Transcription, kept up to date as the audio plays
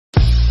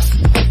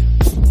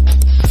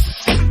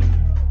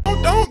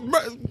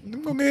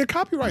gonna get a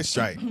copyright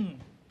strike.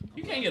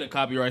 You can't get a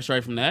copyright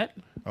strike from that.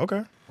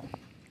 Okay.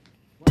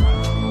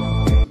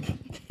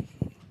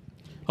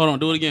 Hold on,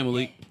 do it again,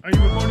 Malik. Are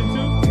you recording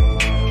too?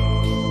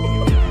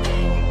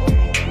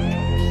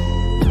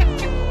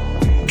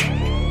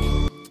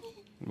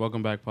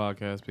 Welcome back,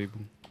 podcast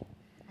people.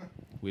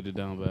 We the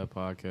Down Bad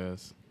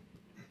Podcast.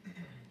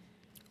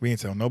 We ain't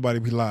tell nobody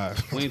we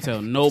live. We ain't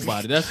tell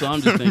nobody. That's what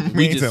I'm just thinking.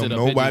 We ain't just tell sit up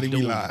here nobody just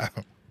we doing live.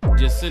 it.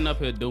 Just sitting up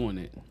here doing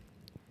it.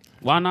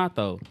 Why not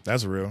though?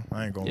 That's real.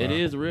 I ain't gonna lie. It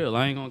is real.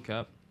 I ain't gonna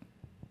cap.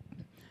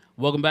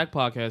 Welcome back,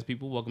 podcast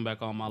people. Welcome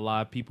back, all my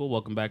live people.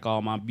 Welcome back,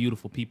 all my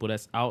beautiful people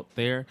that's out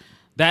there.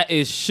 That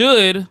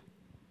should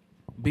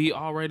be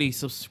already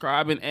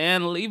subscribing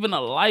and leaving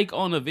a like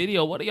on the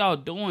video. What are y'all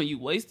doing? You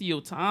wasting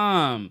your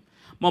time.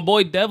 My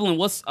boy Devlin,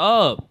 what's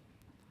up?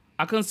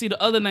 I couldn't see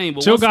the other name,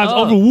 but Chill what's guy's up?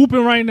 over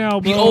whooping right now,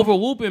 bro. He over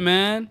whooping,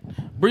 man.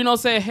 Brino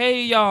said,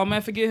 hey, y'all,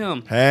 man, forget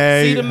him.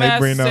 Hey, See the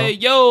Master Brino.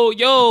 said,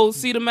 yo,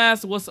 See the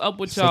Master, what's up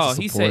with Such a y'all?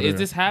 He said, supporter. is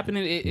this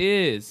happening? It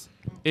is.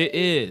 It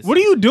is. What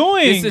are you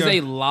doing? This is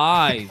a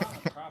live.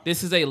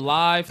 This is a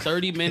live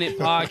 30-minute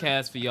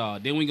podcast for y'all.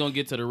 Then we going to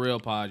get to the real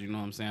pod, you know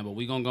what I'm saying? But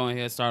we going to go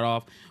ahead and start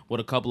off with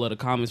a couple of the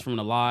comments from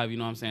the live, you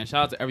know what I'm saying?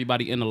 Shout out to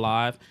everybody in the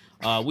live.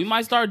 We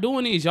might start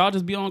doing these. Y'all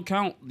just be on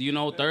count, you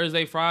know,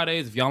 Thursday,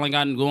 Fridays. If y'all ain't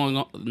got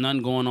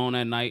nothing going on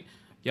that night,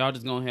 y'all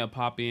just go ahead and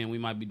pop in. We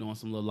might be doing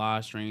some little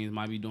live streams.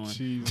 Might be doing,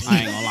 Jeez. I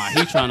ain't going to lie.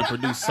 He trying to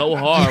produce so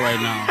hard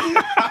right now.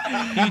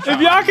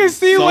 If y'all can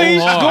see what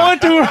he's going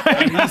through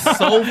right now. He's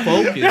so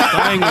focused.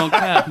 I ain't going to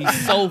cap.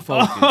 He's so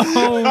focused.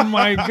 Oh,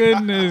 my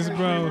goodness,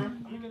 bro.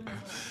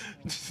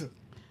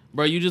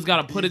 Bro, you just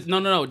gotta put it.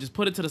 No. Just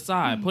put it to the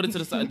side. Put it to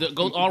the side.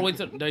 Go all the way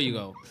to. There you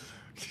go.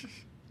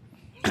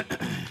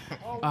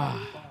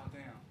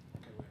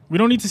 We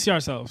don't need to see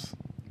ourselves.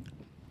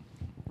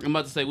 I'm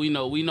about to say we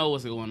know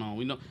what's going on.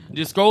 We know.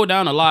 Just scroll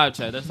down the live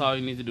chat. That's all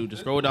you need to do.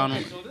 Just scroll down.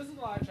 Okay, so this is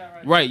live chat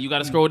right Right, you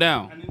gotta scroll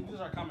down. And then these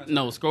are comments.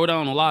 No, scroll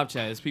down on the live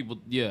chat. It's people.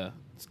 Yeah,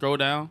 scroll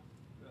down.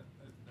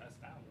 That's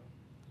down,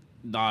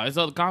 bro. Nah, it's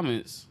other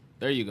comments.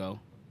 There you go.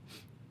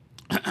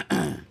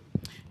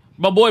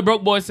 My boy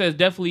Broke Boy says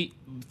definitely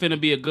finna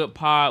be a good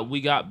pod.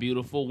 We got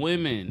beautiful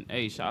women.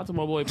 Hey, shout out to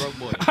my boy Broke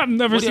Boy. I've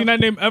never seen that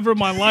name ever in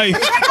my life.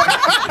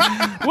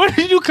 Where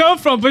did you come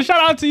from? But shout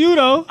out to you,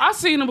 though. I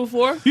seen him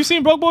before. You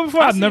seen Broke Boy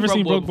before? I've seen never Broke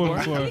seen Boy Broke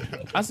Boy before.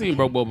 I seen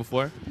Broke Boy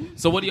before.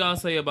 So what do y'all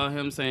say about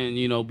him saying,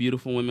 you know,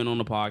 beautiful women on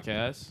the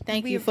podcast?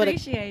 Thank We you for the.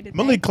 appreciate it.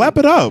 Malik, clap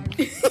it up.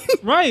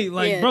 Right,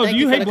 like, Yeah, bro, do thank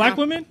you you for hate the black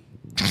com- women?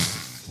 Bro,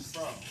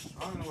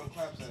 I don't know what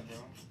claps at, bro.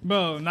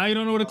 Bro, now you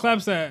don't know where the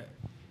clap's at.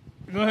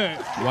 Go ahead.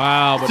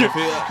 Wow, but if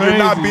You're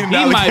not beating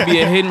he might be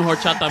a allegations. hidden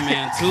horchata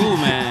man too,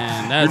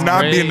 man. That's You're not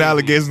crazy. beating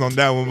allegations on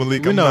that one,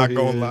 Malik. I'm know not he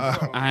gonna is.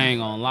 lie. I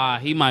ain't gonna lie.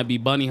 He might be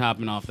bunny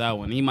hopping off that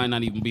one. He might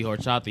not even be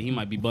horchata. He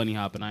might be bunny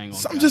hopping. I ain't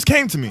gonna. Something cap. just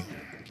came to me.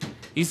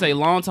 He say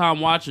long time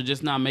watcher,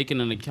 just not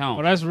making an account.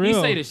 Oh, that's real.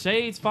 He say the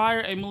shades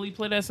fire. Hey Malik,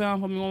 play that sound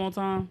for me one more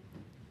time.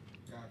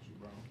 Got you,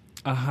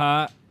 bro.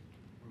 Uh-huh.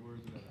 Where's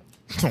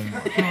it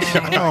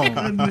at? Oh my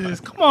God.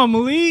 Goodness. Come on,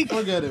 Malik.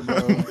 Forget it, bro.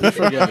 Just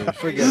forget it.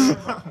 Forget it.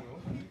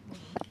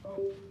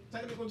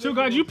 Chill,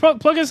 God, you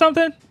plug in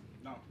something?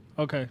 No.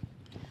 Okay.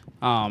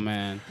 Oh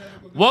man.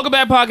 Welcome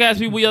back, podcast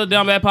people. We are the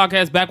Down Bad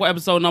Podcast. Back with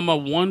episode number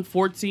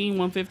 114,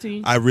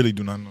 115. I really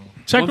do not know.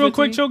 Check real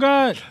quick, 115? Chill,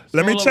 God.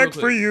 Let me Scroll check over for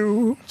quick.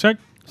 you. Check.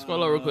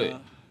 Scroll over real quick.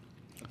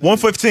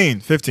 115.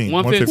 15.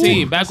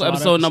 115. Back That's with a lot of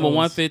episode number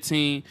episodes.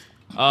 115.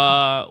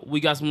 We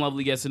got some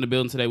lovely guests in the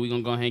building today. We're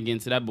going to go ahead and get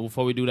into that. But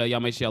before we do that, y'all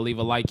make sure y'all leave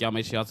a like. Y'all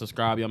make sure y'all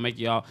subscribe.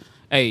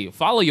 Hey,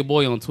 follow your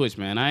boy on Twitch,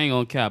 man. I ain't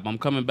going to cap. I'm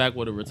coming back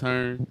with a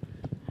return.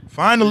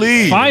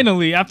 Finally.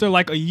 Finally, after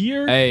like a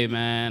year. Hey,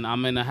 man.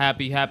 I'm in a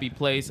happy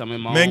place. I'm in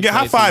my Man, own get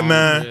high place, in my five, own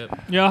man. crib.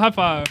 Yeah, high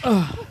five.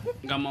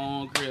 Got my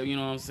own crib, you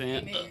know what I'm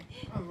saying?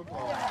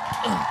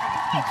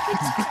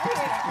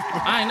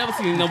 I ain't never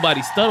seen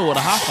nobody stutter with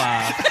a high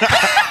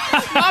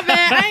five. My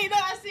bad. I ain't know.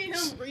 I seen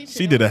him reaching.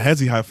 She did a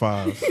hezzy high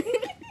five.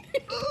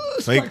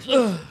 Strike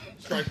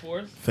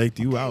force. Faked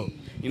you out.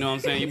 You know what I'm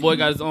saying? Your boy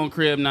got his own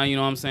crib now, you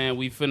know what I'm saying?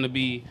 We finna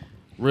be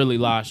really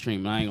live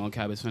streaming. I ain't gonna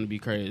cap. It's finna be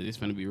crazy. It's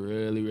finna be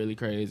really, really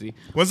crazy.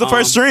 When's the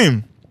first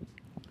stream?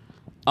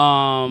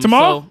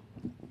 Tomorrow?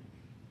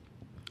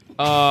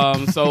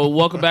 So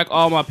welcome back,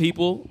 all my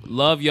people.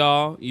 Love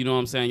y'all. You know what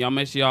I'm saying? Y'all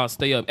make sure y'all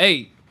stay up.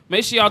 Hey,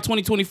 make sure y'all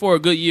 2024 a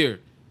good year.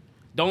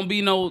 Don't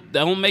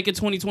make it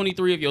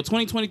 2023. If your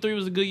 2023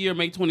 was a good year,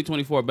 make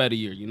 2024 a better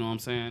year. You know what I'm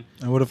saying?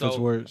 And what if it's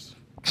So- worse?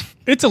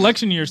 It's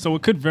election year, so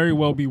it could very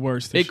well be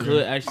worse this It year.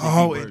 could actually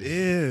Oh, be it worse.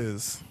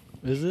 is.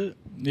 Is it?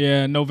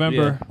 Yeah,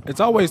 November. It's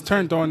always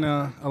turned on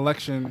the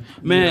election.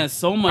 Man,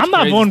 so much I'm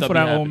not crazy voting stuff for be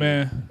that old happening.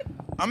 man.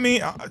 I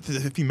mean,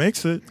 if he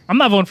makes it. I'm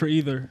not voting for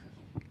either.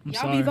 I'm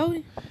Y'all sorry. be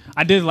voting?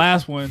 I did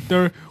last one. We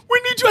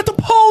need you at the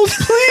polls,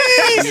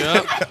 please.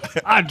 Yep.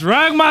 I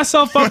dragged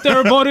myself up there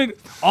and voted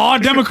all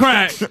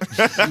Democrat.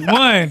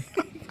 Won.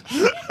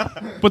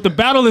 But the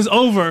battle is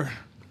over.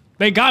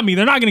 They got me.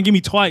 They're not going to give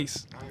me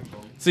twice.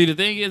 See, the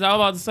thing is, I was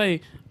about to say,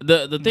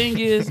 The thing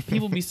is,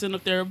 people be sitting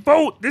up there,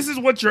 vote. This is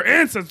what your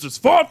ancestors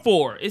fought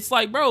for. It's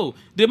like, bro,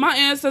 did my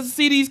ancestors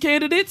see these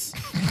candidates?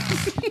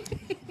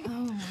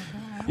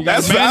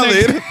 That's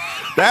valid.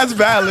 That's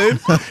valid.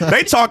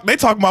 They talk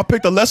about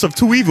pick the lesser of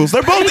two evils.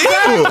 They're both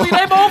evil.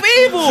 They both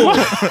evil.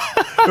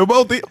 They're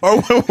both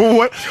or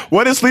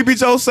what did Sleepy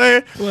Joe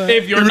say?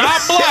 If you're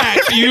not black,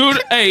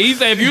 he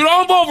said, if you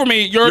don't vote for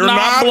me, you're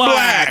not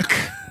black.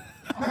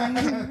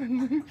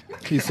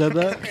 He said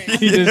that?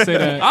 He did say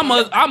that.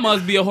 I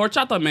must be a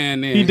horchata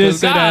man then. He did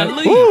say that.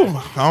 Woo.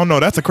 I don't know.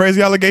 That's a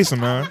crazy allegation,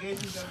 man.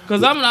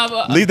 Because I'm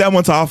not. Leave that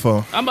one to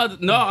Alpha.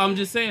 I'm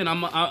just saying.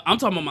 I'm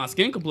talking about my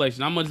skin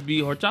complexion. I must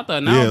be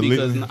horchata now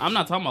because I'm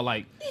not talking about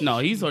like. No,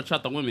 he's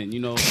horchata women. You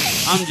know,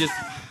 I'm just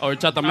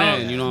horchata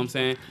man. You know what I'm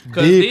saying?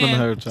 Deep in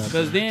horchata.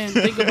 Because then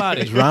think about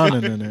it.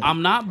 Drowning in it.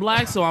 I'm not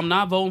black, so I'm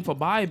not voting for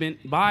Biden.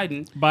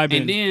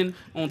 And then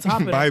on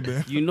top of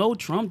that, you know,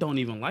 Trump don't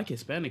even like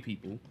Hispanic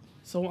people.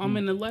 So I'm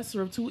in the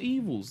lesser of two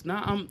evils.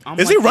 Now I'm.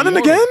 Is he running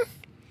again?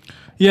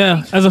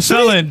 Yeah, as a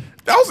felon.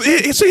 Should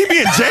he be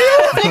in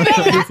jail?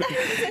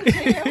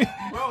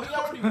 Bro, he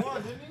already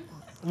won, didn't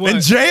he? What?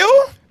 In jail?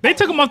 They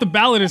took him off the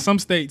ballot in some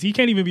states. He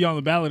can't even be on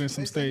the ballot in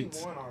some states.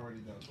 He won already,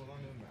 though, so it don't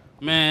even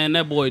matter. Man,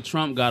 that boy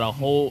Trump got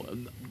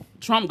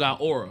Trump got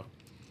aura.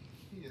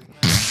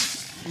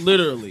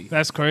 Literally.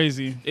 That's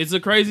crazy. It's a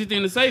crazy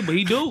thing to say, but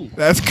he do.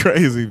 That's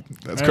crazy.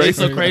 That's crazy. It's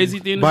a crazy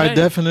thing to By say.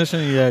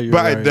 definition, yeah, you're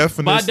By right.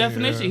 definition. By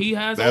definition, he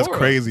has That's aura.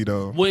 crazy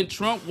though. When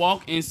Trump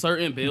walk in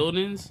certain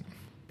buildings,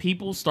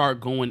 people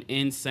start going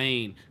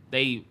insane.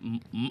 I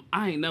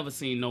ain't never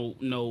seen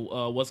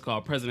no what's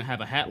called president have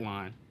a hat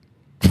line.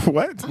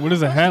 What? What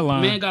is a hat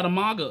line? Man got a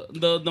MAGA,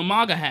 the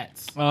MAGA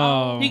hats.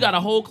 Oh. He got a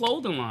whole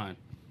clothing line.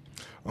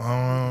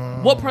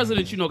 What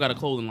president you know got a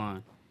clothing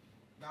line?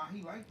 Nah,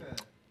 he like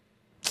that.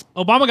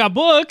 Obama got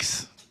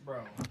books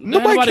Bro.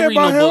 Nobody Ain't care read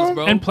no about books, him.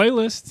 bro. and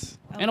playlists.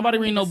 Ain't nobody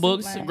read no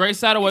books. Grace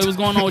Satterway, what's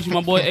going on with you?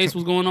 My boy Ace,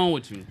 what's going on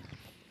with you?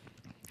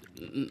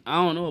 I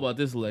don't know about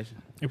this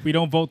election. If we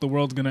don't vote, the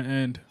world's gonna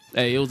end.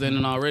 Hey, it was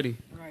ending already.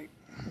 Right.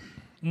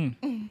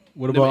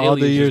 What Them about all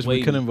the aliens years just we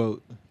waiting. couldn't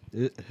vote?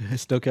 It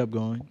still kept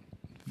going.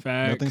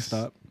 Facts. Nothing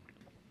stopped.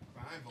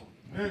 I ain't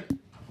voting.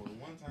 I voted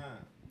one time.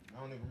 I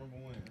don't even remember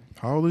when.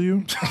 How old are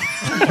you?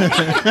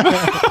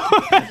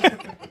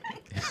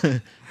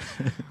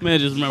 Man,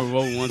 just remember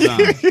voting one time.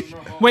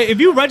 Wait, if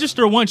you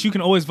register once, you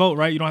can always vote,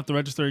 right? You don't have to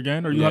register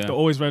again, or you have Yeah. to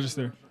always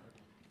register.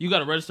 You got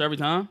to register every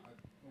time?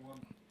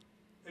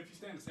 If you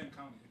stay in the same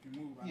county, if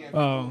you move. Yeah,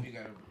 Oh. you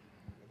gotta.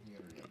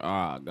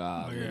 Oh,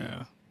 God.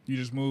 Yeah, you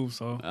just move.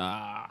 So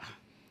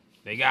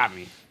They got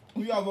me.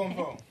 Who y'all voting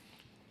for?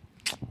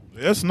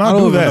 Let's I not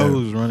don't do even know that.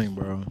 who's running,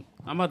 bro.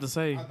 I'm about to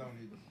say. I don't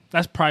either.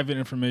 that's private I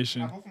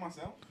information. vote for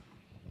myself.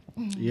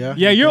 Yeah.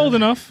 Yeah, you're old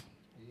enough.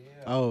 Yeah.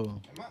 Oh.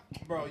 Am I?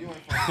 Bro, you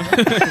ain't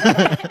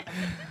fucking.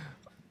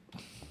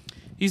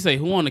 He say,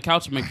 who on the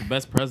couch would make the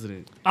best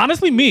president?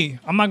 Honestly, me.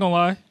 I'm not gonna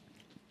lie.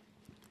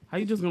 How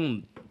you just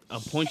going to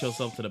appoint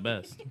yourself to the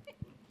best?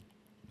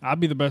 I'll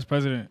be the best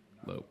president.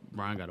 Look,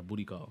 Bryan got a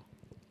booty call.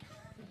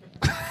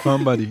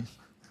 Fun buddy.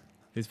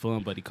 His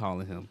fun buddy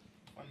calling him.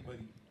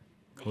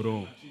 Hold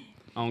on.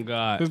 Oh,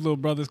 God. His little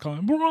brother's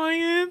calling,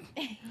 Bryan,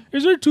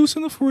 is there juice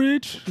in the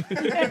fridge?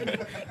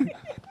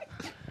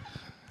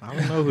 I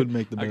don't know who'd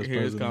make the I best can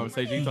hear his president.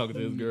 conversation. He talking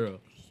to his girl.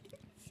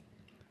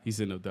 He's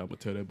sitting up there. I'm going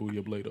to tear that booty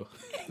up later.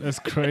 That's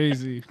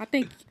crazy. I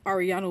think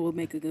Ariana would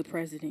make a good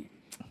president.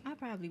 I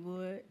probably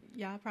would.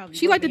 Y'all probably.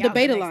 She vote like to me out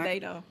debate the a next lot. day,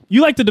 though.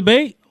 You like to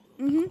debate?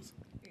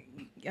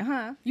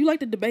 Huh? You like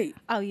to debate.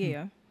 Oh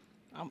yeah.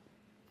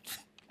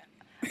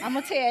 I'm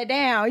gonna tear it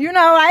down. You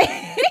know, like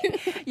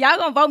y'all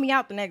gonna vote me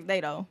out the next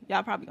day though.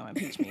 Y'all probably gonna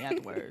impeach me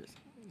afterwards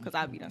because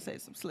I be done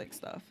said some slick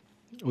stuff.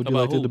 Would you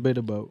About like to who? debate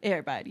about?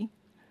 Everybody.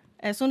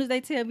 As soon as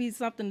they tell me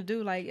something to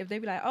do, like if they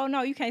be like, "Oh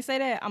no, you can't say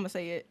that," I'm gonna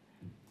say it.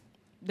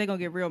 They gonna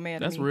get real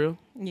mad. That's at me. real.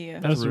 Yeah.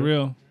 That's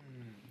real.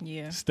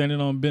 Yeah.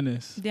 Standing on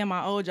business. Then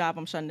my old job,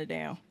 I'm shutting it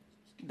down.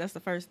 That's the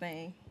first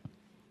thing.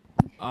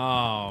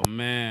 Oh,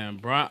 man.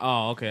 Bryan.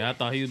 Oh, okay. I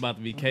thought he was about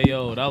to be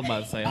KO'd. I was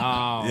about to say,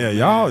 oh. Yeah,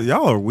 man.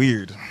 y'all are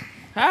weird.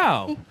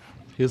 How?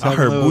 He was I having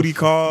heard little, booty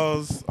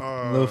calls.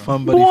 little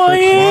fun buddy.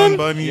 Fun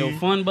bunny. Yo,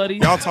 fun buddy.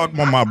 Y'all talk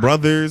about my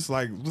brothers.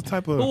 Like, what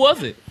type of? Who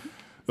was it?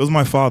 It was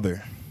my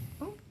father.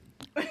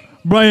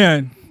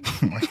 Brian,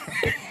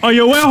 on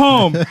your way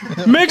home,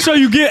 make sure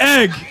you get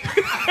egg.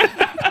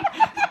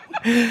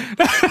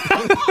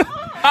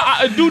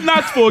 Do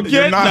not forget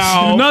You're not-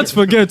 now. Do not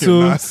forget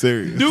You're to. not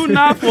serious. Do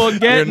not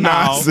forget You're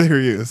now. not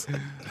serious.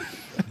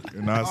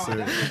 You're not That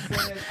serious.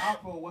 says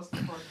Alpha, what's the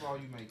first law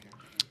you making?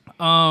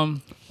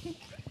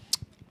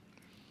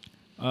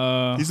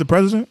 He's the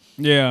president?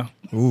 Yeah.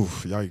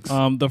 Oof,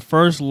 yikes. The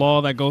first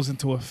law that goes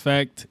into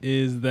effect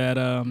is that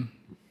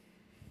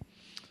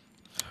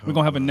we're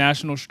gonna have a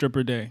National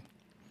Stripper Day.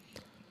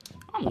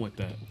 I'm with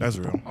that. That's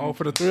real. Oh,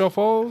 for the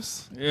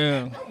 304s?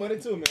 Yeah. I'm with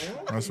it too, man.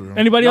 That's real.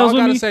 Anybody Y'all else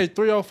with gotta me? say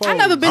 304s. I've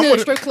never been I'm to a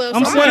with strip club.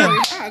 I'm so saying.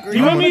 I agree.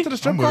 You I'm with with me? to the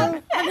strip I'm with club?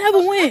 it. I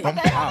never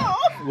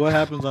went. What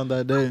happens on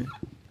that day?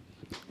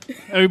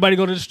 Everybody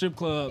go to the strip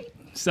club,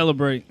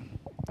 celebrate.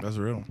 That's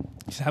real.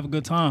 Just have a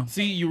good time.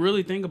 See, you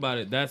really think about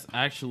it. That's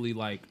actually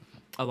like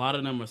a lot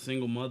of them are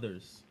single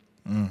mothers.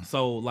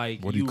 So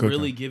like What are you you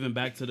really cooking? giving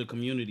back to the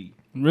community.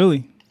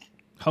 Really.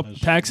 Help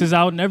taxes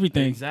out and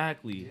everything.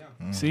 Exactly.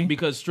 See?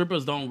 Because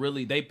strippers don't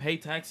really they pay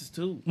taxes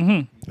too.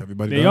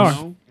 Everybody They does.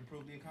 are. know?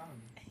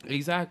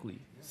 Exactly.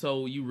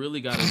 So you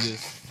really gotta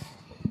just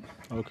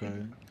Okay.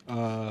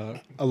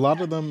 A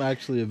lot of them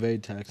actually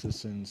evade taxes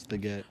since they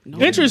get.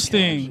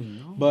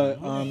 Interesting. But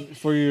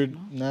for your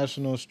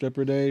National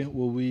Stripper Day,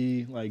 will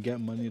we like get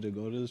money to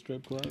go to the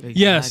strip club?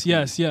 Yes,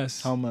 yes,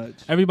 yes. How much?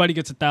 Everybody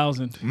gets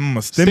 1,000.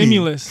 A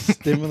Stimulus.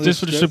 Stimulus Just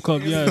for the strip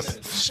club, yes.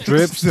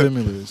 Strip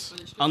stimulus.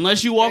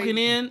 Unless you walking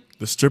in,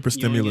 The stripper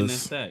you ain't getting that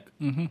stimulus.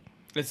 stack.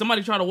 If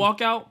somebody try to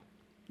walk out,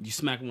 you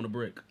smack them with a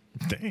brick.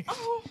 Dang.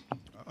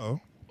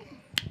 Oh.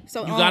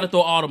 So You gotta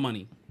throw all the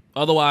money.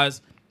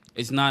 Otherwise,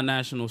 it's not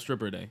National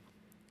Stripper Day.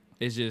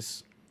 It's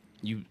just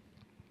you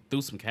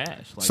threw some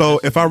cash. Like So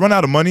if I run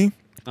out of money,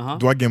 uh-huh.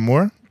 do I get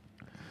more?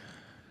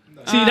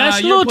 See, that's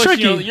a you're little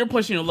pushing tricky. You're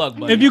pushing your luck,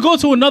 buddy. If you go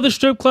to another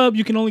strip club,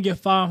 you can only get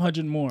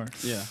 500 more.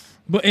 yeah.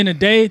 But in a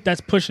day,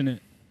 that's pushing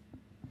it.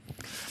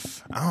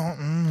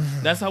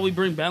 That's how we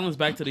bring balance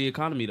back to the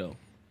economy, though.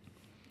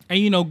 And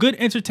you know, good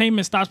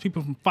entertainment stops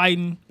people from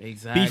fighting,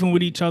 Exactly. beefing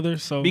with each other.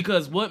 So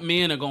Because what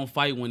men are gonna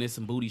fight when there's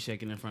some booty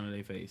shaking in front of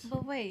their face?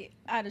 But wait,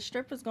 are the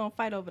strippers gonna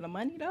fight over the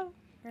money though?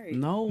 Right.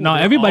 No, no,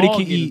 they're everybody all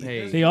can getting eat.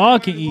 paid. They all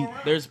can eat.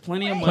 There's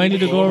plenty of money Plenty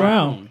to go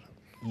around.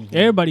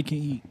 Everybody can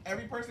eat.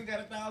 Every person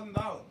got $1,000.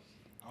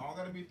 All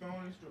gotta be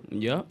thrown in strip.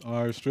 Yep.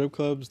 Are strip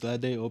clubs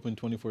that day open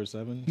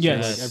 24/7?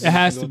 Yes, it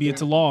has to be.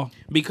 It's a law.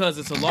 Because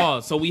it's a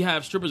law. So we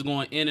have strippers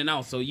going in and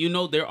out. So you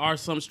know there are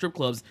some strip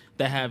clubs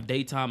that have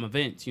daytime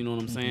events. You know what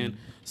I'm saying?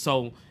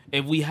 So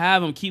if we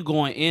have them keep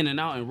going in and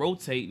out and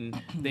rotating,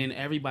 then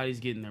everybody's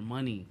getting their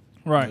money.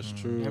 Right.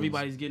 True.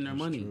 Everybody's getting their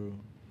money. True.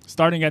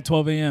 Starting at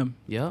 12 a.m.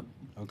 Yep.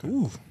 Okay.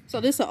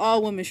 So this is an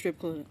all women strip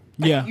club.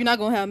 Yeah. You're not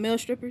gonna have male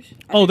strippers.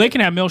 Oh, they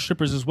can have male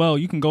strippers as well.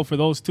 You can go for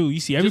those too. You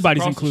see,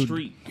 everybody's Just across the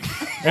included.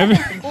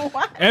 street.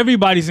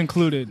 Everybody's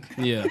included.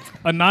 Yeah.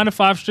 A 9 to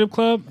 5 strip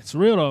club. It's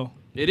real though.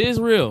 It is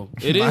real.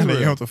 It is 9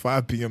 real. a.m. to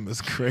 5 p.m.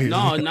 is crazy.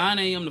 No, 9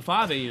 a.m. to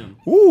 5 a.m.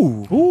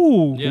 Ooh.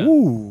 Ooh. Yeah.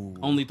 Ooh.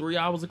 Only 3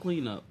 hours of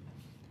cleanup.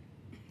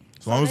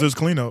 As long as there's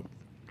cleanup.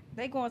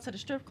 They going to the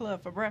strip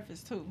club for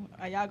breakfast too.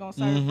 Are y'all gonna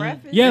serve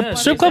breakfast? Yeah, Yeah,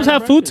 strip they clubs serve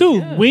have food too.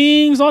 breakfast, yeah.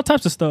 Wings, all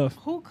types of stuff.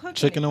 Who cooking?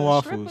 Chicken it? and The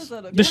waffles.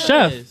 strippers or The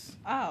chef. Yes.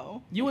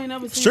 Oh, You ain't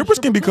never seen Strippers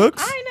a can be stripper club?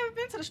 cooks. I ain't never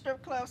been to the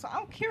strip club, so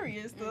I'm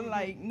curious to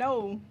like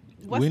know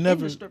what's We in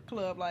never- the strip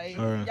club. Like,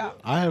 Or, y'all,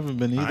 I haven't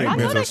been I either. ain't I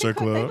been know to they a strip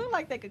can cook. They club. look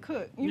like they could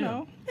cook. You Yeah.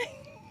 know.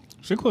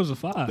 Strip clubs are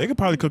fine. They could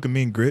probably cook a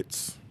mean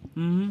grits,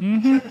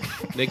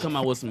 They come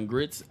out with some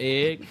grits,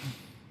 egg,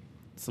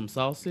 some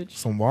sausage,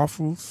 some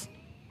waffles.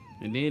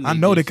 and then I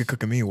know they just- could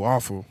cook a mean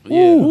waffle. Yeah.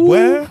 Ooh,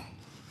 where?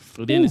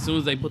 But then as soon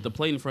as they put the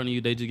plate in front of you,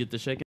 they just get the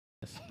shaking.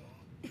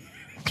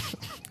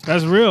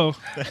 That's real.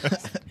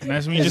 And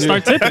that's when you just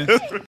start tipping.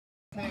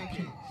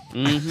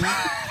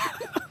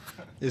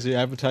 Is your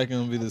appetite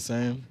gonna be the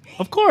same?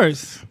 Of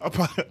course.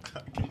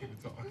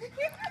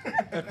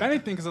 If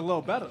anything, it's a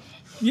little better.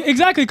 Yeah,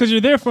 exactly, because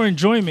you're there for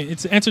enjoyment.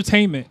 It's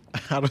entertainment.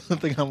 I don't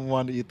think I'm gonna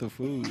want to eat the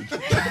food.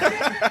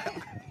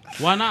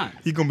 Why not?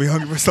 He gonna be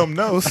hungry for something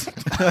else.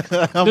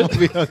 I'm gonna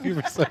be hungry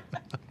for something.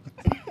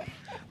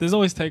 There's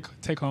always take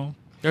home.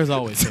 There's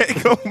always.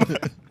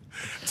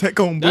 Take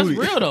home That's booty.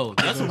 real though.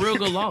 That's a real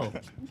good law.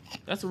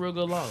 That's a real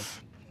good law.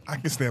 I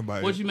can stand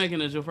by What it. you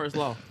making as your first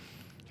law?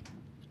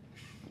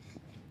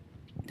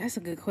 That's a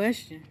good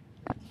question.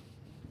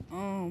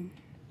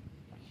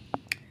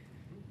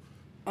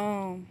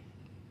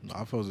 I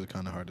suppose it's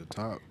kind of hard to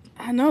top.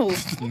 I know.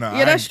 Nah,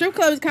 Yeah, I- that strip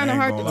club is kind I of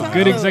ain't hard to gonna lie. top.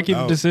 Good though.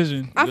 executive Oh.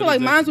 decision. I feel Good like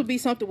executive. mine would be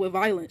something with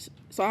violence,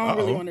 so I don't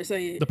really Uh-oh. want to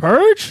say it. The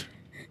Purge?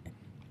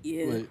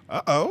 Yeah, Wait.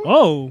 Uh-oh.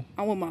 Oh.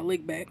 I want my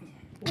lick back.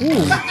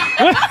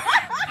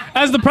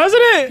 As the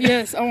president?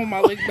 Yes, I want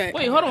my lick back.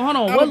 Wait, hold on.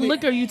 I What would be-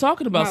 liquor are you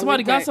talking about? my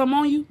Somebody lick got back. something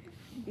on you?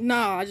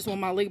 Nah, I just want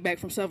my lick back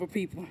from several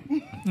people.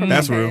 From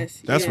That's my real.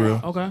 past. That's Yeah.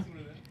 real. Okay.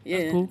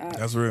 Yeah, cool.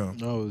 That's real.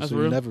 No, That's so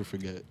real. you never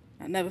forget.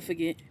 I never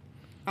forget.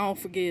 I don't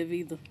forgive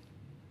either.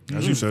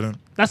 As you shouldn't.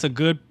 That's a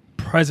good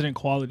president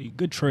quality.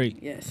 Good trait.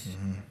 Yes.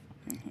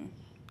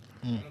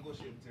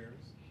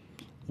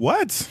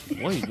 What?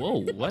 Wait, whoa.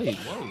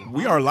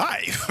 We are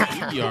live.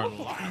 We are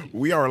live.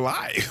 We are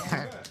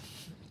live.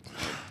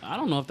 I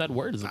don't know if that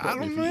word is I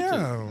appropriate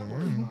don't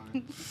for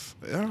you.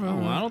 too.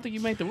 know. Oh, I don't think you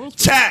make the rules.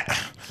 Chat.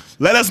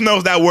 Let us know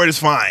if that word is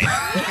fine.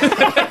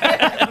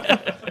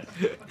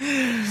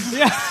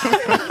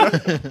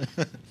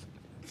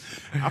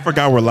 I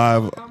forgot we're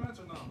live.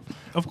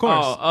 Of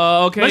course.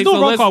 Oh, okay. Let's do a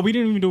so roll call. We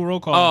didn't even do a roll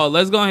call. Oh,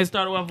 let's go ahead and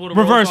start off with a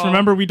reverse. roll call.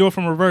 Remember, we do it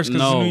from reverse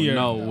because it's No, New Year.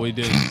 no, we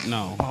didn't.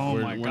 No. Oh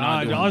we're, my we're not God.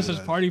 doing Y'all are that.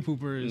 such party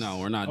poopers. No,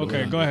 we're not doing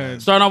Okay, that. go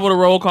ahead. Starting off with a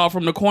roll call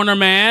from the corner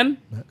man.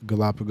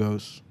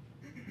 Galapagos.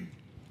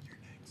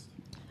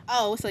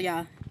 Oh, what's up,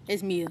 y'all?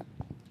 It's Mia.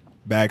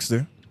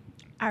 Baxter.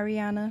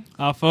 Ariana.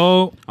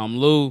 Afo. I'm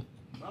Lou.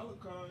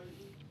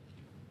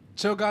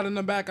 Chill got in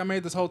the back. I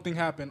made this whole thing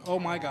happen. Oh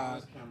my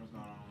God.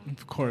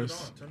 Of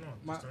course.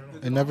 My,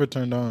 It never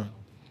turned on.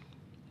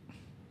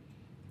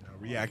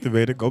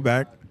 Reactivate it. Go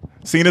back.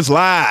 Seen this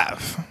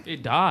live.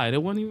 It died.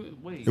 It wasn't even.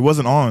 Wait. It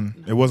wasn't on.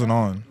 It wasn't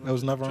on. It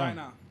was never Try on.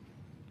 now.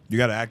 You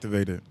gotta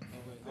activate it.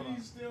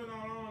 He's still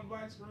not on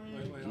black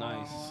screen.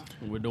 Nice.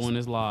 We're doing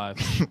this live.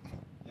 Y'all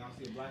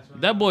see a black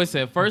screen? That boy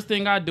said, first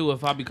thing I do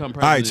if I become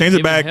president. All right, change it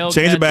give back, him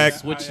change it Hellcats back.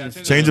 and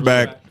switches. Change it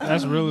back.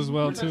 That's real as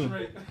well too.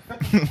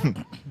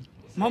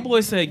 My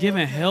boy said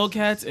giving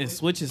Hellcats and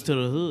switches to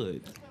the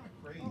hood.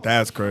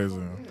 That's crazy.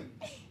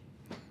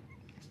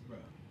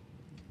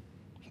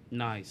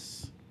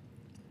 Nice.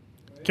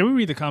 Can we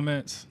read the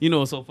comments? You know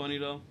what's so funny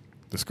though?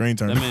 The screen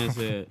turned That off. man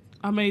said,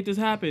 I made this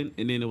happen,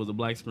 and then it was a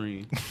black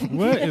screen.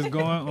 What is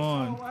going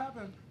on? What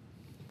happened?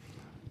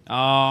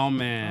 Oh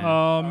man.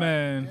 Oh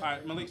man. All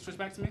right, Malik, switch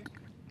back to me.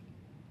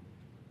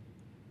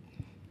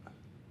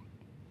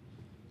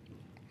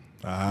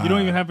 You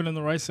don't even have it in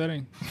the right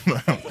setting. I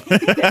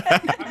made it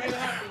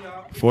happen,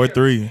 y'all.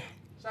 4-3.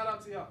 Shout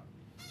out to y'all.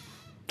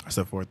 I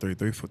said 4-3.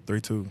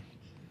 3-2.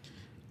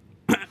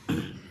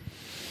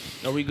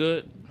 Are we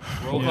good?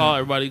 Roll call.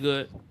 Everybody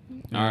good?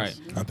 All right.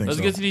 I think Let's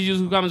so. get to these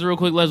YouTube comments real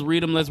quick. Let's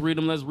read them. Let's read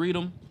them. Let's read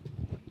them.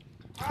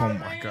 Oh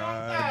my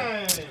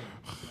god.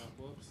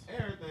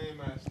 Everything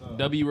messed up.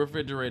 W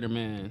refrigerator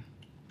man.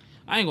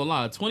 I ain't gonna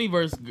lie. 20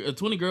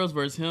 girls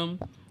versus him.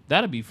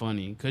 That'd be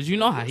funny. Cause you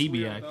know how he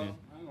be Weird, acting. though.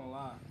 I ain't gonna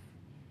lie.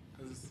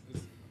 Because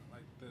it's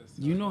like this.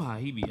 You know how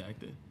he be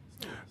acting.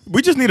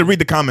 We just need to read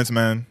the comments,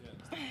 man.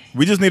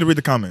 We just need to read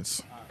the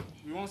comments.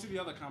 We won't see the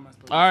other comments.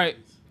 But All right.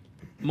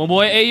 My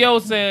boy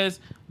Ayo says,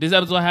 this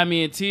episode had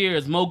me in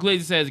tears. Mo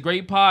Glizzy says,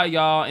 great pod,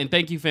 y'all, and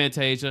thank you,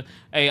 Fantasia.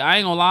 Hey, I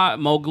ain't gonna lie,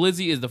 Mo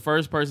Glizzy is the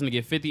first person to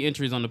get 50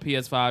 entries on the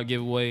PS5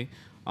 giveaway.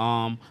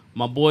 My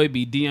boy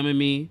be DMing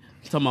me,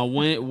 talking about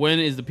when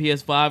is the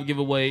PS5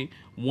 giveaway?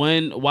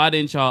 Why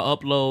didn't y'all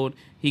upload?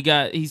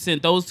 He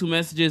sent those 2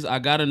 messages. I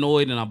got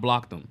annoyed and I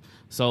blocked him.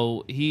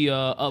 So he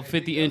up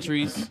 50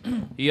 entries.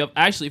 He up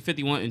actually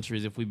 51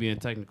 entries if we being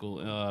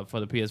technical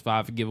for the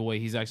PS5 giveaway.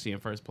 He's actually in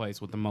first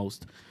place with the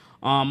most.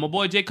 My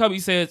boy Jay Cubby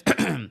says,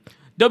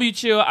 W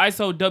chill,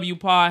 ISO W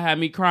pod had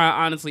me crying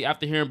honestly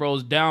after hearing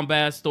bro's down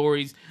bad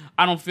stories.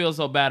 I don't feel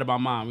so bad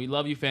about mine. We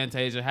love you,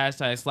 Fantasia.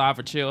 Hashtag slide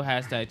for chill.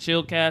 Hashtag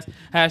chillcast.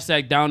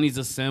 Hashtag Downies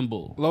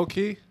assemble. low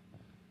key,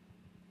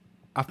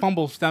 I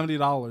fumbled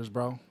 $70,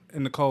 bro,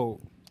 in the code.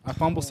 I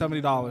fumbled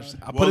 $70.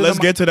 Well, let's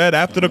get to that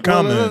after the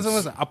comments.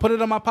 Listen. I put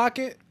it in my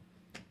pocket.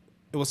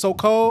 It was so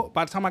cold.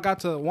 By the time I got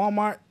to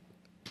Walmart,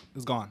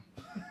 it's gone.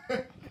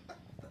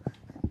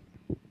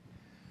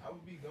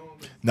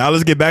 Now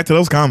let's get back to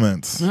those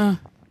comments. The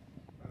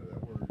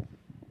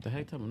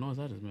heck type of noise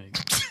I just made?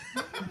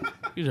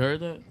 You just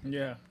heard that?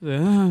 Yeah. I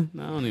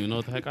don't even know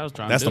what the heck I was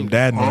trying That's to do. some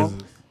dad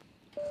noises.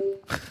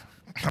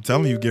 I'm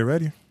telling you, get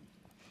ready.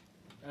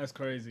 That's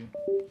crazy.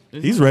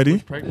 Is He's you ready.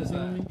 wish pregnancy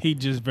on me? He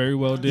just very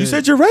well did. You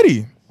said you're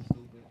ready.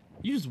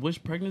 You just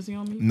wish pregnancy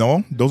on me?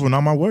 No, those were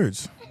not my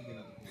words.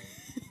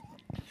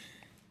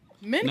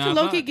 Men Nah, can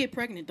low key fine. get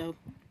pregnant though.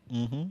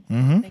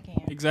 Mm-hmm. They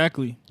can.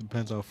 Exactly.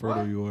 Depends how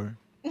fertile you are.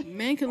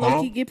 Men can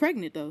low key get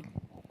pregnant though.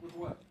 With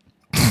what?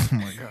 Oh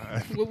my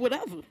god. With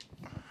whatever.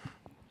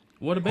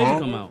 What a baby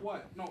come out?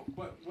 What? No,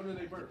 what did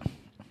they birth?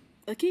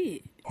 A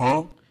kid.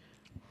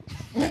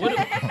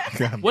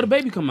 What a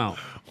baby come out?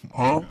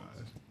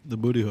 The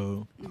booty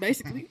hole.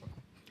 Basically.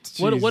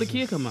 What a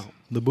kid come out?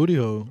 The booty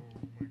hole.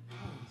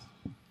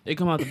 It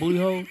come out the booty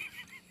hole?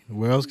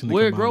 Where else can they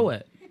Where it come grow out?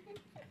 at?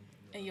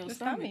 In your The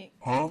stomach.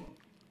 stomach.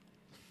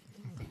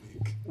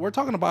 We're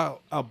talking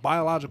about a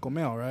biological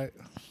male, right?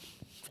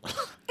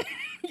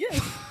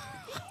 Yes.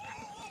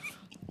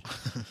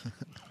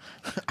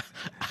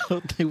 I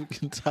don't think we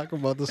can talk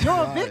about this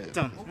live.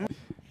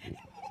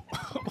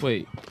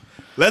 Wait.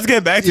 Let's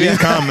get back to these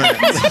comments.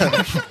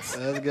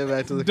 Let's get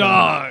back to the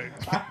Dog.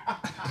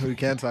 comments. We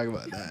can't talk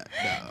about that.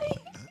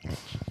 No.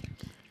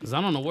 Because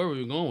I don't know where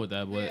we were going with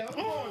that, but.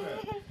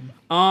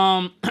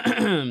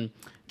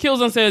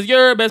 Killzone says,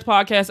 your best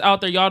podcast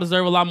out there. Y'all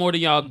deserve a lot more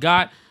than y'all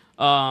got.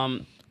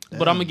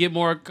 But I'm going to get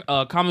more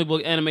comic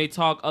book anime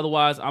talk.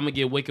 Otherwise, I'm going to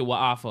get wicked with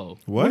AFO.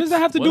 What does that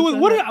have to What do does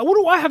with that what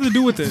do I have to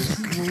do with this?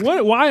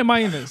 Why am I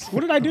in this? What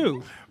did I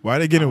do? Why are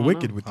they getting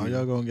wicked with How you?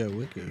 y'all gonna get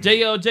wicked?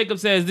 JL Jacob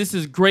says, this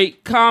is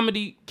great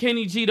comedy.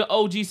 Kenny G, the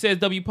OG, says,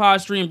 W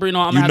Pod Stream, bring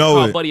on. I'm You going to have know to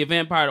call it. Buddy a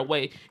vampire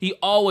away. He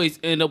always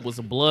end up with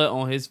some blood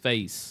on his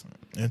face.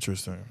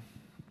 Interesting.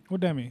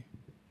 What that mean?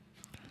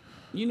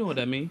 You know what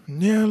that mean.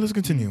 Yeah, let's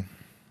continue.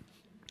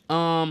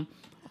 Ali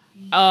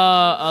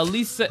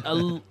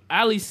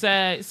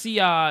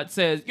Siad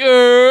says,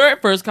 your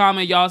first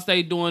comment, y'all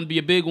stay doing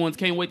your big ones.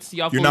 Can't wait to see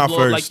y'all You're fully not blow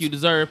up first. like you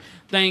deserve.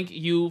 Thank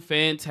you,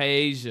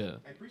 Fantasia.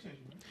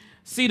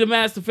 See the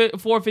Master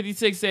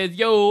 456 says,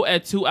 yo,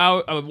 at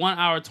 1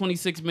 hour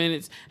 26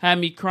 minutes, had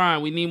me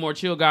crying. We need more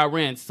chill guy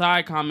rants.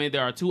 Side comment,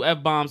 there are 2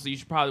 F-bombs, so you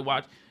should probably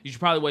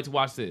wait to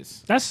watch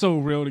this. That's so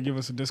real to give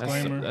us a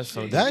disclaimer. That's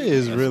so That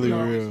is really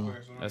real.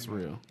 That's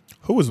real.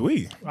 Who was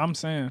we? I'm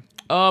saying.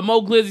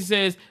 Mo Glizzy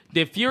says,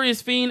 did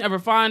Furious Fiend ever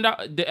find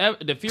out?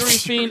 Did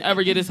Furious Fiend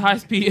ever get his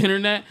high-speed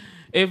internet?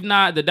 If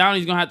not, the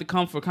Downey's gonna have to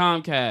come for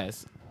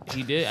Comcast.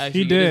 He did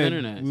actually He get his did.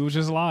 internet. We was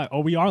just live. Oh,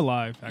 we are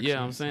live. Actually.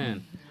 Yeah, I'm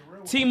saying.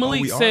 T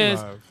Malik we are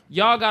says live.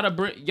 y'all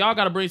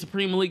gotta bring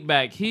Supreme Malik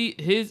back.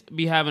 His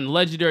be having a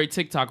legendary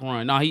TikTok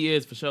run. Nah, he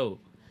is for sure.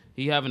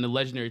 He having a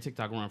legendary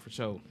TikTok run for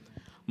sure.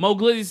 Mo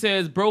Glizzy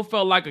says bro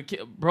felt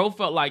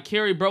like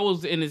Kerry bro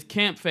was in his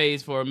camp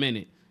phase for a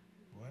minute.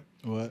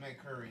 What? Make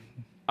Curry.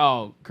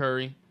 Oh,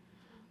 Curry.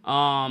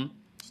 Still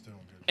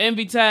good.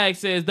 Mvte Tag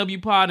says W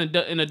Pod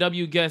and the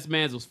W guest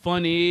mans was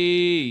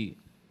funny.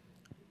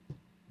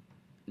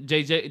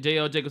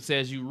 JL Jacob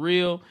says you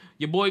real.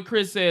 Your boy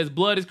Chris says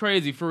blood is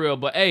crazy for real,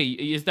 but hey,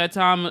 it's that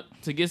time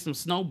to get some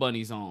snow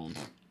bunnies on.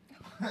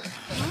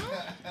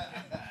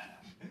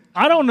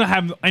 I don't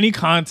have any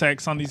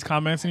context on these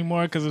comments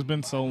anymore because it's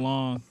been so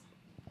long.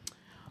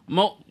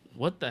 Mo,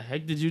 what the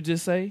heck did you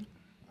just say?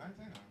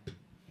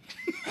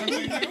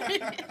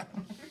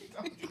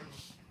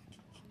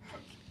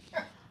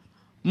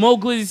 Mo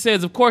Glizzy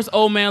says, of course,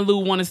 old man Lou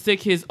want to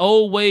stick his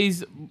old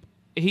ways.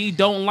 He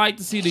don't like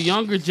to see the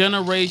younger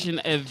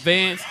generation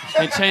advance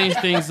and change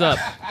things up.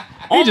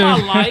 On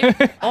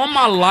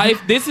my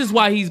life, this is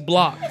why he's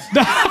blocked.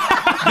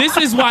 This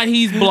is why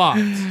he's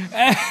blocked.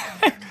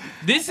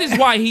 This is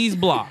why he's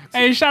blocked.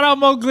 Hey, shout out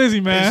Mo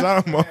Glizzy, man.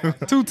 Shout out, Mo.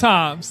 2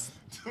 times.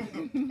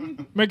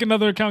 Make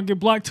another account get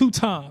blocked 2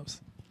 times.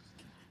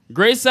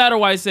 Grace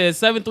Satterwhite says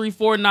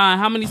 7349.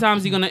 How many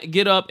times he gonna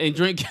get up and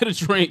get a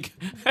drink?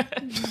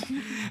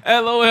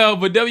 LOL.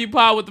 But W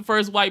Pod with the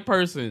first white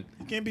person.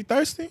 You can't be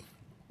thirsty.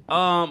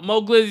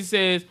 Mo Glizzy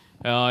says,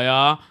 hell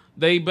yeah,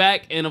 they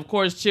back, and of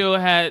course Chill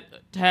had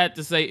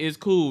to say it's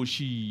cool.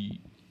 She.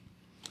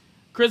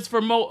 Christopher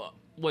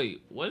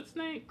wait, what's his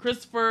name?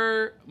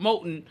 Christopher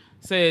Moten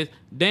says,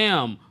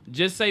 damn,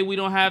 just say we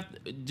don't have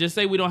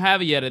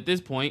it yet at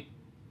this point.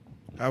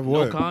 Have No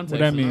what? context. What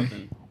that or mean?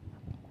 nothing.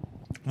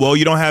 Well,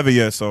 you don't have it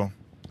yet, so.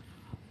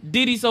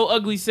 Diddy So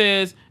Ugly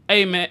says,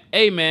 hey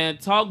man,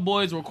 Talk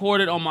Boys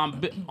recorded on my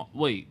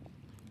wait.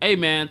 Hey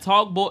man,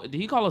 Talk Boy. Did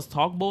he call us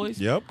Talk Boys?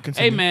 Yep. Hey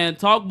Continue. man,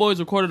 Talk Boys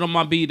recorded on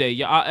my B-Day.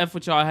 Yeah, I F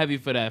with y'all heavy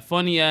for that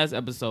funny ass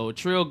episode.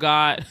 Trill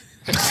God,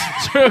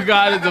 Trill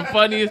God is the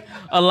funniest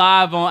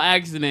alive on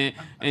accident.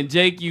 And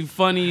Jake, you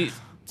funny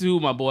too,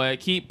 my boy.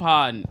 Keep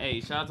podding.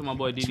 Hey, shout out to my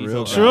boy Diddy.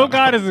 Trill So Trill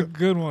God is a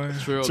good one.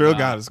 Trill Trill God.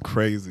 God is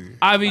crazy.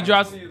 Ivy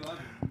drops.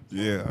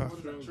 Yeah.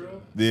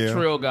 Yeah.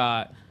 Trill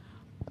God.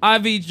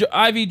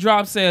 Ivy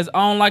Drop says, I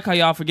don't like how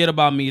y'all forget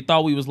about me.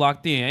 Thought we was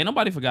locked in. Ain't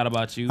nobody forgot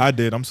about you. I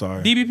did. I'm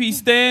sorry. DBP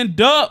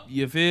stand up.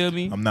 You feel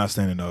me? I'm not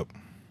standing up.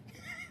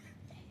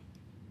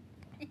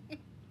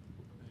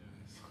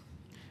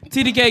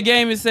 TDK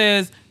Gaming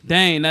says,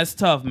 dang, that's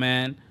tough,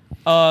 man.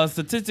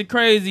 Statistic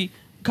crazy.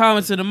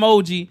 Comments and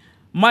emoji.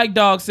 Mike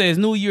Dog says,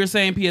 New Year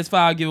same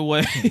PS5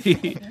 giveaway.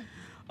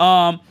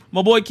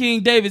 My boy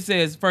King David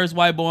says, first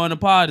white boy on the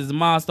pod is a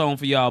milestone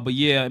for y'all. But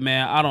yeah,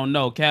 man, I don't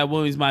know. Cat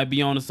Williams might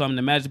be on to something.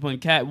 Imagine putting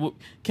Cat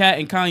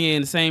and Kanye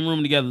in the same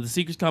room together. The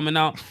secret's coming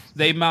out.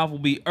 They mouth will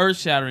be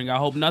earth-shattering. I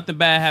hope nothing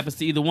bad happens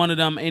to either one of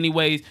them.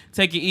 Anyways,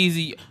 take it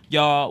easy,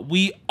 y'all.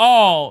 We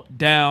all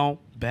down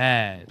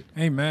bad.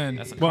 Amen.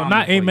 That's a Well, comment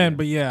not for amen, you.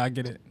 but yeah, I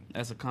get it.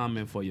 That's a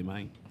comment for you,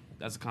 man.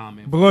 That's a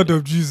comment. Blood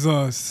of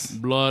Jesus.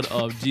 Blood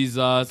of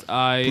Jesus.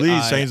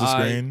 Please change the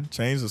screen.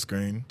 Change the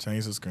screen.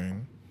 Change the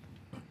screen.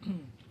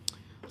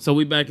 So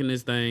we back in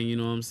this thing, you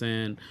know what I'm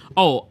saying?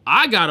 Oh,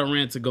 I got a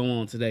rant to go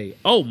on today.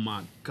 Oh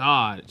my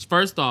God.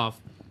 First off,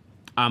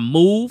 I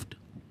moved,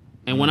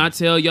 and when I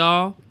tell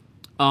y'all,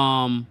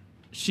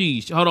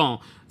 sheesh, hold on.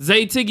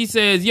 Zay Tiggy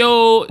says,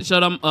 yo,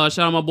 shout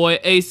out my boy.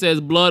 A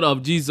says blood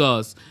of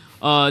Jesus.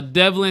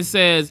 Devlin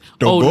says,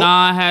 oh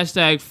nah,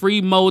 hashtag free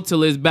Mo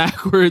till it's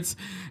backwards.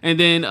 And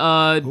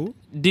then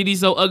Diddy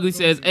So Ugly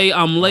says, hey,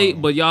 I'm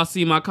late, but y'all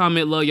see my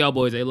comment. Love y'all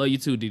boys. Hey, love you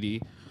too,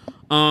 Diddy.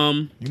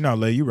 You're not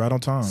late. You right on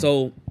time.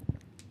 So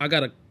I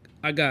got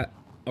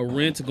a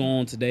rent to go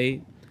on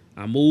today.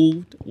 I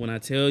moved. When I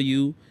tell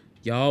you,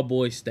 y'all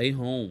boys stay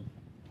home.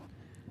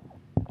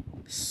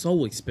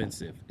 So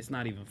expensive. It's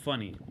not even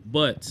funny.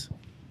 But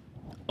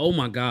oh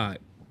my God,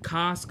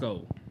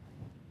 Costco.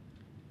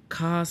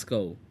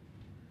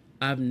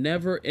 I've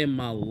never in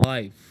my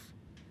life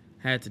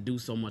had to do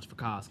so much for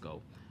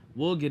Costco.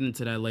 We'll get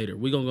into that later.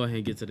 We're gonna go ahead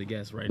and get to the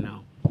guests right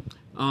now.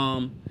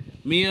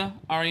 Mia,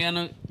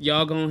 Ariana,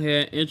 y'all go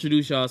ahead,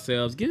 introduce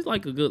yourselves. Give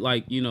like a good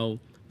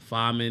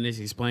 5 minutes.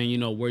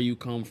 Explain, where you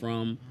come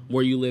from,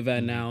 where you live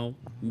at now,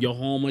 your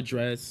home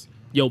address,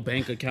 your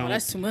bank account.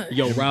 That's too much.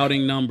 Your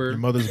routing number, Your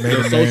mother's your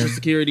maiden social name.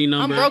 security I'm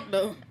number. broke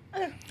though.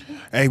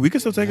 Hey, we can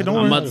still take it. Don't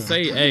I'm worry. about to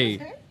say,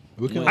 hey,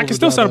 I can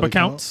still set up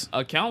accounts.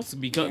 accounts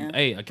be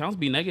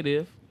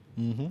negative.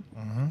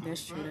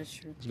 That's true.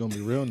 It's gonna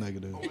be real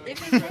negative. If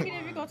it's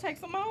negative, you gonna take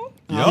some more?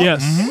 Yup.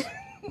 Yes.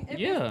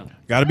 Yeah.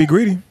 Gotta be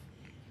greedy.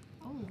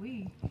 Oh,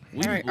 we.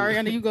 We- All right,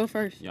 Ariana, you go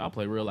first. Y'all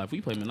play real life. We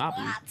play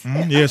Monopoly.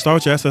 Yeah, start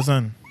with your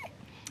SSN.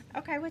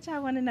 Okay, what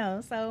y'all want to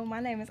know? So my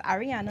name is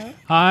Ariana.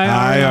 Hi,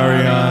 Hi,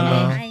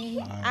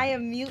 Ariana. I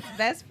am Mute's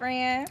best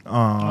friend. How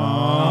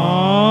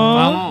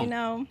Aww. long? You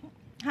know,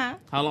 huh?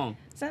 How long?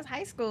 Since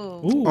high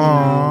school. Ooh.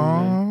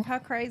 Aww. Her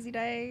crazy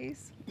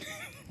days.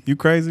 You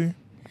crazy?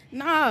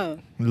 Nah.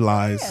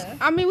 Lies. Yeah.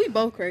 I mean, we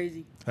both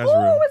crazy. That's Ooh,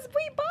 real. it's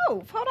we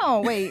both. Hold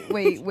on.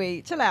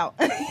 Wait. Chill out.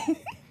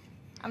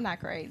 I'm not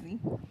crazy.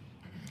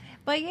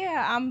 But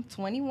yeah, I'm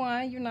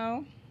 21, you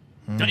know.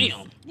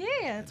 Damn.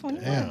 Yeah,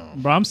 21.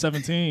 Damn. Bro, I'm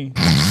 17.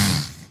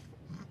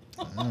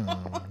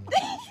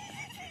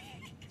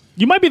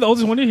 You might be the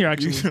oldest one in here,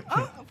 actually.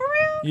 Oh, for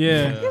real?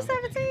 Yeah. You're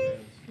 17?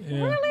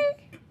 Yeah. Really?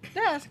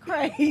 That's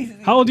crazy.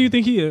 How old do you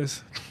think he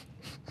is?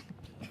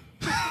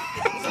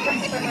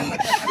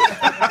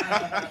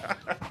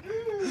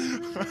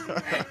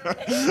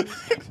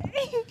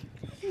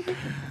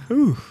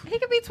 Ooh. He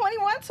could be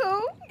 21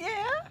 too.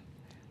 Yeah.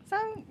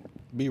 So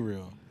Be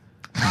real.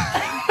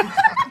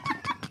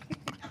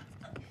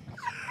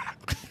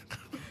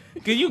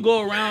 Can you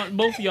go around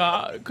both of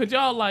y'all? Could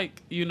y'all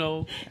like, you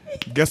know,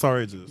 Guess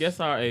our ages. guess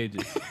our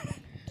ages?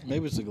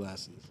 Maybe it's the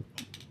glasses.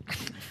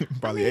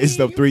 Probably aged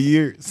up 3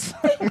 years.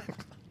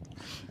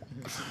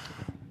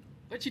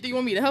 What you think? You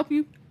want me to help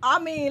you? I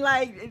mean,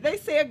 like they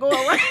said, go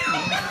around.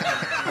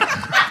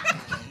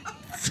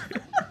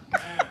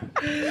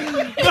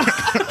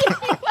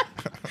 All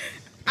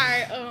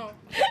right.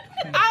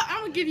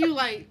 I'm gonna give you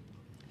like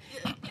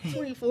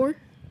 24.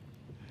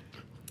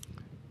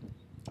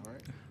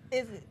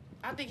 Is it?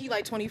 I think he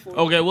like 24.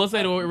 Okay, we'll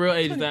say the real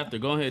ages after.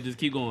 Go ahead, just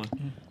keep going.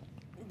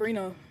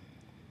 Brino.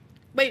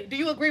 Wait, do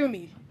you agree with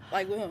me?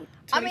 Like with him?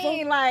 24? I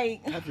mean,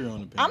 like Have your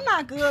own opinion. I'm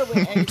not good with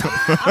ages.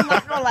 I'm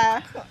not gonna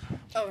lie.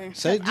 Okay.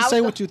 Say I was say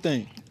go- what you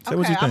think. Say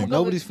what you Okay, think.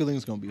 Nobody's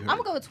feelings gonna be hurt. I'm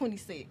gonna go with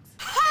 26.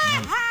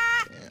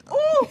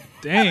 Ooh,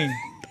 Dang.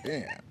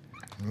 Damn.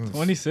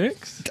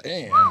 26?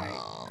 Damn.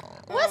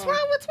 what's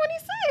wrong with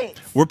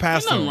 26? We're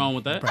past There's nothing them. wrong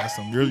with that. We're past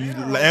them.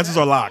 The answers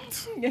are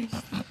locked.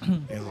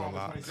 Answers are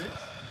locked.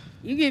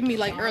 You give me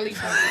like early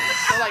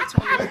 20s. So like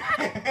 20.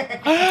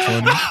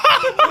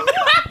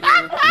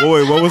 20.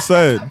 Wait, what was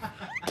said?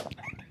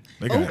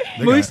 They got,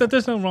 they Malik got- said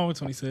there's nothing wrong with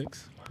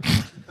 26.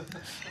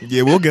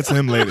 yeah, we'll get to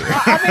him later.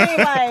 I mean,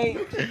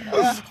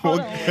 like, hold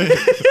on.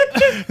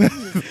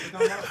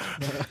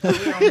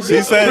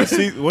 She said,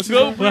 what's she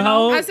Go, said? Well,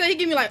 how I old? said he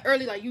give me like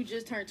early, like you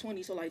just turned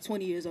 20, so like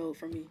 20 years old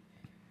for me.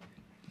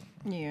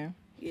 Yeah,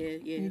 Yeah,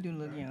 you yeah. do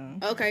look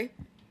young. Okay.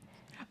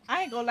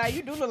 I ain't gonna lie,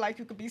 you do look like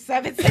you could be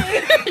 17.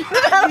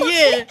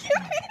 Yeah.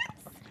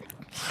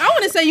 I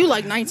want to say you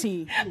like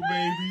 19.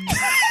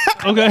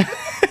 Okay.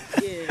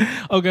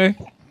 Yeah. Okay.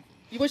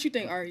 What you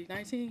think, Ari?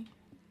 19?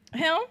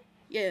 Him?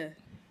 Yeah.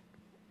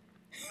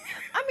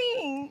 I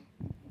mean,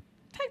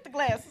 take the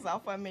glasses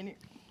off for a minute.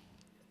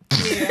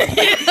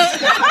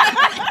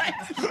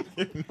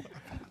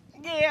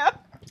 Yeah.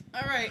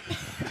 All right.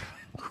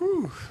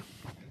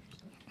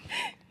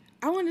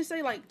 I want to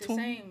say like the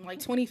same, like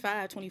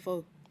 25,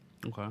 24.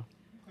 Okay.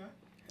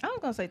 I was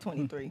gonna say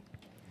 23.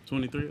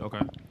 23? Okay.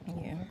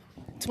 Yeah.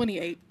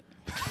 28.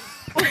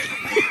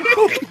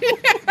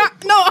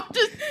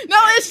 No,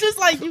 it's just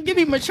like you give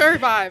me mature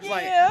vibes.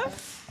 Like, Yeah.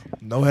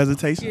 No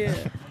hesitation. yeah.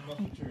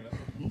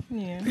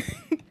 Yeah.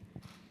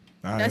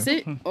 All right. That's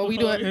it? Or we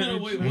doing?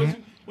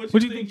 What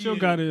do you think your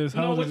God is?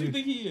 How old what is you he?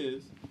 think he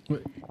is?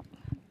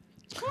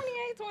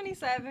 28,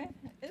 27.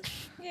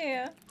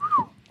 Yeah.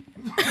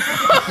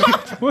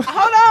 Hold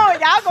on.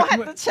 Y'all gonna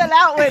have to chill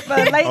out with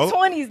the late Oh.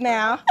 20s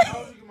now. How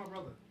old you get my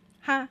brother?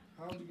 Huh?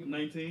 How old you get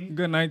 19?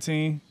 Good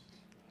 19.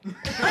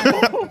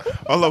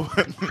 Hold on.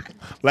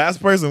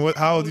 Last person,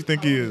 how old do you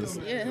think he is?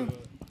 Yeah.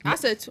 I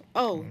said,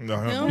 No, him?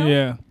 no.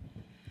 Yeah.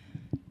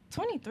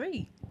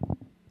 23.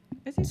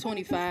 Is he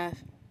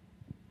 25.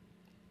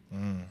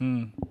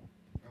 Mm.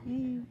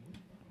 You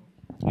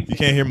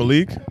can't hear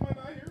Malik?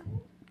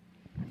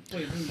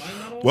 Wait, he might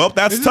not on? Well,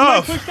 that's Is this mic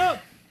tough. pushed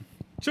up?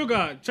 Chill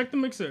God, check the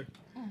mixer.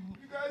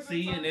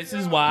 See, and this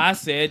is why I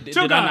said, did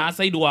Chill I God. not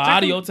say do an Check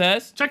audio the-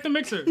 test? Check the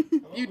mixer.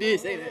 You did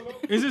say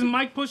that. Is this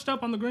mic pushed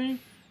up on the green?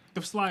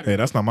 The slider. Hey,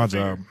 that's not my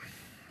job.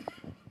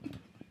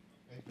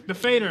 The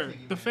fader.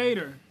 The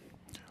fader.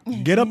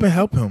 Get up and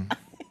help him.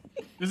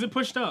 Is it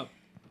pushed up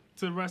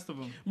to the rest of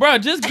them? Bro,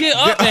 just get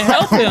up and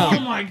help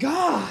him. my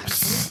God.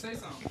 Say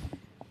something.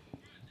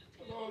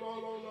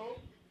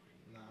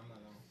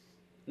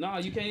 No,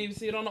 you can't even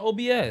see it on the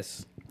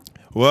OBS.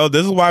 Well,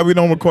 this is why we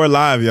don't record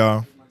live,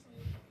 y'all.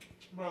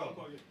 Bro,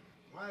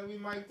 why we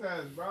mic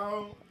test,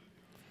 bro?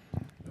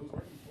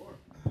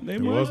 They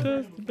was. mic'd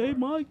us. They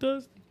mic'd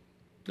us.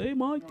 They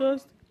mic'd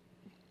us.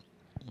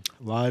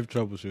 Live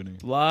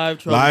troubleshooting. Live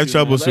troubleshooting. Live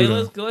man.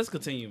 troubleshooting. Hey, let's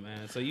continue,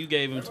 man. So you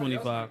gave him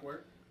 25.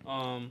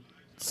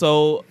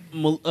 So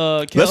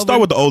Kelvin, Let's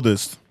start with the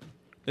oldest.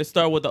 Let's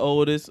start with the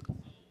oldest.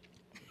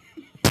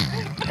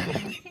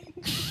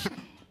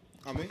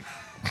 I mean,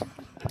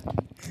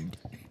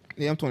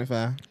 yeah, I'm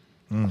 25.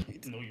 No,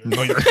 you're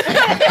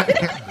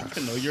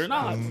No, you're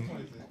not.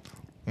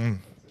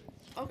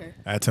 Okay.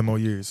 Add 10 more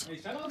years. Hey,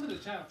 shout out to the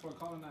chat for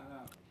calling that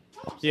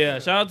out. Yeah,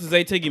 shout out to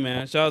Zay Tiggy,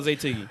 man. Shout out Zay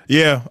Tiggy.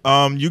 Yeah,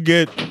 you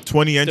get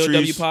 20 Still W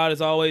entries. Pod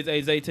is always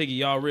a Zay Tiggy.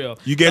 Y'all real.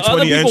 You get The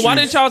other 20 people, why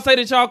entries. didn't y'all say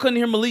that y'all couldn't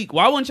hear Malik?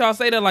 Why wouldn't y'all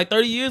say that like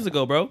 30 years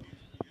ago, bro?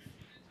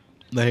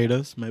 They hate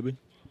us, maybe.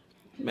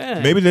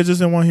 Man. Maybe they just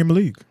didn't want to hear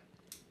Malik.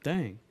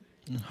 Dang.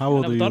 How I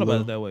old never are you? thought about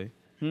Lil? it that way.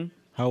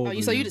 How old Oh, are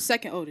you so you the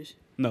second oldest.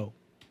 No.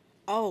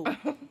 Oh,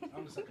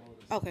 I'm the second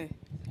oldest. okay.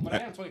 But I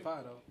am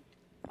 25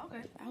 though.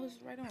 Okay, I was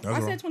right on. That's I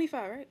wrong. said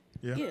 25, right?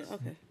 Yeah. Yeah,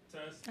 okay.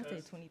 I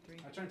said 23.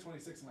 I turned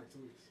 26 in like 2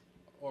 weeks.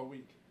 Or a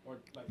week. Or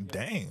like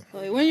Dang.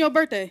 Wait, when your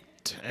birthday?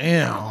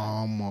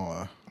 Damn.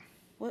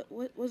 What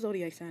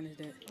zodiac sign is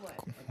that?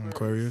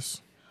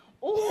 Aquarius.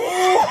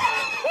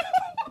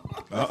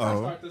 Let's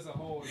start this a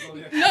whole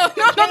zodiac. No.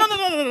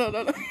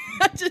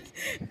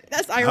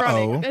 That's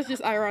ironic. Uh-oh. That's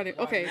just ironic.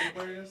 Okay.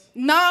 Aquarius?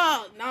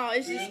 No,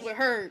 it's just with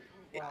her.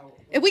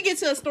 If we get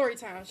to a story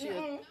time, shit.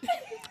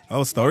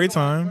 Oh, story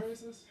time.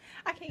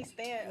 I can't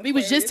stand. We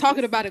was just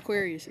talking about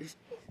Aquariuses.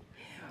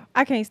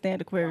 I can't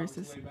stand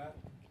Aquariuses. Way back.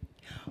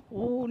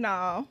 Oh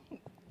no.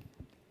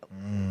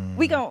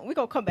 We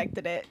gon' come back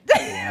to that.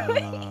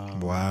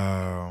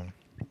 Wow.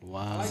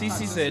 Wow.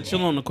 CC said,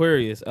 chill on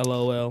Aquarius,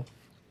 LOL.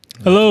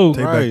 Hello.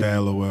 Take Right. back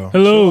the LOL.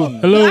 Hello.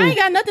 Hello. I ain't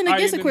got nothing Are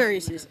against you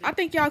Aquariuses. I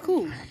think y'all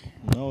cool.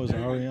 No, it's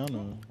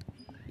Ariana.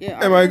 Yeah.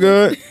 Everybody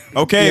good?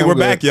 Okay, Yeah, I'm we're good.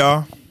 back,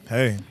 y'all.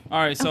 Hey. All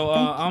right, so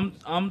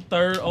I'm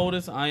third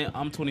oldest.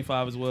 I'm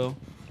 25 as well.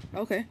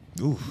 Okay.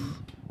 Oof.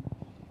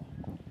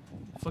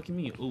 Fucking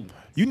me. Ooh.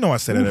 You know I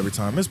say that every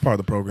time. It's part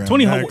of the program.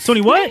 20 Next.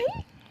 what?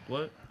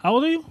 What? How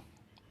old are you?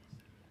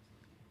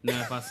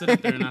 Now, if I sit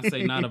up there and I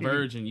say not a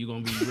virgin, you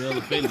gonna be real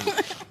offended.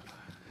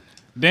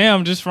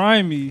 Damn, just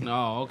frying me.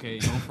 No, okay,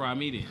 don't fry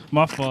me then.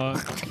 My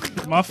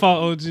fault. My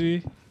fault,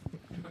 OG.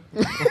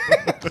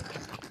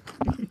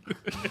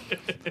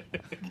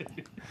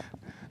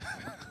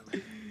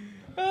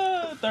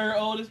 Third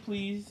oldest,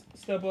 please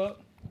step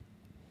up.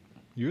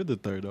 You're the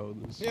third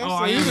oldest. Oh,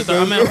 I am the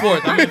third. I'm in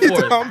fourth. I'm in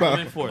fourth. I'm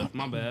in fourth.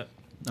 My bad.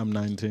 I'm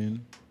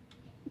 19.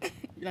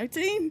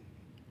 19?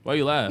 Why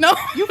you laugh? No,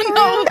 you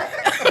no.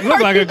 You look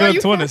like a Are good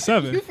you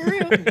 27. You for real?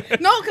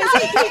 No, cause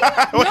he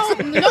asked.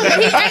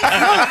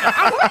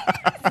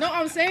 No,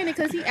 I'm saying it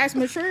because he asked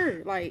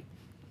mature. Like,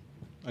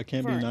 I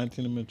can't be Right.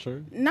 19 and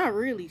mature. not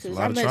really, because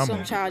lot I of met trauma.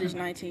 some childish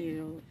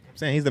 19-year-old.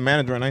 Saying he's the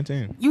manager at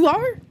 19. You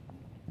are?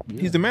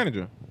 He's the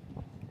manager.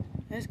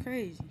 That's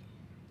crazy.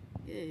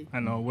 Yeah. I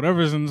know.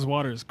 Whatever's in this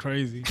water is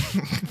crazy.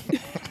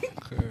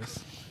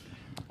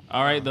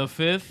 All right, the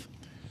fifth.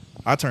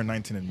 I turned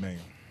 19 in May.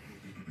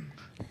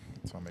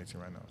 So I'm 18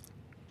 right now.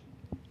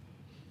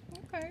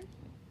 Okay.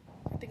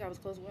 I think I was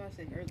close. What I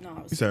said? No,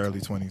 I was. You said early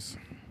 20s.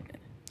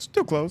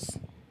 Still close.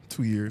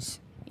 2 years.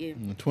 Yeah.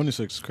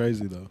 26 is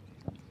crazy, though.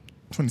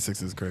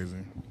 26 is crazy.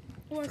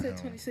 Well, I said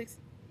 26.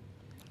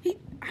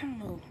 I don't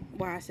know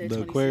why I said The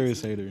 26.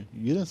 Aquarius hater.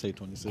 You didn't say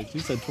 26. You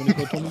said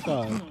 24,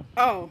 25.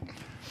 Oh,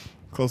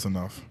 Close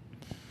enough.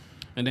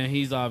 And then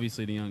he's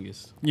obviously the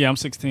youngest. Yeah, I'm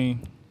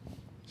 16.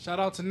 Shout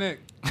out to Nick.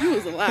 you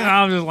was alive.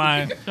 I'm just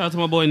lying. Shout out to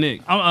my boy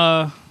Nick.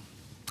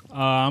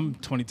 I'm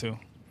 22.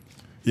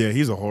 Yeah,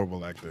 he's a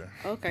horrible actor.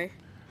 Okay.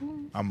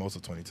 I'm also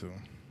 22.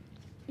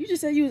 You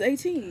just said you was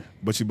 18.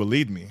 But you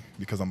believed me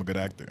because I'm a good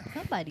actor.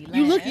 Somebody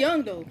You look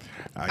young though.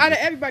 I Out of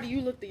get- everybody, you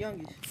look the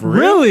youngest. For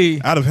real?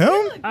 Really? Out of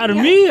him? Out of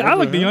me, I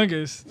look the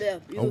youngest. Yeah.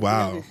 You Oh, look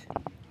wow. The youngest.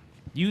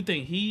 You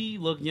think he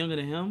looked younger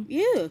than him?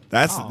 Yeah.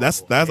 That's Oh, I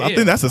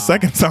think that's the hell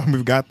second time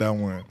we've got that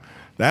one.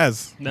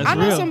 That's That's I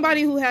know real.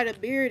 somebody who had a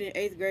beard in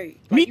 8th grade.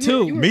 Me you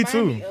too. You Me remind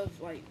too. Me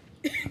of like,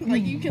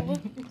 like you can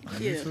look.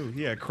 Yeah. too.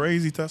 He had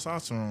crazy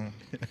testosterone.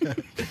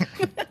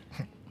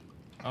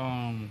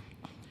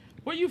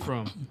 Where you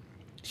from?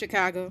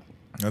 Chicago.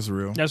 That's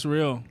real. That's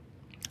real.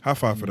 High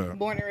five for that.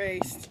 Born and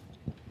raised.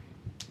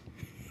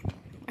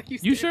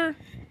 You sure?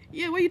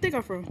 Yeah. Where you think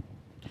I'm from?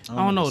 I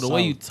don't know. The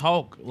way you South.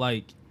 talk,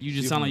 like you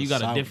just You sound from like you the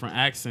got a South. different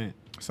accent.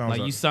 Sounds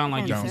Like you sound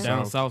like you Down from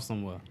down south. south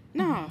somewhere.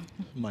 Nah.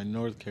 My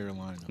North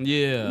Carolina.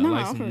 Yeah, No,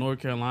 like I'm some from- North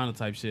Carolina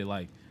type shit.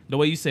 Like the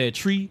way you said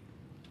tree,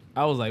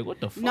 I was like, what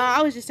the fuck? No,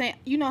 I was just saying.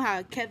 You know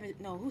how Kevin?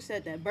 No, who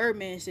said that?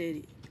 Birdman said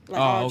it. Like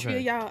Oh, all okay. tree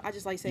of y'all. I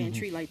just like saying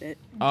tree like that.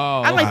 Oh,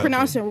 I like okay.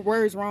 pronouncing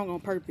words wrong on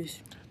purpose.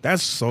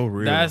 That's so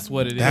real. That's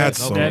what it is. That's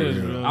so Okay. That is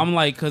real. real. I'm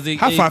like, cause it.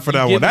 High five for you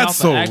that one. giving That's off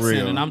so an accent,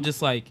 real. And I'm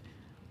just like,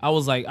 I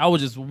was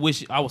just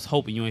wish I was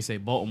hoping you ain't say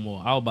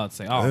Baltimore. I was about to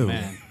say, oh Ew.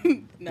 man,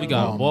 No. we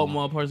got a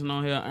Baltimore person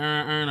on here. You know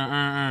what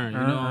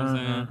I'm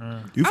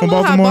saying? You I from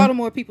love how Baltimore?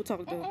 Baltimore people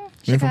talk though.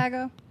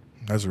 Chicago.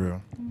 That's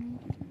real.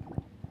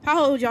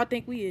 How old y'all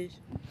think we is?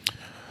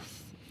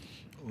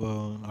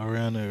 Well,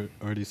 Ariana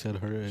already said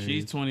her age.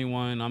 She's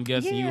 21. I'm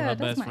guessing you Yeah, her that's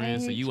best my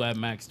friend, so age. you at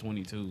max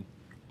 22.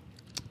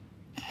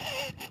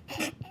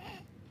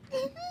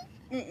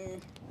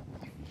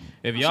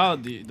 If y'all,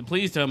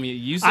 please tell me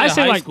you I said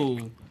say high like-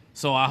 school,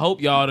 so I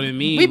hope y'all didn't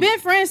mean. We been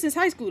friends since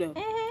high school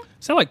though.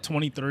 Is that like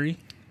 23?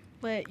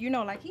 But you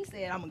know, like he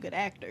said, I'm a good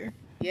actor.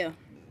 Yeah.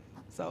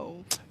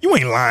 So You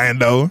ain't lying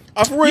though.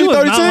 I'm for You real,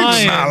 was not 36.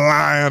 lying. Not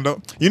lying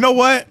though. You know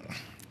what?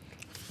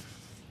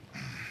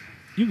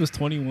 You was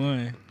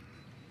 21.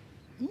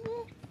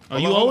 Are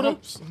you older?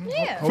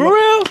 yeah. For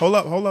real? Hold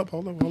up.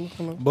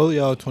 Both of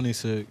y'all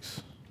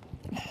 26.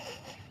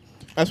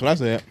 That's what I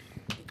said.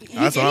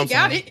 That's what I'm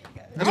got saying. it.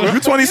 You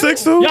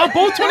 26 too? Y'all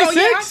both Oh, yeah,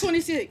 I'm 26?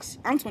 26.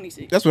 I'm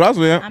 26. That's what I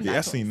said. I'm Yeah, I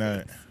not seen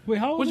that. Wait,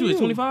 how old What are you you? is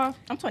 25?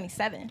 I'm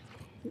 27.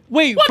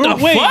 Wait, What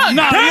the wait, fuck?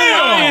 nah,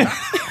 Damn! you're lying.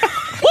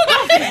 What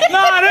the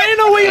there ain't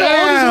no way you're the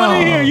oldest one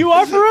in here. You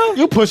are for real?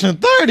 You pushing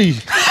 30.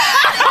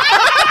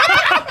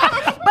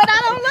 But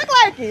I don't look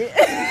like it.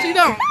 She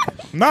don't.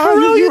 Nah, For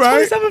real? you You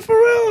right. 27 for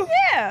real?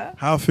 Yeah.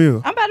 How I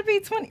feel? I'm about to be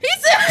 20. He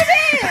said it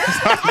is.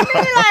 I mean,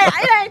 like,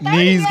 it ain't 30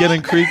 Knees yet.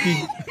 getting creaky.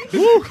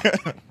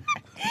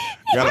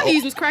 My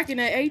knees was cracking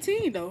at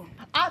 18 though.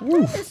 I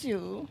promise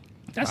you.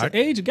 That's an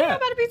age I'm gap.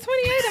 about to be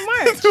 28 in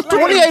March.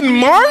 28 in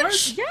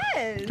March?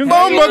 Yes.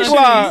 Bomba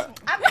clock.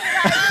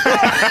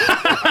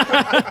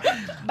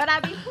 But I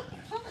be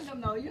pulling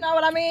them though. You know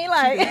what I mean?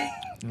 Like,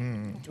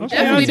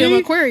 Definitely them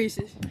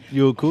Aquariuses.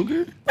 You a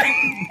cougar?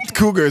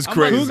 Cougar is I'm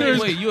about to crazy. say,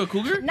 wait, you a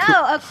cougar? no,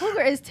 a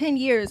cougar is 10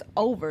 years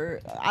over.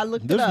 I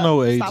looked There's it up.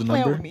 no age Stop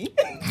playing number. with me.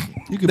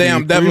 You could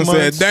Damn, be 3 Devin said,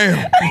 months.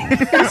 damn.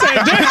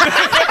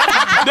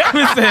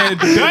 Devin said,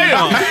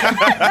 damn.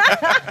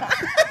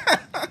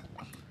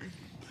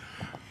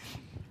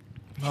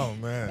 Oh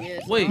man.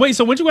 Yes. Wait,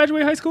 so when you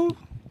graduate high school?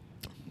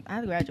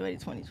 I graduated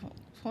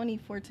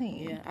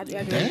 2014. Yeah, I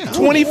graduated.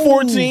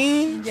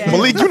 2014? Yeah.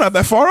 Malik, you're not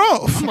that far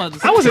off. I'm about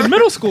to I was in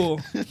middle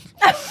school.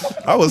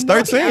 I was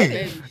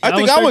 13. I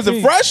think I was a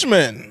 13.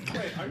 freshman.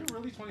 Wait, are you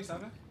really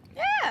 27?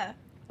 Yeah.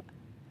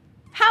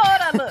 How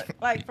old I look?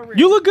 Like, for real.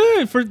 You look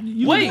good for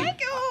you. Wait. look-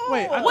 Thank you.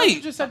 Wait, I thought Wait.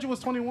 you just said you was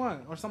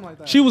 21 or something like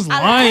that. She was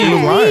I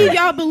lying. lying.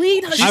 Y'all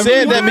believed her. She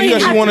said that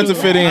because she wanted to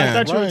fit I in.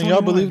 thought you were Right,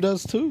 y'all 21. believed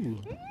us too.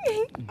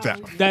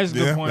 That's a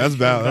good point. That's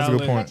valid. That's a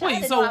good point.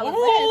 Wait, I so didn't know I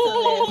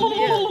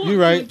was You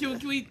right. Can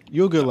we-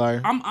 You a good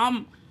liar.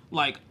 I'm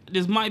like,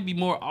 this might be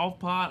more off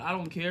pod. I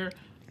don't care.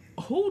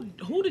 Who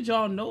did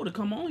y'all know to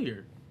come on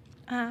here?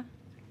 Uh-huh.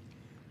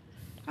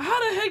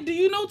 How the heck do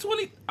you know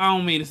 20? I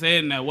don't mean to say it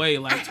in that way.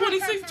 Like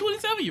 26,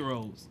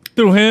 27-year-olds.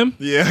 Through him.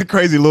 Yeah,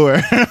 crazy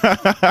lure.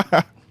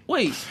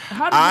 Wait,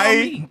 how did y'all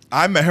meet?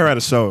 I met her at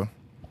a show.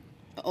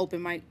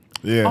 Open mic.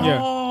 Yeah. Yeah.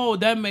 Oh,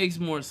 that makes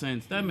more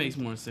sense. That makes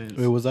more sense.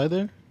 Wait, was I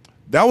there?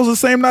 That was the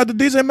same night the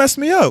DJ messed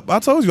me up. I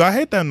told you I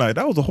hate that night.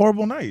 That was a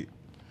horrible night.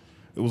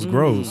 It was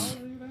gross.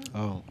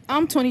 Oh.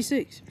 I'm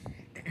 26.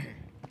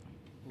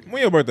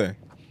 When your birthday?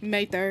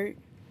 May 3rd.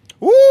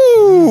 Ooh.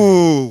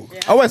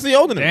 Oh, wait, so you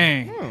older than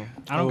me. Dang.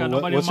 I don't got Oh,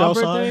 nobody what's on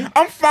my y'all birthday. sign?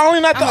 I'm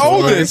finally not the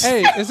oldest.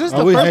 Hey, is this Oh,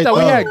 the we first hate that we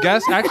that. had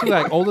guests actually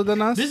like older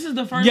than us? This is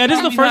the first. Yeah, this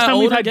is the we've first time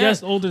we've older had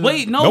guests older than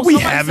Wait, no, No, we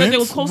somebody haven't. said they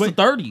was close to Wait.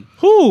 30.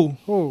 Who?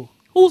 Who?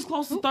 Who's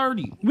close to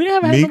 30? We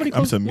didn't have Meek. nobody I'm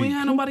close. saying We ain't Meek.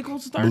 had nobody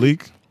close to 30.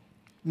 Malik.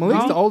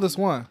 Malik's Huh? the oldest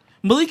one.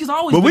 Malik has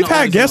always. But been we've the had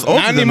oldest guests one.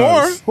 older Not than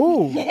anymore. us.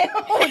 Who?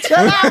 Chill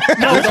out.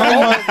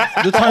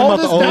 You're talking about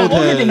the old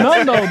Older than head.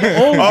 none though.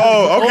 The old.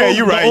 Oh, okay, old-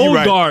 you're right, the you're old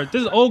right. guard.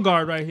 This is old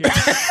guard right here.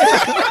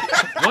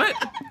 What?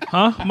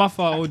 Huh? My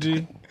fault,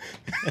 OG.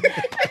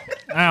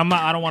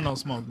 I don't want no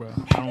smoke, bro.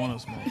 I don't want no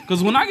smoke.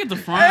 Because when I get to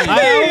frying, I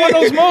don't want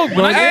no smoke,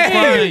 bro. when I get to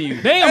frying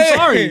you, Dang, I'm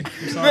sorry.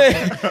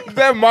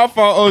 That my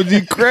fault,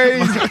 OG.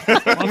 Crazy.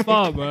 My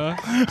fault, bro.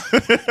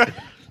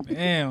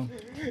 Damn.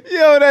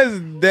 Yo, that's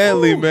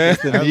deadly, man.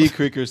 The knee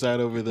creaker side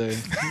over there.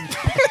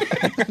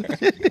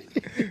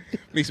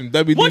 Make some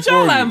WD-40. what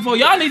y'all laughing for?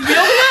 Y'all need to be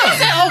over there.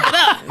 Over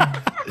there.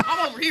 I'm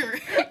over here.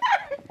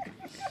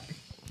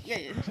 Yeah.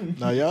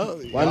 Now y'all.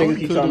 Why niggas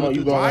keep talking about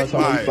you going around talking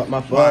about you fuck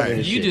my father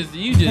and You shit?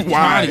 just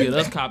trying to get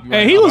us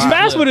copyright. Hey, he was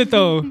fast with it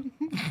though.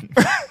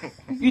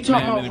 You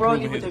talking Man, about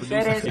Brody with the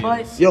fat ass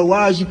butt? Yo,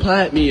 why is you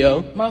playing at me,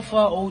 yo? My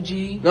fault,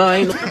 OG. No, I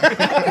ain't.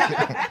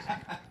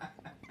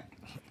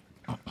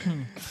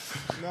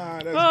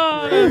 Nah,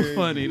 that's That's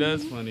funny.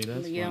 That's funny.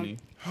 That's Yeah. funny.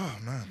 Oh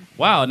man!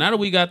 Wow! Now that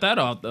we got that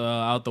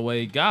out the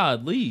way,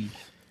 God leave.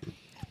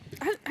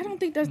 I don't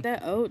think that's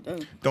that old though.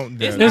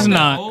 Don't. It's that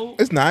not. old.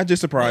 It's not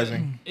just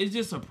surprising. It's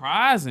just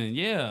surprising.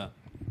 Yeah.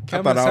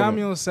 Kevin thought I was-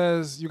 Samuel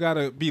says you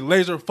gotta be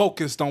laser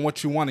focused on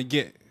what you want to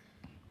get.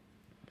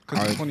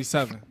 Cause you're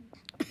 27.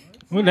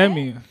 What that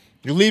mean?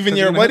 You're leaving 'Cause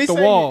your you're gonna what hit he the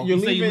say? wall. You're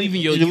You say leaving, you're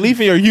leaving your you're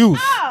leaving your youth.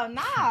 Oh,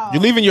 no.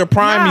 You're leaving your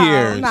prime No,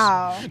 years.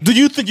 no. Do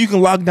you think you can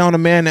lock down a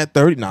man at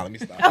 30? Nah, let me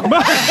stop.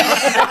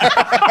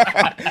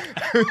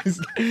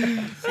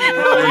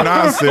 You're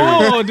not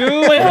serious. Oh,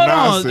 dude! Wait, hold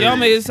not on. serious. Y'all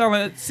made it sound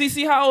like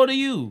CC. How old are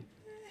you?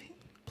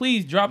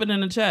 Please drop it in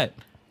the chat.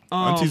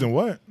 Aunties and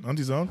what?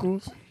 Aunties and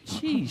uncles?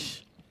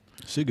 Sheesh.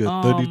 She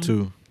got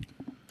 32.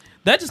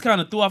 That just kind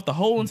of threw off the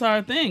whole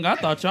entire thing. I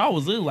thought y'all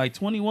was literally like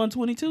 21,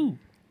 22.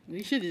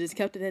 We should have just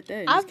kept it at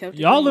that. I'm- Just kept it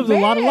Y'all at lived a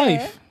lot of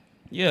life.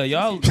 Yeah,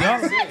 y'all. No,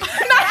 not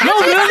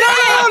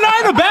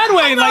in a bad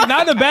way. Like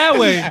not in a bad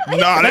way.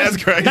 Nah, that's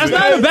crazy. That's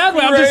not in a bad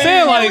way. I'm just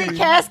saying, Every like,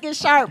 casket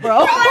sharp,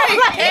 bro.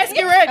 Ask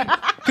it ready.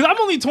 cause I'm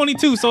only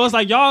 22, so it's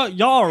like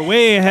y'all are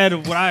way ahead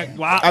of what I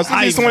I was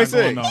thinking even got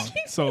 26. going on.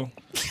 So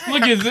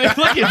Look at this.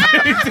 Look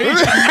at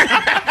this.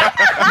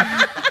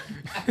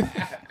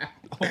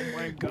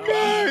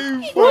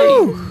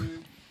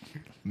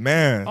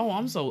 Man. Oh,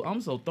 I'm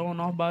so thrown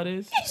off by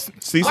this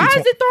CC Why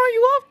is it throwing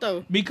you off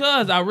though?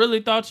 because I really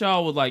thought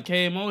y'all was like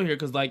came over here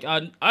because like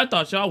I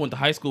thought y'all went to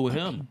high school with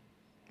him.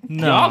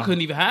 no, Y'all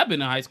couldn't even have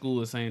been in high school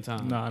at the same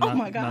time. Nah, Oh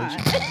my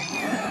god.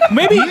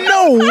 Maybe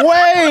No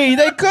way.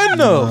 They couldn't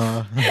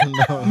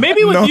have.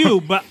 maybe with you,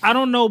 but I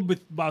don't know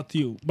about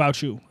you. I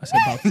said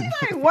about you.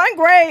 Like 1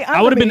 grade. I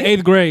would have been under me.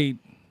 8th grade.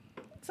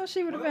 So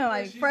she would have been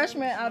like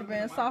freshman. I'd have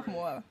been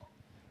sophomore.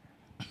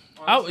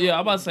 I'm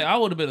about to say I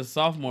would have been a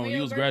sophomore when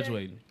you was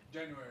graduating.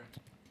 January.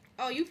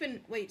 Oh, you fin.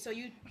 Wait, so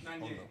you.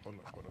 98. Hold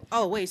up.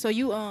 Oh, wait, so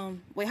you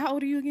wait, how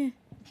old are you again?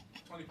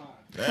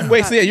 25.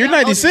 Wait, so yeah, you're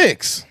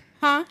 96.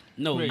 Huh?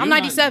 No, I'm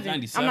 97.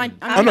 97. I'm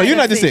Oh no, you're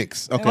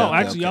 96. 96. Okay. Oh, okay,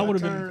 actually, okay. y'all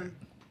would have been. Turn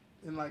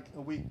in like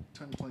a week,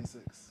 turn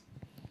 26.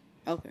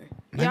 Okay.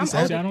 Yeah, I'm Actually,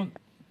 I older.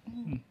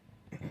 don't.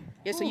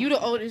 Yeah, so you the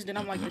oldest, then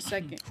I'm like the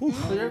second. So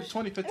you're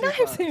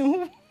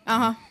 2015.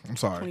 Uh-huh. I'm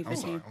sorry.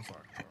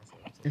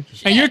 2015.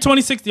 And you're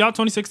 2016. Y'all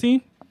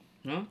 2016?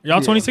 Huh? Y'all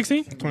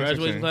 2016?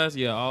 Graduation class?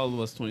 Yeah, all of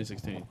us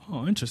 2016.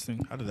 Oh,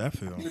 interesting. How did that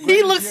feel?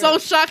 He looks so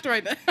shocked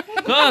right now.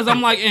 Cause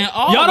I'm like, and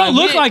all Y'all don't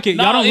look like it.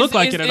 Y'all don't it's- look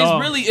like it's- it at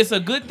all. It's a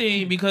good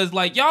thing because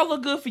like y'all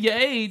look good for your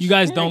age. You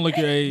guys don't look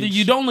your age.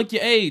 You don't look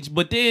your age,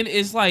 but then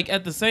it's like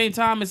at the same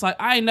time, it's like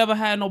I ain't never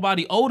had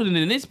nobody older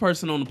than this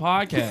person on the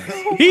podcast.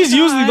 He's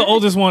usually the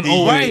oldest one. He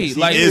Always. Right, He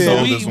like is so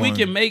the we oldest one.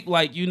 can make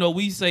like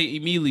we say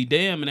immediately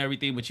damn and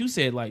everything, but you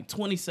said like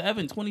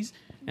 27, 20,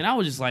 and I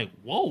was just like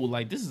whoa,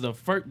 like this is the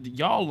first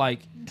y'all like.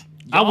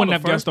 I y'all wouldn't the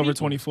have guessed first over people.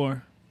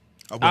 24.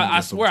 I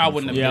swear I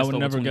wouldn't have. Yeah, I guessed would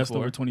over never guessed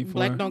 24. over 24.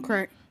 Black don't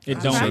crack. It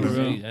don't. Should've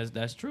For real.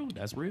 That's true.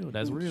 That's real.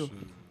 That's real. So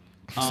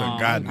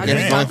God I Yeah, guess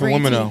it's damn. only for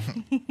green women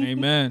tea. though.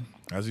 Amen.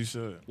 As you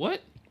should.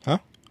 What?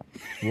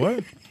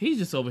 What? He's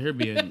just over here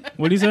being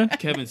What he say?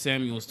 Kevin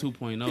Samuels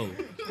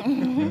 2.0. Oh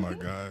my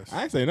gosh.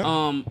 I ain't say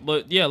that.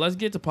 But yeah, let's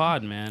get to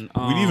pod, man.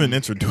 We didn't even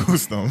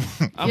introduce them.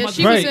 I'm Yeah, about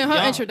she to- was in her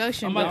y'all-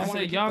 introduction. I'm bro. about to Y'all say want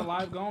to keep the y'all.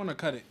 live going or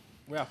cut it?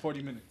 We got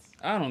 40 minutes.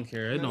 I don't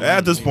care. It don't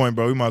At this matter. point,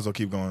 bro, we might as well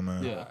keep going,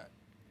 man. Yeah.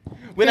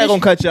 We're not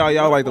gonna cut y'all.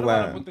 Y'all like the What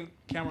about live. if the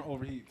camera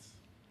overheats?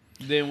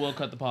 Then we'll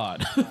cut the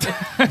pod.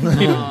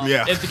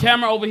 Yeah. If the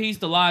camera overheats,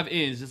 the live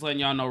ends. Just letting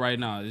y'all know right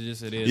now. It's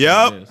just it is.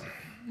 Yep. what it is.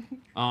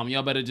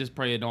 Y'all better just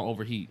pray it don't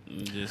overheat.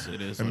 It is.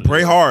 And what it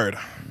pray is. hard.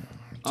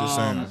 Just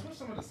saying. Switch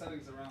some of the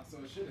settings around so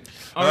it shouldn't.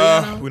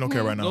 Ariana, We don't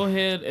care right Go now.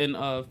 ahead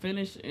and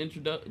finish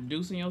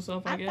introducing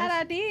yourself. I I guess. thought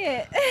I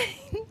did.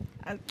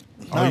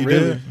 Oh, you really.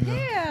 did?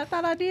 Yeah, I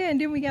thought I did.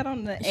 And then we got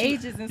on the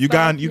ages and You stuff.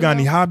 got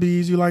any know?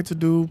 hobbies you like to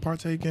do,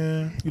 partake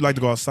in? You like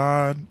to go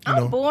outside? You I'm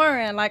know.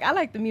 boring. Like I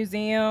like the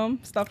museum,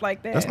 stuff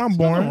like that. That's not What's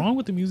boring. wrong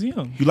with the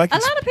museum? You like A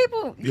lot of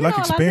people. You like know, a lot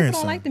of people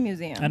experiencing. don't like the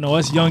museum. I know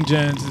us young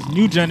gens, this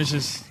new gen is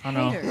just, I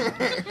know,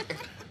 Haters.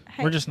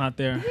 we're just not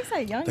there. Did you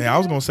say young? Hey, I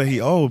was girl? gonna say he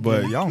old,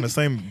 but y'all in the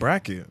same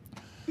bracket.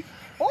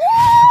 Ooh!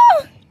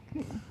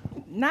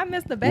 Not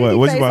Mr. What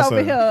you Babyface about to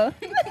over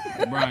say?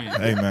 here.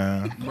 Brian. Hey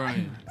man.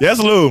 Brian. Yes,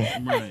 Lou.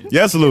 Brian.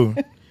 Yes, Lou.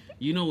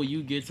 You know when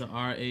you get to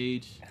our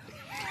age,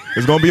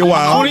 It's gonna be a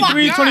while.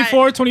 23,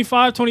 24,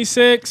 25,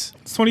 26,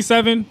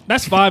 27.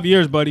 That's 5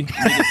 years, buddy.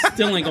 niggas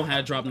still ain't gonna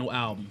have drop no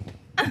album.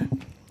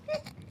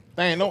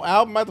 There ain't no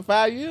album after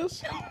 5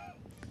 years.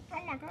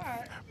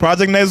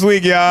 Project next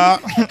week, y'all.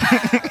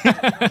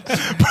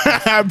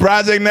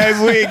 Project next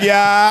week,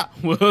 y'all.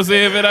 We'll see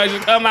if it actually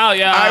come out,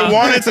 y'all. I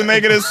wanted to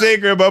make it a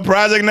secret, but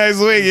project next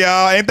week,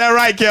 y'all. Ain't that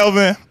right,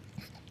 Kelvin?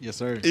 Yes,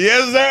 sir.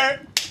 Yes, sir.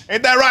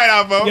 Ain't that right,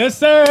 Alpha? Yes,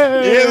 sir.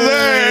 Yes,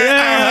 sir.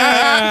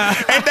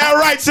 Yeah. Ain't that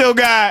right, Chill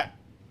Guy?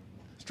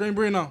 Stream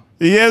Bruno.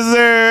 Yes,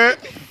 sir.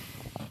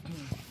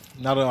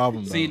 Not an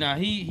album. See, though. now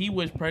he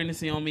wished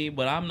pregnancy on me,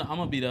 but I'm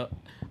gonna be the.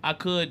 I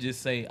could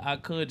just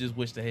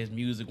wish that his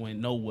music went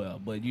nowhere,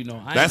 but you know,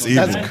 I ain't That's gonna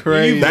do evil. that. That's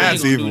crazy. You ain't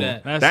That's gonna do evil.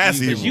 that.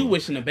 That's evil. Cause you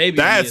wishing a baby.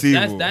 That's on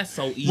me. evil. That's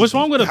so easy. What's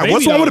wrong with a baby?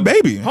 What's wrong with a though?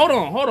 baby? Hold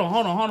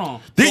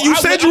on. Did you I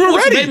said wish- you I were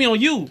wish a ready? Baby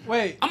on you.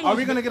 Wait, I'm are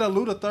we gonna get a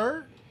Lou the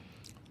third?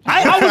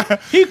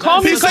 He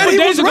called me He a said couple he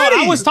days was ago.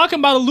 ready. I was talking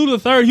about a Lou the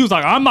Third. He was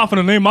like, "I'm not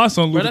gonna name my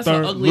son Lou Bro, the that's an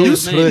Third." ugly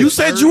ass name. You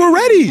said you were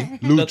ready.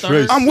 The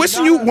third. I'm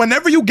wishing you,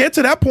 whenever you get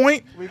to that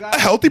point, a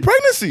healthy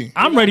pregnancy.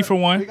 I'm ready for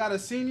We one. got a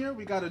senior,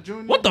 we got a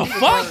junior. What the we need a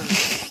fuck?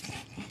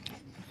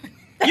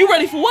 third. You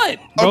ready for what?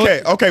 Bro,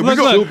 Okay, we Look,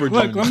 go. look, look,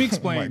 let me Oh my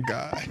explain.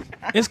 God.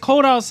 It's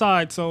cold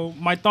outside, so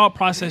my thought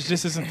process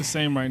just isn't the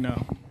same right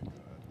now.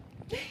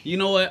 You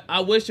know what? I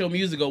wish your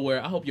music go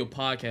where. I hope your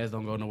podcast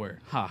don't go nowhere.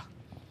 Ha.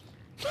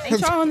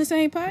 Ain't y'all on the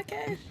same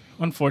podcast?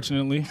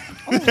 Unfortunately,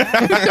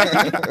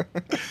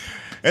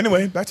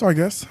 Anyway, back to our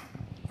guest.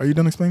 Are you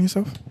done explaining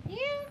yourself? Yeah.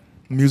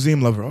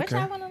 Museum lover. What Okay.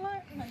 y'all want to learn?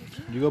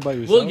 You go by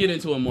yourself. We'll get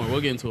into it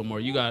more.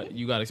 You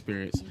got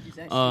experience.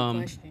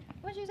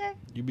 What you say?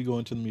 You be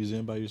going to the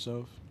museum by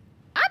yourself?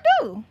 I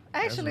do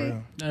actually.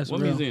 real. that's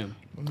What real. museum?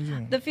 What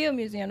museum? The Field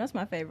Museum. That's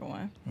my favorite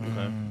one.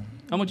 Okay.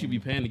 How much you be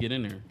paying to get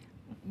in there?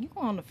 You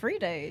go on the free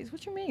days.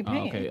 What you mean? Oh,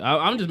 Paying? okay.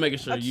 I'm just making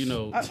sure you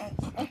know.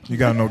 You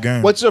got no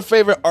game. What's your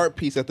favorite art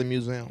piece at the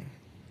museum?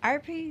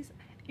 Art piece.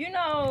 You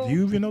know, Do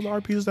you even know the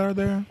art pieces that are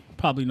there?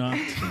 Probably not.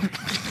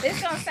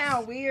 it's gonna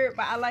sound weird,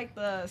 but I like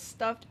the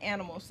stuffed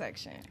animal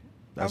section.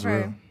 That's Okay.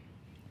 real.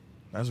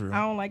 That's real. I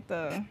don't like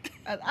the.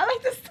 I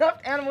like the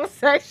stuffed animal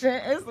section.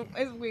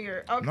 It's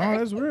weird. Okay. No,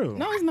 that's real.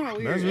 No, it's not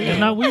weird. That's real. It's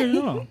not weird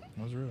at all.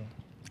 That's real.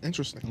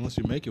 Interesting. Unless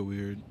you make it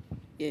weird.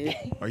 Yeah.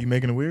 Are you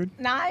making it weird?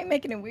 Nah, I ain't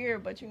making it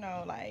weird, but you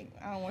know, like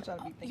I don't want y'all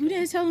to be thinking. You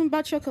didn't tell them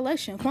about your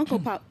collection,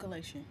 Funko Pop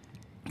collection.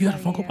 You got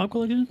a Funko Yeah. Pop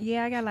collection?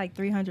 Yeah, I got like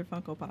 300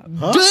 Funko Pops.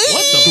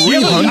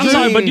 I'm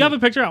sorry, but do you have a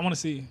picture? I want to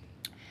see.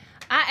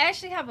 I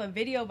actually have a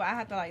video, but I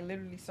have to like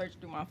literally search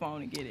through my phone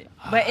to get it.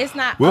 But it's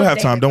not. We'll have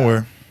time. updated, Don't though.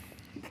 worry.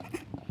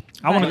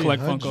 I want to Like-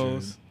 collect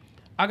Funkos.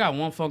 I got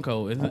one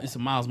Funko. It's a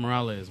Miles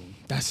Morales one.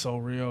 That's so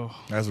real.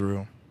 That's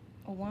real.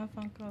 A one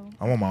Funko.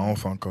 I want my own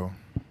Funko.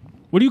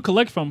 What do you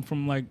collect from?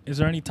 From like, is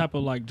there any type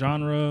of like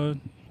genre?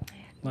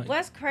 Like,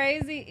 What's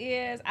crazy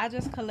is I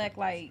just collect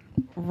like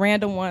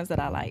random ones that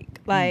I like.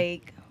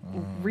 Like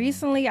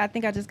recently, I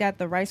think I just got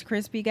the Rice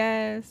Krispie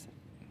guys.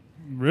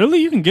 really?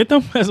 You can get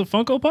them as a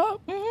Funko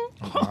Pop? Mm-hmm.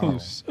 Oh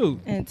shoot!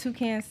 And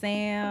Toucan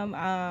Sam.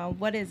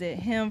 What is it?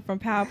 Him from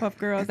Powerpuff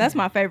Girls. That's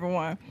my favorite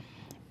one.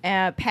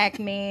 And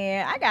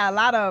Pac-Man. I got a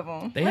lot of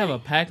them. They have a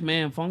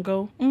Pac-Man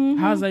Funko. Mhm.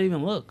 How does that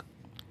even look?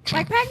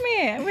 Like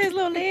Pac-Man with his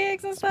little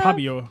legs and stuff.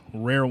 Probably a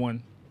rare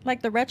one.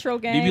 Like the retro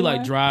game. Do you be like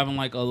one. driving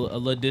like a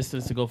little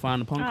distance to go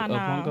find a Oh, no.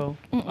 Funko?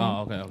 Mm-mm.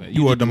 Oh, okay.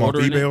 You ordered did them off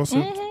ordering eBay it? or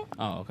something? Mhm.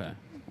 Oh, okay.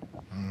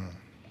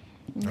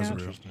 That's Yeah.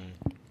 real.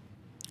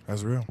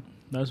 That's real.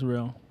 That's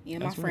real. Yeah,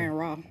 my That's friend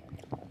Raw.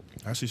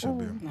 That she should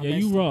be. My Yeah,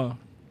 you bestie. raw.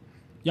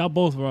 Y'all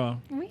both raw.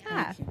 We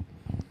high.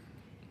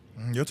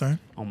 Your turn.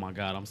 Oh my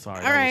God, I'm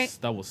sorry. All right.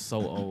 That was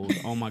so old.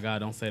 Oh my God,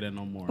 don't say that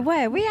no more.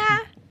 What? We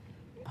high?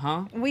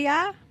 Huh? We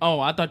high? Oh,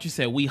 I thought you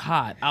said we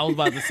hot. I was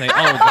about to say, oh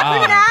God.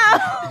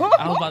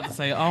 I was about to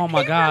say, oh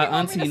my God,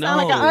 Auntie, no.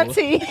 Sound like an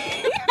auntie.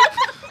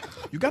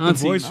 You got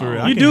Auntie, the voice for it.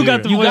 no. I You can do hear got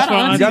it. the You voice got for an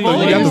auntie. auntie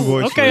You got the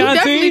voice. Okay, You auntie.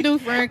 definitely do,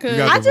 friend, You because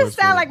got I the just voice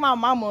for sound it. like my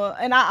mama,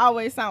 and I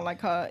always sound like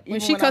her. when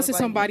even she I was cusses like-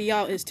 somebody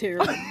out, it's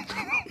terrible.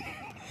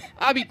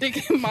 I be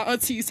thinking my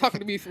auntie's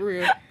talking to me for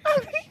real.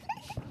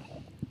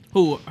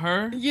 Who?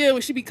 Her? Yeah,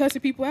 when she be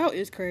cussing people out,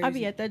 it's crazy. I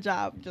be at that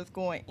job just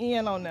going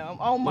in on them.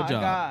 Oh my What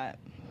job? God.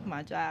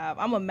 My job.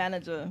 I'm a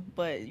manager,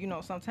 but you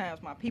know,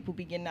 sometimes my people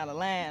be getting out of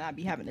line. I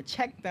be having to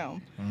check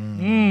them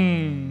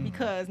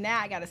because now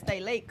I gotta stay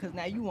late because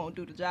now you won't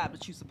do the job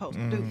that you supposed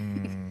to do.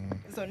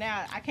 So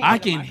now I can't. I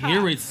get in can my hear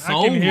car. it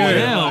so can hear it,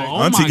 well. like-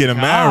 Oh Auntie my getting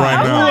God. mad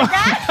right Oh now. my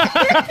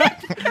God.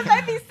 Because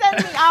they be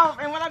setting me off,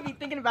 and when I be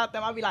thinking about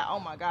them, I be like, oh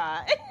my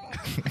God.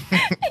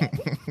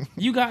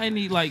 You got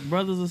any like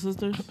brothers or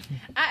sisters?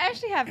 I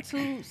actually have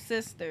two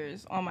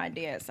sisters on my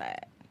dad's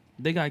side.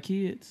 They got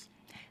kids.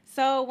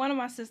 So one of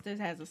my sisters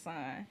has a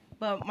son,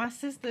 but one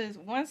sister is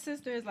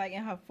like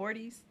in her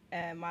 40s,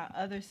 and my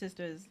other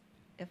sister is,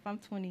 if I'm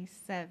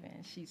 27,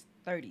 she's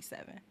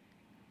 37.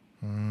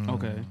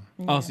 Okay.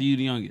 Oh, so you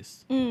the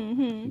youngest.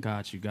 Mm-hmm.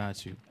 Got you.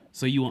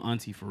 So you an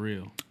auntie for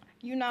real?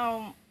 You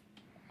know.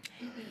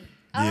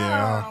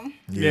 Yeah.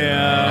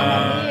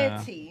 Yeah.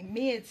 I'm a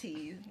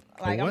mid-T.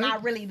 Like I'm what?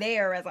 not really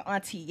there as an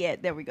auntie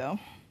yet. There we go.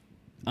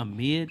 A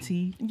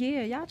mid-T?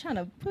 Yeah, y'all trying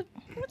to put.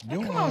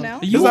 You Come on now.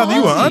 It's either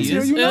you an auntie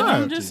or you It's- not.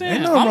 I'm just saying.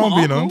 Ain't nothing I'm wrong an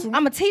being an uncle. auntie.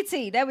 I'm a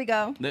TT. There we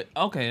go.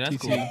 Okay, that's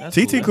cool. That's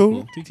TT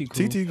cool. TT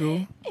cool. TT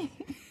cool.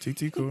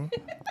 TT cool.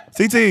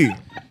 TT.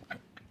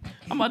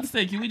 I'm about to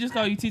say, can we just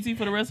call you TT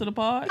for the rest of the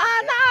pod?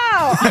 I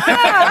know.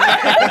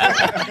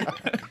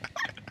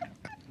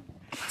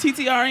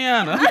 TT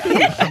Ariana.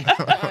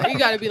 You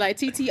gotta be like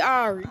TT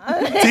Ari.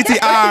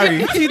 TT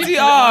Ari. TT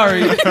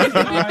Ari.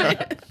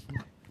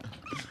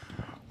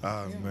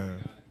 Oh man.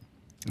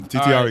 TT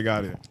All right. already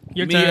got it.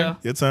 Your Mia. turn.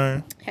 Your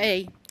turn.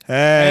 Hey,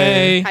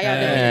 Hey. how y'all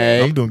doing?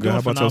 Hey. I'm doing good.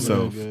 How Doing about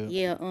phenomenal. yourself?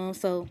 Yeah,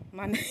 so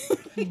my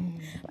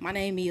my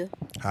name Mia.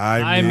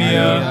 Hi, Mia.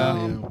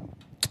 Mia.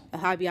 A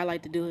hobby I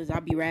like to do is I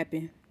be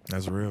rapping.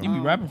 That's real. You be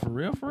rapping for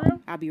real? For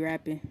real? I be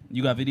rapping.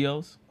 You got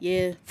videos?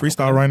 Yeah,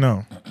 Freestyle right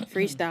now.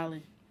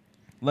 freestyling.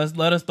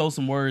 Let us throw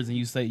some words and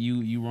you say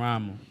you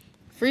rhyme them.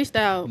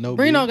 Freestyle. No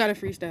Brino beat. got a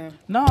freestyle.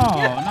 No,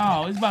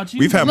 it's about you.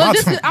 We've had Look, my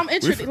this is, time. I'm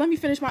interested. Let me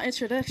finish my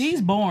introduction.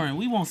 He's boring.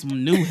 We want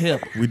some new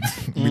hip. We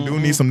do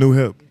need some new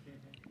hip.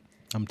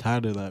 I'm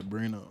tired of that,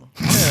 Brino.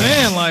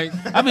 Man, like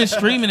I've been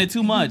streaming it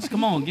too much.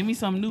 Come on, give me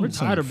something new. we're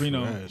tired of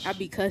Brino. I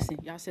be cussing.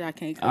 Y'all said I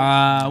can't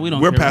cuss. We don't.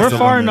 We're care. past We're the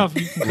far limit. enough.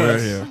 You can We're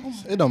cuss.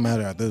 here. It don't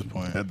matter at this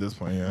point. At this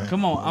point, yeah.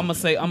 Come on, I'm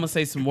gonna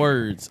say some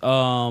words.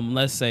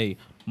 Let's say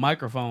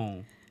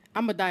microphone.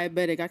 I'm a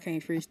diabetic. I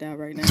can't freestyle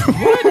right now.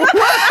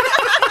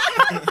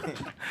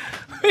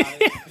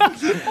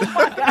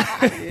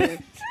 Yeah.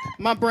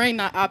 My brain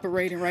not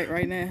operating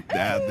right now.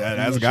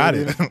 That's got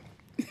it.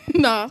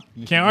 Nah.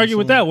 Can't argue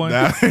with that one.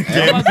 I'm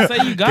about to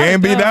say you got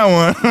Can't it. be though.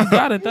 that one. You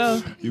got it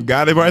though. You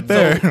got it right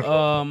there.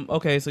 So,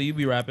 okay, so you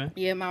be rapping.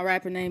 Yeah, my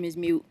rapper name is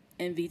Mute.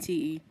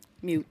 Mvte.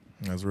 Mute.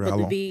 That's real. But How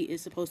the long? V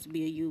is supposed to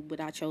be a U, but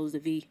I chose the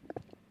V.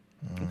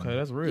 Okay,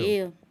 that's real.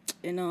 Yeah.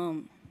 And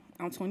I'm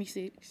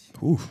 26.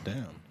 Oof.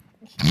 Damn.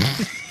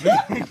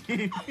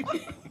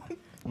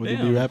 What you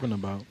be Damn. rapping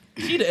about?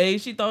 She the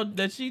age she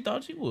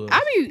thought she was.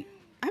 I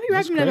be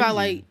rapping about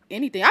like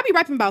anything. I be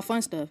rapping about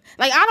fun stuff.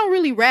 Like I don't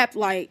really rap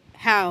like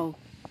how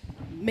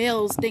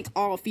males think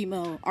all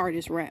female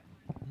artists rap.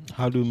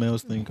 How do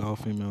males think all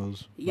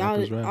females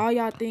rappers Y'all, rap? all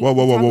y'all think. Whoa.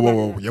 talk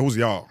about that. Yo, who's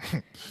y'all?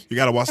 You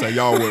gotta watch that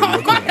y'all word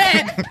real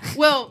quick.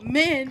 Well,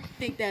 men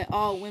think that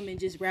all women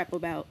just rap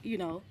about,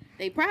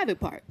 they private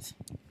parts.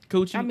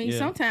 Coochie. I mean, yeah.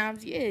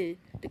 sometimes, yeah,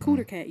 the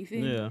cooter cat, you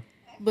feel me? Yeah.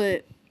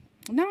 But,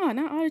 no,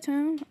 not all the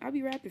time. I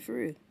be rapping for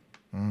real.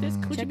 This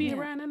Check coochie be me out.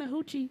 around in a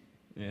hoochie.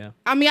 Yeah.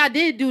 I mean, I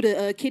did do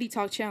the kitty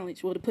talk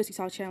challenge, the pussy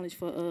talk challenge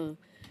for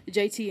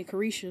JT and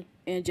Carisha,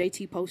 and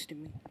JT posted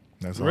me.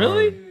 That's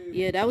really? hard.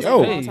 Yeah, that was a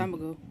long time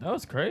ago. That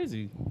was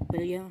crazy.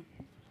 But yeah,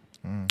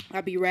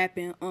 I be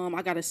rapping.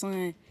 I got a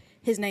son.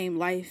 His name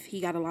Life. He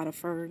got a lot of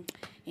fur, and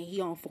he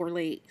on 4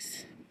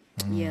 legs.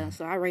 Yeah,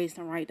 so I raised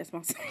him right. That's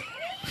my son.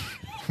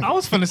 I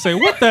was finna say,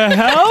 what the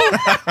hell?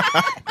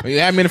 You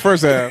had me in the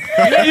first half.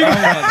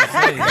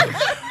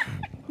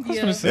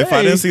 If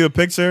I didn't see the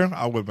picture,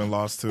 I would have been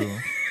lost too.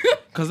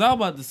 Cause I was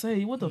about to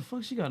say, what the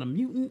fuck? She got a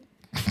mutant?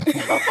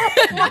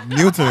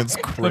 Mutant's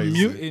crazy.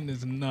 The mutant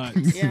is nuts.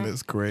 Mutant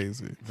is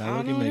crazy.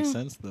 That really makes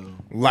sense though.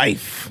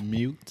 Life.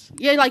 Mute.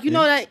 Yeah, like you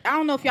know that. I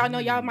don't know if y'all know.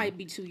 Y'all might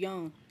be too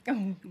young.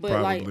 But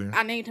Probably. like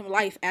I named him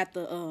Life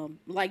after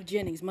like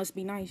Jennings. Must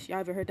Be Nice. Y'all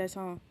ever heard that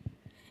song?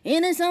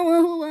 And it's someone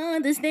who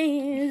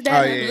understands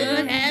that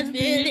blood has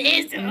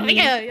feelings.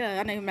 Yeah.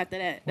 I named him after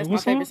that. That's my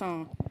favorite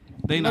song.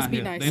 They Must not Be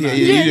here. Nice. They not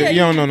You here.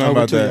 don't know nothing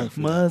about that.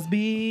 Must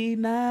be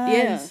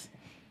nice.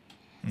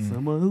 Yeah.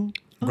 Someone who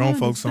Grown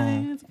folk song.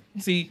 understands.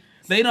 See,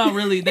 they not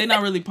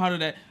really part of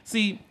that.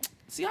 See,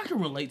 I can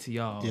relate to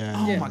y'all. Yeah.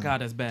 Oh Yeah. my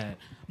God, that's bad.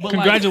 But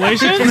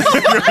Congratulations.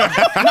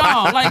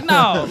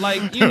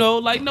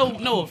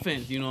 no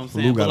offense, you know what I'm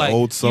saying? Lou got but like, an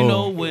old soul. you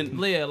know,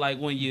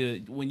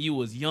 when you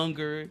was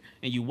younger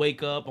and you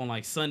wake up on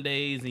like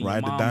Sundays and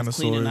Ride the your mom's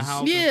cleaning the dinosaurs.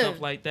 house Yeah. and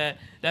stuff like that.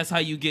 That's how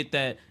you get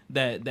that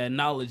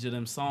knowledge of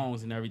them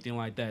songs and everything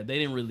like that. They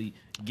didn't really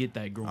get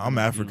that growing I'm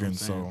up, African, you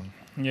know what I'm saying?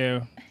 so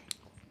Yeah.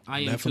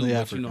 I am Definitely too,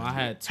 but African. you know, I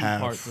had 2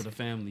 Half. parts of the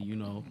family, you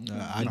know.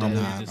 I did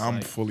not. just I'm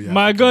like- fully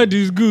My God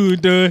is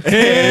good.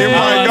 Hey,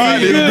 my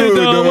God is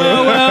good.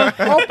 Well.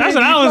 That's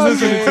what I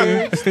was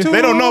listening to.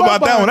 They don't know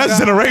about that one. That's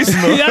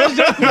generational.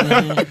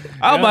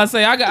 I was about to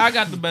say I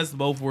got the best of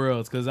both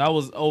worlds because I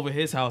was over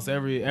his house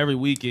every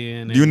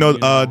weekend. Do you know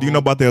about the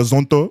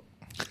Azonto?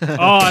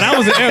 Oh, that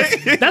was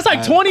that's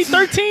like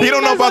 2013. You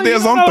don't know about the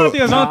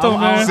Azonto.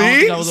 Man.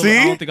 See?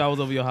 I don't think I was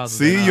over your house.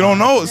 See, you don't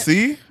know.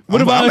 See?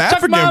 What about I'm chuck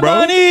African, my bro.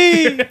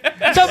 money?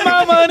 Chuck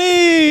my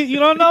money. You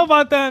don't know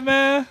about that,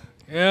 man.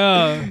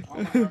 Yeah.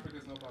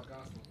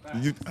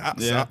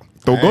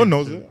 Togo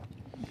knows it.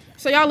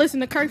 So y'all listen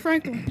to Kirk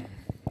Franklin?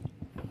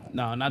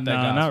 No, not that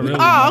Nah, gospel. not really.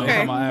 Oh,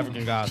 okay. I'm talking about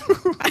African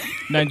gospel.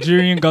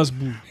 Nigerian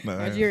gospel.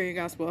 Nigerian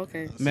gospel.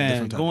 Okay.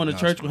 Man, going to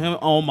church with him.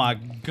 Oh my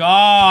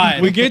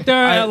God. We get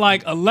there at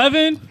like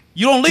 11.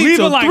 You don't leave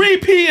till at like 3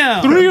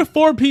 p.m. 3 or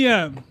 4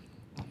 p.m.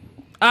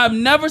 I've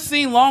never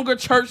seen longer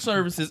church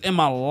services in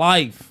my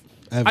life.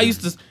 Ever. I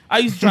used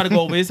to try to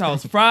go over his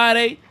house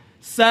Friday,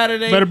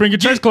 Saturday. Better bring your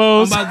church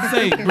clothes. I'm about to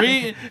say,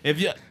 bring if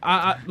you.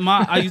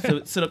 I used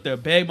to sit up there,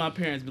 beg my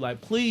parents, be like,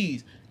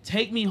 please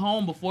take me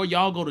home before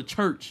y'all go to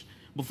church.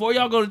 Before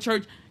y'all go to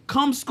church,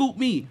 come scoop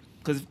me.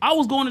 Because if I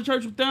was going to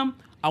church with them,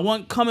 I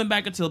wasn't coming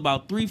back until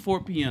about 3,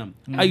 4 p.m.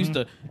 I used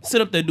to sit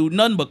up there, do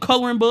nothing but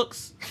coloring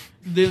books,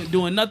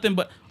 doing nothing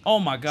but, oh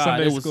my God.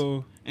 Sunday it was,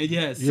 school. And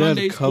yeah, You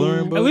Sunday had coloring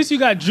school. books? At least you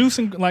got juice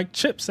and like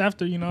chips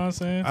after, you know what I'm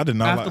saying? I did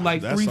not After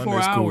like that 3, Sunday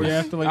 4 school. hours. Yeah,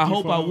 after like I 3,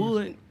 hope 4 I hours.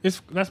 would.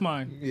 That's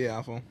mine.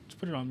 Yeah, iPhone. Just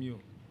put it on mute.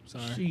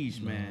 Sorry.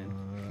 Sheesh,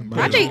 man.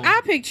 I think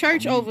I picked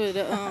church over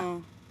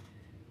the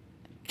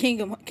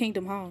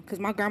Kingdom Hall because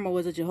my grandma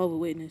was a Jehovah's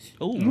Witness.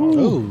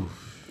 Oh.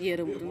 Yeah,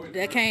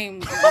 that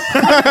came.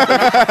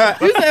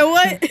 You said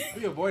what?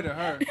 We avoided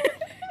her.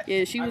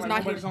 Yeah, she was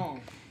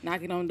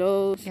knocking on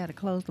doors. Gotta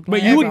close the.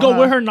 Wait, you would go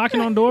with her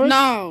knocking on doors?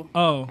 No.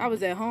 Oh. I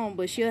was at home,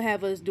 but she'll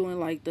have us doing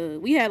like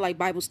we had like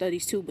Bible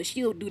studies too, but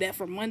she'll do that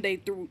from Monday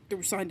through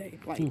Sunday.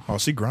 Like, Oh,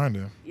 she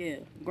grinding. yeah,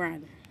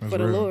 grinding That's for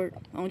the real. Lord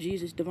on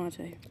Jesus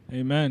Devontae.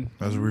 Amen.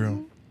 That's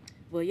real.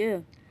 But yeah,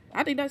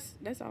 I think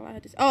that's all I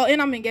had to say. Oh,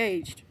 and I'm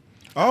engaged.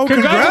 Oh,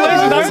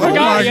 Congratulations. congrats. I forgot. Oh,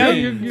 my Yeah, God.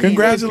 you're-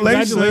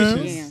 Congratulations.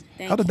 Congratulations.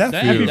 Yeah, How did that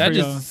Damn, feel? that for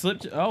just y'all.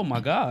 slipped. Oh my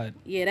God.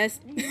 Yeah, that's.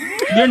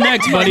 You're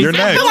next, buddy. You're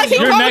next. I feel like he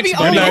You're calling next, me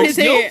buddy. over Your- his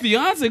Your head.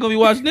 fiance gonna be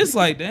watching this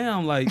like,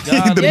 damn, like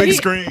God, the Yeah, big he-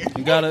 screen.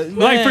 you gotta Like,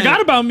 man.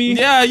 forgot about me.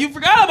 Yeah, you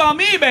forgot about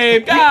me,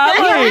 babe. Yeah,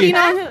 God, he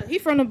know he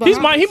from the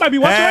Bahamas. He might be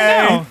watching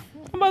right now.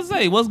 I'm about to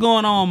say, what's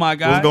going on, my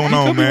guy? What's going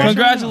on, man?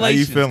 Congratulations. How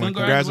you feeling?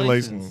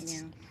 Congratulations. Yeah.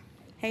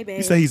 Hey, babe.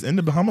 You say he's in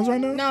the Bahamas right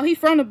now? No, he's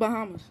from the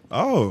Bahamas.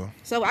 Oh,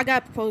 So I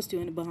got proposed to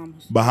in the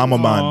Bahamas. Bahama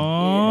man.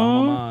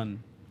 Oh,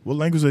 man. What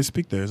language they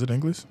speak there? Is it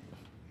English?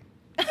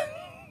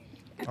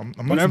 I'm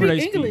not Whatever sure.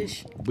 they Speak speak.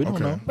 English, We don't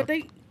Okay. know. but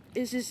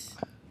it's just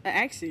an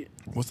accent.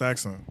 What's the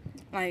accent?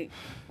 Like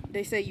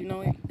they say, you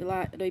know, a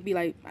lot. They be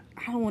like,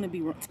 I don't want to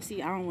be wrong.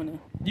 See, I don't want to.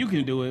 You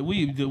can do it.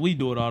 We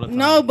do it all the time.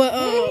 No,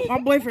 but my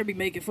boyfriend be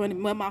making fun of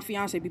me. My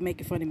fiance be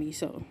making fun of me.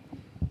 So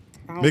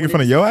I don't Making wanna-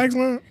 fun of your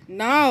accent?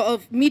 No,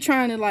 of me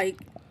trying to like,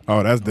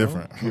 Oh, that's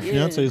different. Your Yeah.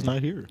 fiance is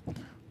not here.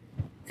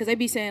 cause they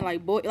be saying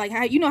like boy, like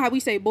how you know how we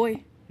say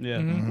boy. Yeah.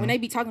 When they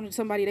be talking to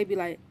somebody, they be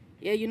like,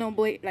 yeah, you know,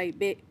 boy, like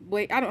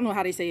boy. I don't know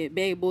how they say it,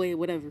 big boy,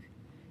 whatever.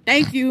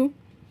 Thank you.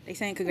 They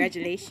saying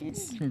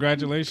congratulations.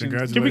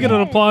 Congratulations. Can we get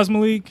an applause,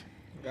 Malik?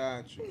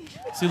 Got you.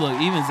 See, look,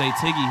 even Zay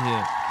Tiggy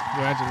here.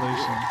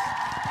 Congratulations.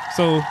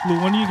 So,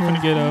 Lou, when are you going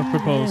to get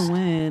proposed?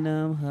 When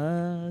I'm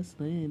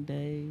hustling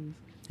days.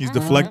 He's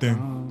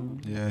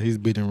deflecting. Yeah, he's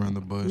beating around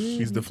the bush.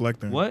 He's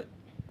deflecting. What?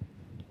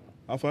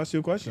 I'll ask you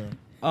a question.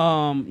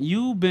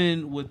 You've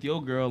been with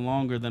your girl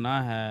longer than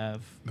I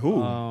have.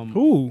 Who?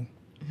 Who?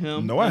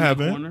 Him. No, I in that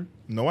haven't. corner.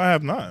 No, I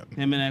have not.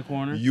 Him in that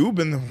corner. You've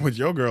been with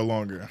your girl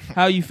longer.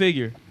 How you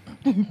figure?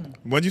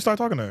 When'd you start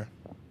talking to her?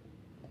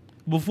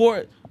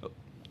 Before.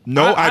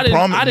 No, I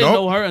promise. I didn't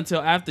know her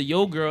until after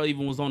your girl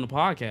even was on the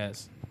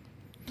podcast.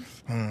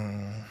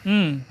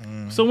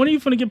 So when are you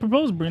finna get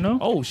proposed, Bruno?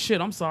 Oh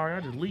shit! I'm sorry.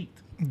 I just leaked.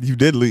 You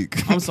did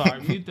leak. I'm sorry.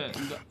 Mute that.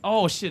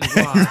 Oh shit! It's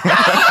live.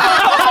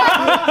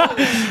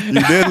 You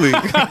did leak.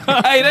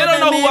 Hey, they don't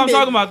know who I'm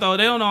talking about though.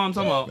 They don't know who I'm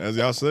talking about. As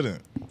y'all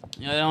shouldn't.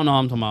 Yeah, they don't know who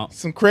I'm talking about.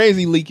 Some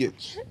crazy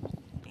leakage.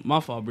 My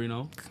fault,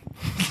 Bruno.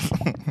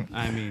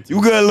 I ain't mean to.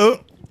 You good,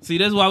 look? See,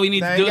 that's why we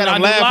need to Dang, do it. got I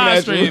him do laughing live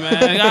at stream, you.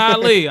 man.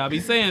 Golly, I be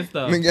saying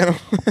stuff.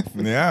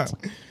 Yeah.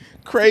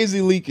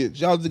 Crazy leakage.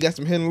 Y'all just got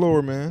some hidden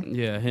lore, man.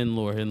 Yeah, hidden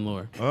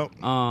lore.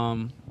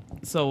 Oh.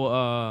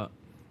 So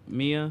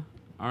Mia,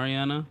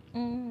 Ariana.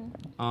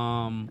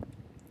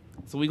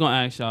 So we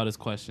gonna ask y'all this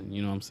question.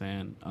 You know what I'm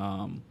saying?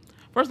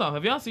 First off,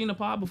 have y'all seen the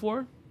pod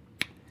before?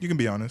 You can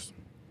be honest.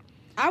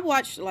 I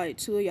watched like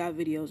 2 of y'all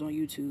videos on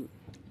YouTube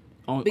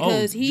On,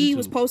 because he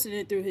was YouTube. posting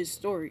it through his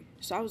story.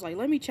 So I was like,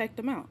 let me check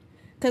them out.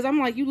 Because I'm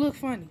like, you look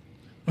funny.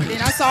 And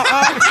then I saw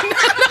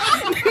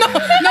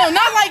no,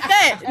 not like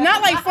that.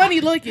 Not like funny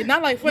looking.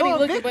 Not like funny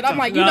looking. But I'm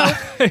like, you know,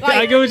 like,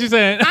 I get what you're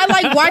saying. I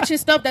like watching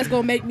stuff that's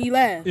going to make me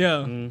laugh.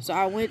 Yeah. So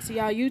I went to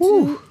y'all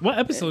YouTube. What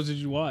episodes did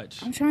you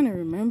watch? I'm trying to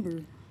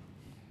remember.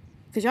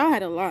 Because y'all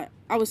had a lot.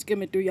 I was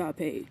skimming through y'all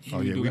page.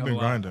 Oh, yeah, we've been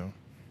grinding.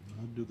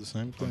 I do the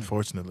same thing.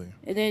 Unfortunately.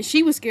 And then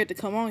she was scared to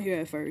come on here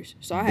at first.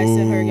 So I had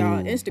sent her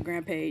y'all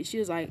Instagram page. She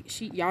was like,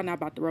 y'all not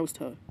about to roast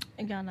her.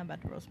 And y'all not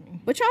about to roast me.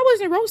 But y'all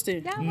wasn't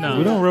roasting. No.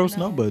 We don't roast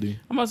nobody.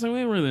 I'm about to say we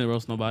ain't really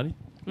roast nobody.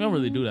 We don't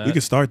really do that. We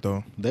can start,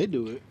 though. They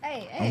do it.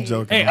 Hey, I'm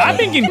joking. Hey, I've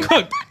been getting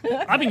cooked.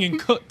 I've been getting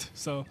cooked.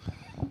 So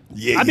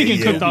Yeah, I've been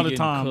getting cooked all You the getting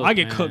time. cooked, I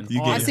get man. cooked. You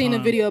all get- I the seen a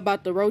time. video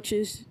about the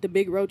roaches, the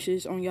big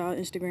roaches on y'all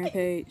Instagram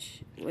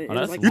page. It was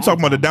that's like, You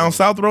talking about the down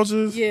south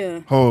roaches?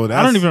 yeah. Oh, that's,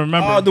 I don't even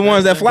remember. Oh, the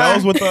ones that fly. That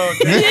was with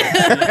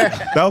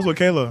that was with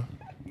Kayla.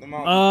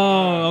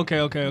 Oh,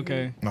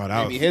 okay. No,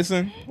 that Maybe was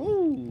hissing.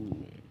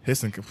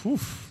 hissing.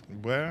 Oof,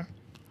 boy.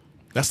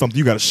 That's something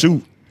you got to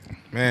shoot.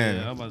 Man.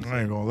 Yeah, I'm about to say.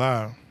 I ain't gonna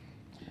lie.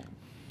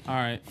 All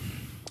right,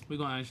 we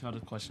gonna ask y'all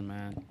this question,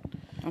 man.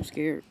 I'm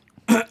scared.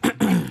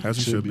 As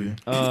you should be.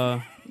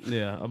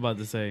 Yeah, I'm about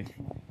to say,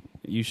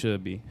 you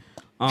should be.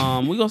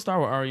 We gonna start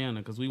with Ariana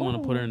because we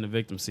want to put her in the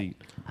victim seat.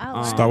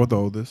 Start with the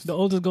oldest. The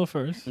oldest go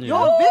first. Yeah. You're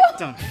a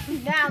victim.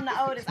 Now I'm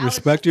the oldest.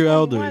 Respect your I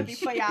was just 21 elders.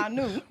 Before y'all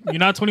knew. You're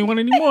not 21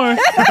 anymore.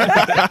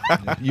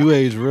 You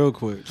age real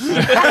quick.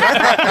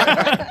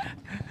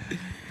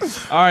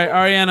 All right,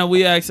 Ariana,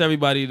 we ask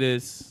everybody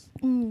this.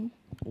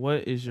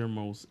 What is your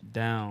most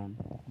down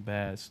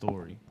bad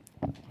story?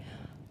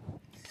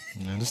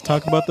 Man, let's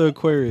talk about the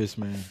Aquarius,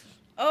 man.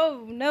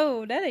 Oh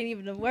no, that ain't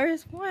even the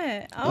worst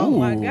one. Oh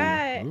my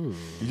god. Ooh.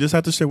 You just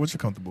have to share what you're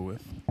comfortable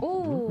with.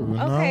 Ooh.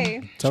 No.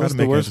 Okay. Tell Try us to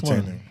the make it worst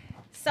entertaining. one.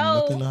 So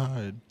Nothing to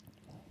hide.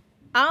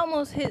 I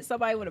almost hit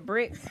somebody with a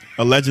brick.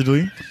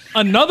 Allegedly.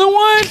 Another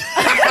one?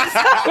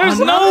 There's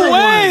no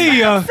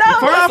way. First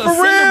a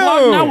cinder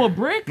block, now a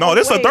brick. No,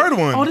 this is the third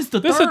one. Oh, this the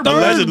This third. a third?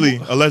 Allegedly.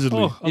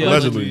 Oh,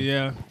 Allegedly.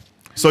 yeah.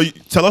 So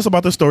tell us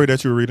about the story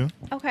that you were reading.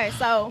 Okay,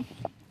 so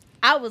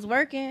I was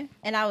working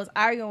and I was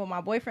arguing with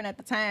my boyfriend at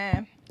the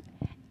time.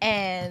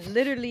 And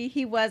literally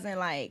he wasn't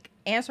like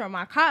answering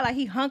my call. Like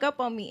he hung up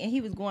on me and he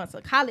was going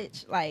to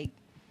college like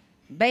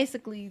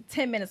basically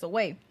 10 minutes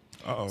away.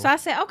 Uh-oh. So I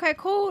said, okay,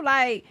 cool.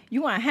 Like,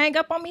 you want to hang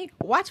up on me?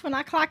 Watch when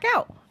I clock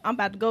out. I'm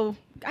about to go.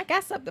 I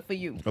got something for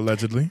you.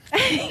 Allegedly.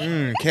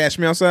 Cash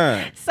me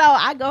outside. So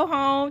I go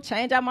home,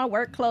 change out my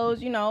work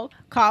clothes,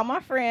 call my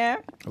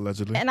friend.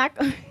 Allegedly. And I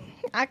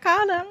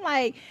called her. I'm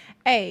like,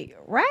 hey,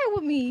 ride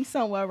with me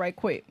somewhere right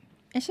quick.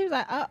 And she was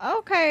like,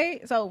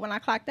 okay. So when I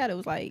clocked out, it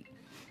was like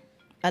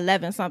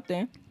 11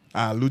 something.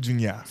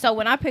 Lujunya. So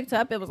when I picked her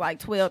up, it was like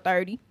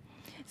 12:30.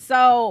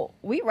 So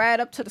we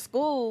ride up to the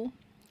school.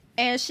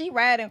 And she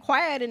riding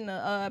quiet in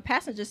the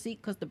passenger seat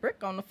because the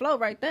brick on the floor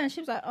right there. And she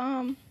was like,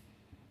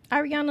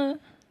 Ariana,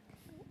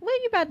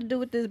 what you about to do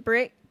with this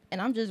brick? And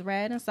I'm just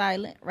riding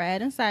silent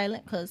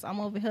because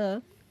I'm over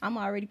here. I'm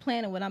already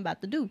planning what I'm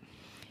about to do.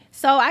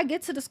 So I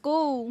get to the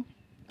school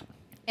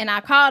and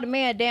I call the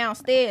man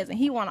downstairs and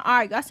he want to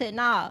argue. I said,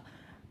 nah,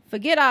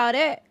 forget all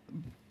that.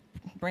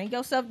 Bring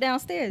yourself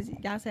downstairs.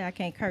 Y'all say I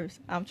can't curse.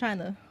 I'm trying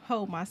to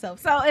hold myself.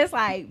 So it's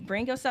like,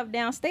 bring yourself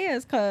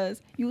downstairs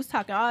because you was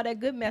talking all that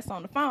good mess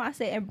on the phone. I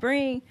said, and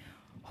bring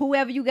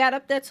whoever you got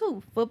up there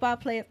too. Football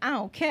players, I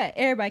don't care.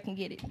 Everybody can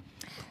get it.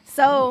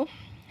 So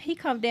he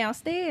come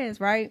downstairs,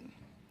 right?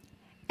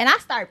 And I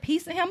start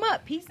piecing him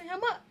up.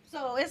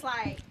 So it's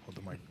like,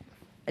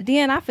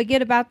 then I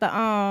forget about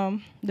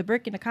the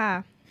brick in the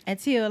car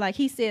until like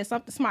he said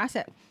something smart. I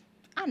said,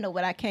 I know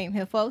what I came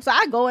here for. So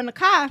I go in the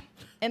car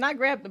and I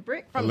grab the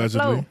brick from the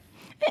floor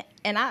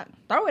and I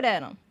throw it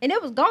at him. And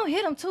it was gonna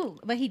hit him too,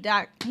 but he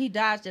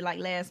dodged it like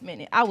last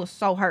minute. I was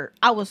so hurt.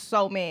 I was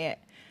so mad.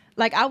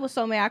 Like, I was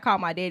so mad. I called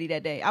my daddy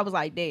that day. I was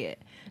like, Dad,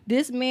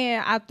 this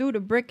man, I threw the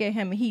brick at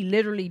him and he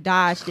literally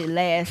dodged it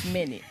last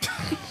minute.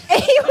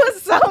 And he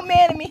was so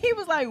mad at me. He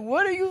was like,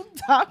 what are you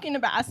talking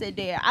about? I said,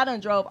 Dad, I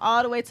done drove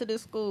all the way to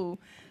this school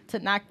to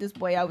knock this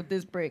boy out with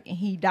this brick and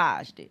he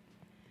dodged it.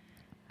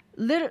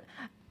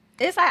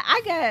 It's like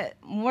I got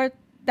more.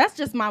 That's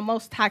just my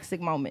most toxic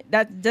moment.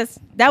 That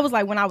was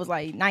like when I was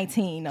like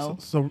 19 though.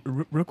 So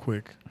real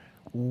quick,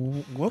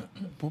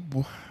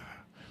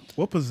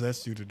 what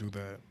possessed you to do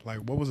that? Like,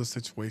 what was the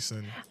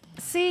situation?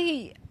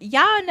 See,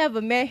 y'all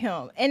never met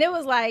him, and it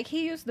was like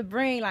he used to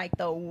bring like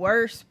the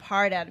worst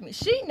part out of me.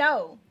 She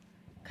know,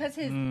 cause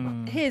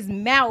his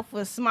mouth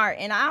was smart,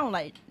 and I don't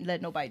like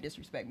let nobody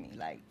disrespect me.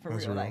 Like for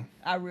real, like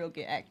I real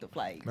get active,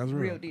 like that's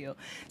real deal.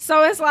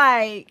 So it's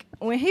like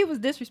when he was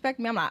disrespecting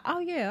me, I'm like, oh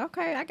yeah,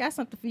 okay, I got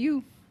something for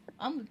you.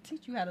 I'm gonna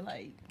teach you how to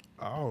like.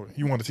 Oh,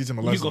 you want to teach him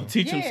a lesson? You gonna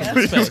teach him some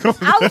respect.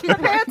 I was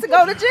prepared to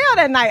go to jail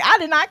that night. I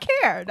did not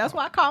care. That's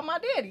why I called my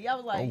daddy. I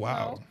was like, oh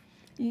wow.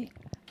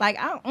 Like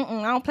I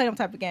don't play them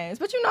type of games.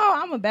 But you know,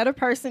 I'm a better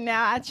person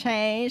now. I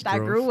changed. I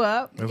grew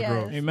up. That's yes.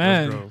 growth.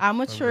 Amen. I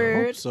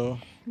matured. So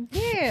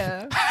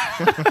yeah.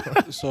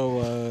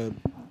 So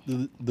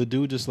the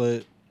dude just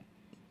let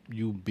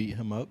you beat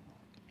him up?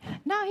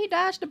 No, he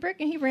dodged the brick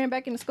and he ran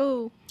back into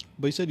school.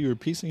 But you said you were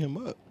piecing him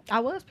up. I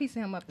was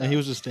piecing him up though. And he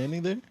was just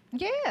standing there?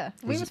 Yeah.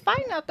 We was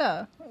fighting out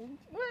there.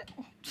 What?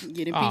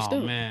 Getting pieced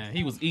up. Man,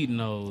 he was eating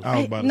those.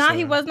 No,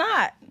 he was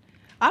not.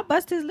 I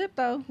bust his lip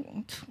though.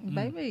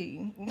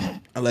 Baby.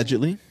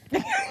 Allegedly.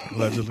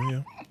 Allegedly,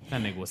 yeah.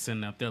 That nigga was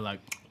sitting up there like,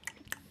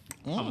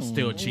 I'm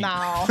still cheap.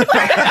 No.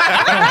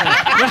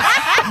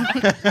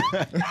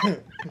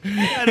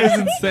 That is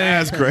insane.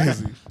 That's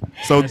crazy.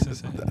 So,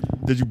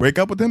 did you break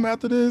up with him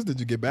after this? Did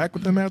you get back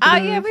with him after this?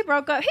 Oh yeah, we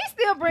broke up. He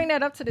still bring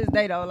that up to this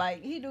day though.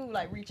 Like he do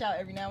like reach out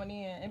every now and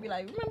then and be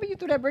like, "Remember you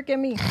threw that brick at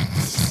me?"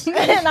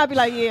 And I'll be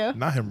like, "Yeah."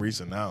 Not him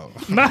reaching out.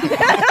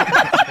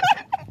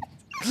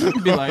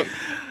 He'd be like,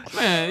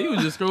 man, you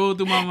was just scrolling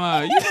through my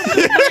mind.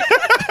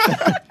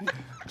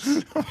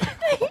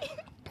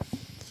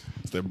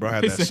 That bro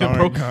had He that said,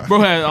 Sharingan.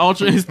 bro had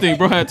Ultra Instinct.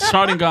 Bro had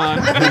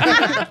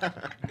Sharingan.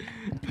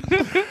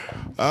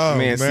 Oh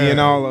Man, seeing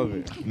all of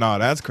it. No,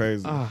 that's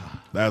crazy.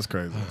 That's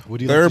crazy.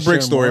 Would you Third like to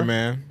brick share story, more?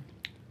 man.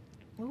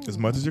 As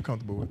much as you're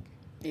comfortable with.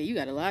 Yeah, you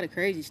got a lot of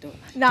crazy stuff.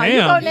 No, you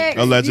go next.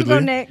 Allegedly. You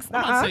go next.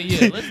 I'm say,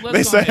 yeah, let's They go ahead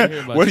and said,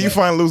 hear about where do you that.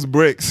 find loose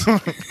bricks?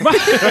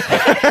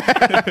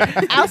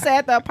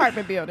 Outside the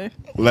apartment building.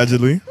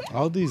 Allegedly.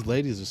 All these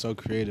ladies are so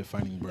creative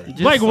finding bricks.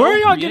 Just Like, so where are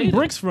y'all creative. getting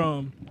bricks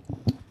from?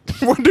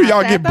 Where do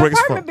y'all get Outside the bricks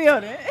apartment from?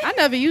 building. I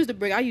never used a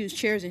brick. I used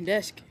chairs and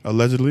desk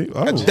Allegedly.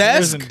 Oh. A Chairs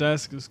desk? and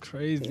desk is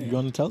crazy. You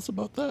want to tell us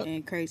about that?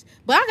 and crazy.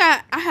 But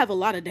I have a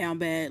lot of down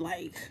bad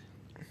like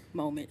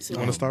moments. You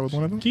want to start with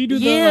one of them? Can you do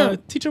Yeah. the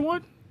teacher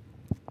one?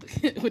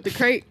 with the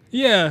crate?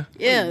 Yeah.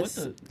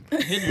 Yes.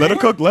 Let her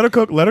cook. Let her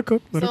cook. Let her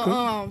cook. Let her So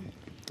cook.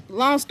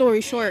 long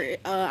story short,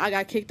 I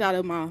got kicked out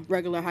of my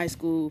regular high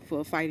school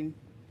for fighting,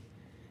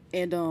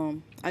 and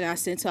I got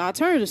sent to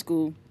alternative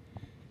school,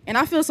 and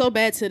I feel so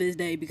bad to this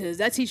day because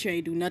that teacher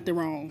ain't do nothing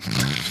wrong.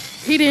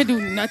 He didn't do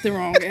nothing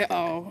wrong at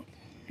all,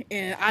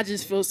 and I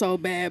just feel so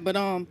bad. But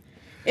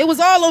it was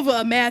all over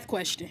a math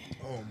question.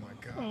 Oh my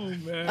god. Oh,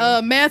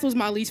 man. Math was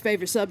my least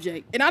favorite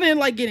subject, and I didn't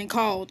like getting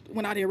called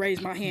when I didn't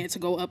raise my hand to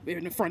go up there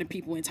in front of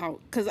people and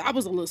talk because I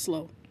was a little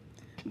slow.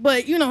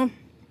 But you know,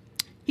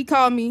 he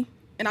called me,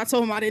 and I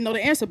told him I didn't know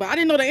the answer, but I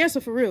didn't know the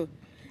answer for real.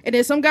 And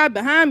then some guy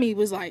behind me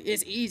was like,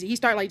 "It's easy." He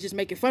started like just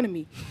making fun of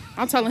me.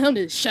 I'm telling him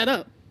to shut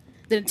up.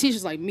 Then the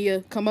teacher's like,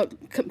 "Mia, come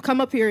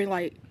up here and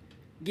like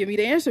give me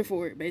the answer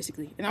for it,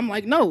 basically." And I'm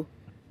like, "No."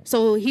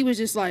 So he was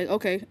just like,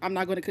 "Okay, I'm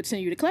not going to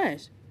continue the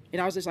class."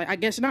 And I was just like, "I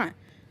guess not."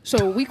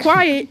 So we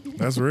quiet.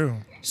 That's real.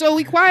 So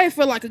we quiet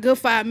for like a good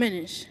 5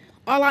 minutes.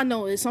 All I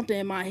know is something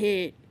in my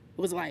head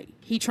was like,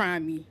 he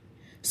trying me.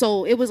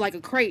 So it was like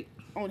a crate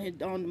on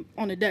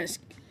the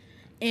desk.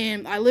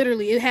 And I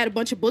literally, it had a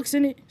bunch of books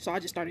in it. So I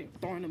just started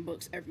throwing them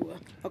books everywhere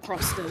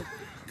across the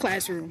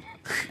classroom.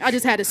 I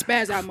just had a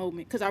spaz out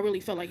moment because I really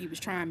felt like he was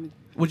trying me.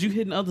 Was you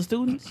hitting other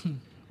students?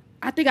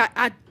 I think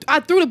I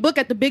threw the book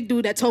at the big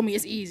dude that told me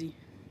it's easy.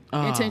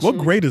 Intentionally.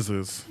 What grade is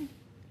this?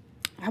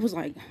 I was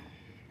like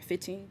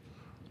 15.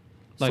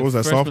 Like So was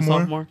that freshman,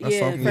 sophomore? That's Yeah,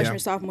 sophomore? freshman,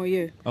 sophomore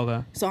year.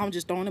 Okay. So I'm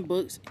just throwing the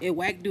books. It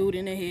whacked dude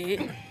in the head.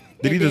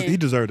 Did And then- he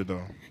deserved it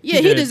though? Yeah,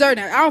 he deserved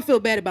that. I don't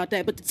feel bad about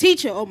that. But the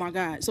teacher, oh my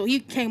God. So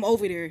he came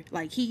over there,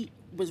 like he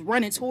was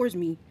running towards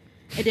me.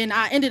 And then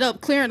I ended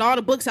up clearing all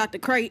the books out the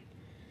crate,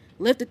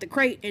 lifted the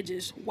crate, and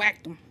just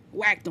whacked him.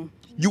 Whacked him.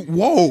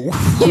 Whoa.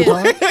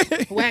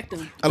 Yeah, whacked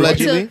him.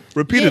 Allegedly?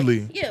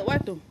 Repeatedly? Yeah,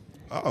 whacked him.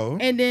 Uh-oh.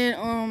 And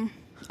then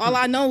all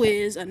I know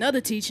is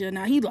another teacher,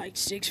 now he like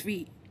 6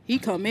 feet. He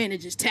come in and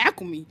just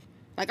tackle me.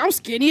 Like I'm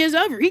skinny as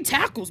ever. He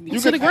tackles me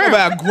to the ground.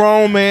 About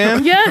grown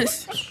man.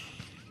 Yes.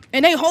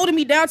 And they holding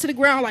me down to the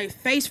ground, like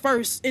face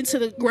first into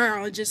the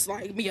ground, and just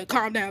like, "Mia,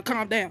 calm down,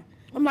 calm down."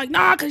 I'm like,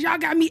 "Nah, cause y'all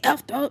got me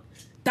effed up."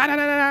 Da da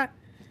da da da.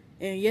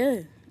 And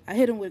yeah, I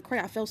hit him with a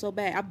crate. I felt so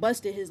bad. I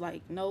busted his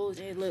like nose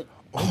and lip.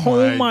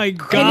 Oh my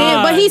god! And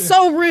then, but he's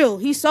so real.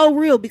 He's so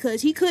real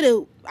because he could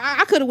have.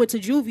 I could have went to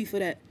juvie for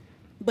that,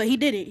 but he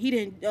didn't. He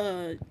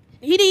didn't.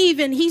 He didn't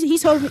even. He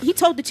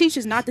told the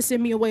teachers not to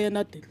send me away or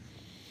nothing.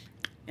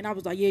 And I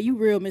was like, yeah, you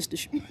real,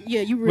 Mr.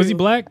 Yeah, you real. Was he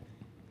black?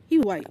 He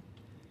was white,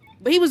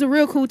 but he was a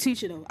real cool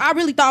teacher though. I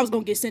really thought I was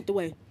gonna get sent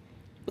away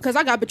because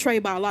I got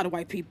betrayed by a lot of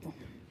white people.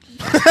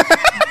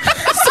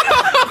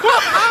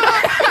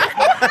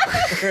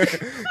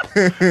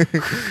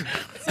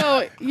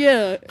 So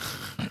yeah,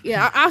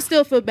 I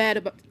still feel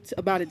bad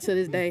about it to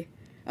this day.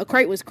 A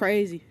crate was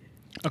crazy.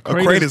 A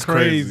crate is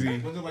crazy.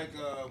 Was it like,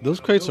 Those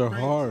crates are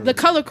hard. The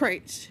color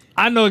crates.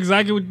 I know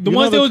exactly what the You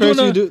ones know they the was crates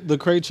doing. you do, the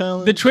crate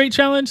challenge. The crate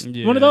challenge.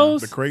 Yeah. One of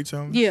those. The crate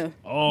challenge. Yeah,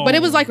 Oh. but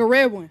it was like a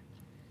red one.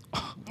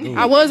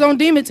 I was on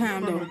demon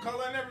time the though.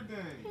 color and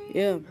everything.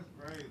 Yeah, That's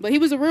crazy. but he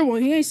was a real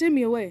one. He ain't send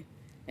me away.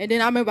 And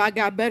then I remember I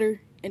got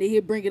better. And then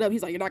he'd bring it up.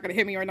 He's like, "You're not gonna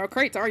hit me or no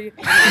crates, are you?"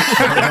 No,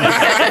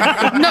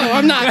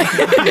 I'm not.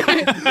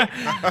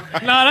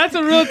 Nah, that's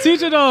a real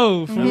teacher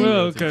though, for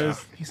real.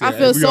 Cause I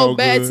feel so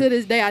bad to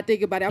this day. I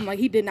think about it. I'm like,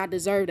 he did not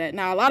deserve that.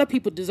 Now, a lot of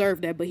people deserve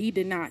that, but he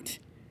did not.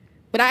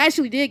 But I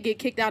actually did get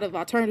kicked out of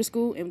alternative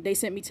school, and they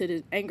sent me to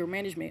the anger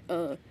management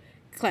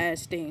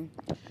class thing.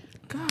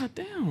 God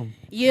damn.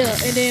 Yeah,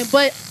 and then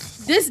but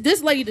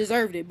this lady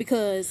deserved it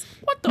because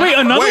Wait,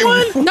 another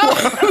one? no,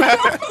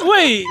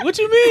 Wait, what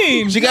you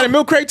mean? She got a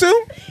milk crate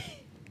too?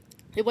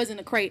 it wasn't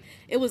a crate.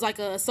 It was like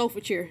a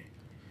sofa chair.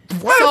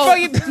 What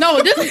the fuck you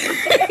No, this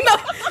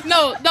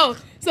no.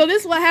 So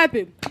this is what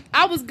happened.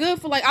 I was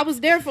good for like I was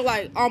there for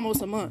like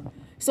almost a month.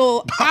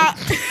 So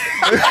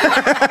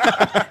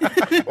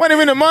Wait a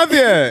minute, a month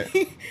yet.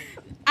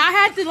 I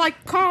had to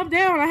like calm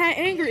down. I had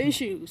anger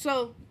issues.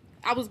 So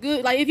I was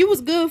good. Like if you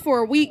was good for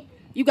a week,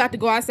 you got to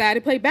go outside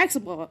and play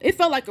basketball. It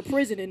felt like a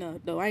prison enough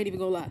though. I ain't even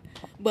gonna lie.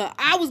 But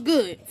I was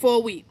good for a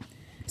week.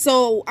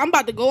 So I'm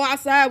about to go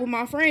outside with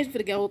my friends for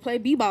the go play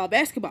b-ball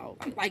basketball.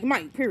 Like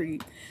Mike,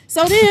 period.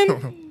 So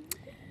then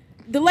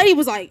the lady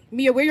was like,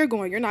 "Mia, where you're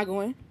going? You're not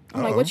going."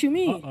 I'm like, "What you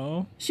mean?"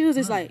 Uh-oh. She was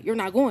just like, "You're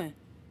not going."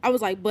 I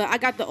was like, "But I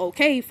got the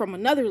okay from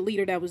another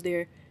leader that was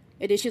there."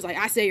 And then she's like,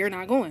 "I said you're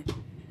not going."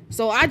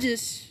 So I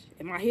just,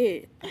 in my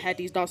head, I had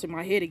these thoughts in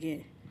my head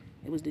again.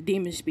 It was the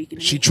demon speaking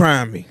to She me.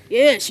 trying me.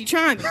 Yeah, she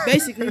trying me,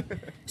 basically.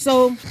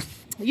 So,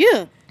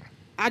 yeah.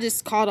 I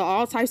just called her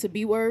all types of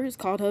B words,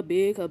 called her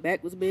big, her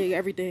back was big,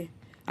 everything.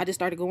 I just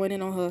started going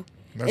in on her.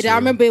 And I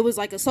remember it was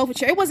like a sofa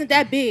chair. It wasn't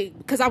that big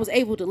because I was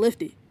able to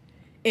lift it.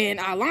 And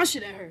I launched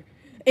it at her.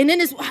 And then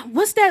this,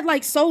 what's that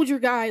like soldier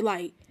guy,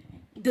 like,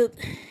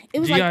 it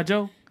was G.I. like,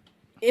 Joe?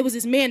 it was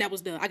this man that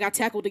was there. I got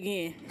tackled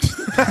again.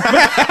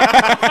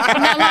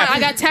 I'm not lying, I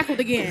got tackled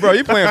again. Bro,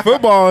 you playing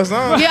football or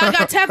something? Yeah, I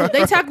got tackled.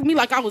 They tackled me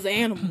like I was an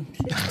animal.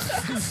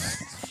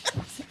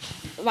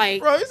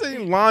 Like, Bro, you said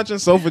you launching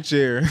sofa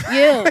chair.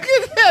 yeah.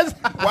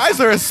 Why is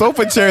there a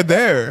sofa chair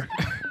there?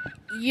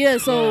 Yeah,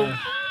 so I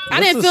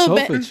What's didn't a feel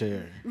sofa bad.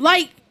 chair?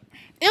 Like,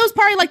 it was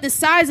probably like the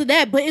size of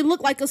that, but it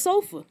looked like a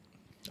sofa.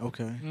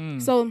 Okay.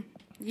 So,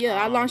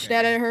 yeah, I launched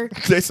that at her.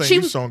 They saying She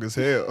you was- strong as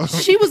hell.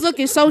 She was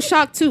looking so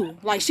shocked too.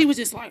 Like, she was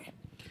just like,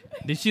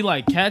 Did she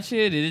like catch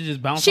it? Did it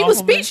just bounce she off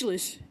was of it?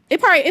 speechless.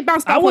 It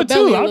bounced I off her would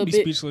belly too. a I little would be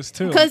bit. speechless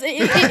too. Because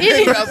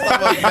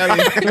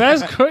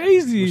That's Was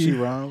crazy. she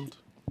round?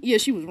 yeah,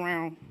 she was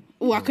round.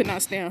 Oh, I could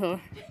not stand her.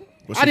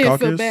 Was I she didn't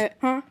caucus? feel bad.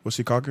 Huh? Was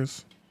she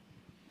caucus?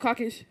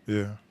 Caucus?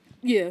 Yeah.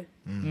 Yeah.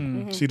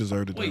 She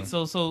deserved it. Wait,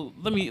 though. so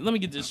let me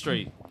get this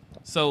straight.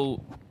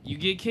 So you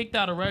get kicked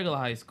out of regular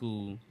high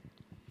school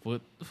for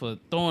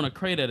throwing a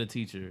crate at a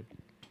teacher.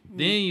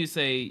 Then you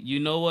say, you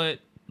know what?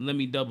 Let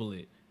me double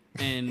it,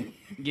 and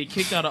get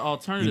kicked out of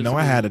alternative. You know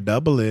I school. had to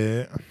double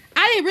it.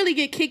 I didn't really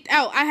get kicked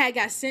out. I had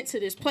got sent to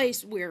this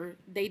place where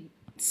they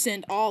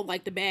send all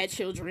like the bad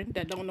children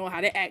that don't know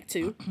how to act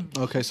to.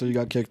 Okay, so you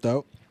got kicked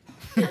out.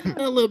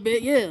 A little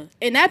bit, yeah.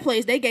 In that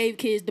place, they gave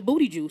kids the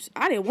booty juice.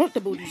 I didn't want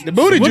the booty juice. The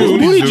booty What is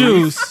juice. booty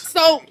juice?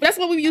 So that's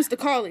what we used to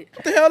call it.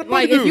 What the hell the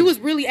Like booty if you juice? was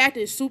really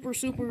acting super,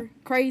 super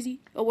crazy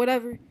or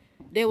whatever,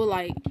 they would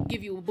like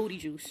give you a booty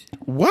juice.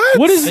 What?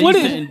 What is They what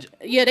used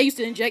to is? Yeah, they used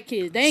to inject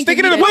kids. They ain't Stick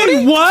give it me in the that-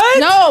 booty? What?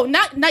 No,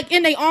 not like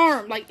in their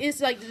arm. Like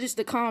it's like just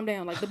to calm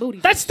down, like the booty.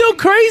 That's still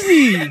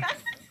crazy.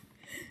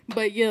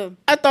 But yeah,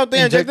 I thought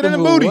they injected in the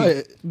them with booty.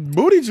 what?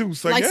 Booty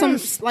juice, I like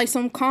guess.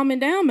 some calming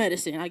down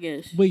medicine, I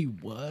guess. Wait,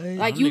 what?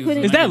 Like Them you niggas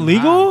couldn't. Is that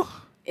legal?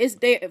 It's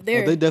there. they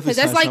definitely 'Cause that's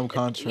signed like, some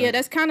contract. Yeah,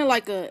 that's kind of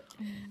like a.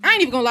 I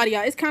ain't even gonna lie to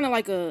y'all. It's kind of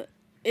like a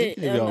give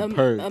y'all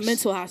perks. a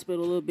mental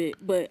hospital a little bit,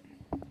 but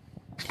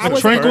I A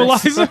wasn't.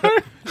 tranquilizer?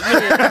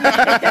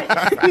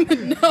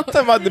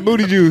 Talking about the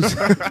booty juice.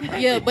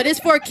 Yeah, but it's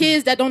for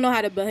kids that don't know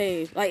how to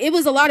behave. Like it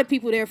was a lot of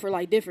people there for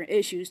like different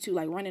issues too,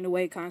 like running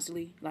away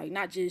constantly, like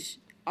not just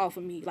off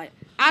of me. Like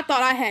I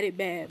thought I had it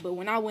bad, but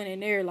when I went in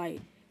there, like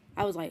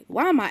I was like,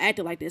 why am I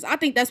acting like this? I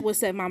think that's what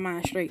set my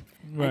mind straight.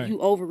 Right. Like you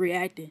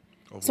overreacting.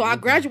 So I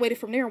graduated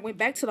from there and went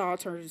back to the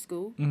alternative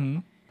school.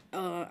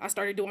 I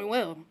started doing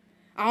well.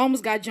 I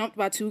almost got jumped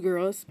by 2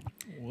 girls.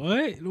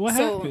 What? What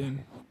So,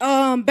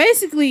 happened?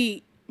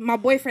 Basically, my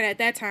boyfriend at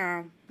that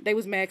time, they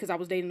was mad because I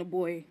was dating a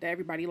boy that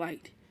everybody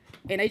liked.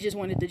 and they just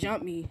wanted to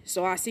jump me.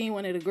 So I seen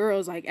one of the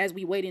girls, like, as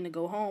we waiting to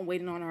go home,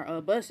 waiting on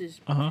our buses.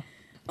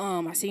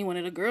 I seen one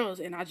of the girls,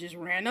 and I just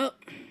ran up.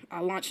 I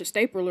launched a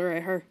stapler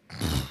at her.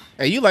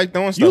 Hey, you like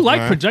throwing stuff, You like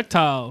man.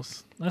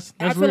 projectiles. That's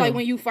I feel real. like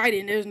when you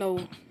fighting, there's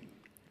no,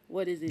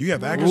 what is it? You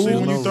have accuracy when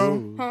you No throw?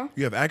 rules. Huh?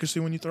 You have accuracy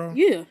when you throw?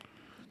 Yeah.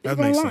 That It's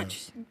gonna makes launch.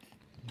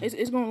 sense.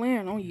 It's gonna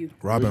land on you.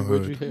 Robin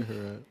Where'd you Hood. hit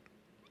her at?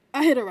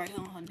 I hit her right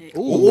on her neck.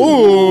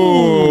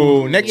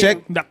 Ooh, neck Yeah.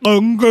 check.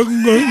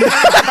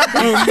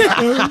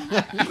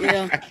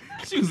 Yeah.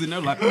 She was in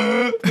there like,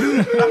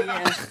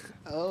 Yeah.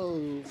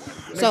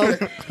 So,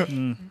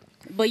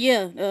 but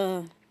yeah,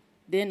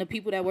 then the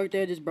people that worked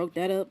there just broke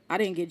that up. I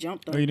didn't get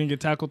jumped Oh, though. you didn't get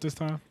tackled this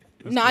time?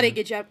 No, I didn't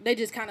get jumped. They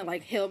just kind of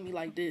like held me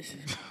like this.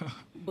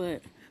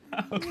 But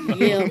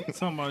yeah,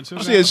 Something about you.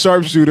 She a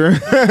sharpshooter.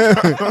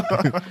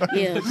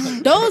 yeah.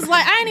 Those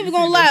like I ain't even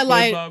gonna lie.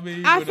 Like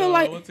I feel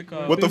like what's it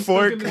called? With the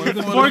fork?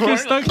 The fork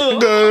is stuck.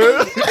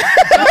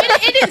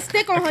 it didn't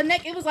stick on her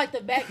neck. It was like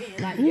the back end.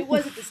 Like it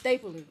wasn't the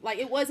stapler. Like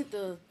it wasn't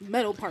the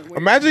metal part. Where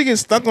Imagine you get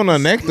stuck on her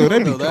neck though.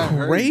 That'd be That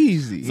hurt.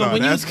 crazy. So Nah,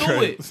 when you that's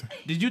threw it, crazy.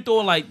 did you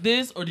throw it like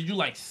this or did you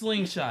like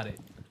slingshot it?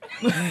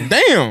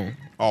 Damn.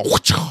 Oh,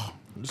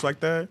 just like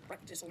that?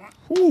 like, just,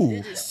 Ooh.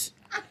 it just,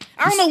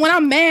 I don't know. When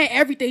I'm mad,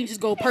 everything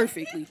just go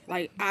perfectly.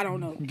 Like I don't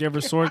know. Give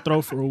her sore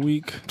throat for a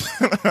week.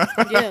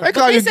 Yeah, but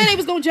call they you- said they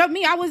was gonna jump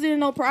me. I wasn't in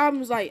no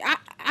problems. Like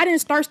I didn't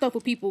start stuff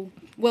with people.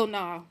 Well,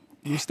 nah.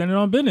 You standing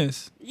on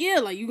business. Yeah,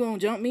 like you gonna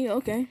jump me?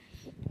 Okay.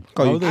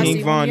 Call you Oh, they- I King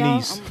see Von one of y'all,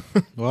 Niece.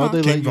 Why would they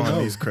let King you Von know?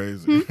 is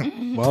crazy.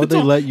 Why would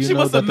they let you She know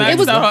must that have they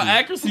maxed can out jump her you?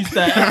 accuracy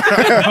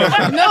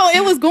stat. No,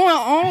 it was going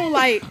on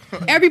like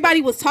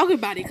everybody was talking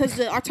about it because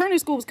the alternative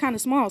school was kind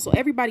of small, so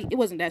everybody it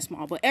wasn't that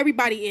small, but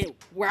everybody in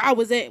where I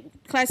was at,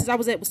 classes I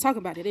was at, was talking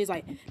about it. It's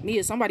like me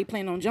or somebody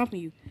planning on jumping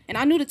you, and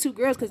I knew the two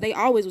girls because they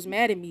always was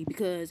mad at me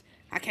because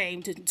I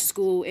came to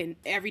school and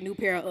every new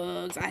pair of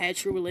Uggs. I had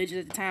True Religion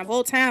at the time.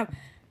 Whole time.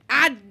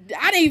 I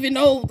didn't even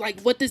know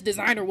like what this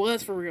designer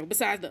was for real.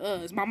 Besides the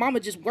Uggs, my mama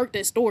just worked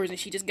at stores and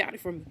she just got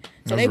it from me.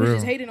 So That's they was real.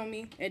 just hating on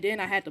me. And then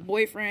I had the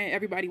boyfriend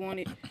everybody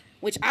wanted,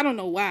 which I don't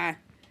know why.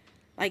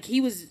 Like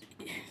he was,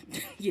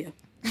 yeah.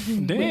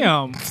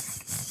 Damn.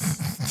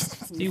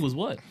 He was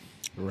what?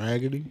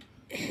 Raggedy.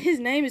 His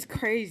name is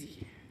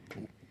crazy.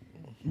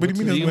 What do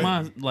you Do mean? you his name?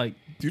 mind like?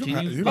 You don't Can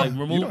have- you, you like don't-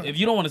 you remove don't- if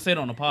you don't want to say it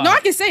on the pod? No,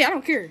 I can say it. I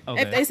don't care.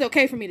 Okay. If it's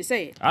okay for me to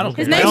say it. I don't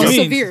His care. name By was all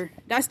means. Severe.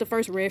 That's the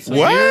first red flag.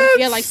 What?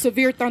 Yeah, like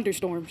severe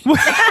thunderstorms.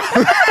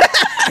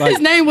 His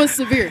name was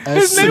Severe.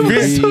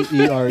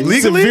 S-E-V-E-R-E.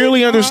 Legally?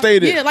 Severely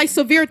understated. Yeah, like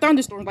severe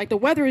thunderstorms. Like the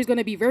weather is going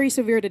to be very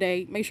severe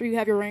today. Make sure you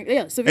have your rain.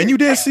 Yeah, severe. And you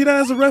didn't see that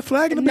as a red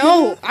flag in the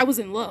No, beginning? I was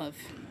in love.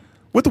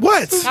 With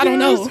what? I don't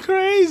know. That's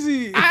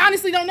crazy. I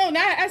honestly don't know.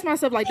 Now I ask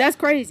myself like, that's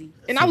crazy.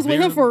 And I was with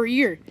him for a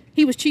year.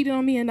 He was cheating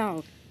on me and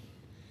all.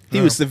 He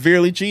was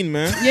severely cheating,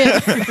 man. Yeah.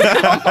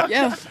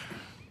 Yeah.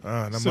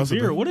 That must have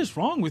Severe. been. What is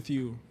wrong with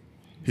you?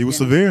 He was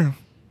severe.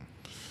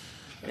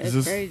 That's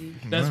just- crazy.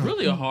 That's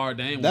really a hard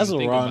name. when That's you a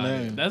think raw about it.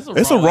 name. That's a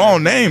It's a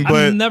wrong name, but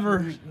I've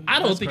never. I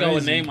don't think I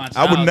would crazy. name my I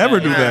child. would never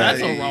do that.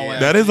 That's a raw.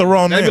 That is a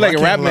wrong That'd name. be like I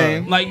a rap can't lie.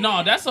 name. Like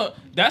no, that's a real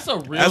That's a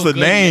good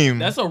name.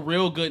 That's a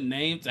real good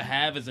name to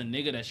have as a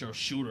nigga that's your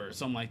shooter or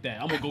something like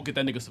that. I'm gonna go get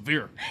that nigga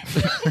Severe.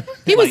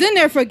 He was in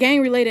there for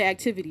gang related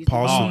activities.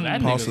 Paul Oh, Se-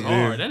 that Paul nigga's Severe.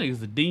 hard. That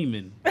nigga's a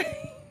demon.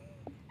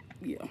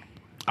 Yeah.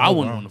 I Oh,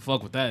 wouldn't wow. want to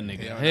fuck with that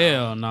nigga.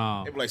 Hell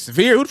no. They be like,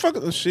 severe? Who the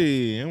fuck?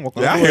 Shit. I'm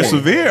walking Yeah, I the hear way.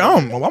 severe.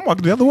 I'm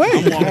walking the other way.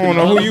 I don't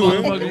know who you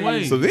is. Motherfucking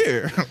way.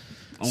 Severe.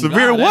 Oh,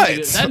 Severe God, what?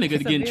 That nigga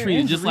getting Severe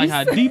treated just like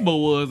how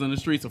Debo was in the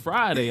streets of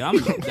Friday. I'm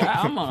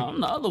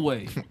the other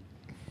way.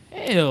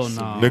 Hell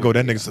no. There go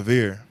that nigga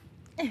severe.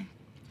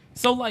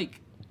 So like,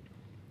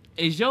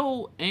 is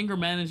your anger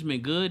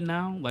management good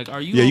now? Like,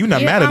 are you? Yeah, you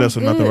not Yeah, mad at I'm us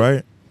or nothing, good.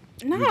 right?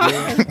 No.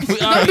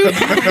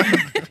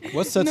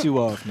 What sets you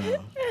off now?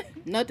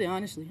 Nothing,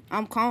 honestly.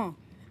 I'm calm.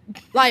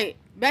 Like,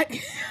 back,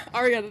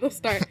 Ariana, don't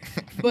start.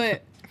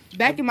 But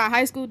back in my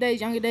high school days,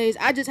 younger days,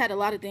 I just had a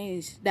lot of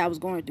things that I was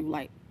going through.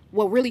 Like,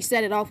 what really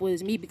set it off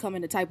was me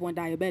becoming a type 1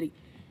 diabetic.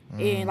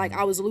 And, like,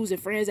 I was losing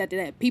friends after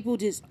that. People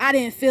just, I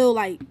didn't feel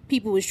like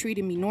people was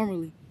treating me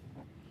normally.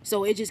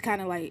 So it just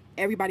kind of like,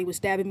 everybody was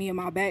stabbing me in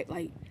my back.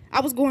 Like,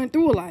 I was going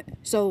through a lot.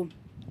 So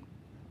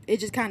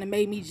it just kind of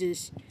made me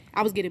just,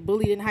 I was getting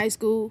bullied in high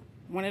school.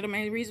 One of the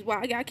main reasons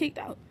why I got kicked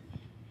out.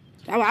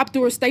 I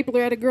threw a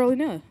stapler at a girl in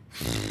there.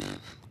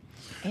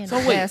 And So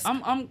the wait, desk.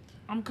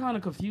 I'm kind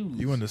of confused.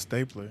 You in the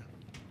stapler.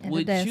 And the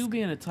With desk. you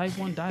being a type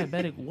 1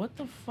 diabetic, what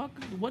the fuck?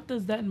 What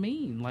does that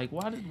mean? Like,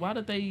 why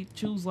did they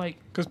choose like?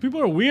 Because people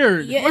are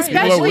weird. Yeah, Right.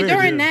 especially People are weird,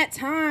 during yeah. that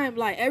time,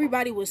 like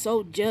everybody was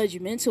so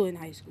judgmental in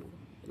high school.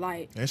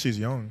 Like, And she's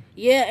young.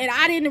 yeah, and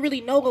I didn't really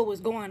know what was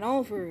going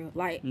on for real.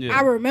 Like, Yeah.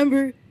 I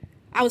remember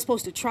I was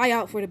supposed to try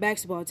out for the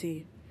basketball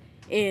team,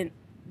 and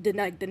the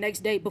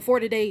next day,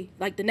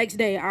 the next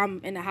day,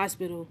 I'm in the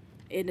hospital,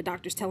 and the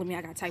doctor's telling me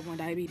I got type 1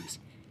 diabetes.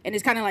 And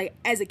it's kind of like,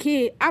 as a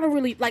kid, I don't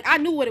really, like, I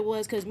knew what it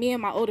was because me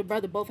and my older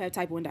brother both have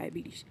type 1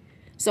 diabetes.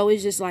 So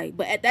it's just like,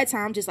 but at that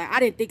time, just like, I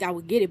didn't think I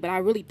would get it, but I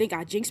really think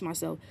I jinxed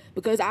myself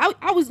because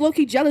I was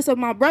low-key jealous of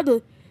my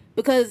brother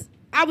because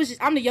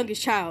I'm the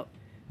youngest child.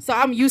 So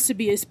I'm used to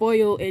being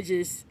spoiled and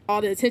just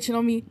all the attention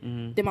on me.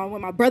 Mm-hmm. Then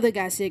when my brother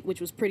got sick,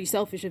 which was pretty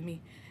selfish of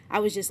me, I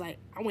was just like,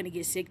 I want to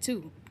get sick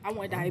too. I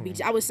want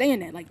diabetes. I was saying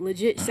that, like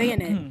legit saying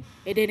that.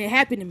 It didn't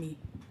happen to me.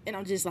 And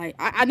I'm just like,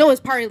 I know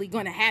it's partly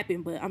going to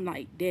happen, but I'm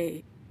like,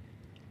 dead.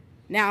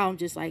 Now I'm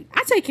just like,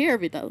 I take care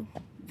of it though.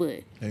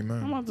 But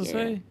Amen. I'm about to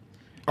say.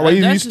 Oh, wait,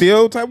 you That's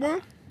still type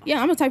 1?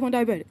 yeah, I'm a type 1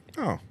 diabetic.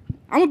 Oh.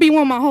 I'm going to be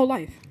one my whole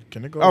life.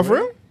 Can it go? Oh, for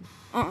real?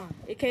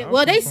 It can't.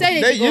 Well, they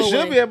say they You can go should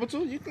away. be able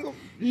to. You can go.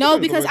 No,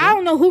 because I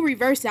don't know who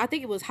reversed it. I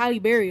think it was Halle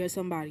Berry or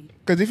somebody.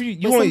 Because if you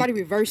But only somebody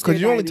reversed their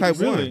because you only type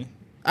diabetes. 1.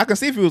 I can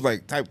see if it was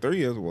like type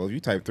 3 as well. If you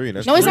type 3,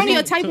 that's No, it's cool. only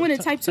a type 1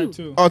 and type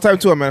 2. Oh, type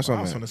 2. I meant I was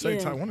something. going to say Yeah.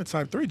 type 1 and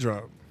type 3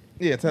 drop.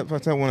 Yeah, type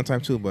 1 and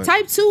type 2, but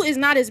Type 2 is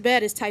not as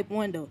bad as type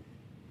 1 though.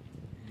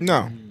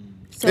 no.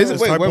 So Is it,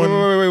 wait, type wait, wait,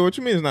 one- wait, wait. What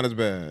you mean it's not as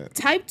bad?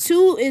 type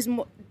 2 is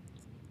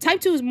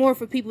more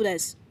for people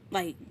that's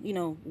like,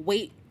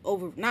 weight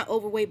not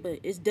overweight, but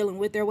it's dealing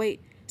with their weight.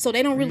 So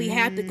they don't really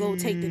have to go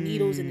take the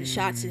needles and the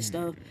shots and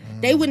stuff.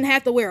 They wouldn't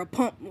have to wear a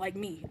pump like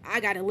me. I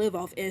gotta live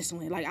off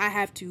insulin. Like I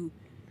have to,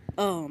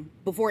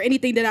 before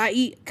anything that I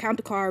eat, count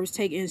the carbs,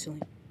 take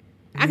insulin.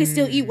 I can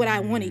still eat what I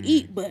want to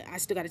eat, but I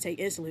still gotta take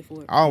insulin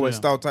for it. I always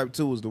thought type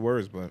 2 was the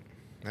worst, but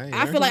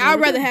I feel like I'd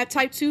rather have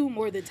type 2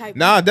 more than type 1.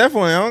 Nah,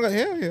 definitely.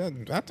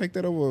 I take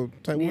that over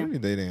type 1 any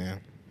day. Then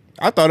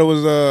I thought it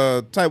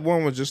was type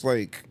 1 was just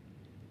like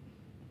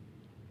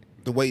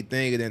the weight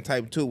thing, and then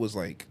type 2 was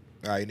like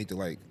you need to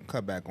like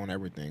cut back on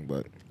everything.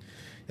 But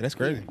that's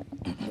crazy.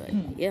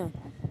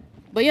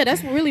 But yeah,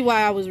 that's really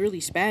why I was really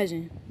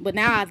spazzing. But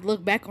now I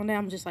look back on that,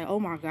 I'm just like, oh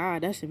my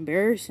God, that's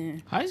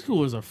embarrassing. High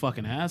schoolers are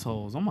fucking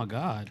assholes. Oh my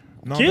God.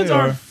 No, Kids they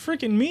are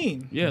freaking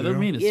mean. Yeah, they're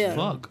mean as Yeah.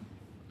 fuck.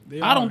 They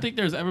I are. don't think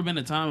there's ever been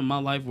a time in my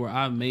life where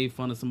I've made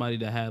fun of somebody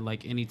that had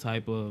like any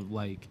type of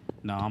like.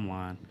 No, I'm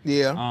lying.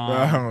 Yeah.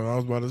 I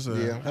was about to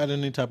say. Yeah. Had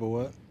any type of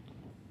what?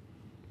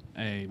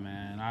 Hey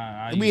man,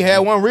 I We had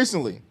one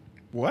recently.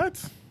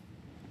 What?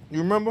 You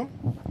remember?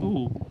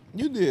 Ooh.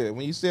 You did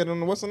when you said on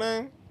the what's the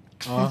name?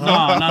 No. Yeah.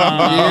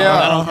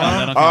 That don't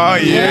count. Oh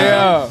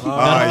yeah.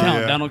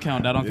 That don't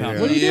count. That don't count.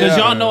 Yeah. Because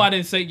y'all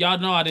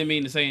know I didn't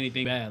mean to say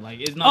anything bad. Like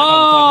it's not. Like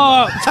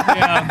I was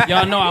talking about,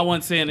 y'all know I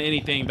wasn't saying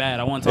anything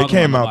bad. I wasn't talking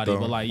came about out, nobody. though.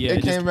 But like, yeah,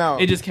 It came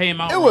out. It just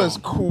came out. It was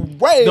wrong.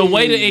 crazy. The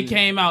way that it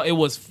came out. It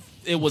was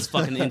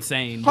fucking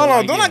insane. Hold But, on,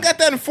 like, don't yeah. I got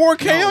that in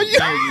 4K on you?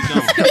 No, you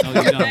don't.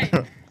 No, you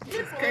don't.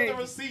 The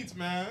receipts,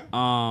 man.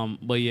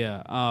 But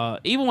yeah,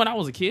 even when I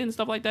was a kid and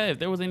stuff like that, if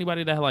there was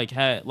anybody that like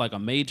had like a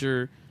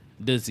major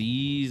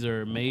disease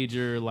or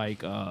major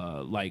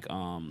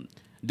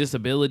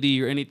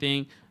disability or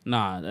anything,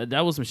 nah,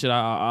 that was some shit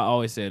I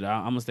always said.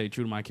 I'm gonna stay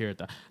true to my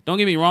character. Don't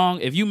get me wrong,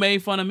 if you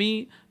made fun of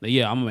me, then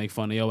yeah, I'm gonna make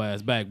fun of your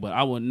ass back. But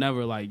I would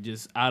never like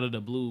just out of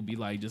the blue be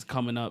like just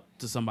coming up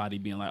to somebody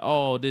being like,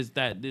 oh, this,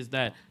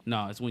 that.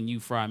 No, it's when you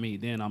fry me,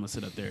 then I'm gonna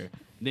sit up there.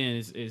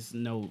 Then it's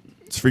no.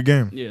 It's free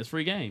game. Yeah, it's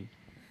free game.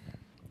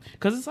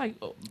 Cause it's like,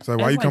 So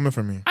why you coming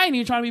for me? I ain't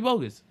even trying to be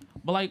bogus,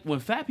 but like when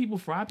fat people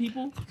fry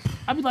people,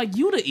 I be like,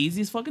 you the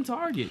easiest fucking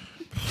target.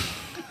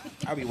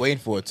 I be waiting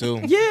for it too.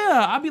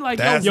 Yeah, I be like,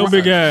 That's Yo,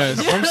 big ass.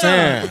 I'm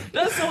saying.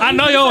 That's so I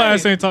know easy your to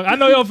ass say. ain't talking. I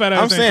know your fat ass.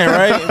 I'm ain't saying,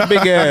 talking. right?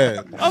 Big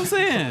ass. I'm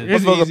saying.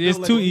 It's easy. It's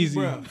too easy.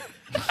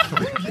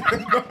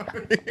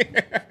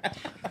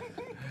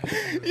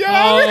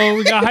 Oh,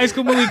 we got High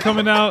School Movie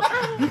coming out.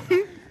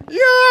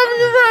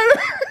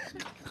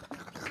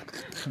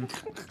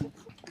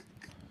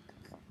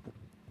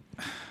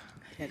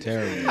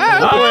 Terrible.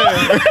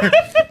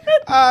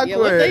 I Yeah,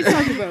 what they quit.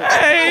 talking about?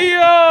 Hey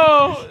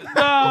yo,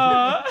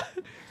 nah.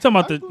 Talking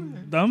about the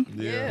them?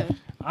 Yeah.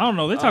 I don't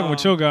know. They're talking with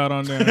Chill God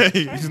on there.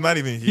 He's not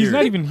even here. He's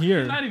not even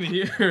here. Not even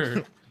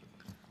here.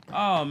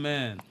 Oh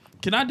man,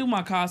 can I do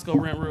my Costco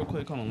rent real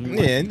quick? Hold on. Let me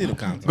Yeah, it did a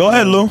concept. Go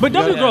ahead, Lou. But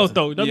W Yeah, growth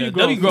though. W yeah,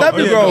 growth. W growth.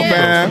 W growth, Yeah.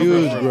 man.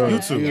 Huge growth. You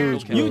too.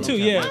 Huge growth. You too,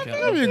 yeah.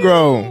 W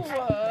growth.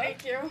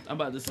 Thank you. I'm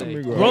about to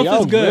say. Growth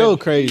Y'all is good. real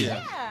crazy.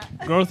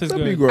 Growth is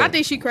W good. growth. I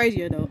think she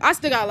crazier though. I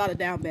still got a lot of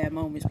down bad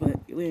moments, but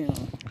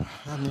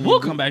We'll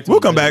come back. To We'll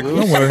it. come back.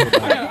 Don't worry.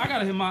 I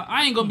gotta hit my.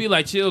 I ain't gonna be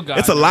like Chill God.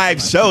 It's a live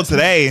show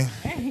today.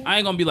 I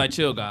ain't gonna be like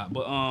Chill God,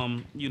 but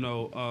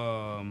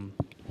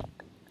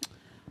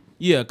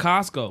yeah,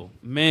 Costco,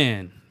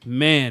 man,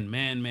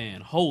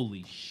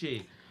 holy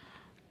shit!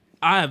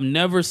 I have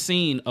never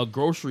seen a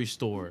grocery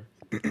store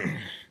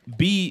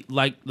be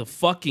like the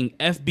fucking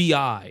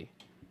FBI.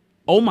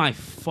 Oh my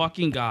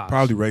fucking god!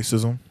 Probably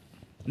racism.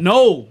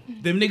 No,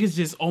 them niggas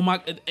just. Oh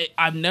my!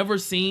 I've never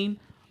seen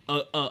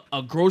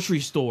a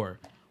grocery store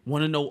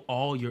want to know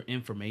all your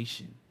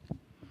information.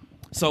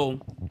 So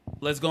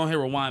let's go ahead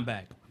and rewind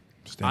back.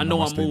 I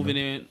know I'm moving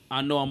in.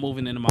 I know I'm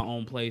moving into my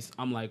own place.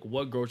 I'm like,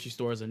 what grocery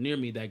stores are near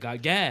me that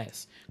got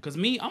gas? Cause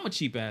me, I'm a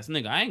cheap ass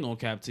nigga. I ain't gonna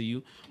cap to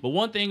you. But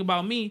one thing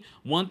about me,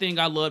 one thing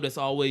I love that's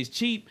always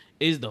cheap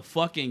is the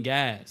fucking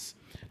gas.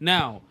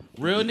 Now,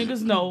 real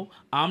niggas know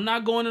I'm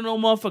not going to no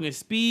motherfucking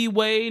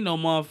Speedway, no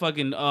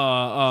motherfucking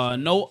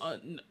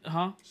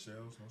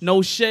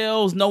no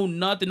Shells, no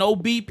nothing, no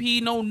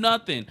BP, no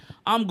nothing.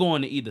 I'm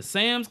going to either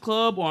Sam's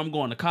Club or I'm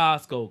going to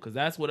Costco because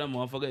that's what that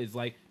motherfucker is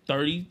like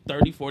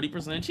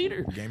 40%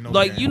 cheater. Game, no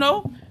like, game. you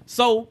know?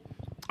 So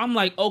I'm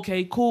like,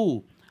 okay,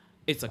 cool.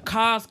 It's a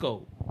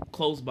Costco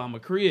close by my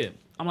crib.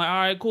 I'm like, all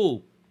right,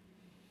 cool.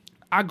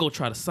 I go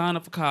try to sign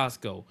up for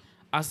Costco.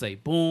 I say,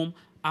 boom.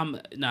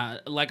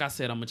 Like I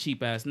said, I'm a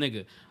cheap ass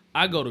nigga.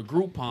 I go to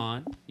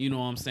Groupon, you know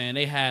what I'm saying?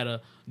 They had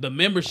the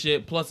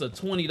membership plus a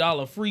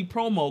 $20 free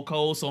promo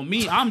code. So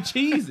me, I'm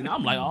cheesing.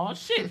 I'm like, oh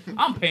shit,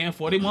 I'm paying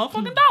 $40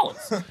 motherfucking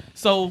dollars.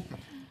 So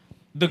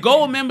the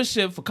gold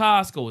membership for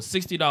Costco is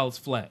 $60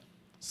 flat.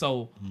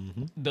 So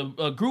the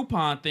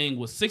Groupon thing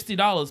was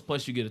 $60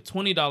 plus you get a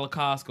 $20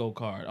 Costco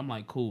card. I'm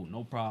like, cool,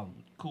 no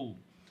problem, cool.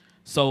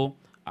 So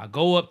I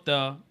go up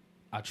there.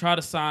 I try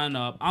to sign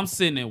up. I'm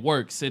sitting at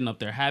work, sitting up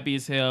there happy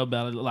as hell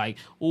about it. Like,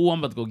 ooh, I'm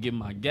about to go get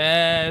my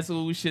gas.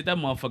 Ooh, shit, that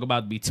motherfucker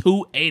about to be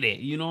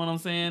 $2.80. You know what I'm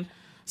saying?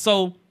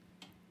 So,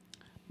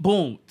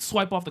 boom,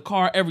 swipe off the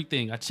card,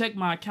 everything. I check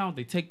my account.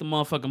 They take the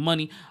motherfucking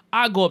money.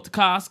 I go up to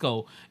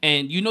Costco,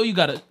 and you know you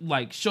gotta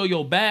like show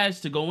your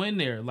badge to go in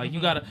there. Like you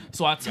gotta.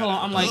 So I tell them,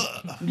 I'm like,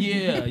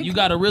 yeah, you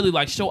gotta really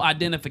like show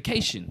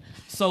identification.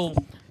 So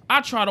I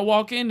try to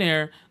walk in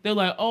there. They're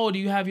like, oh, do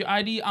you have your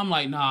ID? I'm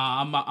like,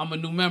 nah, I'm a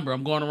new member.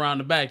 I'm going around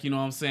the back. You know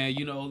what I'm saying?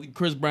 You know,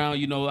 Chris Brown,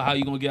 you know how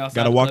you going to get outside.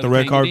 Gotta walk the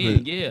red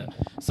carpet. Yeah.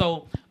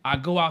 So I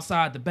go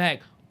outside the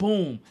back.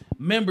 Boom.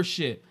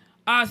 Membership.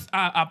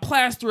 I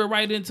plaster it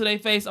right into their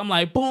face. I'm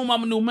like, boom,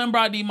 I'm a new member.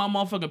 I need my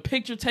motherfucking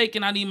picture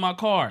taken. I need my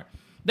card.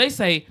 They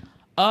say,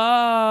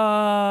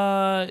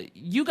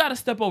 you got to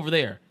step over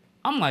there.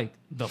 I'm like,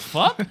 the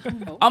fuck?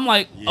 I'm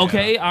like,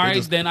 okay, all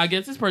right, then I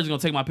guess this person's gonna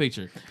take my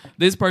picture.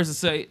 This person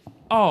say,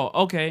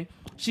 oh, okay.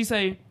 She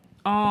say,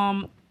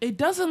 it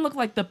doesn't look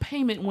like the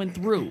payment went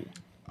through.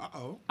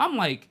 I'm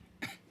like,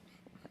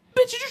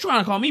 bitch, you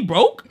trying to call me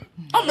broke?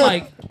 I'm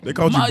like, they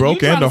called you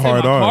broke and a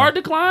hard R. Card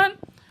decline?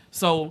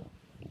 So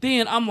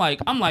then I'm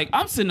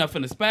sitting up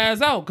finna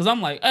spaz out because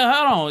I'm like, hey,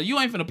 hold on, you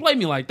ain't finna play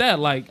me like that.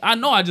 Like, I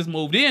know I just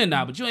moved in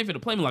now, but you ain't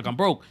finna play me like I'm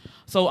broke.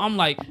 So I'm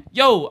like,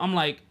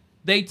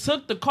 they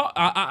took the car.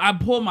 I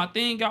pulled my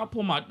thing out,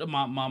 pulled my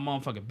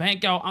motherfucking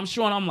bank out. I'm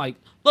showing. I'm like,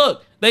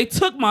 look, they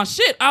took my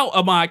shit out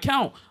of my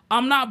account.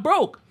 I'm not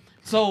broke.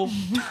 So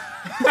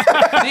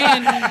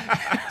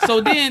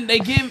then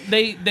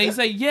they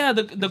say, yeah,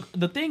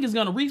 the thing is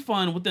gonna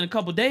refund within a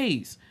couple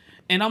days.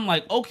 And I'm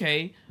like,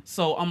 okay.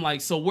 So I'm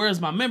like, so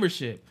where's my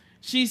membership?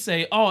 She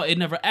say, oh, it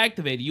never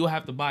activated. You'll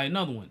have to buy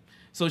another one.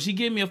 So she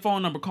gave me a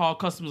phone number, call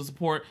customer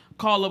support,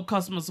 call up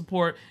customer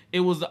support.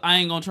 It was, I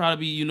ain't gonna try to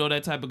be, you know,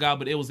 that type of guy,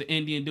 but it was an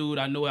Indian dude.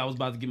 I knew I was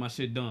about to get my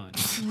shit done.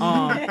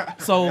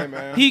 So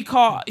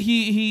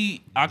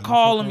I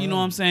call him, you know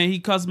what I'm saying? He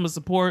customer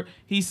support.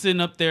 He's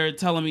sitting up there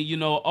telling me, you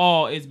know,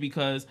 oh, it's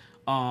because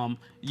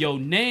your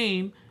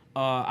name,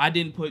 I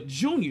didn't put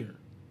Junior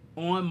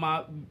on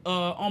my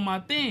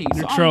thing.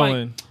 You're so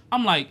trolling.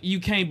 I'm like, you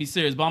can't be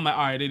serious, but I'm like,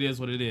 all right, it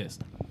is what it is.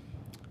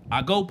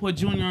 I go put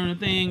Junior on the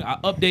thing. I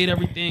update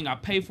everything. I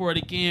pay for it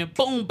again.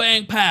 Boom,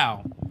 bang,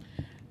 pow.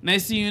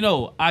 Next thing you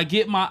know, I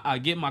get my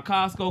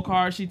Costco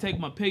card. She take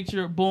my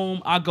picture.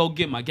 Boom, I go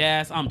get my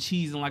gas. I'm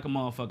cheesing like a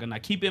motherfucker. Now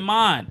keep in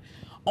mind,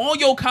 on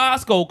your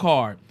Costco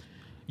card,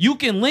 you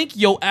can link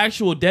your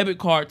actual debit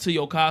card to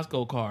your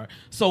Costco card.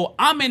 So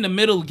I'm in the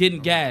middle of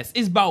getting gas.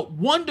 It's about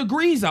 1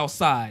 degree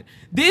outside.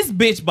 This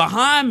bitch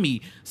behind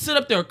me, sit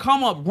up there,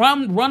 come up,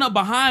 run up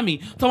behind me,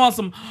 talking about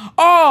some,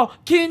 oh,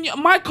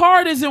 my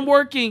card isn't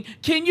working.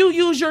 Can you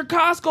use your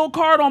Costco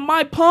card on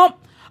my pump?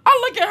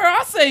 I look at her,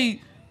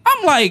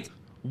 I'm like,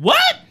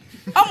 what?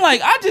 I'm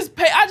like, I just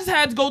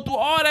had to go through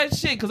all that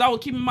shit because I was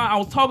keeping in mind, I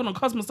was talking on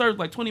customer service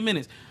like 20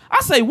 minutes.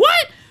 I say,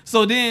 what?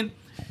 So then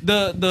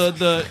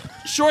the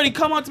shorty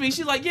come up to me.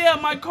 She's like, yeah,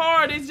 my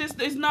card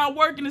it's not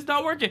working. It's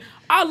not working.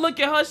 I look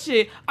at her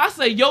shit. I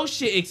say, yo,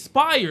 shit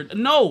expired.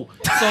 No.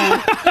 So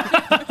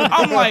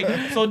I'm like,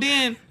 so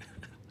then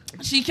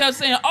she kept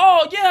saying,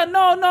 oh yeah,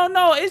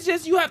 no. It's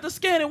just you have to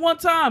scan it one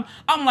time.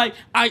 I'm like,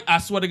 I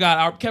swear to God,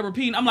 I kept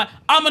repeating. I'm like,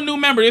 I'm a new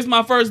member. It's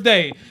my first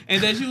day.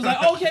 And then she was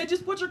like, okay,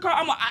 just put your card.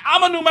 I'm like,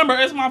 I'm a new member.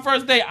 It's my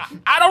first day.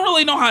 I don't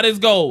really know how this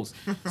goes.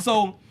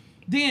 So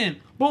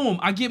then, boom,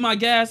 I get my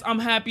gas. I'm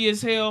happy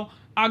as hell.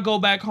 I go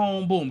back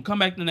home, boom, come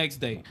back the next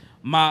day.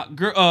 My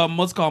girl,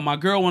 my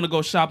girl want to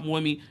go shopping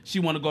with me. She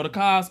want to go to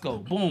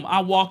Costco. Boom, I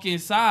walk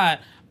inside.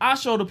 I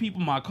show the people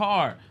my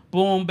card.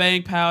 Boom,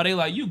 bang, pow. They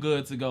like, you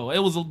good to go. It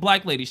was a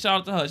black lady. Shout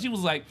out to her. She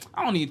was like,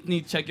 I don't need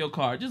to check your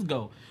card. Just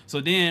go.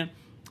 So then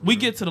we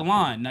get to the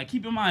line. Now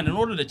keep in mind, in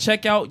order to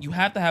check out, you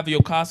have to have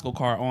your Costco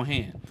card on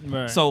hand.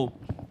 Right. So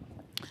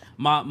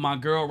my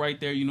girl right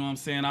there, you know what I'm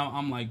saying?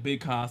 I'm like big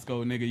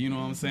Costco nigga, you know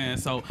what I'm saying?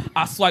 So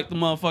I swipe the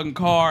motherfucking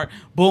card,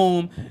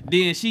 boom.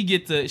 Then she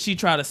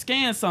try to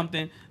scan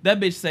something.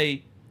 That bitch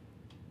say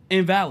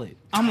invalid.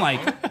 I'm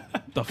like,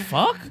 the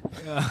fuck?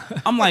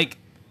 I'm like,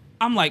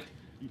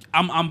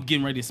 I'm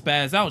getting ready to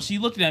spaz out. She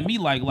looking at me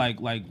like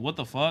what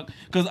the fuck?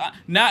 Cause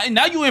now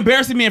you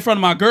embarrassing me in front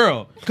of my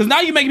girl. Cause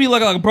now you making me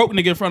look like a broke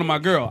nigga in front of my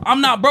girl.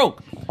 I'm not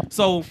broke.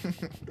 So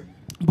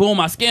boom,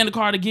 I scan the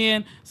card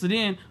again. So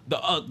then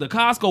the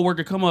Costco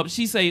worker come up.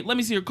 She say, "Let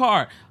me see your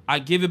card." I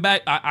give it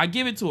back. I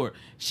give it to her.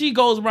 She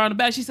goes around the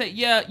back. She said,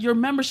 "Yeah, your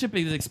membership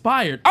is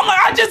expired." I'm like,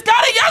 I just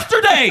got it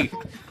yesterday.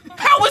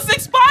 How is it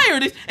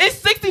expired? It's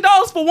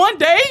 $60 for one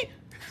day.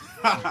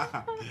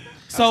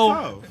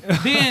 So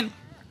then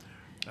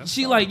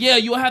she like, "Yeah,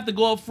 you'll have to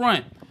go up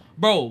front."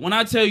 Bro, when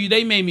I tell you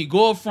they made me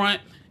go up front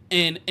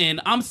and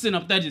I'm sitting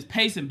up there just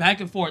pacing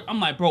back and forth.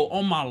 I'm like, bro,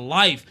 on my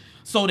life.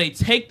 So they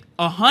take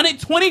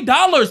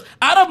 $120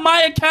 out of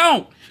my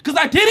account because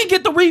I didn't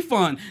get the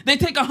refund. They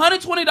take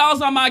 $120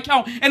 out of my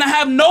account and I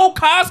have no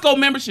Costco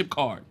membership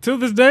card. Till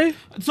this day?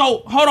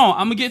 So hold on,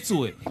 I'm gonna get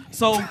to it.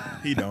 So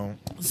he don't.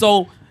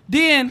 So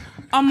then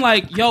I'm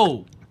like,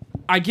 yo,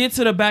 I get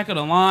to the back of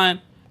the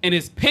line and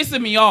it's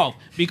pissing me off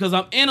because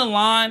I'm in a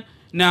line.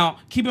 Now,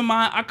 keep in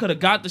mind, I could have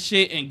got the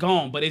shit and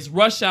gone, but it's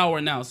rush hour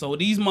now. So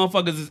these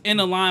motherfuckers is in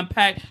the line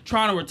packed,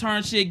 trying to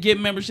return shit, get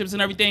memberships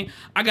and everything.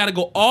 I got to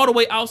go all the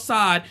way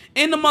outside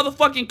in the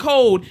motherfucking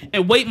cold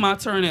and wait my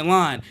turn in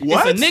line.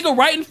 What? It's a nigga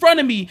right in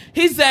front of me,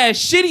 his ass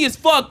shitty as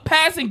fuck,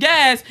 passing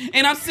gas,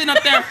 and I'm sitting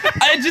up there,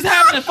 I just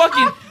having to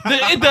fucking,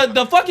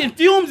 the fucking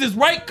fumes is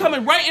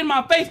coming right in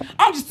my face.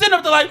 I'm just sitting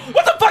up there like,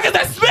 what the fuck is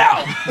that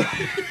smell?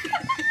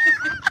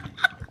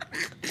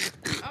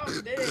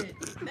 I'm dead.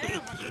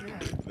 Damn.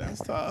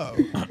 That's tough.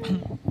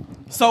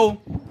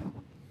 So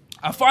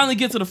I finally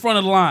get to the front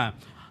of the line.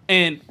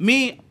 And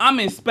I'm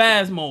in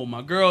spaz mode.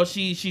 My girl,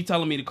 she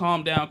telling me to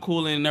calm down,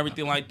 cooling and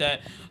everything like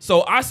that.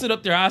 So I sit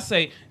up there, I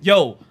say,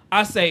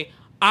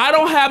 I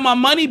don't have my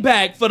money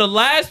back for the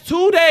last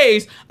 2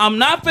 days. I'm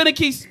not finna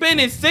keep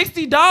spending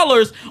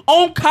 $60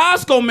 on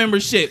Costco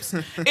memberships.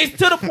 It's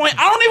to the point,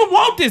 I don't even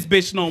want this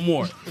bitch no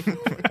more.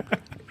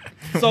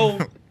 So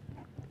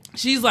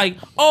she's like,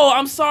 oh,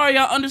 I'm sorry,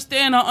 I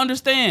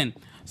understand.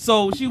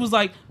 So she was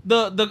like,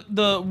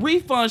 the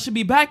refund should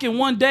be back in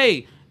 1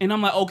 day. And I'm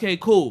like, okay,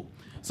 cool.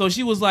 So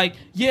she was like,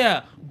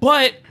 yeah,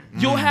 but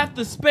you'll have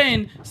to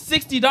spend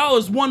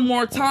 $60 one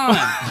more time.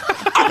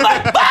 I'm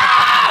like, fuck!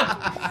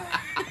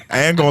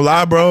 I ain't gonna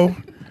lie, bro.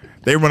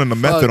 They running the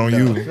method on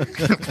you.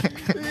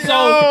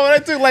 So they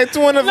took like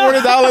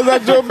 $240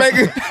 out your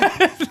bank.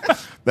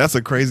 That's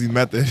a crazy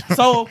method.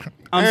 So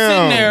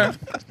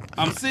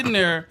I'm sitting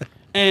there,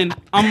 and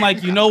I'm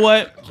like, you know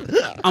what?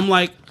 I'm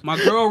like, my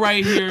girl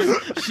right here,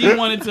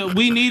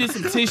 we needed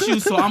some tissue,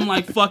 so I'm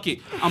like, fuck it.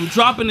 I'm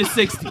dropping the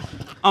 60.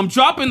 I'm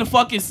dropping the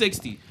fucking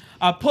 60.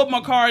 I put my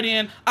card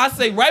in. I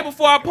say, right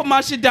before I put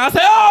my shit down,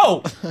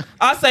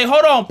 I say,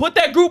 hold on, put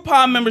that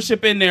Groupon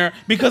membership in there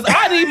because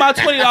I need my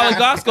 $20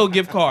 Costco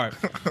gift card.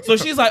 So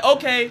she's like,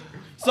 okay.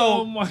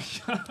 So Oh my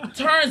God.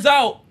 turns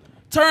out,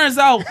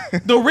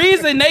 the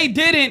reason they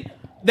didn't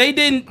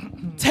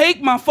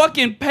take my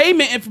fucking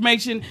payment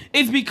information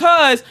is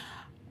because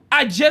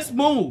I just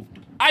moved.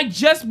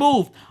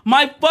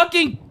 My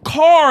fucking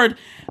card,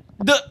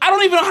 I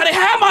don't even know how they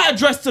have my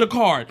address to the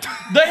card.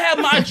 They have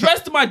my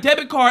address to my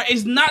debit card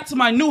is not to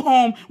my new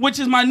home, which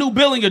is my new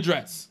billing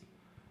address.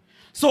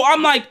 So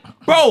I'm like,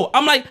 bro,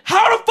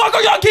 how the fuck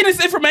are y'all getting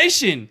this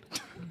information?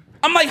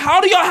 I'm like,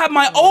 how do y'all have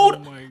my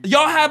old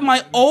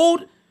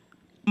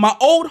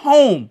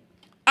home?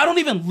 I don't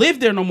even live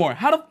there no more.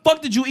 How the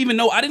fuck did you even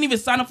know? I didn't even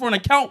sign up for an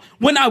account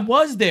when I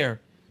was there.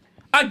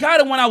 I got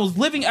it when I was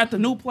living at the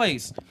new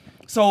place.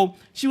 So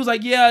she was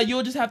like, yeah,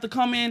 you'll just have to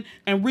come in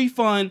and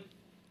refund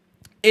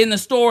in the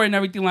store and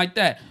everything like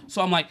that.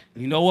 So I'm like,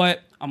 you know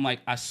what? I'm like,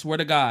 I swear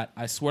to God.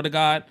 I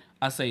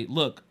say,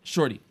 look,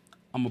 shorty,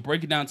 I'm going to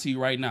break it down to you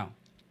right now.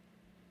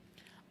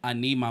 I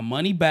need my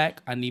money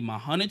back. I need my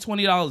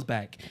 $120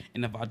 back.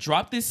 And if I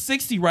drop this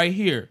 60 right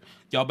here,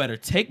 y'all better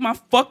take my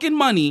fucking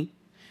money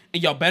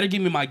and y'all better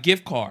give me my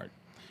gift card.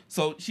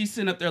 So she's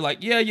sitting up there like,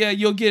 yeah,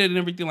 you'll get it and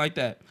everything like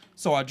that.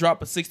 So I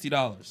drop a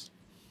 $60.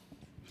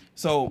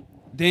 So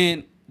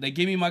then they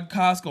give me my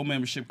Costco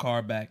membership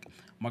card back.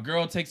 My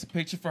girl takes a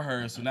picture for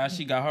her, so now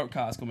she got her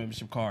Costco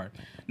membership card.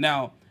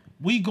 Now,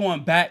 we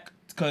going back,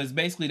 because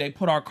basically they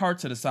put our cart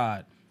to the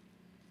side.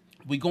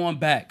 We going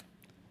back.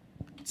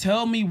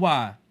 Tell me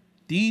why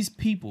these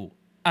people,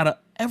 out of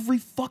every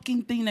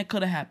fucking thing that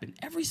could have happened,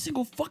 every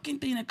single fucking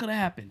thing that could have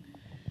happened,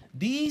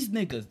 these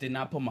niggas did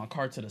not put my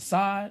cart to the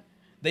side.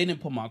 They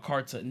didn't put my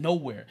cart to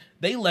nowhere.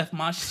 They left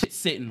my shit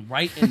sitting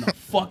right in the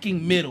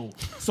fucking middle.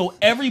 So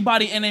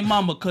everybody and their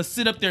mama could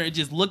sit up there and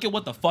just look at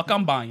what the fuck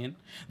I'm buying.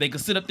 They could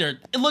sit up there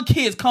and look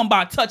kids come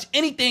by, touch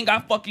anything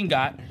I fucking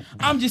got.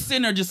 I'm just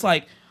sitting there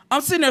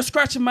I'm sitting there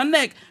scratching my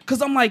neck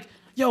because I'm like,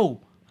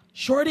 yo,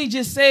 shorty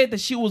just said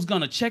that she was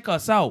going to check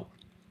us out.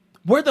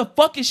 Where the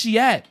fuck is she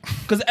at?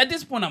 Because at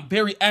this point, I'm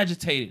very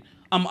agitated.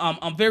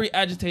 I'm very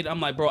agitated. I'm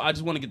like, bro, I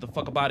just want to get the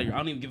fuck up out of here. I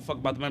don't even give a fuck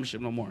about the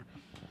membership no more.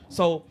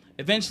 So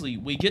eventually,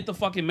 we get the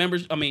fucking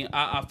members.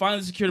 I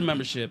finally secure the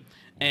membership,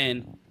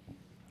 and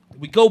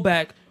we go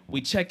back.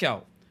 We check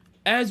out.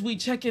 As we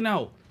checking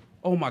out,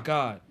 oh my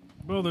God,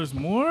 Bro, there's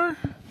more?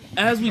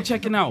 as we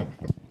checking out,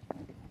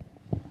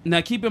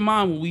 Now keep in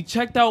mind when we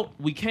checked out,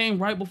 we came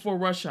right before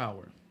rush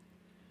hour.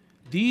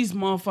 These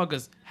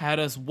motherfuckers had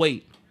us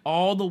wait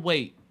all the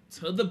way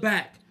to the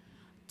back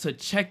to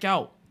check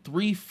out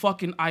 3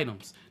 fucking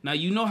items. Now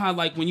you know how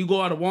like when you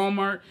go out of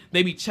Walmart,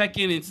 they be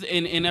checking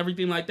and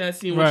everything like that,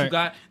 seeing what you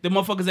got. The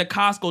motherfuckers at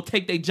Costco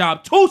take their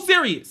job too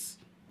serious.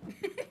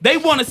 They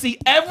want to see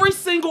every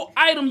single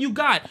item you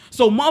got.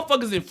 So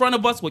motherfuckers in front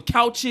of us with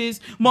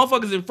couches,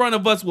 motherfuckers in front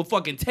of us with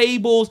fucking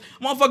tables,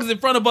 motherfuckers in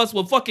front of us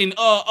with fucking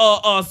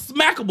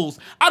smackables.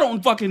 I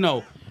don't fucking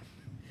know.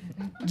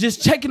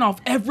 Just checking off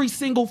every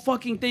single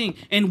fucking thing.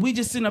 And we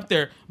just sitting up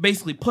there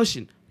basically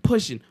pushing.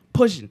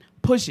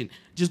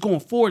 Just going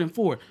forward and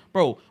forward.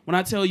 Bro, when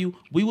I tell you,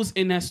 we was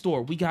in that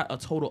store, we got a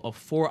total of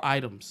 4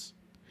 items.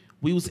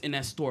 We was in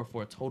that store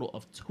for a total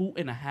of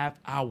 2.5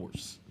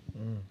 hours.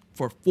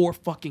 For 4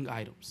 fucking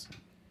items.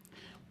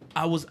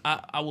 I was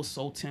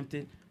so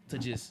tempted to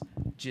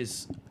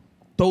just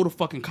throw the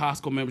fucking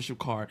Costco membership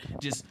card,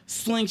 just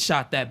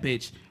slingshot that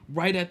bitch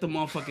right at the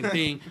motherfucking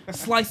thing,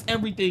 slice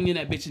everything in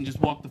that bitch and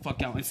just walk the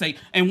fuck out and say,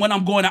 and when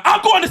I'm going out,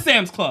 I'm going to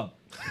Sam's Club.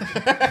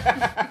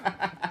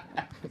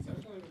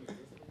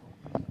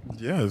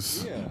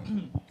 Yes. Yeah.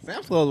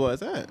 Sam's Club was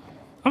that.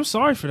 I'm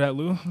sorry for that,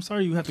 Lou. I'm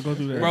sorry you have to go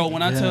through that. Bro,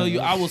 when I tell you,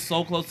 I was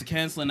so close to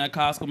canceling that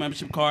Costco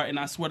membership card, and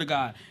I swear to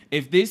God,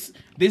 if this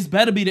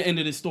better be the end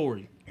of this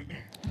story,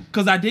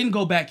 because I didn't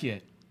go back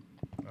yet.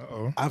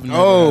 I've never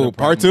had a part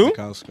problem 2? with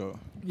Costco.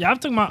 Yeah, I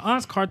took my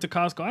aunt's card to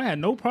Costco. I had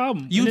no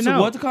problem. You took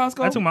what to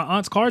Costco? I took my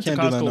aunt's card to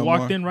Can't do that Costco, no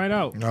walked more. in right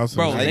out.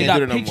 Bro, they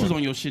got pictures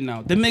on your shit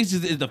now. Them niggas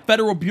is the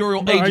Federal Bureau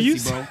of Bro, are you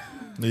Agency, bro.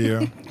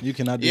 Yeah. You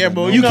cannot do Yeah, that.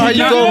 bro. no You know more. how you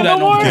cannot go. do that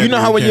no more. You know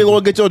how when you go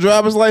get your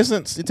driver's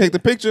license, you take the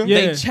picture.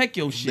 Yeah. They check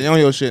your shit. They on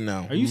your shit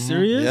now. Are you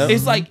serious? Yep.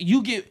 It's like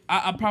you get.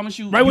 I promise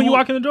you. Right when you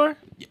walk in the door?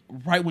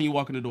 Right when you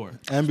walk in the door.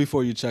 And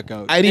before you check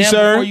out. ID, And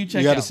sir. before you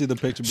check You got to out. see the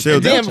picture.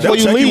 Shit, then they'll before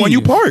you check you when you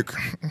leave. park.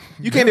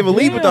 You can't even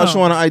leave without Damn.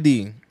 showing an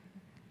ID.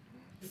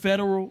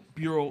 Federal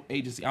Bureau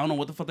Agency. I don't know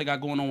what the fuck they got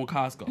going on with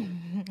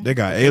Costco. They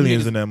got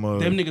aliens in that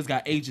mug. Them niggas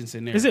got agents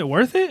in there. Is it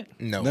worth it?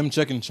 No. Them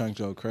chicken chunks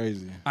go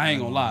crazy. I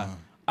ain't gonna lie.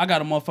 I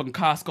got a motherfucking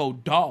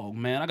Costco dog,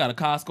 man. I got a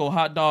Costco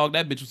hot dog.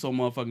 That bitch was so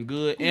motherfucking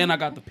good. And I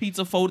got the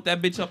pizza, folded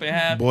that bitch up in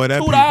half. Boy,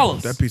 that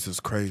 $2. That pizza's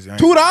crazy. I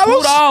ain't- $2?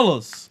 $2.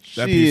 That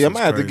Shit, pizza's I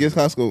might have to crazy. get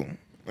Costco.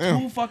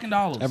 Damn. $2 fucking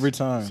dollars. Every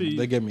time. See.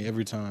 They get me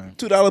every time.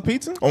 $2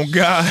 pizza? Oh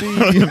God.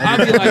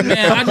 I be like,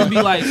 man, I just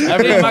be like,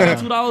 every time I got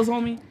 $2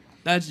 on me,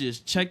 that's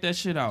just check that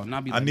shit out. And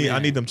I be like, I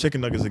man. need them chicken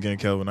nuggets again,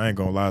 Kelvin. I ain't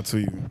gonna lie to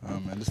you. Oh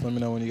man, just let me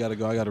know when you gotta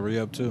go. I gotta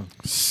re-up too.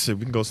 Shit,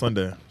 we can go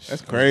Sunday.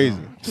 That's crazy.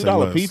 Say $2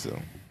 less.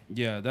 pizza.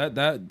 Yeah,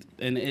 that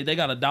and they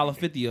got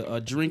 $1.50 a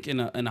drink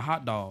and a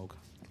hot dog.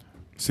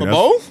 See, For that's-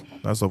 both?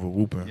 That's over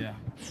whooping. Yeah.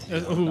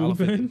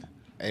 $1.50.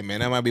 Hey,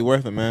 man, that might be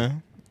worth it,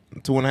 man.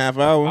 2.5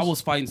 hours. I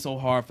was fighting so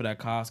hard for that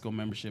Costco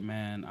membership,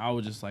 man. I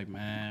was just like,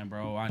 man,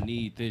 bro, I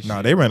need this Nah,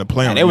 shit. they ran a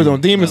play on They was you.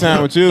 on Demon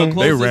Time with you.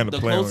 They ran a The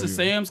play on closest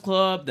you. Sam's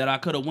Club that I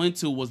could have went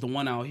to was the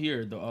one out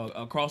here, the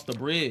across the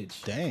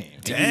bridge. Dang.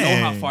 And you know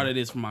how far that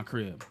is from my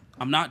crib.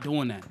 I'm not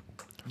doing that.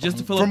 Just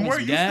to fill up From on where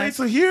some you stay gas.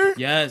 to here?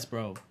 Yes,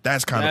 bro.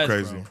 That's kind of Yes,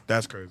 crazy. bro.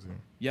 That's crazy.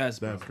 Yes,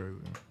 bro. That's crazy.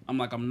 I'm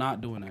like, I'm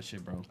not doing that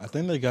shit, bro. I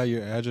think they got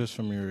your address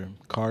from your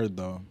card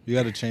though. You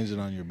gotta change it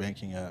on your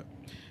banking app.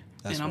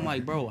 That's And I'm why.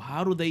 like, bro,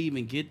 how do they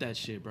even get that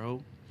shit,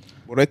 bro?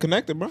 Well, they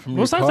connected, bro. From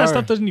Most your times that car.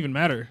 stuff doesn't even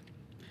matter.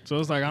 So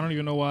it's like, I don't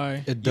even know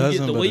why. It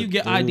doesn't. The but way you it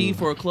get do. ID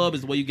for a club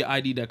is the way you get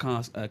ID at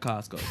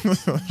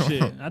Costco.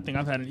 Shit, I think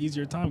I've had an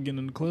easier time getting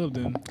in the club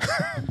than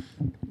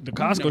the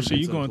Costco shit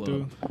you going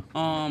through.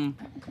 All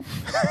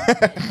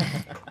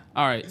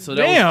right, so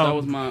Damn. that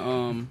was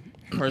my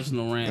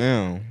personal rant.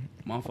 Damn.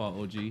 My fault,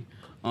 OG.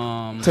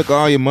 Took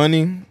all your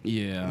money.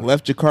 Yeah.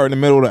 Left your car in the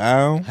middle of the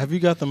aisle. Have you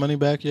got the money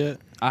back yet?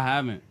 I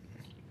haven't.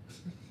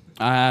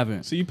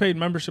 So you paid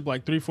membership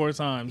like 3-4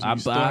 times. and you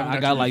still haven't I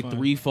your got like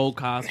refund. 3-4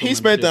 Costco. He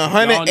spent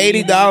memberships. Y'all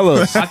need $180. one?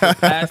 I could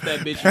pass that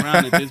bitch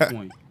around at this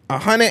point.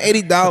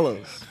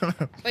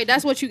 $180. Wait,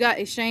 that's what you got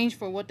exchanged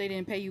for what they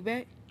didn't pay you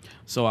back?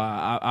 So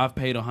I've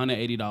paid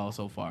 $180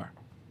 so far.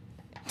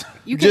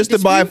 You can't Just to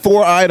buy dispute?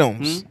 4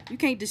 items. You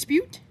can't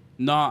dispute?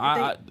 No,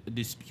 I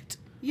dispute.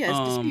 Yes,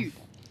 dispute.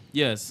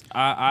 Yes,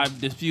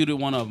 I've disputed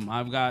one of them.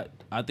 I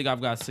think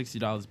I've got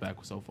 $60 back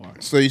so far.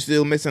 So you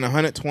still missing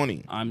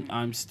 120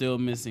 I'm still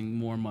missing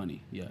more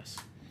money. Yes,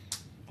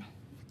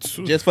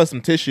 just for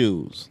some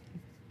tissues.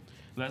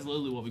 that's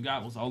literally what we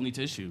got. Was only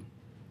tissue.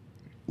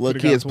 What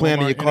Could've got kids to playing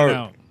in your Walmart,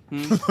 cart?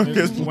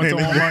 In-N-Out. Went to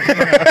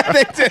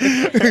Walmart.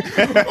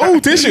 In-N-Out. Oh,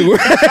 tissue.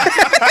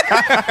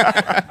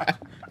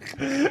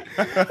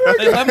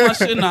 They left my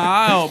shit in the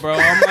aisle, bro.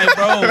 I'm like,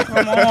 bro,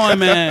 come on,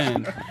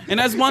 man. And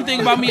that's one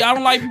thing about me. I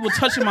don't like people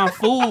touching my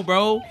food,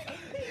 bro.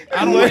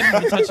 I don't like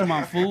people touching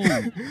my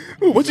food.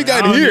 What you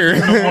got I don't here? need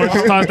no more.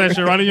 Just toss that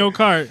shit right in your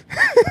cart.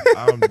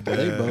 I'm They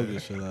dead.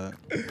 bogus for that.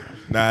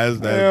 Nah, that's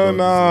Hell bogus.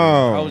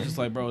 no. I was just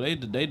like, bro, they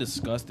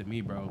disgusted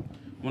me, bro.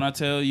 When I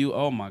tell you,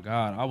 oh my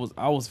god,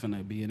 I was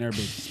finna be in there,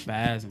 bitch,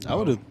 spazzing. I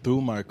would have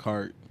threw my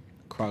cart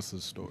across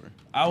the store.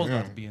 I was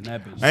about to be in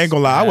that bitch. I ain't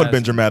gonna lie, I would have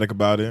been dramatic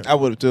about it. I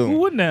would have Who too.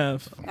 wouldn't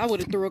have? I would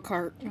have threw a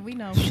cart. We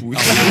know. We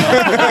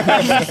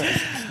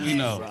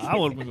know. I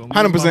would have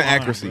 100%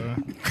 accuracy.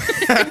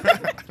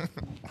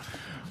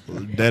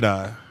 Dead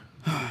eye.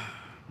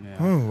 Yeah.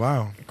 Oh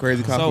wow.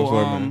 Crazy cop So,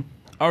 story, man.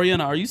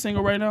 Ariana, are you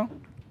single right now?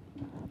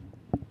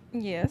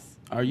 Yes.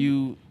 Are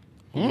you?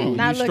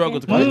 Not you struggle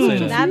to looking.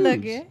 say that. Not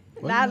looking.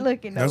 Not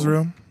looking. That's no.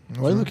 real.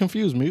 Why you look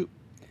confused, Mute?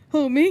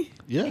 Who, me?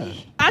 Yeah.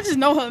 I just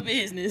know her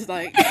business.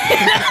 Like,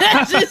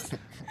 and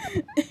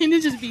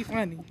it just be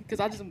funny. Because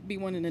I just be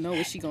wanting to know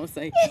what she gonna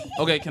say.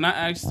 Okay, can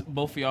I ask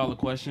both of y'all a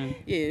question?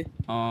 Yeah.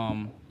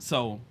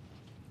 So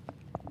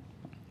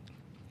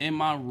in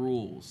my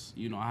rules,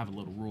 you know, I have a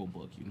little rule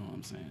book. You know what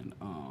I'm saying?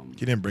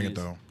 You didn't bring it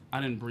though. I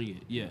didn't bring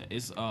it. Yeah,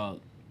 it's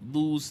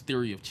Lou's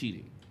theory of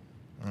cheating,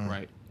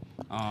 right?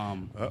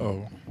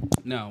 Uh-oh.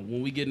 Now,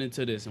 when we get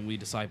into this and we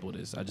disciple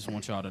this, I just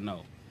want y'all to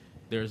know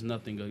there's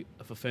nothing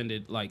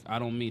offended. Like, I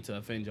don't mean to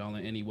offend y'all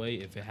in any way.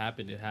 If it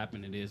happened, it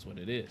happened. It is what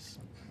it is.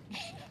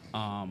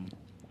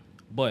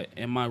 But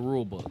in my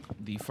rule book,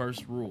 the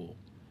first rule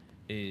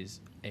is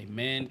a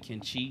man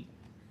can cheat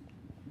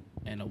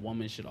and a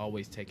woman should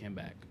always take him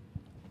back.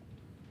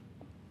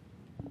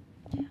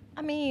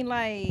 I mean,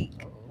 like,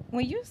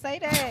 when you say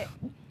that,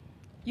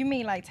 you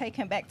mean like take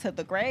him back to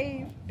the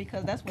grave?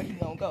 Because that's where he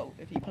gonna go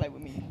if he play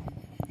with me.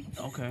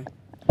 Okay.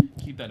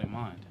 Keep that in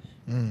mind.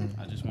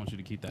 I just want you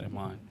to keep that in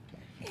mind.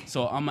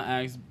 So I'm going to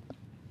ask,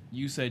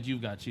 you said you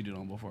got cheated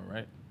on before,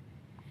 right?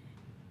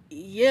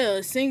 Yeah,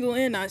 single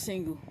and not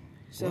single.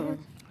 So.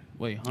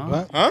 Wait, huh?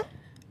 What? Huh?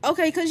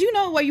 Okay, because you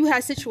know where you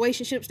have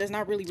situationships that's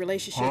not really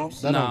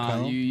relationships. That don't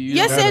count.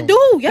 Yes, that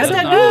do. Yes,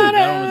 that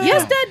do.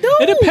 Yes, that do.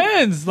 It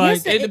depends.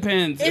 Like, Yes, it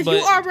depends. If but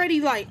you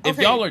already like, okay. if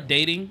y'all are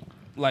dating,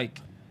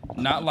 like,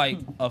 not like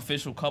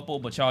official couple,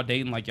 but y'all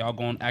dating, like y'all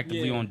going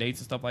actively on dates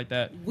and stuff like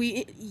that.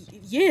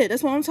 Yeah,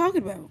 that's what I'm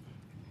talking about.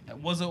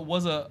 Was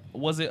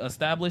it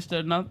established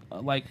or not?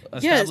 Like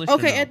Yes. established?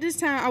 Okay. or no? At this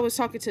time, I was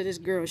talking to this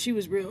girl. She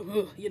was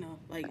real, you know,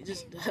 like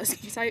just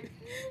husky type.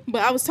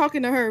 But I was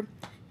talking to her,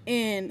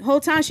 and the whole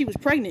time she was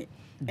pregnant,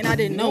 and I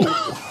didn't know.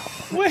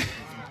 What?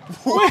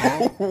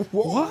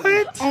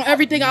 On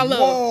everything I love.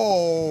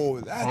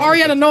 Whoa.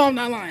 Ariana, no, I'm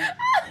not lying.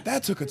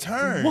 That took a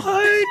turn.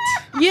 What?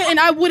 Yeah, and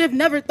I would have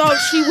never thought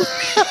she would.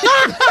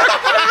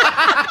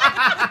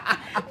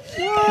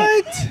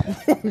 What?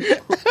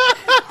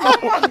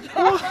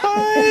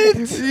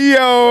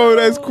 Yo,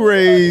 that's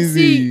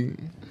crazy.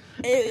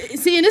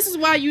 See, and this is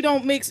why you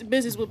don't mix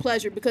business with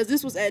pleasure, because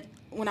this was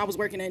when I was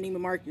working at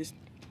Neiman Marcus.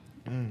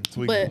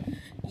 But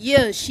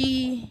yeah,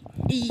 she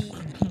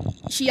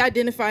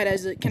identified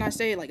as can I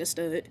say like a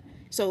stud.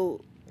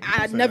 So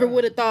I never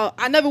would have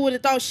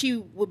thought she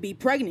would be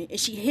pregnant, and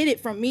she hid it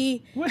from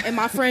me and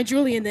my friend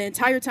Julian the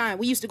entire time.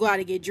 We used to go out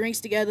and get drinks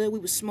together. We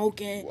was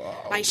smoking.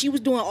 Like, she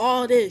was doing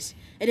all this.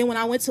 And then when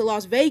I went to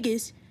Las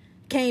Vegas,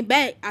 came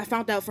back, I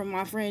found out from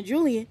my friend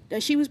Julian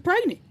that she was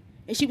pregnant,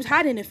 and she was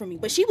hiding it from me.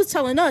 But she was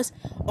telling us,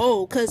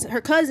 because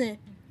her cousin,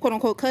 quote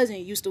unquote cousin,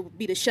 used to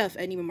be the chef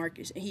at Neiman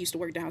Marcus, and he used to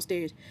work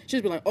downstairs. She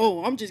would be like,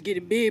 I'm just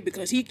getting big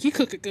because he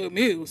cooking good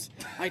meals.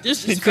 Like,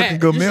 this is fat. Cooking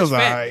good This is meals,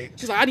 fat. alright.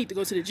 She's like, I need to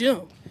go to the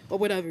gym or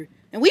whatever.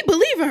 And we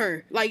believe in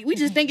her. Like, we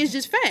just think it's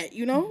just fat,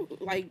 you know?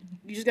 Like,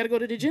 you just got to go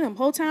to the gym.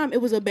 Whole time,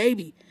 it was a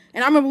baby.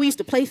 And I remember we used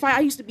to play fight.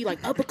 I used to be,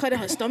 like, uppercutting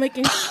her stomach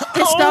and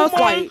stuff.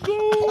 Like,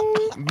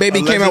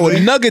 Baby came out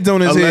with nuggets on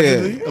his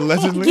head.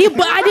 Allegedly. yeah,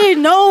 but I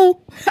didn't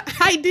know.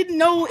 I didn't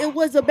know it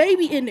was a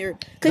baby in there.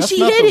 Because she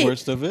not hid the it.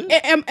 worst of it.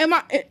 Am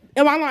I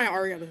lying,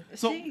 Ariana?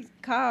 She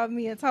called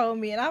me and told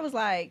me, and I was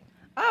like,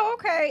 oh,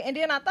 okay. And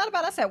then I thought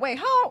about it. I said, wait,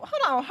 hold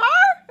on,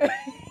 her?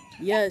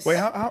 Yes. Wait,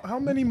 how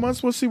many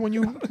months was she when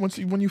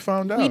you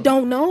found out? We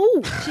don't know.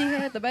 She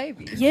had the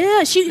baby.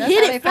 Yeah, she That's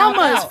hid how they it from found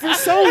us out. for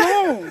so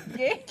long.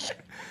 Yeah.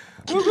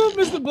 What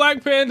did Mr.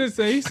 Black Panda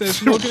say? He said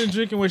smoking and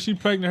drinking when she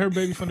pregnant, her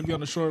baby finna be on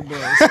the short bus.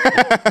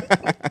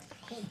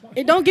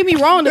 And don't get me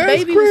wrong, the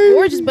baby was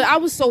gorgeous, but I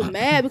was so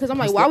mad because I'm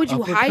like, why would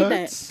you hide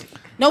that?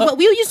 No, but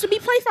we used to be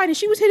play fighting.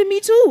 She was hitting me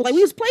too. Like,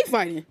 we was play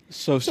fighting.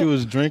 So she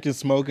was drinking,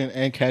 smoking,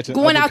 and catching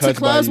Going out to uppercuts by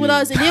clubs with you.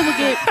 us, and then we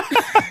get.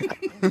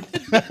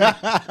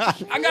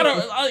 I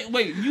gotta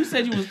wait. You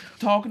said you was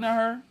talking to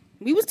her.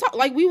 We was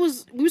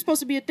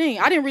supposed to be a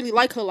thing. I didn't really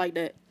like her like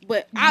that,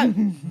 but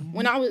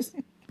when I was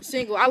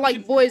single, I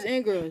like boys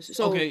and girls.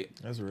 So Okay,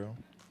 That's real.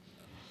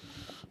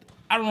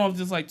 I don't know if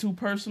it's like too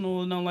personal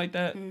or nothing like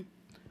that,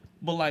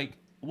 but like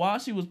while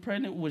she was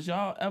pregnant, was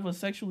y'all ever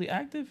sexually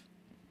active?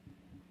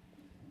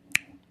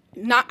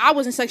 I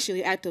wasn't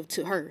sexually active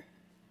to her.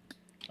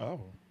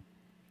 Oh.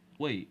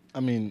 Wait. I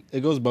mean,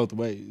 it goes both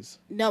ways.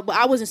 No, but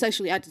I wasn't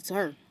sexually active to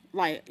her.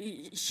 Like,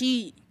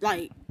 she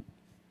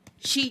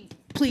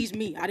pleased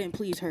me. I didn't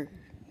please her.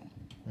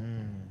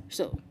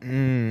 So.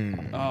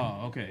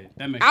 Oh, okay.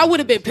 That makes. I would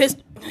have been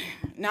pissed.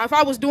 Now, if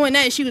I was doing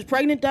that and she was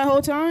pregnant that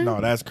whole time. No,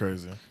 that's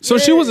crazy. So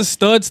she was a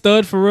stud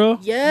for real?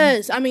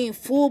 Yes, I mean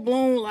full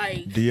blown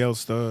like. DL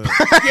stud.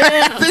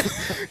 Yeah.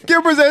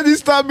 Gilbert said he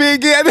stopped being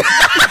gay. Hey,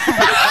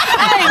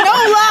 no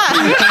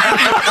lie.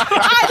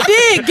 I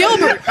did,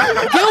 Gilbert.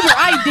 Gilbert,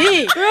 I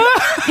did.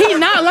 He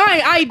not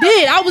lying. I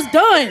did. I was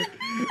done.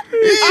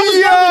 I was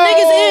done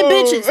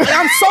with niggas and bitches. Like,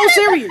 I'm so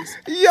serious.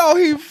 Yo,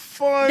 he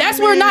funny. That's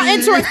where not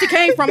interested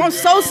came from. I'm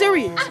so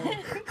serious.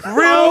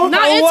 Real?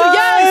 Not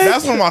yes.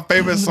 That's one of my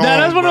favorite songs.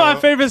 That's one of my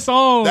favorite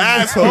songs.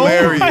 That's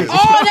hilarious. All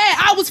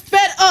that, I was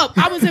fed up.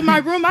 I was in my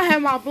room. I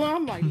had my blunt.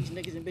 I'm like, these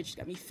niggas and bitches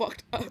got me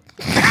fucked up.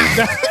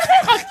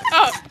 Fucked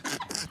up.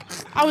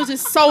 I was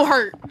just so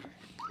hurt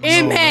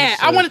and mad.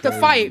 I wanted to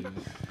fight.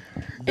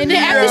 And then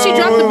after she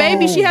dropped the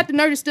baby, she had the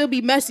nerve to still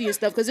be messy and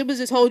stuff because it was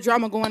this whole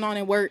drama going on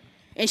at work.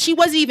 And she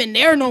wasn't even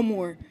there no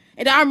more.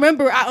 And I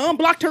remember I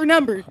unblocked her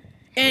number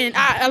and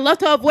I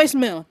left her a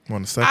voicemail.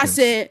 I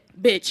said,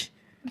 bitch,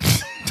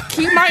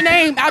 keep my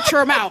name out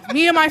your mouth.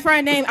 Me and my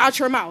friend name out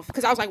your mouth.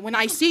 Because I was like, when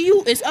I see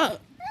you, it's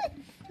up.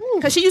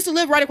 Because she used to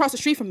live right across the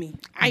street from me.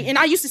 And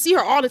I used to see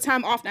her all the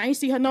time often. I ain't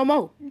see her no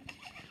more.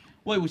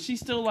 Wait, was she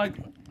still like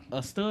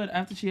a stud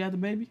after she had the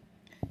baby?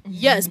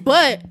 Yes,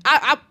 but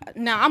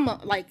I'm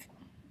like,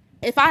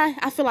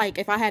 I feel like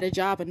if I had a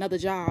job, another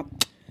job,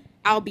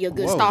 I'll be a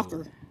good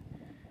stalker.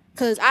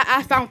 Cause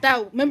I found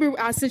out. Remember,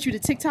 I sent you the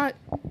TikTok.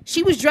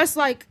 She was dressed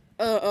like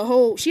a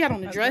whole. She had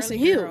on a dress and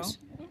heels.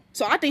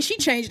 So I think she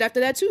changed after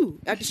that too.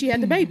 After she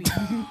had the baby.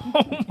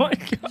 Oh my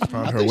god!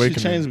 I think she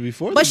changed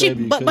before. But the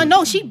baby, but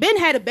no, she been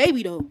had a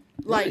baby though.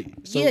 Like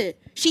Right. So- yeah,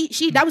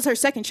 she that was her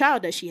second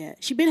child that she had.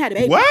 She been had a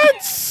baby.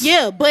 What?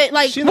 Yeah, but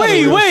like She not a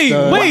real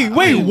stud.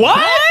 Wait,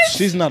 what?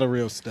 She's not a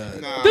real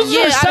stud. This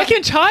is her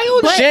second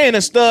child? She ain't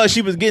a stud.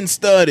 She was getting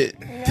studded.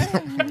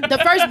 The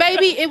first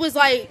baby, it was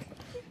like,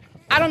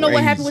 I don't know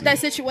what happened with that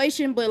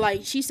situation, but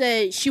like she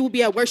said she would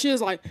be at work. She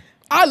was like,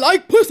 I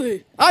like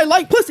pussy. I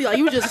like pussy. Like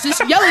you were just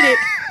yelling it.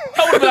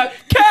 I would be like,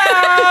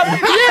 Cap!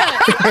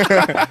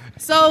 Yeah.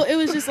 So it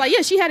was just like,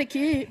 yeah, she had a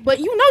kid, but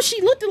you know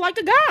she looked like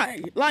a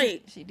guy.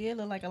 Like she did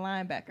look like a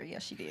linebacker.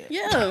 Yes, she did.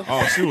 Yeah.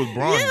 Oh, she was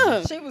brawny.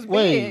 Yeah. She was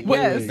Wait, big.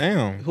 Yes.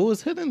 Damn. Who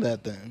was hitting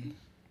that then?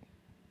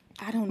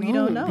 I don't know. We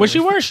don't know. Was she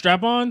wearing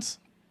strap-ons?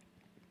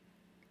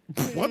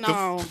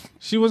 No.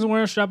 She wasn't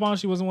wearing strap-ons.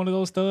 She wasn't one of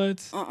those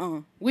studs.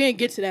 We didn't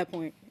get to that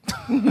point,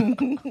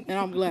 and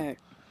I'm glad.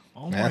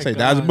 Oh Man, my I say god!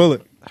 dodge a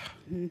bullet.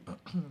 Baby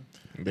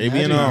and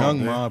Imagine all.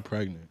 young ma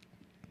pregnant.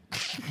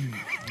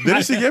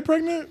 Didn't she get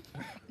pregnant?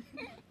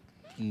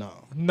 No,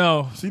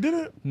 No, She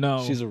didn't?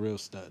 no. she's a real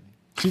stud.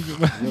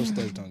 Real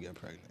studs don't get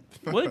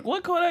pregnant.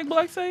 What Kodak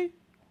Black say?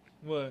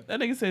 What? That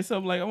nigga said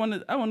something like,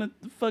 I wanna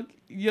fuck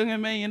young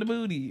and May in the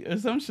booty or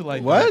some shit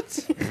like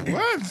What?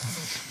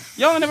 What?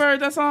 Y'all never heard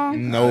that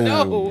song? No.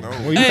 What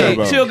you Hey, talking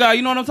about? chill guy,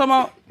 you know what I'm talking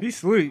about? He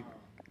sleep.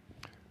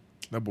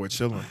 That boy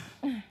chilling.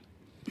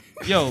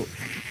 Yo,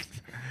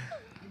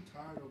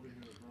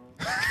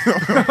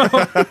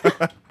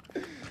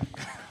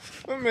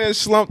 My man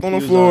slumped on the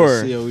He was floor.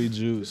 on COE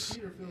juice.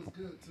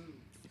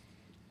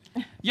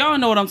 y'all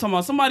know what I'm talking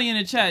about. Somebody in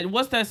the chat,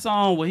 what's that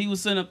song where he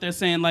was sitting up there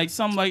saying like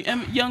something like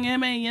young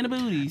M.A. in the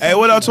booty? Hey,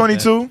 what up,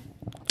 22?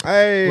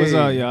 Hey. What's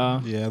up,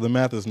 y'all? Yeah, the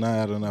math is not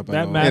adding up.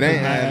 That at math It is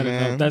ain't not adding, adding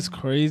man. up. That's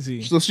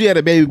crazy. So she had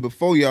a baby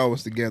before y'all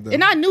was together.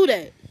 And I knew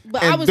that,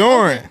 but I And was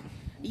during. okay.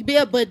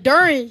 Yeah, but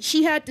during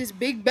she had this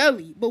big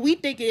belly, but we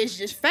think it's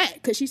just fat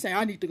because she saying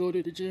I need to go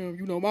to the gym.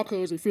 You know, my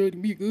cousin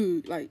feeling me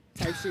good, like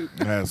type shit.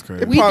 That's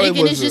crazy. We probably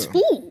thinking was it's just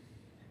food.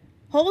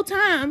 Whole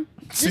time,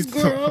 this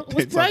girl They was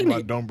talking about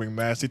pregnant. don't bring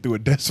mass. She threw a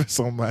desk for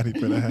somebody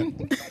for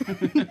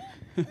that.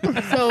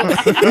 So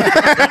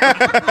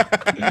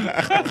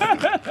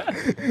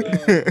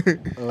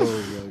Oh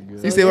my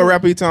god. He said what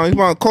rapper he talking? He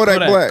want Kodak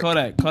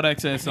Black. Kodak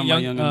said something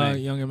about young and May.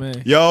 Young and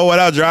May. Yo, what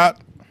up, Drop?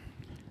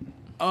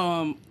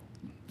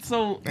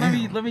 So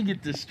let me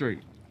get this straight.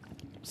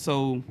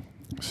 So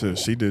Shit,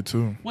 she did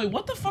too. wait,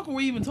 what the fuck were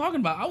we even talking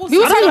about? we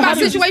was talking about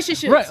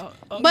situations. situationships,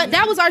 Right, but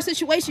that was our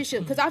situationship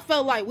because I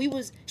felt like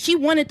she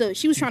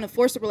was trying to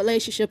force a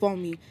relationship on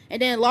me,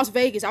 and then in Las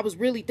Vegas, I was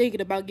really thinking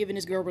about giving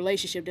this girl a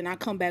relationship. Then I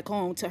come back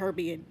home to her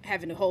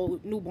having a whole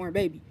newborn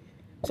baby,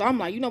 so I'm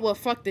like, you know what,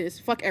 fuck this,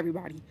 fuck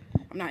everybody.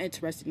 I'm not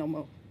interested no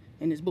more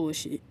in this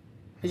bullshit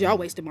because y'all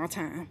wasted my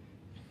time.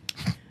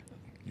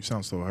 You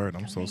sound so hurt.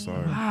 I'm so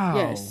sorry. Wow.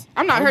 Yes,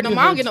 I'm not hurt no more.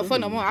 I don't get no fun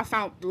no more. I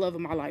found the love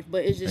of my life,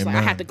 but it's just like I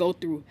Amen. had to go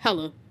through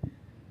hella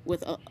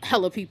with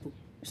hella people.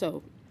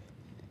 So,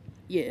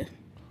 yeah.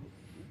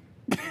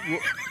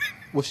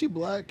 Was she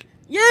black?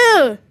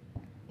 Yeah.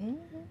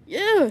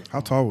 Yeah. How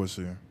tall was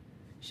she?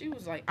 She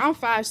was like, I'm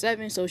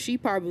 5'7", so she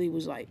probably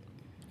was like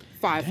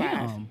 5'5".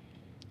 Damn.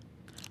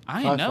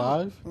 I ain't never.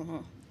 5'5"? Uh-huh.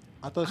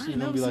 I thought she was ain't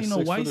gonna never be like seen no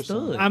 6 white foot or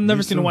something. stud. I've never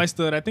Me seen a too. white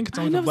stud. I think it's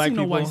I only ain't for never black seen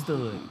no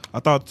people. white stud. I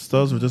thought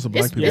studs were just a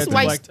black It's people. Yeah, It's it's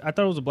white. black. I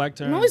thought it was a black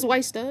term. No, it's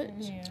white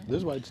studs. Yeah.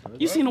 There's white studs.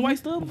 You seen a white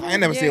stud? I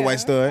ain't never seen a white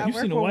stud. You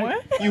seen a white?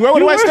 You were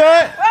with a white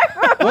stud?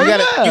 Well,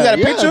 You got a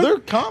yeah, picture? They're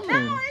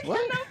common.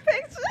 What?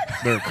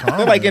 They're common.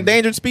 They're like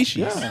endangered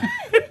species. Yeah.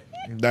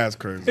 That's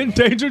crazy.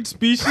 Endangered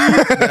species.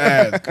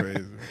 That's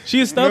crazy. She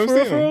a stud Never for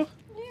real, seen for them. real?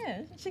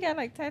 Yeah, she got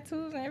like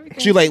tattoos and everything.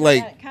 She like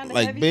kinda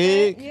like heavy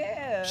big? set.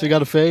 Yeah. She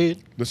got a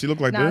fade. Does she look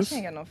like Nah, this? she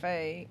ain't got no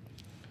fade.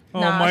 Oh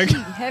nah, my she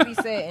god. heavy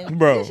set. And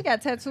Bro. Yeah, she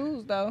got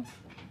tattoos though,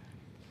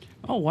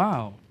 Oh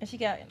wow. and she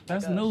got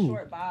That's like a new.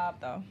 short bob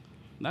though.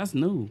 That's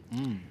new.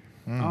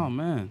 Oh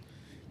man,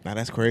 Nah,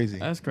 that's crazy.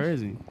 that's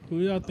crazy. Who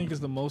y'all think is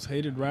the most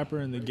hated rapper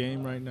in the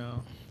game right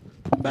now?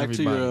 Back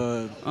to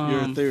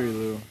your theory,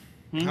 Lou.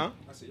 Huh?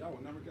 I said, y'all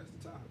will never guess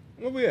the time.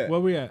 Where we at? Where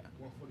we at?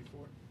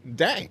 144.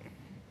 Dang.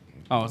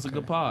 Oh, it's a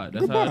good pod.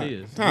 That's how it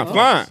is. Time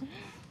flying.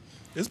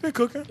 It's been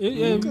cooking.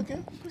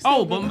 Cooking.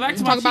 Oh, but back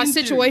to my Talk about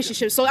cheating theory.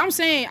 situationships. So I'm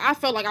saying I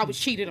felt like I was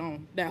cheated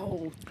on that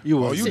whole.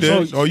 Oh, you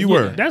did. Oh, you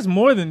were. That's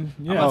more than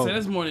I'm about to say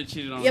that's more than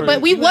cheated on. Yeah,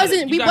 but we You gotta-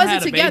 wasn't- you we gotta wasn't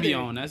have a baby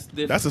together. on. That's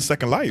different. That's a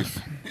second life.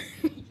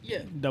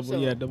 Yeah.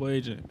 double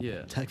agent.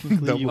 Yeah.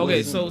 Technically, you Okay,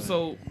 was.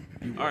 so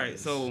all right,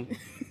 so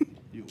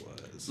You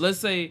was. let's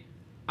say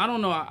I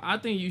don't know. I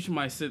think you should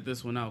might sit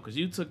this one out because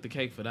you took the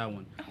cake for that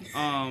one.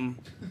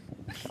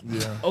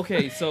 Yeah.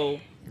 Okay, so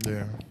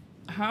Yeah.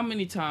 how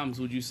many times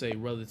would you say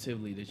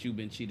relatively that you've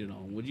been cheated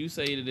on? Would you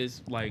say that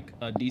it's like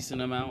a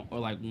decent amount or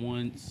like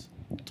once,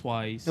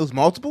 twice? It was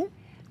multiple?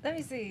 Let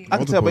me see. I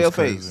can tell by your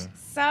Multiple's face. crazy.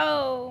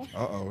 So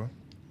Uh-oh.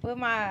 with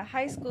my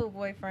high school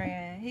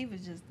boyfriend, he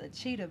was just a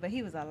cheater, but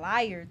he was a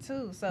liar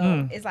too.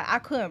 So it's like I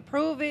couldn't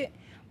prove it,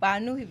 but I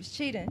knew he was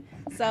cheating.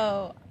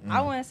 So I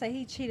want to say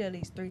he cheated at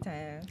least 3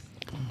 times.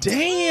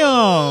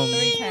 Damn.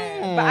 3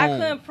 times. But I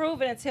couldn't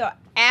prove it until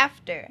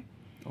after.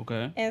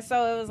 Okay. And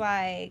so it was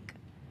like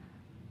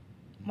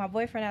my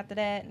boyfriend after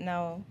that,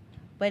 no.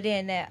 But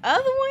then that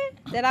other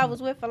one that I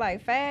was with for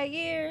like 5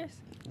 years,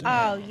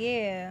 oh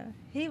yeah.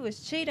 He was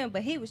cheating,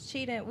 but he was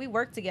cheating. We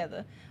worked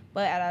together.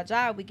 But at our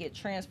job, we get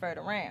transferred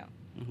around.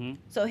 Mm-hmm.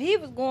 So he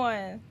was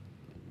going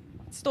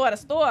store to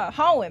store,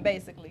 hoeing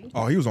basically.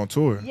 Oh, he was on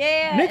tour.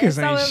 Yeah. Niggas and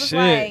so ain't it was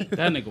shit. like,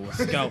 That nigga was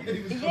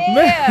scouting.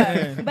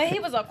 yeah. But he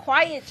was a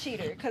quiet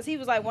cheater because he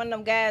was like one of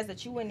them guys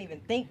that you wouldn't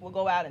even think would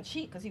go out and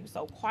cheat because he was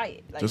so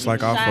quiet. Just he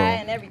like was our shy phone.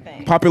 and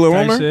everything. Popular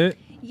Type rumor? shit.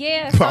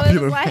 Yeah, so it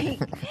Popular. was like,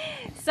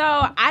 so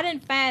I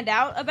didn't find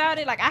out about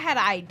it. Like I had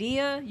an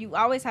idea. You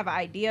always have an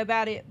idea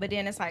about it, but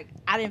then it's like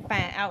I didn't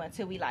find out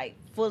until we like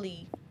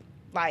fully,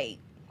 like,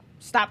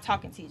 stopped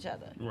talking to each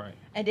other. Right.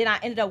 And then I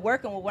ended up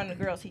working with one of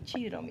the girls he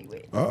cheated on me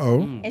with.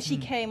 Uh-oh. And she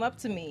came up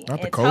to me Not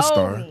the and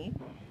co-star. told me,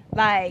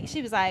 like,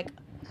 she was like,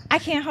 I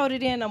can't hold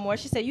it in no more.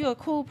 She said, you're a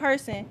cool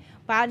person,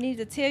 but I need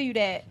to tell you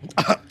that.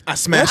 I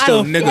smashed I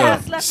your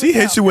nigga. slept She with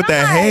hit him. you with And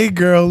I'm that, like, hey,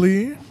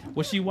 girlie.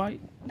 Was she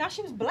white? No,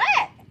 she was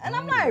black. And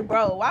I'm like,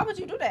 bro, why would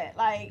you do that?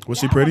 Like, Was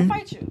she I wanna pretty?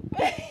 Fight you.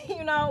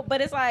 You know,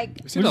 but it's like,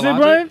 What you say,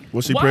 Bryan?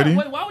 Was she why, pretty?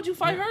 Wait, why would you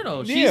fight her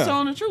though? She's Yeah.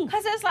 telling the truth.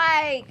 because it's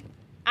like,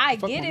 I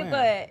Fuck get my it,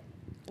 man.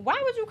 but why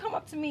would you come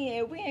up to me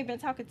and we ain't been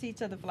talking to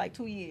each other for like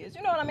 2 years?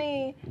 You know what I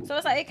mean? So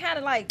it's like, it kind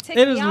of like ticked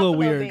It me is a off little a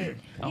little weird.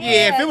 bit.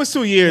 Yeah, if it was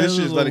 2 years, That let's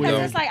was just a let it little go.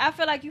 Because it's like, I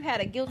feel like you had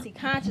a guilty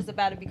conscience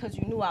about it because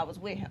you knew I was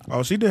with him.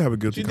 Oh, she did have a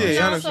guilty She did,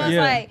 conscience. So yeah. it's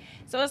Yeah. like,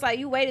 so it's like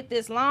you waited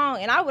this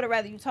long, and I would have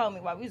rather you told me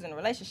while we was in a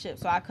relationship,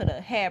 so I could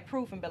have had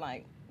proof and been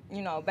like,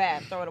 you know,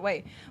 bad, throw it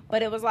away.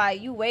 But it was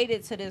like you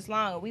waited to this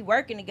long, and we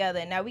working together,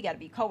 and now we got to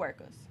be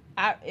coworkers.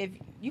 If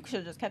you should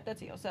have just kept that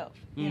to yourself,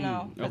 you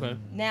know. 'Cause okay.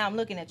 Now I'm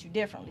looking at you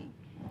differently.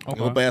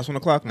 Go past 1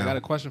 o'clock I got now.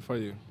 a question for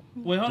you.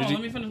 Wait, hold Did on. you-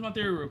 Let me finish my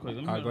theory real quick.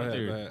 Let me All right, finish go my ahead.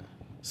 theory. Go ahead.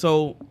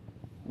 So,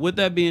 with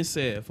that being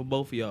said, for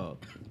both of y'all,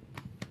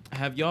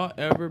 have y'all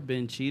ever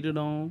been cheated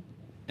on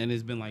and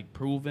it's been like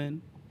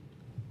proven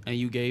and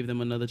you gave them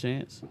another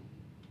chance?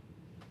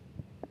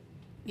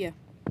 Yeah.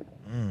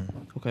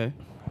 Okay.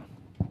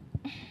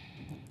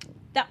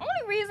 The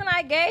only reason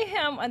I gave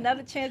him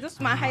another chance, this was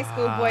my high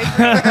school Ah.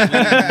 boyfriend.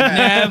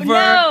 Never.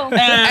 No.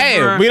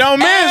 Hey, we don't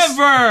miss.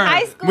 Ever.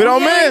 High school We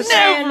don't boyfriend, miss.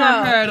 Never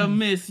no. had a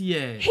miss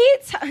yet.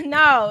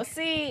 No,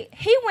 see,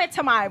 he went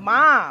to my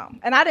mom,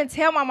 and I didn't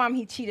tell my mom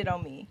he cheated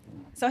on me.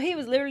 So he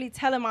was literally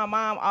telling my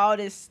mom all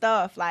this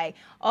stuff, like,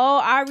 "Oh,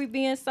 Ari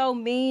being so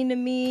mean to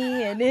me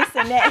and this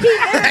and that." He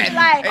literally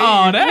like,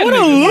 Oh, that What a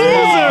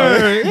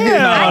nigga. loser.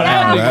 Yeah. I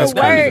got that's off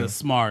of crazy. work,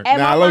 Smart. and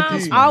Nah, my low-key mom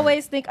smart.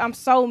 always think I'm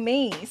so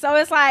mean. So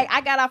it's like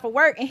I got off of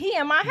work, and he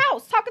in my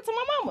house talking to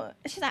my mama.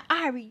 And she's like,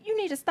 "Ari, you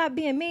need to stop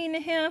being mean to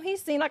him. He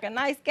seemed like a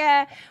nice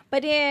guy."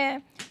 But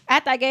then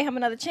after I gave him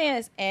another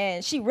chance,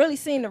 and she really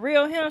seen the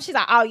real him, she's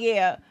like, "Oh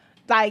yeah,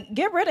 like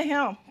get rid of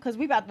him, cause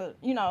we about to,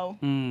 you know."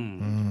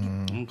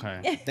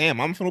 Okay.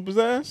 Damn, I'm finna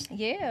possess.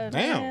 Yeah,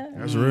 Damn. man.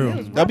 That's real. It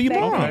was rough W back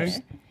moms.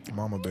 then.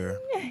 Mama bear.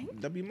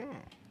 W mom.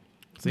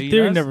 See,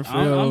 Theory that's- never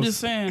I'm fails. just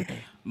saying,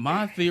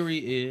 my theory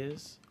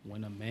is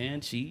when a man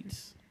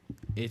cheats,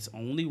 it's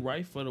only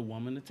right for the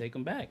woman to take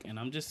him back. And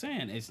I'm just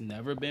saying, it's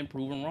never been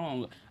proven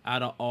wrong.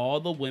 Out of all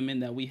the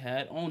women that we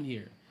had on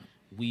here,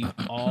 we've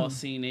all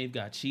seen they've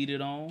got cheated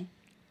on,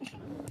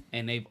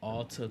 and they've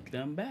all took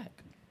them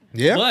back.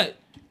 Yeah. But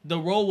the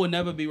role will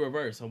never be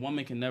reversed. A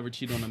woman can never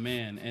cheat on a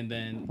man and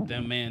then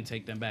that man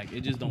take them back.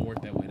 It just don't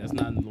work that way. That's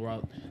not in the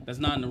world. That's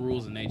not in the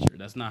rules of nature.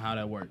 That's not how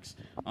that works.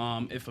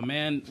 If a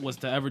man was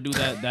to ever do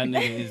that, that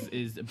nigga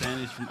is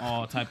banished from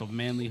all type of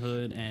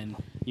manlyhood, and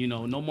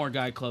no more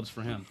guy clubs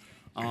for him.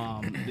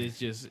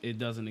 It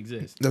doesn't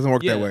exist. Doesn't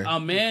work that way. A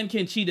man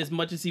can cheat as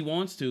much as he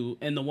wants to,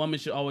 and the woman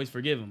should always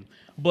forgive him.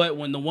 But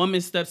when the woman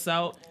steps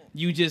out,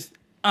 you just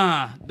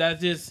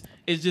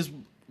it just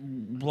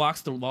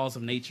blocks the laws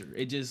of nature.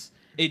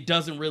 it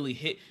doesn't really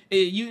hit.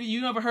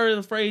 You ever heard of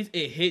the phrase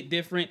 "it hit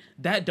different"?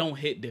 That don't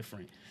hit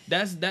different.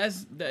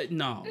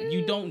 No,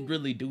 you don't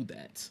really do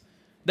that.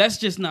 That's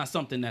just not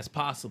something that's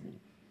possible.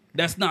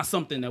 That's not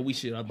something that we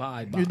should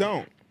abide by. You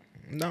don't.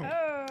 No.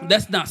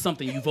 That's not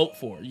something you vote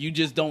for. You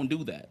just don't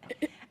do that.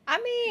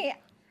 I mean,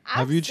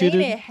 Have I've you seen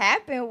cheated? it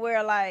happen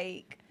where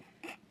like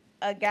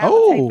a guy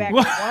will take back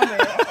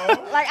a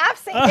woman. Like I've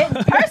seen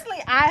it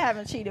personally. I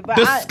haven't cheated, but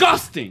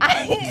Disgusting.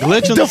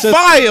 Glitch in the system.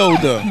 Defiled.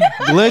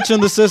 Glitch in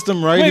the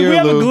system right Wait, here, we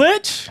have a Lou.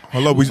 glitch?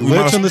 Hold up, we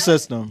Glitch in the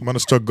system. might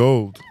have struck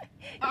gold.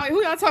 All right,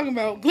 who y'all talking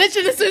about? Glitch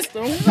in the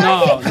system.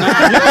 No.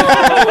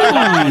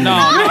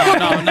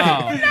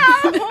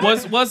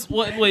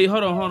 Wait,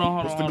 hold on.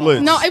 What's the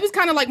glitch? No, it was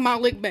kind of like my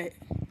lick back.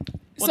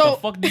 What So- the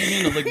fuck do you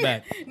mean to lick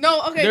back?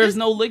 No, okay. There's this-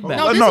 no lick back.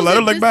 this No, was let her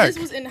in- lick this- back. This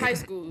was in high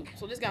school,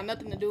 so this got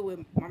nothing to do with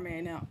my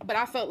man now. But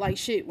I felt like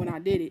shit when I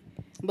did it.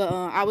 But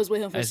I was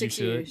with him for As you 6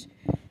 should. years,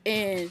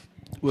 and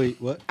Wait,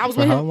 what? I was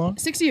For with how him long?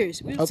 6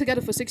 years. We were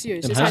together for 6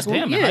 years. In Since high high school.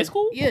 school? Damn, in Yeah, high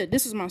school? yeah.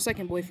 This was my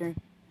second boyfriend.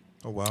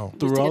 Oh wow.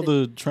 Through all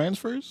together. the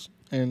transfers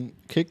and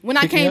When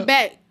I kicking came up?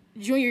 back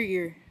junior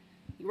year,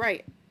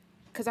 right?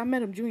 Because I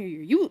met him junior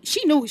year.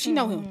 She know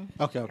him.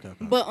 Okay.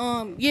 But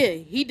yeah,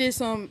 he did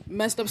some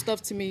messed up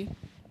stuff to me,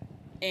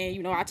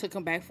 and I took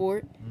him back for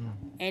it.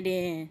 And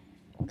then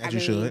As you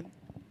should.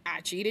 I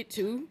cheated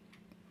too,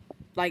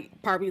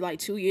 probably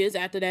 2 years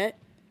after that,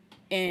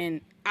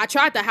 and I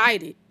tried to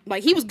hide it.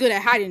 Like he was good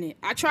at hiding it.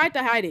 I tried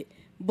to hide it,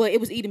 but it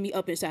was eating me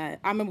up inside.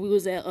 I remember we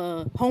was at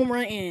Home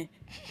Run Inn,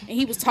 and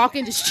he was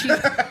talking just cheating.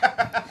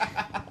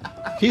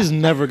 He's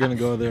never gonna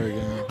go there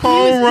again.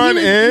 Home Run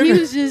Inn. He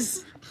was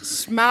just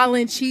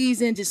smiling,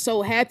 cheesing, just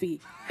so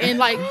happy, and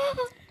like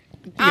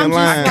I'm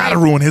lying. just Gotta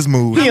ruin his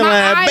mood. He My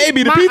lying. eyes-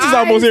 Baby, the my pizza's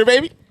almost eyes- here,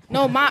 baby.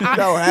 no my That what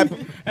eyes.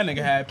 happened. That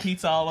nigga had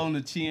pizza all on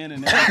the chin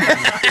and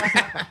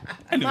everything.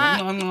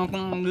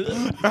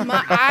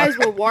 My eyes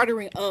were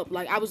watering up.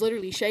 Like I was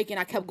literally shaking.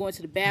 I kept going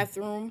to the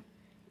bathroom,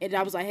 and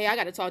I was like, "Hey, I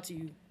got to talk to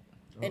you."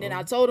 And then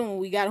I told him when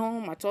we got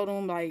home. I told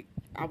him like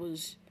I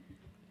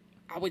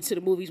went to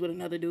the movies with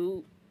another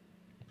dude,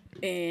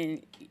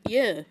 and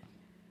yeah,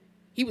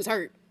 he was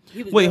hurt.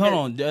 He was Wait, real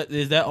hold hurt. on.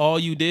 Is that all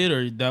you did,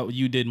 or that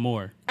you did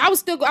more? I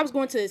was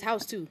going to his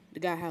house too, the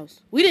guy's house.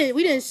 We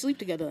didn't sleep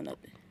together or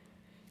nothing.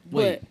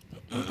 Wait.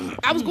 But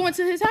I was going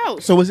to his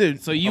house. So was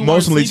it? So you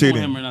Emotionally weren't sleeping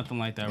with cheating. him or nothing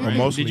like that, right?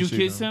 Emotionally Did you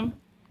cheating. kiss him?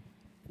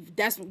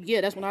 That's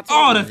when I told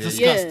Oh, him. that's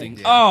Yeah.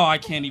 disgusting. Oh, I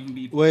can't even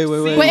be. Wait.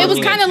 But it was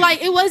kind of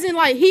like it wasn't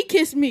like he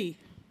kissed me.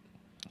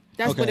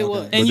 That's Okay, what it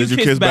was. okay. And But you did you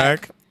kissed kiss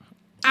back?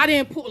 I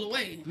didn't pull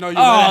away. No, you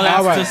Oh, let it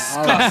that's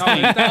happen.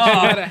 disgusting.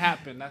 That let it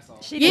happen. That's all.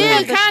 She didn't Yeah,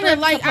 have the kind of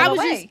strength like to pull I was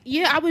away.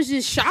 I was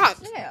just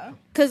shocked Yeah.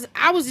 because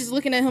I was just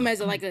looking at him as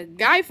like a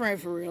guy friend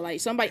for real,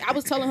 like somebody. I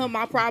was telling him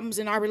my problems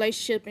in our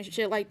relationship and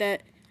shit like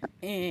that,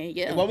 and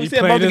yeah. What we He said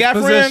about played the his guy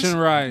position friends?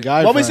 right.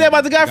 Guy What we friend. said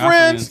about the guy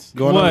friends?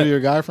 Going What? over to your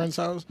guy friend's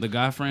house? The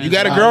guy friend. You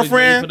got a always ready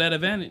girlfriend? for that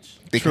advantage.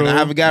 They cannot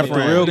have a guy The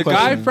friend. real The guy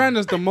question. friend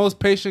is the most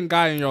patient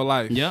guy in your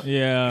life. Yep.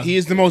 Yeah. He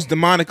is the most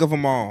demonic of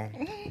them all.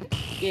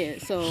 Yeah,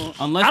 so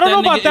Unless I don't know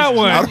nigga about that is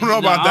one. I don't know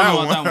about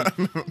that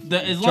one.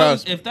 As long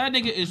as Trust. if that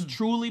nigga is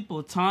truly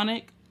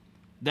platonic,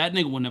 that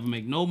nigga will never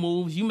make no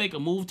moves. You make a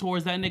move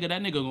towards that nigga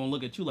gonna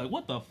look at you like,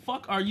 what the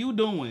fuck are you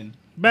doing?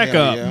 Back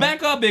Hell up. yeah.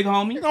 Back up, big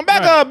homie. Come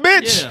back up,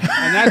 bitch. Yeah.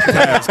 And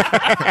that's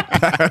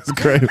That's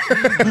crazy.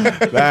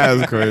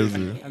 That's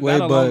crazy. Wait,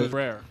 that alone but is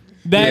rare.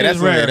 That Yeah, is that's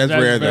rare. rare. That's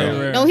rare, very though.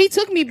 rare. no, he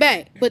took me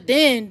back, but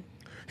then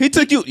He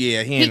took you.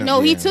 Yeah, he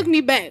he took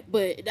me back,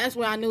 but that's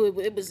when I knew it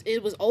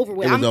was over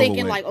with. It was I'm over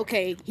thinking with. like,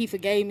 okay, he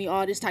forgave me,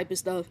 all this type of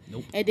stuff,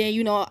 and then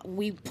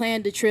we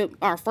planned the trip,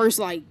 our first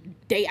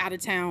day out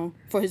of town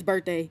for his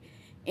birthday,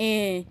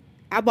 and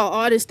I bought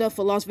all this stuff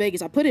for Las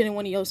Vegas. I put it in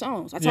one of your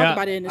songs. I talk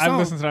about it in the I song.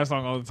 listen to that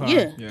song all the time.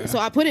 Yeah. So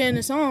I put it in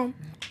the song,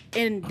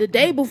 and the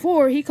day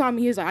before he called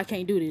me, he was like, "I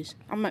can't do this."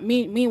 I'm like,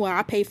 meanwhile,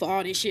 I paid for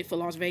all this shit for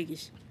Las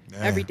Vegas,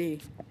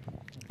 everything.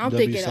 I'm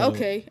W thinking, setup.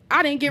 okay,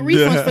 I didn't get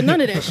refunds for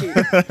none of that shit.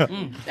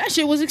 That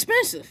shit was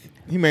expensive.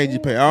 He made you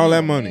pay all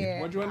that money.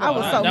 Yeah. What'd you end I up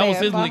was buying? so That was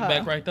mad his for lick her.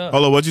 back right there.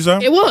 Hold on, what you say?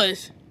 It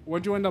was.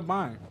 What'd you end up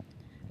buying?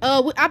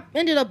 I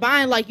ended up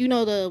buying what's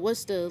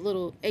the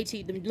little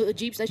the little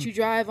Jeeps that you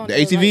drive on The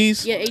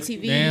ATVs? yeah,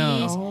 ATVs.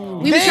 Damn.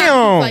 We was trying to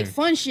Damn. do, like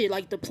fun shit,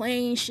 like the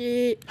plane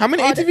shit. How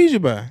many all that- ATVs you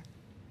buy?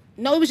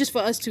 No, it was just for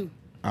us two.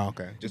 Oh,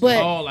 okay. Just But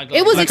Oh, like a-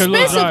 it was like a little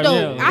expensive drive,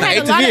 though. yeah. I had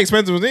a lot ATV of,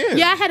 expensive then.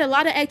 yeah, I had a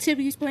lot of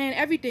activities planned,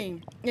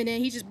 everything, and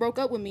then he just broke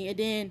up with me, and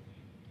then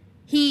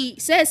he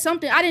said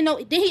something I didn't know.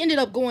 Then he ended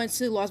up going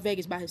to Las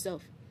Vegas by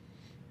himself,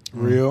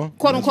 real.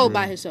 quote unquote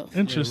by himself.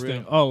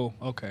 Interesting. Oh,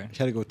 okay. He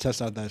had to go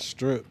test out that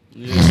strip.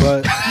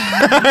 But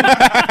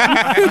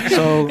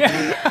so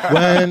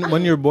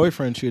when your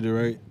boyfriend cheated,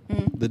 right?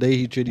 Mm-hmm. The day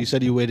he cheated, you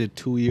said you waited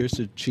 2 years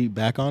to cheat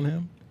back on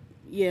him.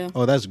 Yeah,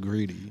 Oh, that's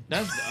greedy.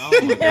 That's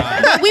oh my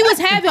god. but we was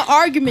having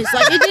arguments.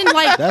 Like it didn't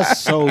like. That's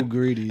so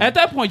greedy. At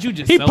that point, you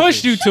just He selfish.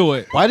 pushed you to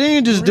it. Why didn't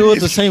you just do it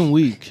the same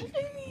week?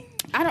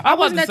 I I was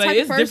wasn't to that say type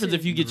it's of person. different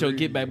if you get your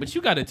get back, but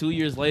you got it 2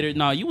 years later.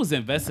 Nah, you was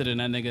invested in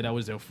that nigga that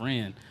was your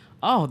friend.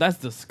 Oh, that's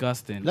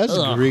disgusting. That's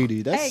Ugh.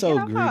 greedy. That's Hey, so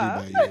get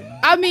off greedy her. by you.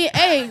 I mean,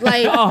 hey,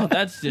 like, Oh,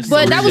 that's just.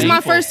 but so that was my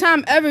shameful. first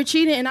time ever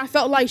cheating, and I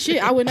felt like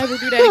shit. I would never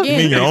do that again. I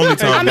mean, your only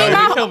time. I mean,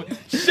 dog. my,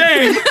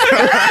 Shame.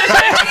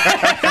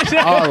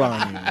 All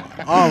on you.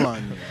 All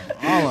on you.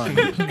 All on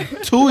you.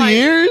 2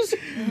 years?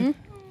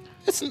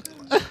 It's,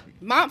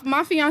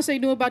 my fiance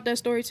knew about that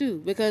story too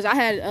because I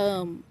had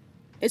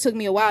it took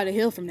me a while to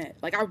heal from that.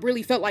 Like I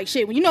really felt like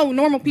shit. When you know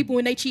normal people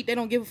when they cheat they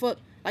don't give a fuck.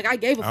 Like I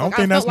gave a fuck. I don't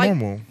think that's felt like,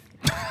 normal.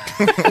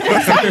 no,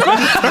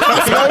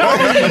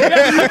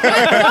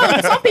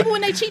 some people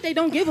when they cheat they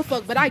don't give a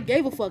fuck, but I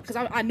gave a fuck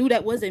because I knew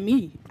that wasn't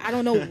me. I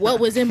don't know what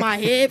was in my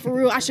head for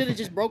real. I should have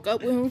just broke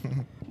up with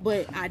him,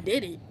 but I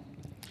didn't.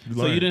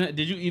 So you didn't?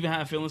 Did you even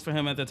have feelings for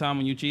him at the time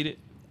when you cheated?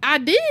 I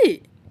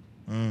did.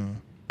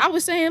 I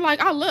was saying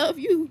like I love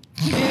you,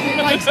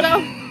 and, like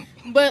stuff,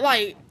 but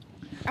like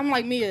I'm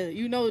like Mia,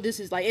 you know this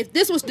is like if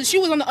this was the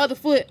shoe was on the other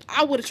foot,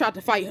 I would have tried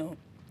to fight him,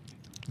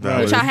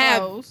 which I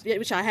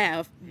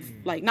have,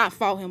 like not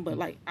fought him, but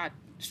like I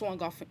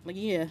swung off like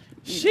yeah.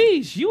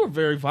 Sheesh, you were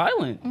very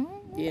violent.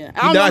 Yeah,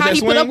 I don't know how he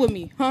put up with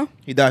me, huh?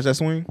 He dodged that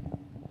swing.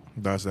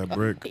 Dodged that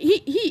brick.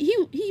 He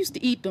used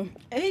to eat them.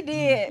 He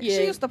did. Yeah.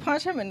 She used to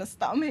punch him in the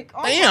stomach.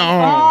 Oh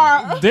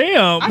Damn.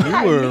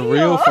 Damn. you were a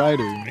real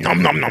fighter.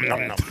 Nom nom nom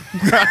nom nom.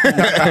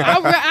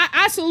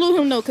 I salute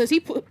him though, cause he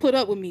put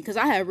up with me, cause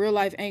I had real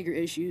life anger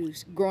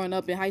issues growing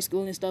up in high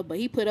school and stuff. But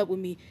he put up with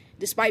me,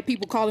 despite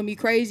people calling me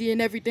crazy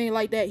and everything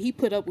like that. He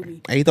put up with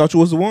me. Hey, he thought you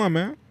was the one,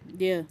 man.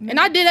 Yeah, and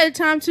I did at the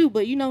time too.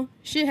 But you know,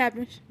 shit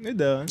happens. It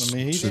does. I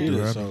mean, he Shit cheated,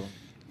 do so.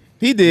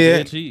 He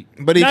did, cheat.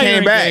 but he Now came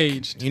you're back.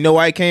 engaged. You know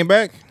why he came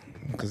back?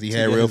 Because he To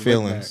had get real his lick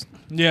feelings.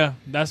 Yeah,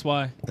 that's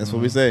why. That's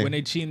what we say. When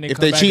they cheat and they if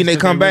come they back, cheat and they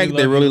it's 'cause come back,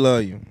 they really you.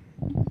 love you.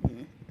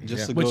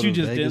 Just to But go you to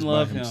just Vegas didn't by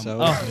love him.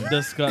 himself. Oh,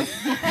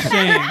 disgusting.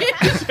 Shame.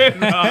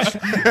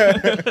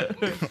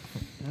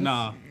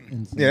 Nah.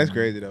 Yeah, that's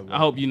crazy though. I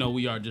hope you know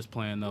we are just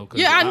playing though. 'Cause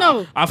Yeah, I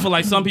know. I feel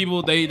like some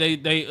people they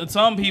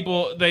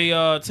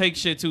take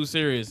shit too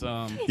serious.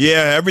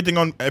 Yeah,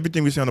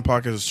 everything we see on the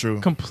podcast is true.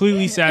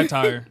 Completely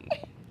satire.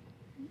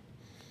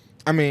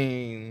 I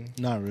mean,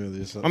 Not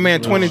really. my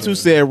man 22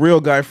 said real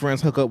guy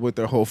friends hook up with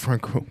their whole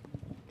friend group.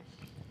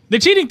 The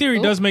cheating theory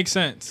does make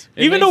sense.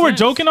 It Even makes though we're sense.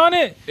 joking on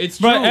it, It's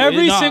but true.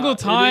 every Nah, single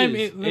time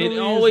it it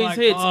always like,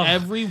 hits. oh,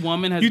 Every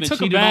woman has you been took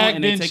cheated him back, on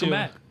and they didn't take them you?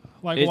 back.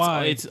 Like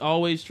why? It's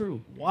always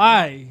true.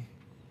 Why?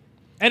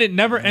 And it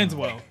never ends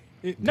well.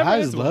 It never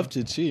Guys ends well. love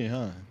to cheat,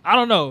 huh? I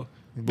don't know.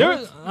 I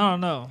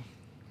don't know.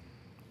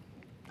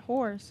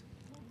 Whores.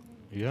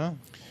 Yeah.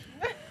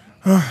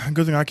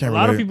 Good thing I A can't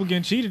lot of relate. people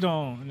getting cheated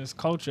on in this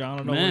culture. I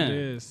don't know Man. what it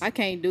is. I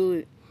can't do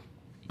it.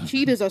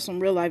 Cheaters are some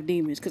real life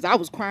demons. Cause I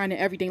was crying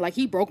and everything. Like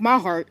he broke my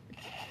heart.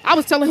 I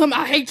was telling him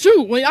I hate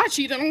you when I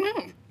cheated on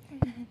him.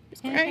 It's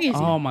crazy.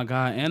 Oh my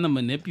god, and the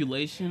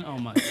manipulation. Oh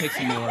my, take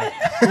some more.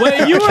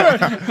 Wait, you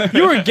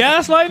were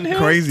gaslighting him?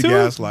 Crazy too?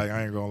 gaslight.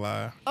 I ain't gonna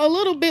lie. A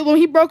little bit when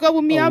he broke up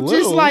with me. A I'm just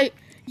little? like,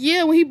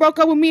 yeah. When he broke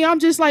up with me, I'm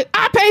just like,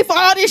 I paid for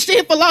all this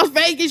shit for Las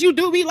Vegas. You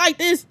do me like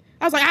this.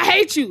 I was like, I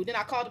hate you. Then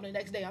I called him the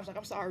next day. I was like,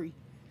 I'm sorry.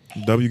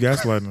 W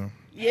gaslighting them.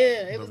 Yeah,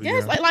 it was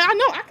gaslight. Like I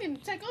know I can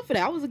take up for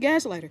that. I was a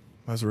gaslighter.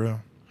 That's real.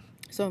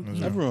 So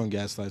Everyone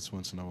gaslights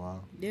once in a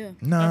while. yeah.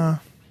 Nah,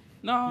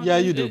 No, Yeah,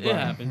 you do, It bro.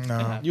 happens. No. It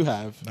happens. You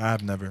have.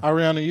 I've never.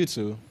 Ariana, you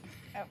too.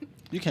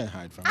 You can't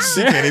hide from me.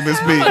 She can't even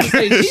I'm about to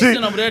say, speak. she's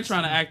sitting over there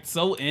trying to act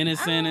so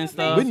innocent and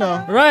stuff. We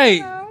know.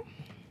 Right.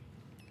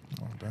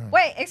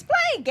 Wait,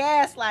 explain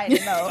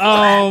gaslighting though.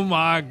 Oh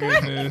my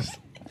goodness.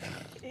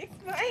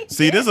 Explain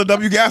See, this is a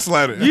W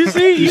gaslighter. You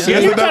see? You see?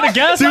 She's You trying to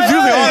gaslight using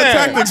all the her.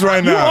 tactics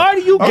right You now. are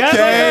you Okay.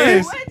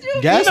 gaslighting? What you You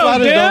know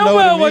Gaslighters damn don't know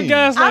well what it means.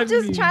 gaslighting I'm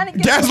just means. trying to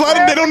get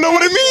Gaslighting, they don't know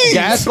what it means.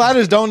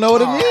 Gaslighters don't know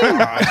what it means.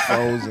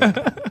 Frozen.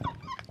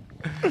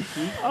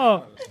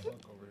 Oh,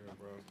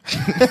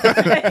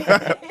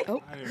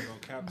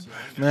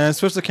 Man,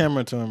 switch the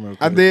camera to him real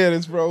quick. I did.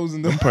 It's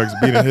frozen. Them perks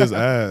beating his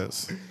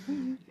ass.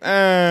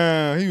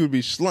 He would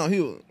be slumped.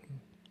 He was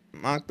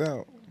knocked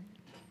out.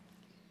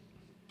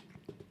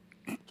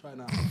 Try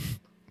now.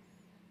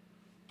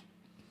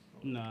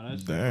 Nah,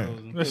 that's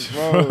Damn.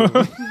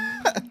 frozen.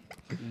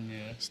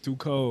 Yeah. it's too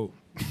cold.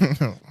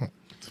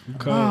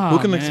 Ah, Who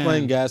can man.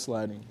 explain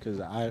gaslighting? Because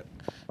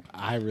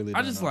I really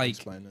don't just know how to like-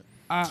 explain it.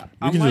 I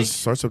You can like, just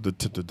search up the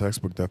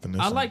textbook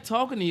definition. I like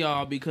talking to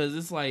y'all because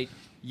it's like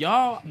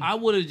y'all. I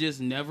would have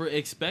just never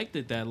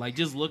expected that. Like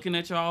just looking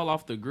at y'all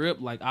off the grip,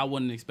 like I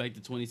wouldn't expect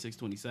the 26,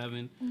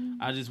 27.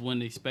 I just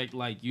wouldn't expect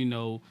like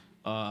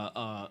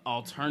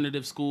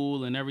alternative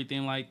school and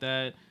everything like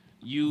that.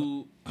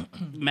 You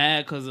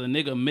mad because a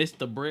nigga missed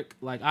the brick?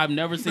 Like I've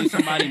never seen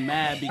somebody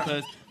mad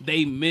because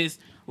they missed.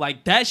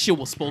 Like that shit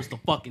was supposed to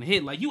fucking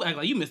hit. Like you act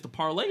like you missed a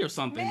parlay or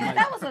something. Man, Like,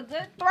 that was a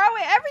good throw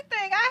and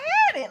everything. I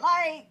had it.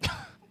 Like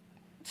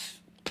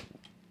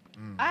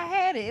I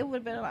had it. It would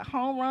have been like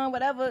home run,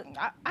 whatever.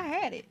 I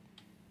had it.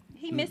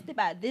 He missed it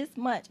by this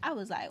much. I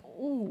was like,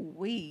 ooh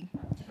wee.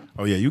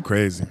 Oh yeah, you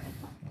crazy.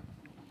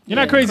 You're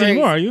not crazy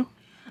anymore, are you?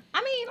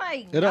 I mean,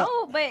 like, It up.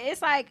 no, but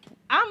it's like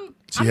I'm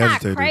She not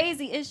hesitated.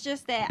 crazy. It's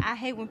just that I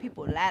hate when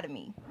people lie to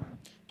me.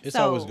 It's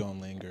So- always gonna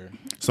linger.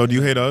 So do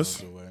you hate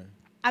us?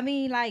 I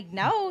mean, like,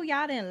 no,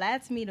 y'all didn't lie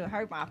to me to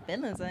hurt my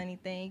feelings or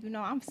anything. You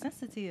know, I'm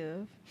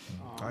sensitive.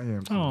 I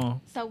am.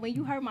 Oh. So when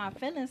you hurt my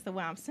feelings the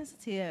way I'm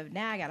sensitive,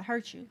 now I gotta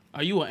hurt you.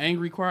 Are you an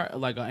angry crier?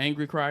 Like an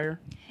angry crier?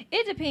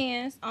 It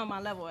depends on my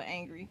level of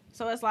angry.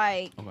 So it's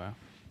like Okay.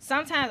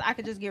 sometimes I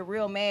could just get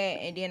real mad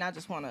and then I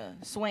just want to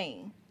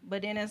swing.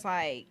 But then it's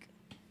like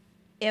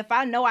if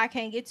I know I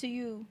can't get to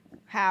you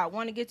how I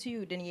want to get to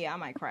you, then yeah, I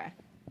might cry.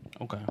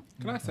 Okay.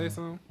 Can I say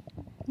something?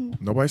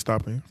 Nobody's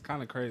stopping you. It's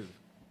kind of crazy.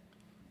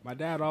 My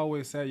dad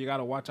always said you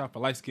gotta watch out for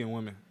light-skinned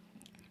women.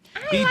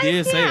 He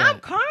did say I'm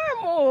that.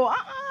 caramel.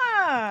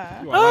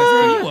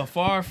 You are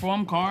far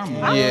from caramel.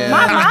 My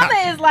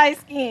mama is light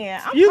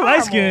skinned. You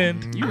light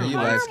skinned. You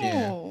light skin.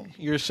 Caramel.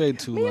 You're a shade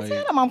too Me and light.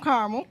 tell them I'm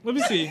caramel. Let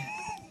me see.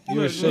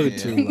 You're a shade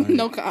too light.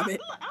 No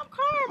comment. I'm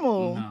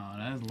caramel. No,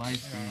 that's light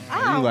skin.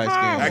 I'm light skin.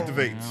 caramel.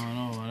 Activate. I don't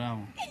know about that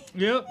one.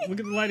 Yep. Look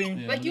at the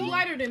lighting. Like you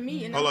lighter than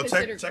me, and Hold I'm on,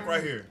 considered check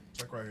right here.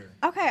 Check right here.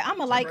 Okay, I'm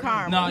a light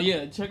caramel. No,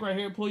 yeah. Check right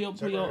here. Pull your,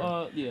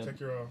 yeah. Check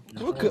your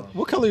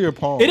What color your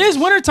palm? It is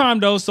wintertime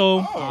though,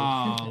 so.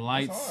 Oh,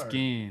 light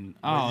skin.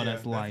 Oh,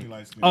 that's light.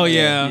 Oh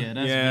yeah. Yeah,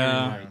 that's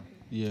yeah. very light.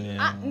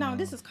 Yeah. No,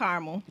 this is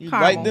caramel. You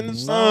Caramel. light than the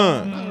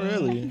sun. Not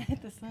really.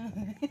 The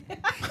sun.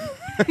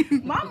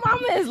 My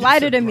mama is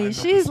lighter than me.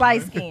 She's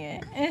light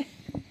skinned.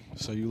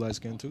 So you light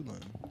skin too then?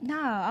 No,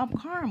 I'm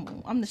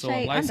caramel. I'm the So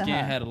shade a light under skin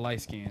her. had a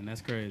light skin.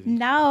 That's crazy.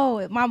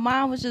 No, my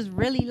mom was just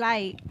really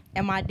light,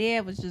 and my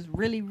dad was just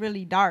really,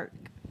 really dark,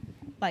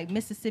 like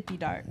Mississippi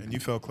dark. And you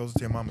felt closer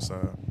to your mama's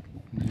side.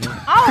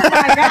 Oh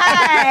my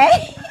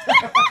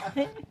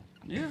god!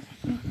 Yeah.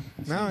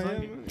 No,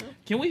 yeah.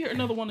 Can we hear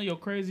another one of your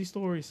crazy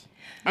stories?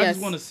 I Yes.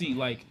 just want to see,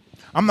 like,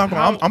 I'm not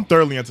gonna. I'm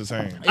thoroughly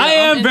entertained. I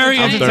am I'm very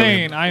entertained.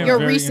 entertained. I am Your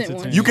very recent one.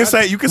 entertained. You can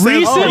say. You can say.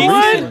 Recent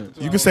one?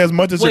 You can say as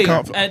much as wait, you're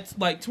comfortable. at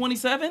like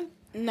 27?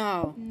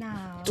 No. No.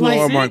 Two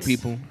Hallmark 26?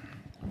 people.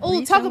 Oh,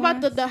 Recent talk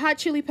about ones? the hot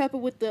chili pepper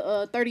with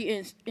the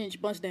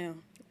 30-inch bust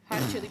down.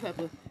 Hot chili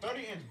pepper.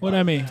 What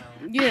I mean?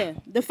 Yeah,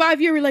 the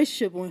 5-year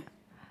relationship one.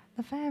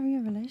 The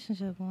 5-year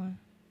relationship one.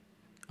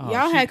 Oh,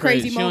 Y'all she had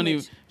crazy She don't, even,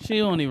 moments. she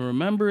don't even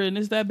remember it, and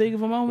it's that big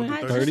of a moment?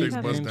 Hot 36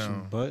 chili bust pepper.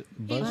 down. But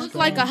He looked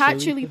like a hot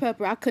chili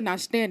pepper. I could not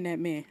stand that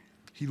man.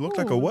 He looked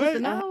like a what?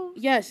 No.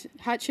 Yes,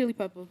 hot chili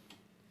pepper.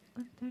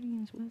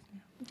 30-inch bust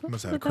down.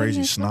 Must have had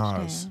crazy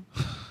schnoz.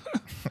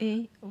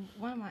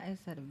 One of my ex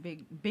had a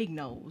big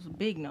nose.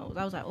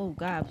 I was like, oh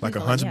God, please Like a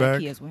don't let me have hunchback?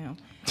 kids with him.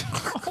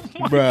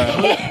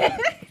 bruh,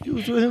 you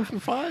was with him for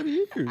 5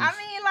 years. I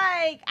mean,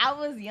 like, I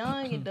was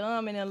young and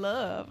dumb and in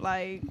love,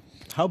 like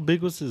How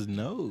big was his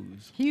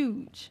nose?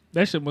 huge.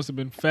 That shit must have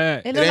been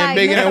fat. It It looked ain't like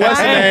bigger than Mr. what's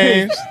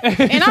Ryan. the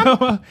name. And I'm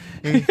What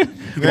It was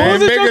ain't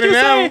the bigger joke than you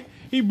that. say?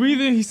 He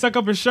breathing, he suck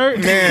up his shirt.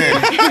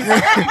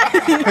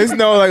 Man, his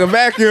nose like a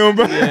vacuum,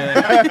 bro.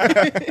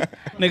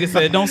 Nigga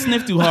said, don't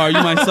sniff too hard.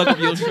 You might suck up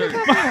your shirt.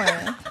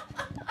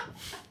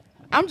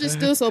 I'm just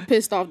still so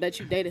pissed off that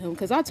you dated him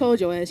because I told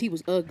your ass he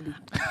was ugly.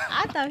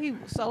 I thought he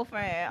was so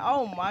fine.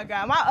 Oh my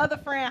God. My other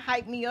friend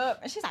hyped me up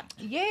and she's like,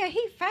 yeah,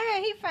 he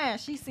fine.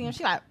 She see him.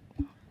 She like,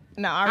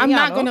 no, Ariana. I'm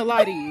not gonna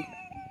lie to you.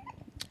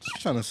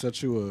 She's trying to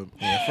set you up.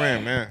 Yeah,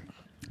 friend, man.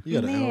 You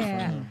got an Man,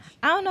 girlfriend.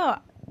 I don't know.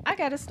 I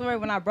got a story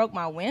when I broke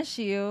my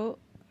windshield.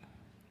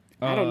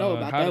 I don't know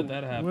about How that did one.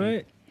 that happen?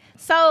 What?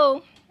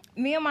 So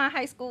me and my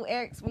high school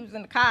ex, we was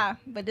in the car,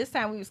 but this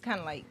time we was kind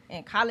of like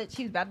in college.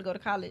 He was about to go to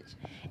college,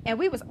 and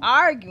we was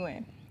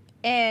arguing.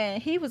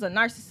 And he was a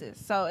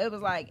narcissist, so it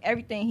was like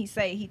everything he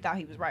said, he thought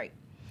he was right.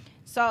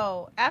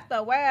 So after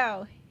a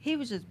while, he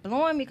was just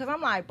blowing me because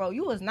I'm like, bro,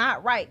 you was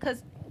not right.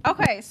 Cause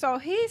okay, so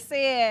he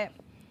said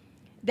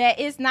that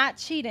it's not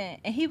cheating,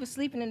 and he was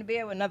sleeping in the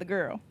bed with another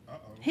girl.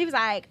 He was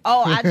like,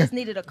 "Oh, I just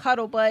needed a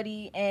cuddle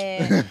buddy,"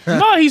 and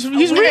No, he's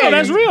real.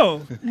 That's real.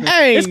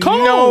 Hey, It's cold.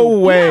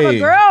 no you have a way.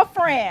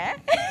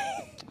 girlfriend.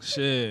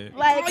 Shit.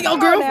 Like, your come on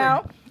girlfriend.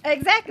 now.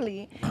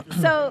 Exactly.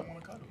 So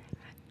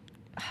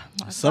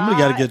Somebody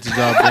got to get the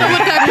job With done.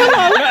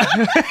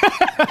 that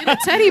pillow. And a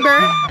teddy bear.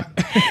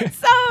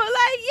 so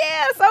like,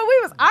 yeah, so we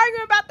was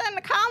arguing about that in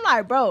the car. I'm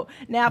like, bro,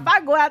 now if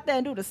I go out there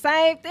and do the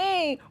same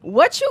thing,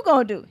 what you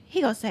gonna do?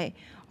 He gonna say,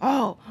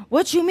 oh,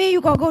 what you mean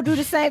you gonna go do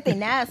the same thing?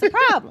 Now it's a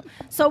problem.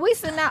 So we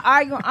sitting there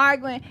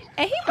arguing,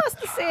 and he must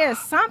have said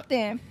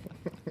something.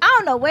 I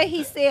don't know what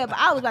he said, but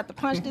I was about to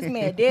punch this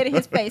man dead in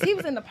his face. He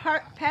was in the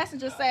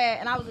passenger side,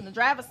 and I was in the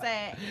driver's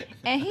side,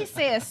 and he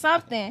said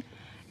something.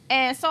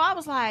 And so I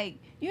was like,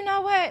 you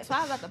know what? So I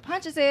was about to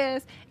punch his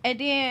ass, and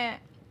then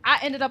I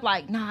ended up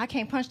like, nah, I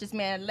can't punch this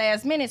man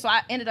last minute, so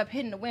I ended up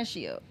hitting the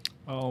windshield.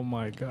 Oh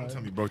my God.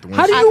 Tell me you broke the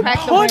How do windshield. you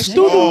cracked the punch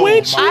through windshield. the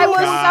windshield? I was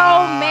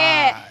so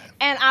mad.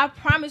 And I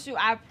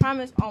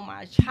promise on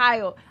my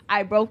child,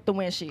 I broke the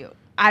windshield.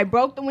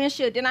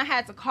 Then I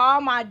had to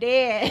call my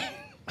dad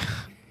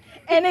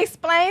and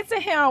explain to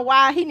him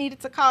why he needed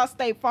to call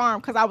State Farm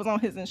because I was on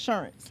his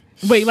insurance.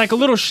 Wait, like a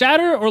little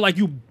shatter or like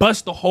you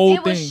bust the whole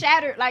It thing? was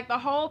shattered. Like the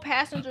whole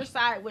passenger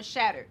side was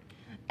shattered.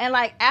 And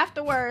like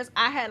afterwards,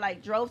 I had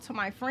like drove to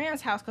my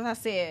friend's house because I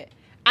said,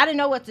 I didn't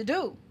know what to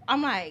do.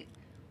 I'm like,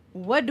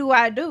 what do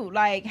I do?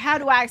 Like, how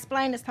do I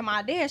explain this to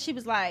my dad? She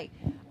was like,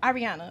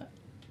 Ariana,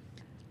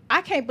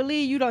 I can't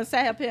believe you done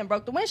sat up here and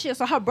broke the windshield.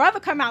 So her brother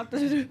come out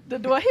the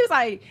door. He was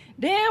like,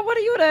 damn, what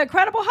are you, the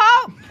Incredible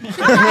Hulk?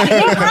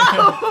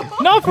 I'm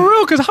like, No, for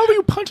real, because how are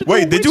you punching Wait,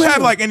 through a did you have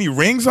windshield? like any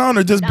rings on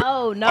or just? No.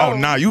 Oh,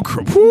 nah, you.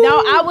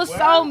 No, I was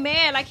so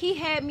mad. Like, he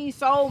had me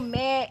so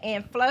mad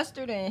and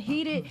flustered and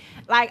heated.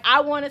 Like, I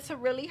wanted to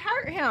really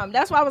hurt him.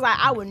 That's why I was like,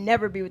 I would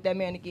never be with that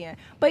man again.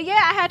 But yeah,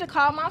 I had to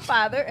call my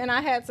father, and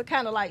I had to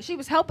kind of like, she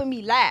was helping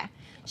me lie.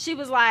 She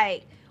was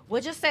like,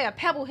 well, just say a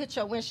pebble hit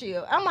your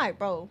windshield. I'm like,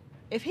 bro,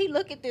 if he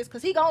look at this,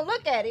 because he gonna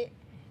look at it,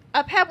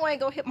 a pebble ain't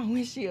gonna hit my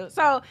windshield.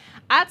 So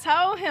I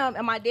told him,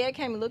 and my dad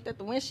came and looked at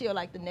the windshield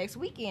like the next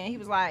weekend. He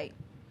was like,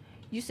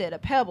 you said a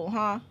pebble,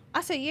 huh?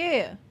 I said,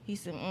 yeah. He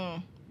said,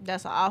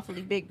 that's an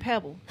awfully big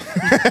pebble.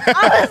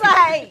 I was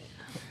like,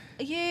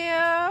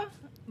 yeah.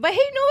 But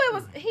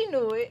he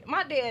knew it.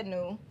 My dad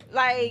knew.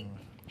 Like,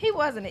 he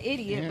wasn't an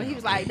idiot, but he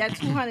was like, that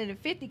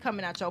 $250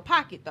 coming out your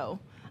pocket, though.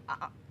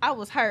 I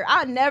was hurt.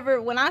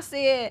 When I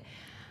said,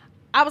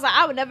 I was like,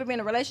 I would never be in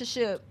a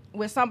relationship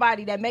with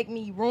somebody that make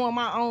me ruin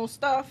my own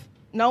stuff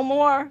no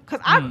more. Because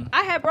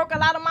I had broke a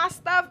lot of my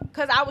stuff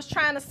because I was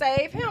trying to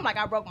save him. Like,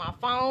 I broke my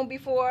phone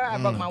before. I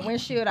broke my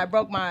windshield. I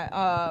broke my,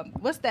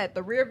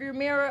 the rear view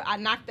mirror. I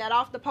knocked that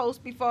off the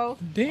post before.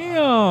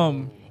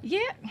 Damn. Yeah.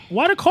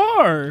 Why the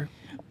car?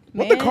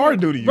 What the car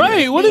do to you?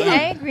 Right, what is it?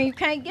 Angry. You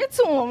can't get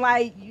to him.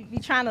 Like, you be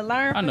trying to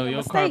learn I know from your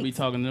mistakes. car be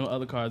talking to them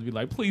other cars, be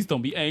like, please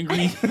don't be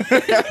angry. No,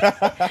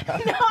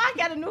 I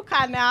got a new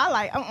car now. I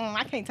like,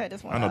 I can't take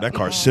this one. I know up. that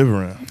car's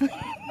shivering.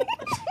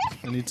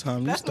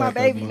 Anytime you That's my start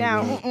baby that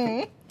now.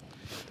 mother-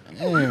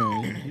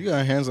 Man, you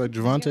got hands like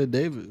Javante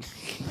Davis.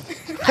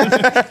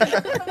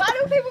 Why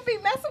do people be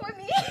messing with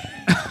me?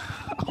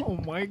 Oh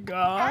my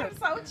God. I'm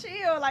so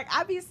chill. Like,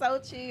 I be so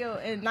chill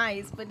and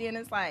nice, but then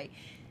it's like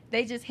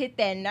they just hit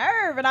that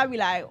nerve, and I be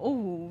like,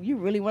 "Ooh, you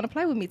really want to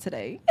play with me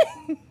today?"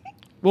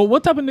 Well,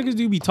 what type of niggas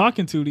do you be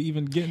talking to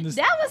even get in this?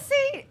 That was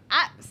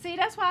see.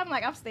 That's why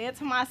I'm staying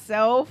to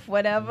myself.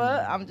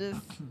 Whatever. I'm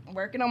just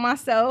working on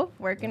myself,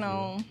 working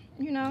on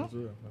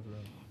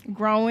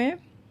growing.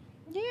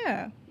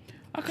 Yeah.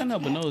 I couldn't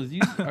help but notice.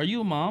 Are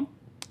you a mom?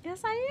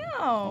 Yes, I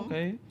am.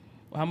 Okay.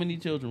 Well, how many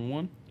children?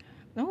 One?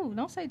 No,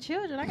 don't say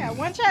children. I got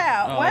one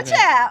child. Oh, One okay.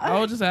 child. I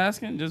was just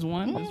asking. Just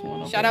one? Just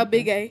one. Okay. Shout out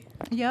Big A.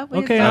 Yep.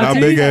 Okay, Shout out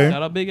Big A.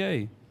 Shout out Big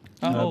A.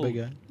 How old? Big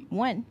guy.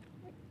 One.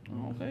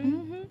 Okay.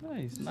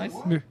 Nice. Nice.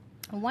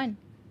 One.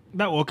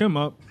 That woke him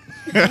up.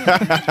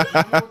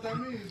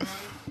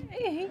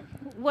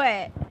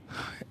 What?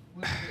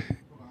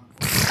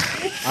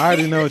 I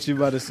already know what you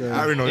about to say. I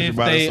already know what you If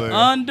about to they say.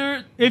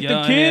 under, If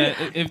the kid-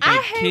 if the I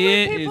hate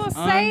kid when people is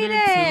say under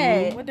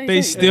that. What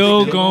They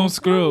still gon'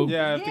 screw.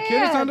 Yeah, if the kid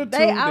is Yeah, under 2, they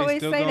they always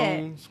still say that.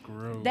 gon'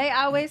 screw. They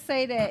always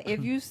say that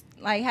if you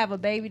have a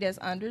baby that's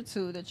under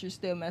 2, that you're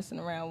still messing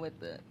around with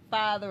the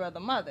father or the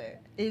mother.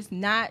 It's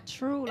not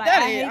true. Like,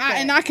 I hate that.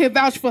 And I can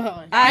vouch for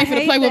her. I ain't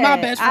finna play with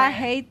my best friend. I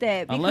hate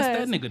that because Unless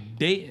that nigga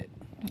dead.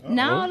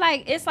 no,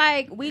 like it's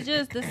like we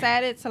just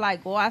decided to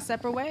like go our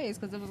separate ways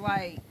because it was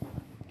like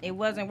it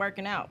wasn't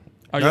working out.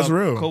 Are That's y'all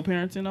real.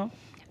 co-parenting though?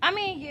 I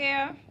mean,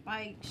 yeah,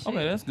 like shit.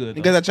 Okay, that's good.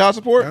 You though. got that child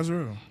support? That's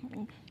real.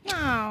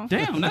 No.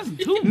 Damn, that's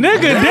too.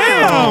 Nigga,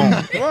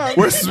 damn.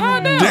 We're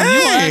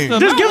Dang.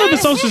 Just give him the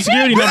social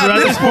security number at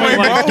this point.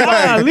 Like, bro,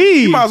 like,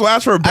 golly. you might as well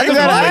ask for a bank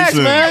Ask,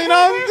 information. man. You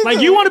know? Like,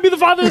 you want to be the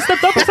father that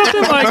stepped up or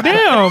something? Like,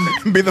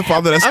 damn. Be the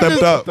father that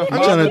stepped up. I'm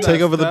trying to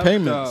take over the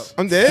payments.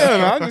 I'm dead.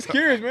 I'm just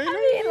curious, man. I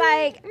mean,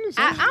 like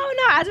I don't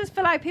know. I just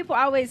feel like people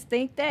always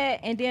think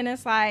that, and then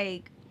it's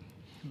like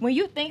when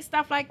you think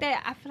stuff like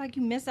that, I feel like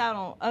you miss out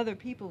on other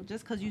people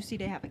just because you see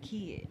they have a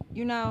kid.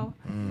 You know?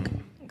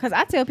 Because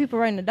I tell people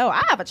right in the door,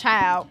 I have a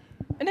child.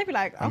 And they be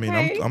like, okay. I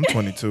mean, I'm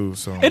 22,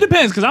 so. It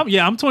depends, because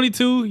I'm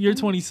 22, you're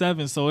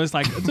 27, so it's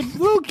like, it's a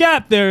little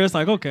gap there. It's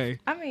like, okay.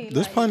 I mean,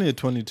 There's plenty of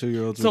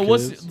 22-year-olds So with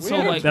what's kids. so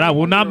like That I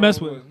will not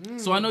mess with.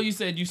 So I know you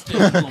said you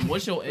still cool 'em.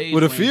 What's your age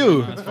With a range few.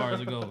 right now as far as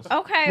it goes?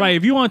 okay. Right,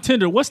 if you on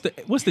Tinder, what's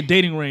the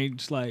dating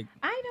range like?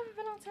 I ain't never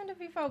been on Tinder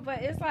before,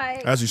 but it's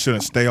like As you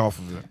shouldn't stay off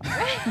of it.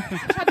 I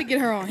tried to get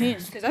her on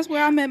Hinge because that's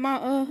where I met my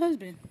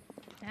husband.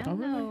 I don't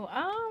know.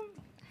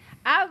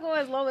 I'll go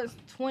as low as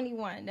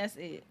 21. That's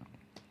it.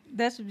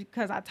 That's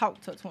because I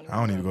talked to 21. I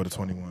don't need to go to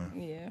 21.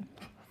 Yeah.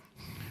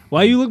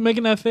 Why you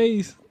making that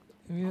face?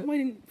 I'm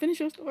waiting. Finish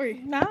your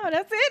story. No,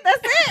 that's it.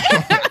 That's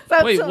it.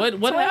 So Wait, to-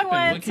 what happened?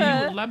 21 What, can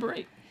you to-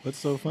 elaborate? What's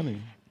so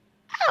funny?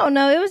 I don't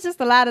know. It was just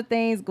a lot of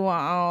things going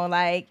on.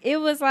 Like, it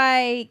was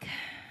like,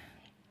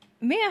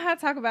 me and her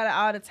talk about it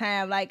all the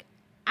time. Like,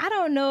 I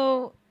don't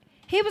know.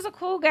 He was a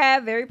cool guy,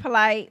 very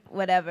polite,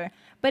 whatever.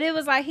 But it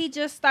was like he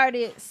just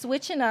started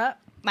switching up,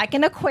 like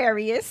an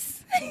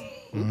Aquarius.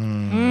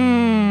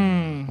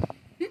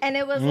 And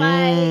it was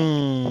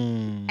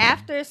like,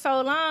 after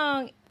so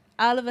long,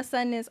 all of a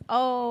sudden it's,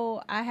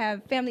 oh, I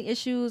have family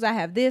issues. I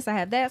have this, I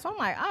have that. So I'm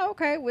like, oh,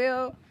 okay,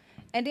 well.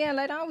 And then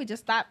later on, we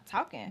just stopped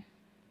talking.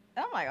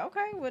 I'm like,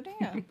 okay, well,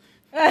 damn.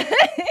 That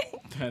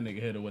nigga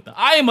hit her with the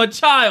I am a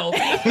child.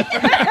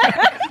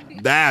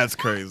 That's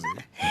crazy.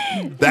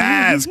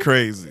 That's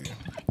crazy.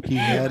 He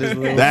had his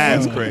little.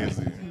 That's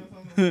crazy.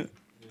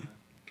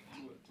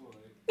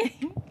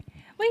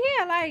 But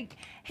yeah, like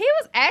he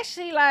was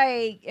actually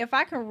like, if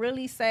I can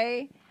really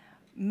say,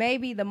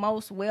 maybe the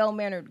most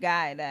well-mannered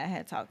guy that I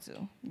had talked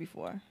to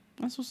before.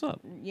 That's what's up.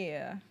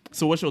 Yeah.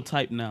 So what's your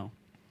type now?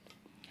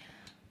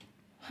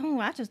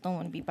 I just don't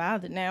want to be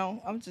bothered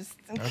now. I'm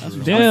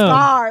Damn.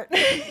 scarred.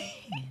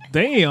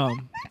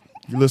 Damn.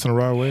 You listen to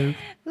Rod Wave?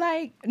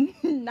 Like,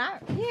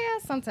 not, yeah,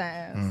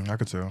 sometimes. I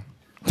could tell.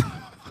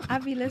 I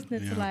be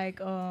listening to like,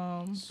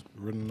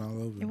 Written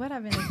all over. what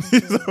I've been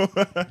listening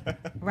to?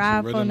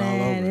 Rob written all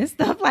Fonan over. and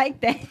stuff like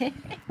that.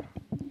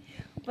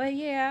 But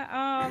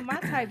yeah, my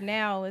type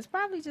now is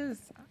probably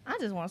I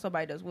just want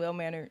somebody that's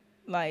well-mannered,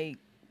 like,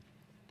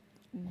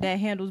 that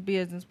handles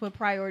business, put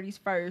priorities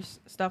first,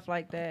 stuff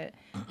like that,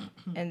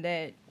 and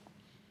that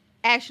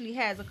actually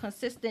has a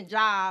consistent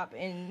job,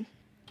 and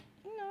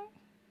you know,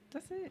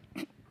 that's it.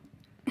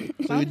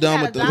 So you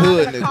done with the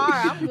hood, nigga?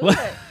 nigga? I'm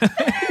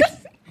good.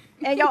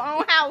 And your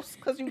own house,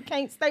 cause you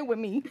can't stay with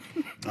me.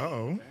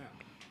 Oh.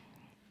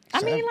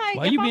 I mean, like,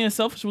 Why if you I'm- being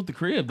selfish with the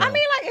crib, though? I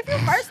mean, like, if you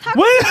first talk,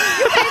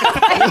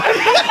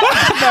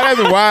 That's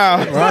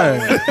wild.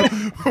 Right.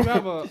 You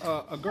have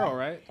a girl,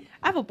 right?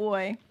 I have a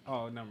boy.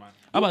 Oh, never mind.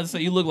 I'm about to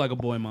say you look like a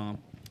boy mom.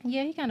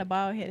 Yeah, he kind of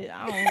bald headed.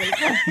 I don't really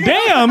care.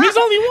 Damn, he's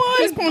only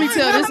His one.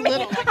 ponytail this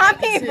little. I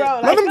mean, bro,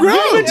 like, Let him grow.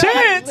 like, Give him a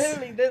chance.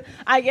 literally,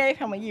 I gave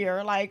him a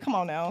year. Like, come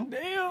on now.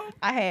 Damn.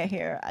 I had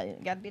hair. I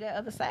got to be that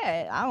other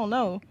side. I don't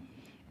know.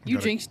 You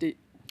jinxed it.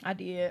 I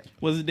did.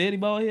 Was his daddy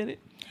bald headed?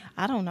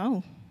 I don't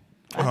know.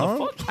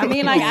 Huh? I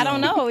mean, like, I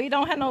don't know. He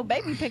don't have no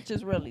baby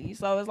pictures really,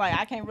 so it's like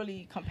I can't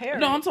really compare.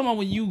 No, it. I'm talking about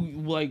when you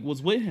like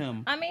was with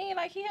him. I mean,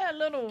 like he had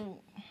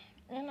little,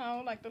 you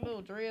know, like the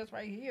little dreads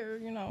right here.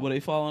 You know. Were they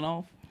falling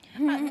off?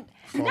 Falling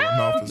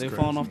off is They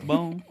crazy. falling off the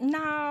bone?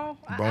 No.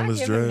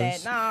 Boneless I give him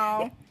dreads?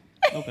 that.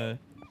 No. Okay.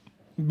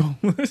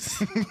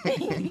 Boneless.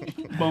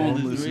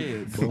 Boneless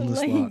dreads. Boneless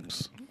Like-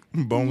 locks.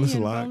 Boneless He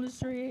had lock. boneless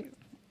dreads.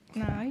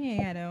 No, he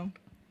ain't had them.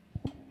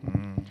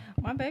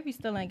 My baby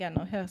still ain't got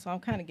no hair, so I'm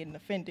kind of getting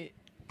offended.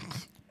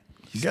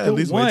 You got at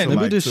least one. wait till Let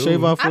me like just two.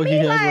 shave off I what he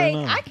mean, has like, right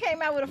now. I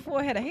came out with a full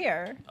head of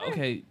hair.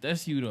 Okay,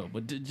 that's you though.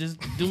 But just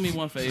do me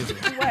one favor.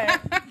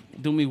 What?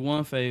 Do me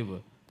one favor.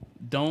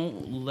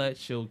 Don't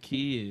let your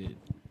kid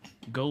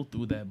go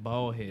through that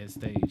bald head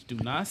stage. Do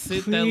not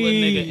sit that little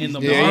nigga in the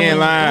Yeah, he ain't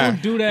bar lying.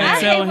 Don't do I that.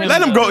 hate tell when him.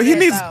 Let him people go. do He that,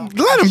 needs.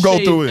 though. Let him go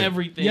shave through it.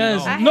 everything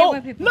Yes. off. I hate No.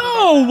 when people do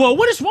No. Well,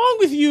 what is wrong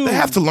with you? They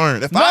have to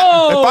learn. If No.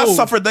 I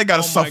suffered, they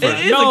gotta Oh my suffer. God.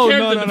 It is No, a no,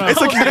 character no, no.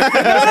 It's a development.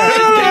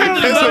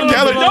 It's a Development.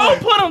 character.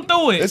 Don't put him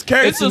through it. It's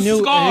character. It's a New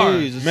scar.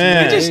 age. It's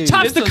Man. new It just age.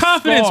 chops It's the a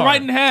confidence scar.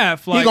 right in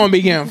half. Like, He gonna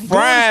be getting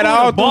fried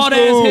all through bald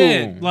school. ass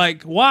head.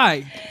 Like,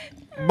 why?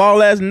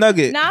 Bald ass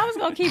nugget. No, I was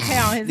gonna keep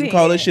hair on his You head.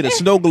 call this shit a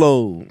snow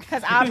globe.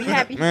 Because I'll be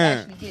happy he Man.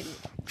 actually get it.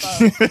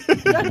 So,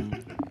 Man,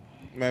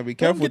 be Let him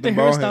careful get with the the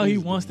bald hairstyle he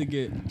head. wants to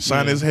get.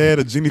 Shine his head,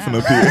 a genie from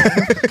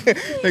appear.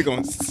 They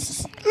going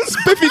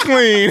spiffy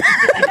clean.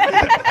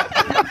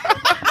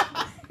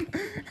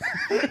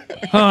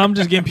 I'm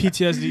just getting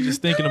PTSD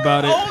just thinking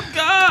about it. Oh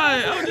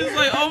God! I'm just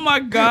like, oh my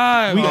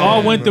God. We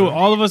all went through it.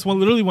 All of us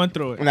literally went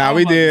through it. Nah, I'm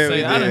we about to did. say,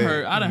 We I done did.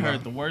 heard. I done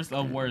heard the worst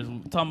of worst.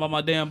 Talking about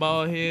my damn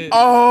bald head.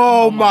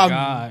 Oh my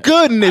God.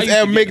 goodness! I used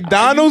At to get-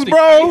 McDonald's, I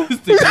bro.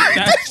 used to get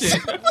that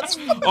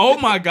shit. Oh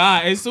my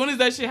God! As soon as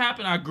that shit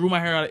happened, I grew my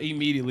hair out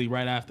immediately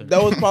right after.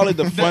 That was probably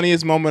the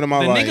funniest moment of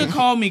my The life. nigga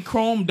called me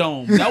Chrome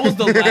Dome. That was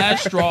the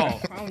last straw.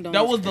 Chrome Dome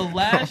That is was the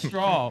last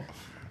straw.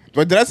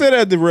 But did I say that?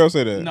 Or did Real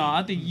say that? No,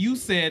 I think you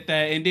said that,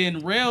 and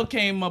then Rail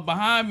came up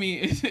behind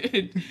me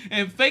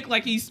and faked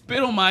like he spit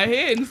on my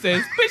head and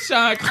said, "Spit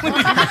shine clean."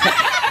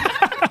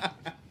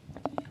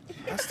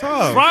 That's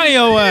tough. Fry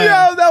your ass.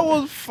 Yo, that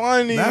was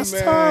funny. That's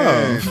man.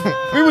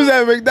 tough. We was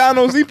at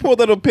McDonald's. He pulled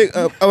out a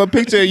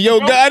picture of Yo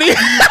Gotti.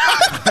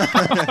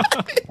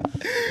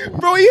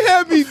 Bro, he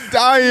had me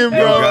dying, bro.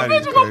 Yo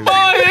Gotti's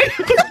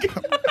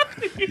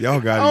Y'all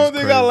got I don't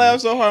think I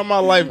laughed so hard in my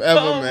life ever,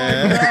 Oh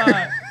man. my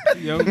God.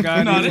 Yo,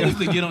 God, No, they used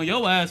to get on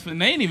your ass,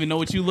 and they didn't even know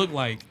what you look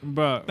like.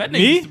 bro. That nigga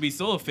Me? used to be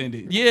so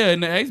offended. Yeah, in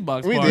the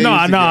Xbox We party. did. No,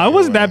 used to no, get it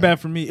wasn't on. that bad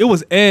for me. It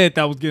was Ed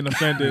that was getting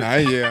offended. Nah,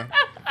 yeah.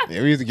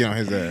 Yeah, we used to get on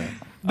his ass.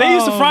 They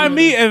used to Oh, fry man.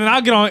 me, and then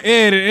I get on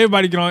Ed, and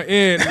everybody get on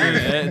Ed.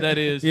 Yeah, that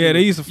is. Yeah, true.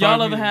 they used to fry Y'all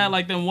me. ever had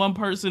like them one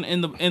person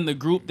in the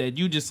group that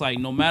you just like,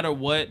 no matter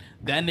what,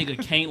 that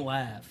nigga can't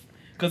laugh.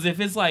 Cause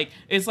if it's like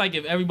if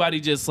everybody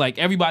just like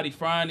everybody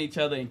frying each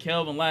other and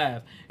Kelvin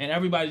laugh and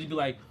everybody just be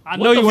like, I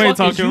what know the you ain't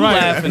fuck is talking you right.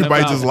 laughing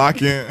Everybody about? just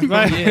lock in.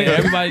 Right. Yeah,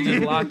 everybody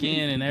just lock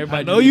in and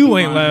everybody. I know just you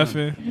be ain't frying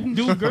laughing. them.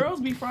 Do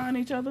girls be frying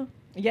each other?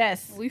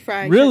 yes. We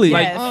fried. Really?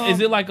 chicken. Like, Yes. is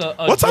it like a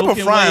What type of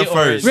joking frying way, or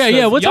first? is-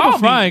 Yeah, what type y'all of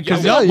frying? be-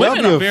 'Cause y'all- y'all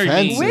women be are very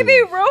mean. offensive. We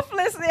be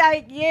ruthless,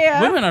 like, yeah.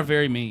 Women are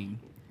very mean.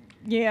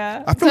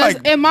 Yeah. I feel Cause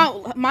like and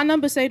my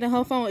number saved in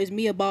her phone is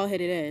me a bald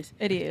headed ass.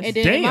 It is. And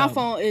then in my Damn.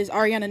 phone is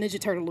Ariana Ninja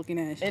Turtle looking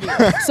ass. It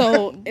is.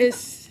 So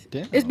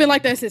Damn. It's been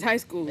like that since high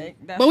school.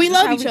 That's But we just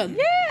love how each other.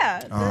 Yeah,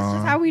 that's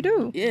just how we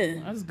do. Yeah.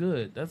 That's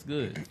good. That's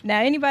good. Now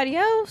anybody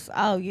else?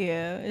 Oh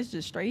yeah, it's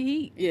just straight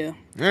heat. Yeah.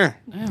 Yeah.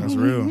 That's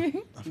real.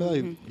 I feel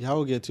like y'all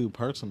will get too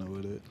personal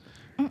with it.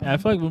 I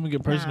feel like women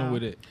get personal Nah.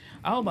 with it.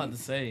 I was about to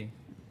say.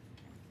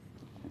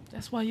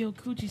 That's why your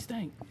coochie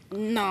stank.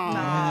 No.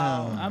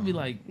 I'd be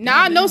like.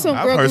 Now I know some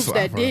I've girl heard groups some-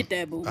 that I've did heard-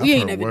 that, but I've we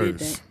ain't heard never did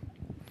worse.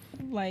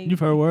 that. Like You've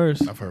heard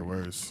worse. I've heard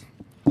worse.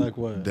 Like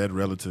what? Dead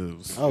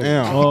relatives. Oh,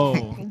 Damn.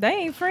 Oh. they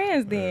ain't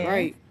friends then.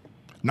 Right.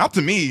 Not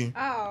to me.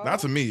 Oh. Not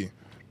to me.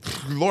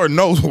 Lord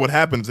knows what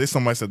happens if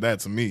somebody said that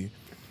to me.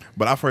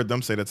 But I've heard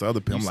them say that to other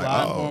people. You I'm like,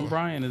 sliding for him, oh,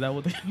 Bryan? Is that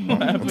what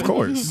happened? of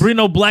course.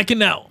 Brino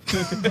blacking out.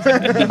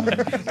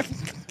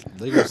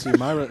 They gonna see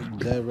my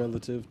dead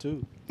relative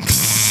too.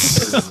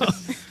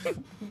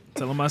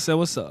 Tell him I said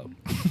what's up.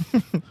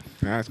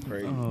 That's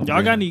crazy. Y'all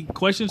got any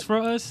questions for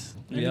us?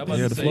 Yeah, I'm about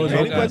Yeah, to the say, floor is y'all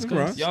open. got, Questions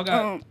for us? y'all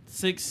got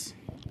 6.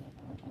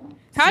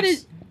 How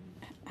did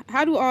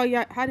all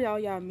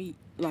y'all meet?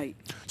 Like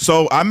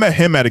So I met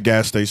him at a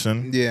gas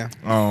station. Yeah.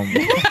 wait,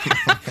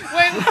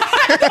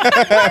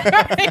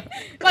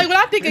 like when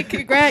I think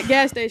of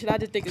gas station, I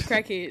just think of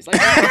crackheads. Like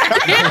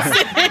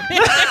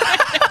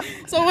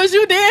so was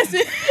you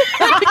dancing? Wait,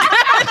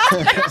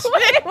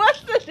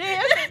 what's the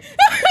dance?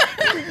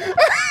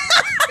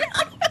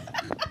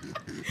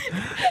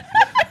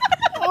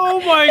 Oh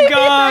my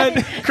God.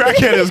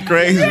 Crackhead is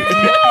crazy.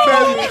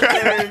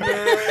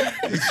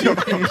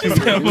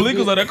 Malik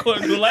was on that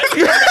corner doing like.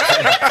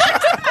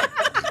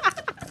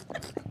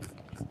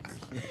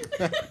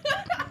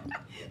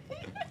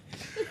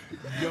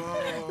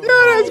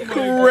 That's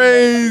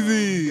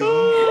crazy.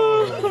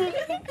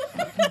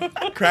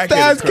 Crackhead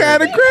That's is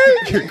kind of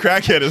crazy.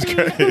 Crackhead is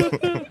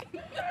crazy.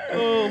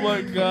 Oh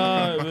my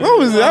God. Man. What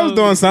was it? I was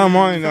doing something.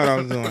 I didn't know what I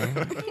was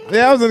doing.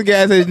 Yeah, I was in the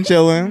gas station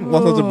chilling.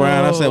 Walked up to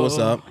Bryan. I said, "What's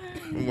up?"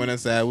 We went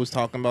inside. We was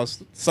talking about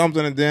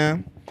something, and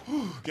then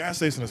Gas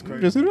station is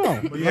crazy. just you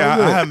know. But yeah,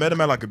 I had met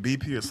him at like a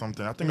BP or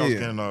something. I think I was Yeah.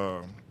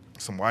 getting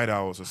some White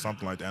Owls or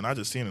something like that. And I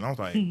just seen it. And I was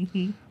like,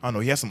 I don't know.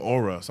 He had some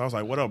aura. So I was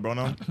like, what up, bro?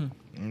 No?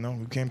 You know,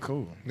 we became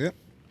cool. Yep.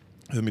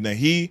 I mean, then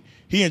he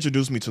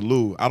introduced me to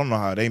Lou. I don't know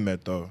how they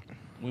met though.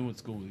 We went to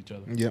school with each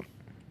other. Yep.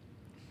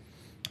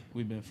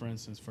 We've been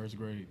friends since 1st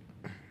grade.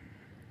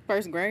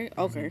 First grade?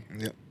 Okay.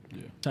 Yep.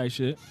 Tight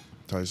shit.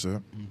 Tight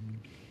shit.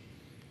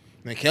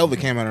 Then Kelvin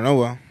came out of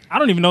nowhere. I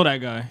don't even know that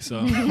guy,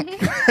 so.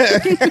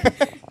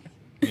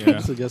 Yeah.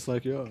 So just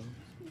like y'all.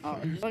 Oh,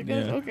 like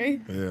that? Yeah. Okay.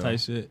 Yeah. Tight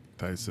shit.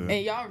 Tight shit.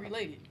 And y'all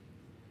related?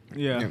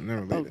 Yeah. Yep,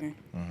 never related. Okay.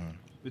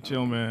 The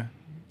chill man.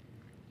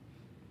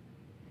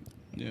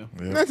 Yeah.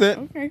 Yeah. That's it.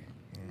 Okay.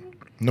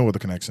 No other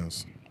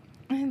connections.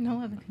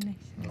 No other connection.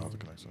 No other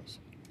connections.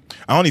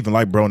 I don't even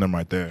like bro and them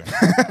right there.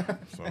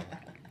 So.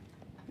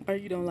 Or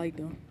you don't like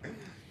them?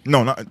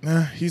 No, not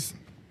he's.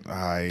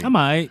 I'm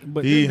alright,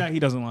 but He- there's that he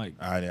doesn't like.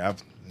 Yeah.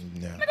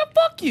 Nigga,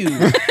 fuck you.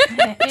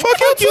 Fuck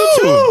you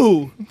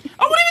too.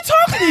 I wasn't even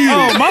talking to you.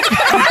 Oh,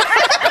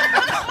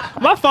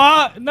 my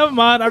fault. Never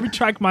mind. I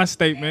retract my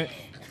statement.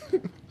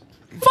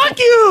 Fuck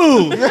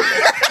you.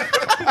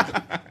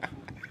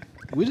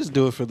 We just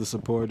do it for the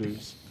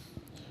supporters.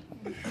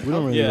 We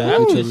don't really Yeah,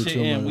 like after each this other shit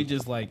too end, much. we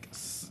just like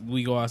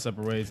we go our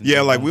separate ways. and Yeah,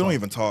 just like we don't talk.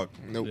 even talk.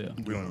 Nope. Yeah.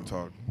 We don't even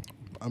talk.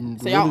 I'm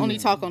So y'all really- only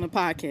talk on the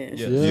podcast?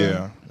 Yeah.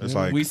 Yeah. It's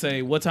like We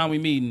say what time we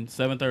meeting?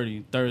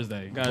 7:30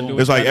 Thursday. Gotta do.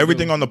 it's like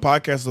everything on the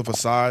podcast is a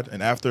facade,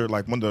 and after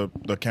like when the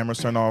cameras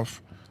turn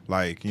off,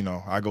 like you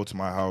know, I go to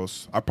my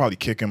house. I probably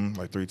kick him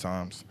like 3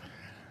 times,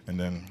 and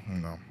then you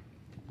know,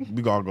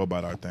 we all go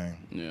about our thing.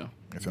 Yeah,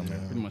 You feel me?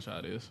 pretty much how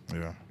it is.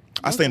 Yeah.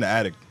 I stay in the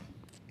attic.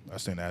 I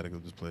stay in the attic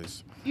of this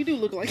place. You do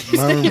look like you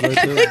Mine's stay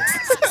right there.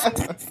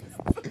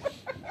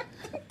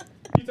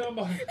 You talking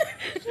about?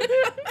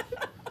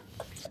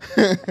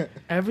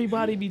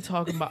 Everybody be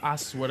talking about. I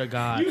swear to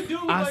God, You do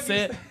look I like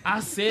said that.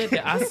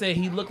 I said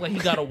he looked like he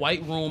got a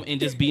white room and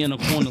just be in a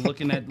corner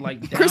looking at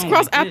like down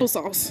crisscross like this.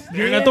 applesauce.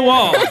 Staring at the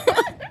wall.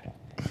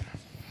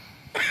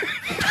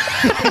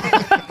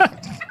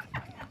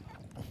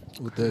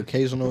 With the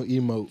occasional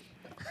emote.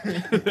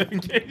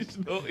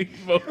 Occasional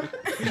emo.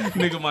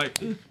 Nigga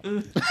might.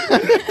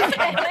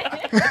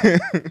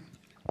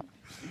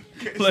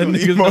 Let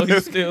niggas know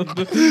he's still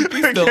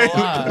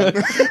alive.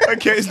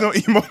 Occasional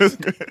emo is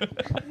good.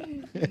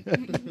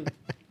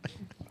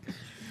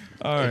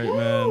 All right,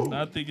 man.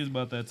 I think it's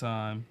about that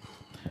time.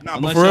 Nah, but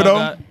Unless for real y'all though,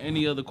 got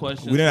any other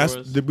questions we didn't for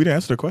ask. us? We didn't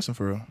answer the question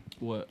for real.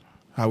 What?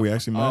 How we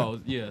actually met. Oh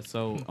yeah.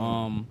 So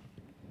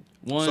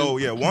one. So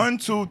yeah, 1,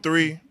 2,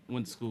 3.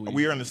 Went to school.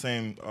 We are in the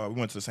same. We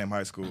went to the same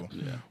high school.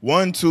 Yeah.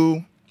 1,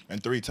 2,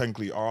 and 3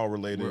 technically are all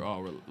related. We're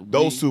all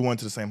Those 2 went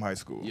to the same high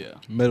school. Yeah.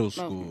 Middle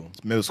school.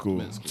 Middle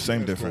school.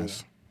 Same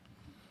difference.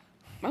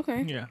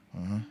 Okay. Yeah.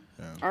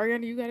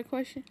 Ariana, you got a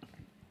question?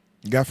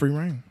 You got free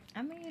reign.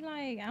 I mean,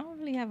 like, I don't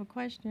really have a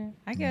question.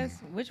 I guess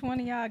which one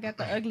of y'all got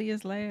the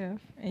ugliest laugh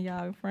in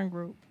y'all friend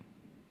group?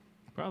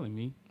 Probably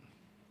me.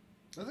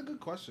 That's a good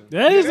question.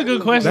 That is a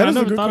good question. That I is a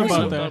never good thought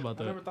question. about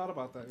that. I never thought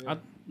about that. Yeah.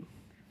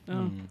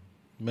 Oh.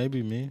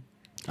 Maybe me.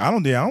 I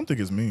don't think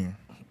it's me.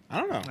 I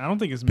don't know. I don't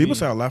think it's People me.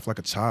 say I laugh like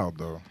a child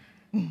though.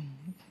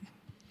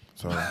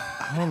 So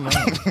I don't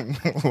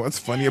know. what's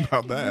funny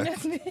about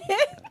that?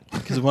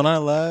 Because when I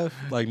laugh,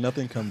 like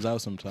nothing comes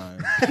out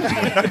sometimes.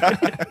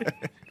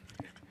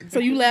 So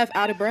you laugh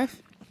out of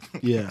breath?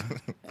 Yeah.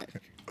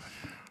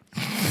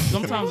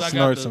 Sometimes I Snort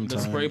got the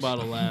sometimes. spray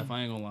bottle laugh.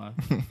 I ain't gonna lie.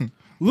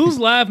 Lou's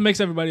laugh makes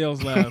everybody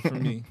else laugh for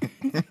me.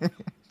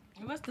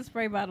 What's the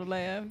spray bottle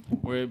laugh?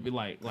 Where it be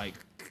like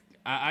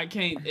I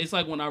can't. It's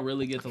like when I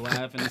really get to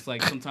laugh, and it's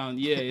like sometimes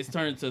it's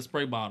turned to a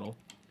spray bottle.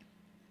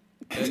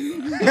 I don't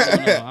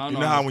know. You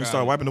know how when you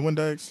start wiping the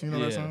Windex, you know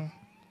that sound?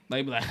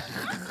 They be like,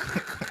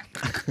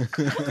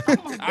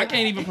 I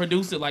can't even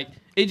produce it. Like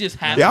it just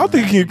happens. Yeah, I don't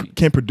think you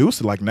can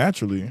produce it like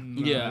naturally.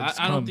 Yeah,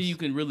 I don't think you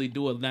can really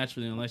do it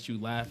naturally unless you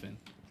laughing.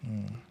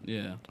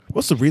 Yeah.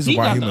 What's the reason he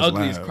why got humans the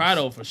ugliest laugh? cry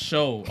though for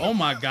sure. Oh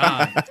my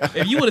god!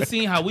 If you would have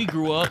seen how we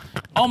grew up,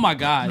 oh my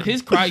god,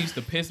 his cry used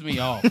to piss me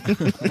off.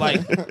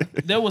 Like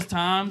there was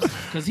times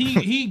because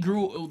he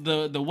grew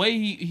the way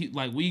he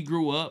like we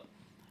grew up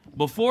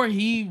before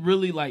he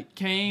really like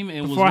came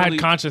and Before was I really,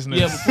 had consciousness.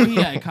 Yeah, before he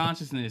had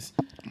consciousness,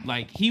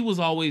 like he was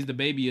always the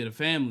baby of the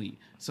family.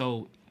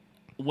 So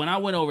when I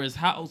went over his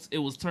house, it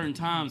was certain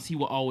times he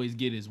would always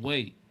get his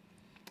way,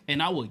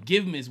 and I would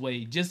give him his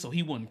way just so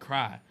he wouldn't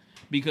cry.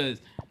 Because,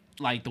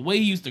 like, the way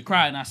he used to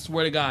cry, and I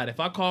swear to God, if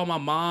I call my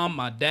mom,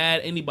 my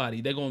dad, anybody,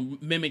 they're going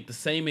to mimic the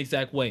same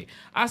exact way.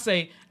 I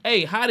say,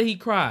 hey, how did he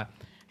cry?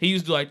 He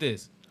used to do like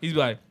this. He'd be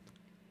like...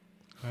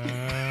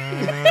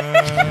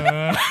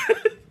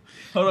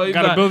 Hold on. You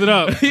gotta build it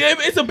up. Yeah,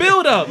 it's a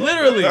build up,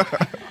 literally. And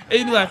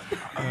he'd be like...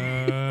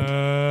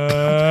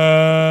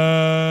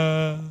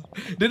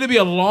 Then there'd be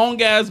a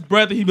long-ass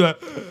breath, and he'd be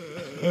like...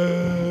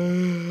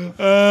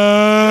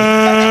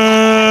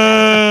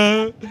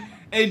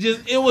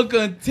 It would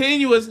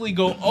continuously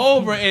go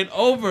over and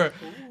over.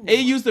 It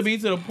used to be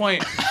to the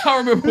point. I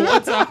remember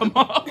one time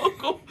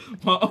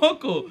my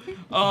uncle,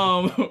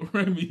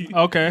 Remy.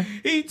 Okay.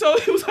 He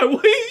was like,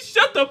 "Will you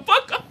shut the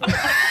fuck up?"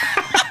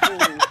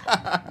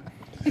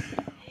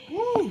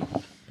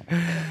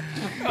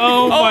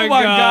 Oh my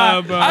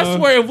god, bro. I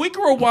swear, if we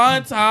could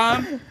rewind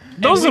time.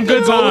 Those are some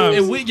good times.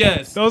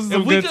 Those are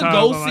some If we good could times,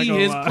 go I'm not see gonna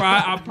his lie.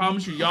 cry, I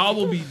promise you, y'all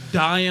will be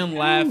dying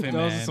laughing, Those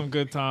man. are some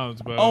good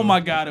times, bro. Oh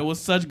my god, it was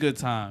such good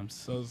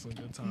times. Those are some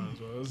good times,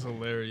 bro. It was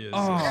hilarious.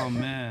 Oh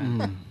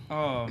man.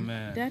 Oh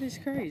man. That is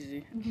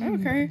crazy.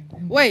 Okay.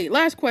 Wait,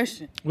 last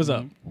question. What's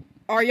up?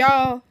 Are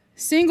y'all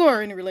single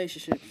or in a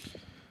relationship?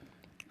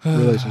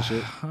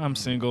 Relationship. I'm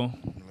single.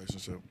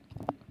 Relationship.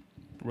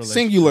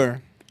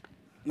 Singular.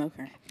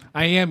 Okay.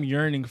 I am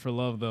yearning for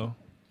love, though.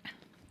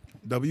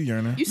 W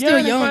yearning. You still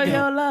young,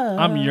 though.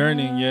 I'm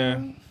yearning, yeah.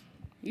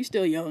 You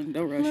still young.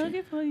 Don't rush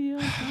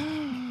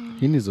it.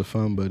 He needs a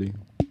fun buddy.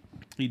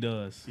 He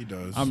does. He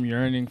does. I'm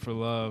yearning for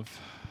love.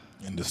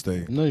 In the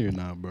state. No, you're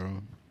not,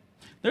 bro.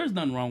 There's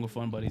nothing wrong with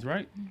fun buddies,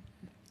 right?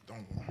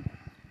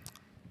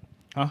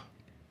 Huh?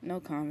 No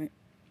comment.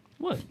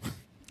 What?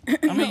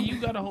 I mean, you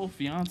got a whole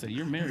fiance.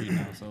 You're married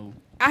now, so.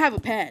 I have a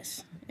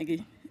pass,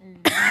 nigga.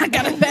 I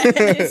got a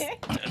pass.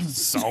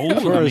 So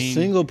For I a mean,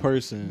 single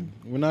person,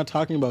 we're not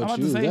talking I'm about about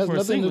you. to say That's for a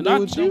nothing to single,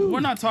 do with you. we're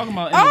not talking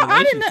about in Oh, a I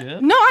relationship.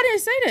 didn't. No, I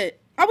didn't say that.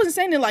 I wasn't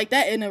saying it like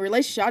that in a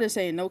relationship. I just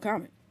saying no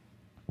comment.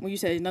 When you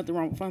say there's nothing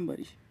wrong with fun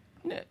buddies.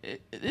 Yeah,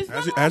 it's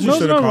As nothing you, wrong as you There's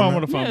should nothing have wrong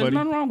comment. with a fun there's buddy.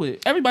 nothing wrong with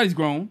it. Everybody's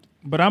grown.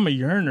 But I'm a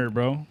yearner,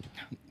 bro.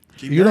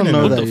 Keep You don't yearning,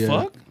 know though. that What the yet.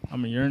 fuck?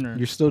 I'm a yearner.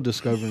 You're still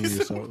discovering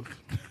yourself.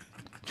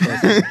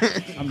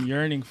 I'm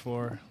yearning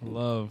for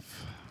love.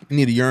 You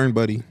need a yearn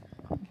buddy.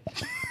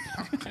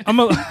 I'm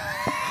a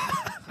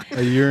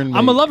yearn.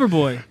 I'm a lover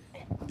boy.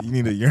 You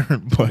need a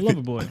yearn buddy.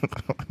 Lover boy.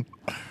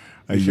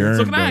 A yearn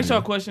So can I buddy. ask y'all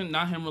a question?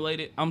 Not him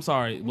related. I'm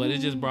sorry, but it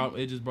just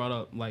brought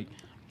up like,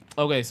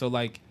 okay, so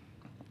like,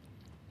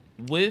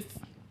 with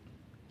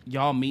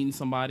y'all meeting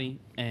somebody,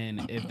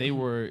 and if they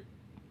were,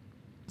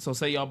 so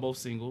say y'all both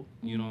single,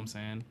 you know what I'm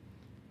saying?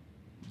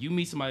 You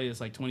meet somebody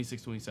that's like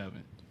 26,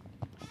 27.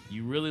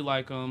 You really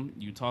like them.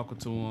 You talking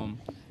to them,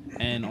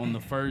 and on the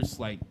first,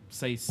 like,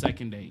 say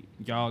second date,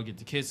 y'all get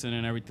to kissing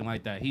and everything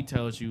like that. He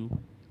tells you,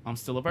 "I'm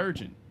still a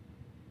virgin."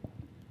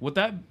 Would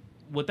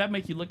that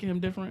make you look at him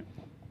different?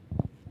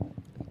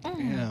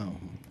 Yeah.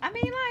 I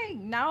mean, like,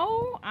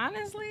 no,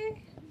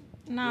 honestly,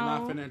 no. You're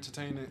not finna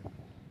entertain it.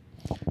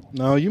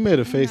 No, you made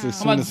a face as I'm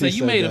soon about to as say he you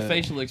said made that. a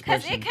facial Cause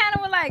expression. it kind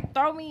of would like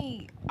throw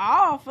me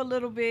off a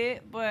little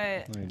bit,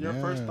 but Like, Your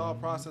first damn.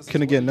 thought process.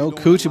 Can it is, get what no you doing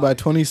in coochie by life?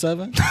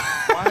 27?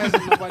 Why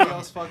hasn't nobody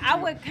else fucked you? I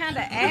would kind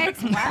of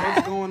ask What's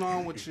why. going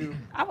on with you?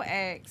 I would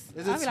ask.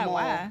 Is I'd it be like, small?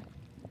 why?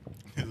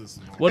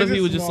 What if Nigga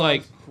he was just small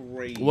like? is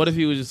crazy. What if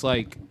he was just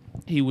like?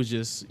 He was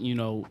just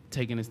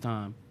taking his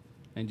time,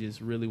 and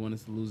just really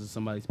wanted to lose to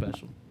somebody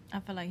special. I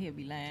feel like he'll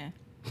be lying.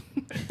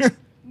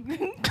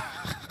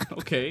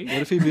 Okay. What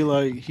if he be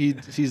like,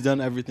 he's done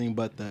everything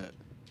but that?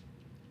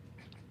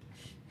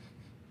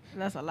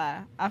 That's a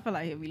lie. I feel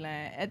like he'll be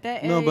lying. At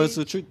that age, No, but it's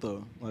the truth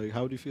though. Like,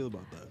 how would you feel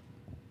about that?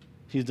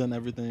 He's done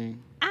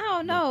everything. I don't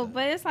don't know,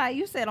 but it's like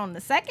you said on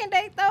the second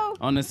date though.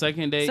 On the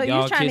second date, So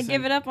y'all you trying kissing. to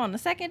give it up on the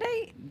second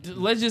date?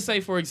 Let's just say,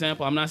 for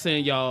example, I'm not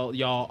saying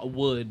y'all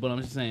would, but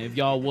I'm just saying if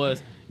y'all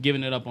was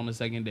giving it up on the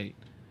second date,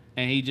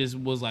 and he just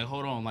was like,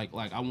 hold on, like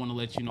I want to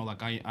let you know,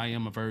 like I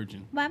am a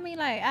virgin. But I mean,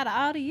 like out of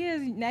all the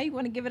years, now you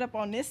want to give it up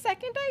on this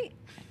second date?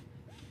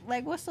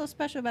 Like, what's so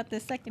special about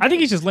this second date? I think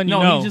he's just letting you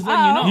know. He's just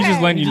letting you know. He's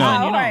just letting you know.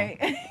 All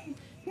right.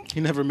 He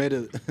never made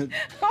it.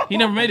 He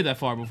never made it that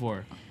far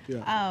before.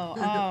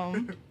 Yeah.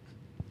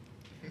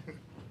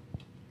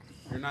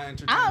 You're not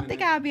entertaining. I don't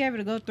think it. I'll be able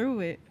to go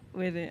through it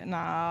with it.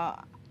 Nah,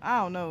 I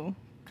don't know,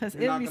 cause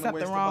You're it'll not be gonna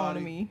something waste the wrong to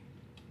body? me.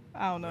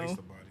 I don't know.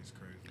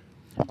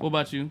 What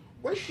about you?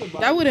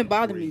 That wouldn't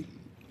bother me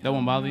That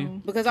won't bother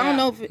you? because I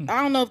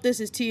don't know if this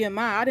is TMI.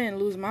 I didn't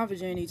lose my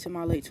virginity to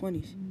my late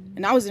 20s,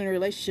 and I was in a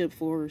relationship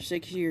for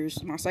 6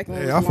 years. My second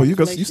one. Hey, was I the feel you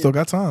longest you still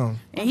relationship. got time.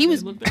 And he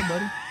was Look there,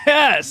 buddy.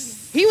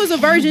 Yes. he was a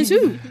virgin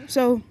too,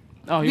 so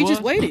Oh, we was?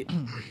 just waited.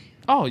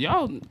 Oh,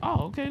 y'all.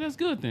 Oh, okay. That's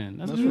good then.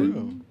 That's good.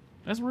 real.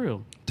 That's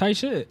real. Tight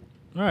shit.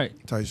 All right.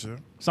 Tight shit.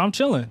 So I'm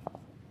chilling.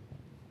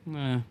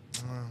 Nah.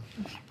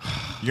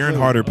 You're in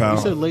harder, You pal.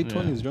 said late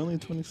Yeah. 20s. You're only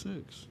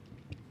 26.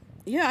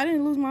 Yeah, I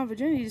didn't lose my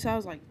virginity until I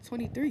was like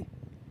 23.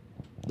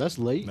 That's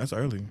late. That's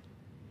early.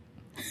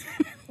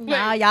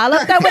 Nah, y'all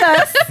up there with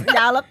us.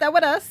 Y'all up there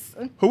with us.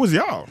 Who was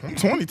y'all? I'm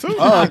 22.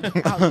 Oh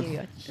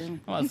yeah.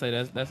 I'm about to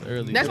say that's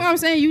early. That's why I'm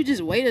saying you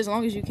just wait as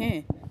long as you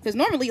can. Because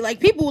normally, like,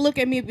 people will look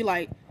at me and be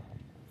like,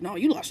 "No,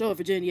 you lost your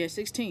virginity at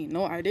 16."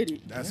 No, I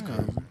didn't. That's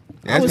crazy.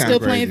 I was still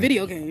playing crazy.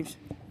 video games.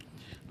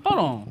 Hold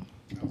on.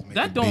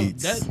 That don't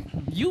beats. that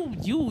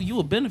you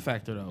a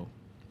benefactor though.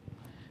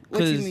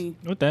 What you 'Cause mean?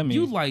 What that mean?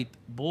 You like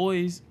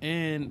boys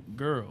and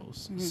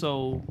girls.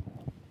 So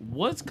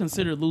what's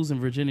considered losing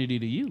virginity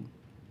to you?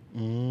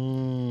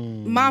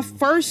 My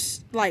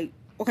first,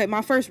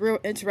 my first real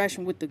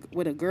interaction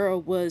with a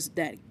girl was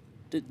that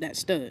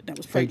stud that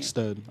was Fake pregnant.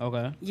 stud.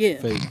 Okay. Yeah.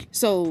 Fake.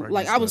 So Pregnant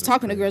like I was stud is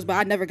talking to crazy. girls, but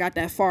I never got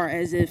that far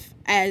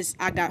as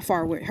I got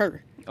far with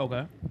her.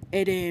 Okay.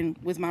 And then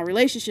with my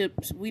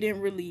relationships, we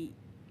didn't really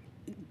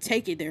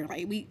take it there.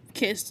 Like we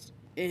kissed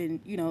and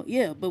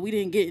but we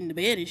didn't get in the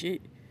bed and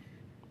shit.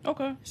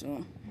 Okay.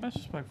 So That's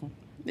respectful.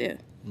 yeah,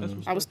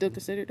 I was still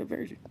considered a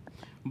virgin.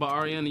 But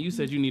Ariana, you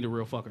said you need a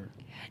real fucker.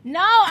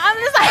 No, I'm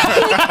just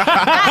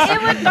like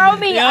it would throw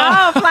me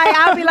off. Like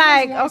I'll be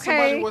like, Somebody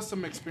okay, with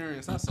some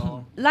experience. That's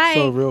all. like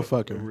So real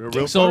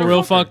fucker. So a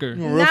real fucker.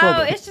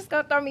 no, it's just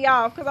gonna throw me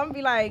off because I'm gonna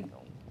be like,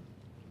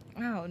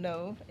 I don't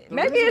know.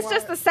 Maybe it's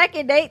just a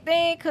second date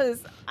thing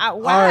because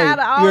All why out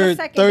of all your the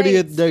second 30th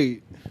dates?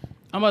 date.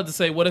 I'm about to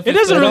say, what if It it's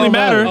doesn't the- really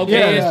matter. Okay,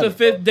 Yeah. it's the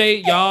fifth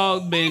date. Y'all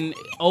been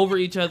over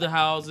each other's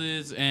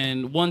houses,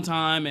 and one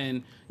time,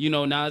 and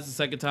now it's the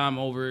second time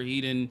over. He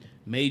done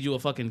made you a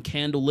fucking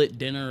candlelit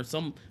dinner or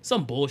some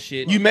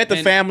bullshit. You met the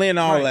And- family and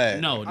all Right. that.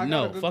 No, I got a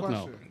no, good fuck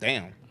question.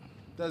 Damn.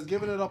 Does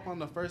giving it up on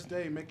the first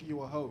day make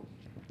you a hoe?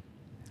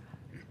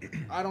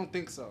 I don't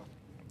think so.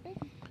 no.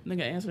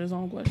 Nigga, answer his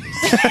own question.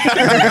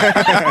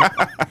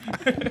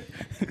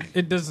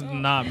 It does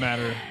not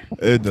matter.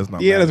 It does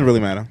not. Yeah, it matter. doesn't really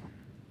matter.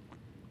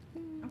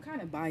 I'm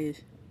kind of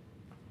biased.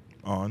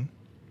 On.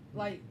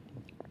 Like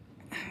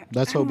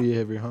That's hoe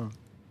behavior, huh?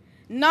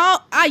 no,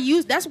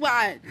 that's what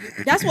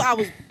I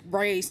was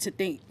raised to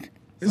think.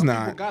 It's People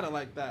not. got it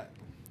like that.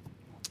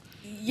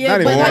 Yeah,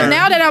 Not but anymore. like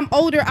now that I'm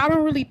older, I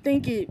don't really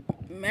think it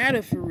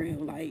matter for real.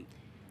 Like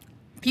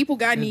people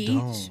got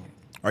needs.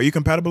 Are you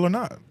compatible or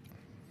not?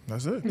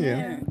 That's it.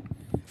 Yeah.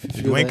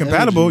 If you ain't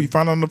compatible, you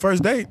find out on the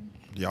first date,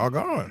 y'all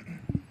gone.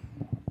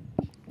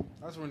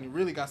 That's when you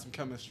really got some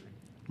chemistry.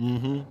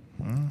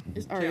 Mm-hmm.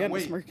 It's Can't Ariana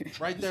wait. smirking.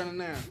 Right there and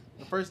there.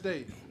 The first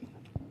date.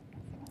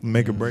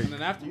 Make a break. And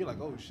then after, you're like,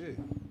 oh, shit.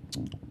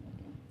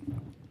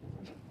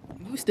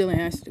 You still ain't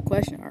answered the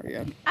question,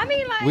 Ariana. I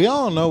mean, like We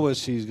all know what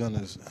she's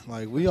gonna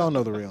like. We all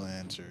know the real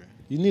answer.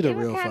 You need a it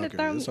would real kinda fucker.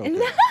 throw It's me-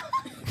 okay.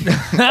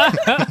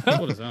 That's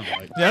what it sounds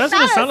like. Yeah, that's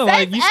what it Not a sounded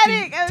like. sex You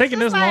addict, it's taking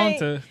this just long like-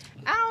 to.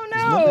 I don't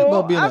nothing know.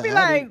 about being I'll an be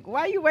addict. like,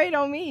 why you wait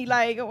on me?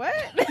 Like what?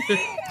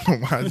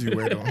 Why'd you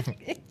wait on?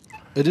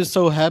 It just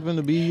so happened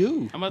to be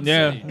you. I'm about to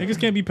Yeah, say, niggas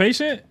can't be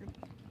patient.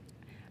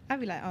 I'd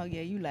be like, oh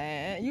yeah, you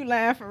lying. You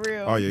lying for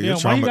real. Oh yeah, Yeah, you're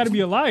why you traumatized. gotta be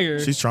a liar?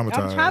 She's I'm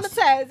traumatized.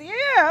 traumatized.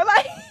 Yeah,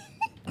 like.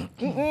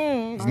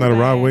 Mm-mm. Isn't that a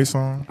Rod Way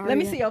song? Let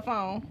me see your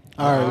phone.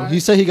 All right. He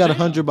said he got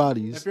 100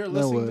 bodies. If you're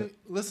Then what?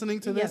 listening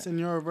to this and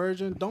you're a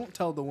virgin, don't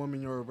tell the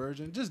woman you're a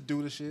virgin. Just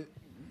do the shit.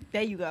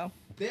 There you go.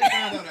 They find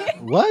out after.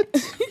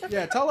 What?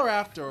 Yeah, tell her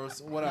after or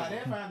whatever. They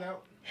find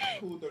out.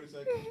 Cool, 30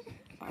 seconds.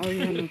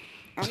 Ariana,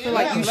 I feel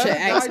like you let should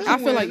it ask. guide I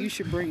you feel like in. you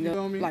should bring You up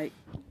feel me? like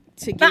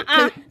to get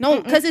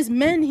because it's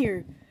men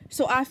here.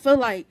 So I feel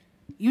like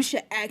you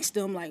should ask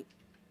them like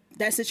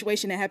that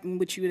situation that happened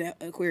with you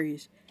at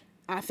Aquarius.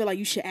 I feel like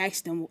you should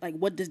ask them like,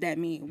 what does that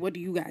mean? What do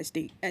you guys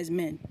think as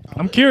men?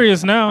 I'm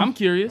curious now. I'm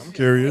curious.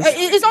 Curious.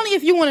 It's only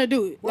if you want to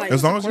do it. Like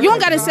As long as you don't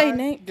gotta say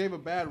name. Gave a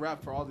bad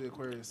rap for all the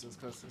Aquariuses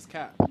because it's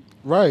cat.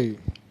 Right.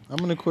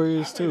 I'm an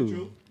Aquarius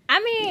too.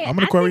 I mean, I'm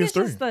an Aquarius I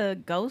think it's 3.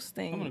 just the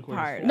ghosting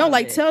part. No, of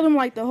like it. tell them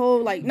like the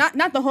whole like not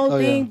the whole Oh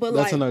thing, yeah, but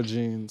that's like in our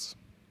genes.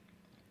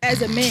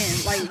 as a man?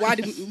 Like,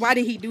 why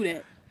did he do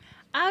that?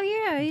 Oh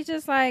yeah, he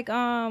just like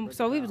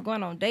so we was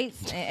going on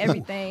dates and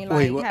everything, like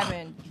Wait, what?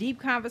 having deep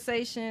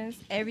conversations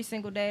every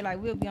single day.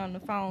 Like we'll be on the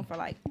phone for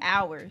like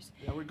hours.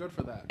 Yeah, we're good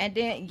for that. And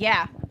then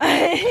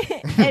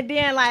and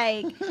then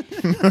like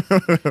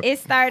it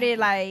started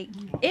like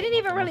it didn't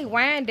even really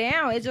wind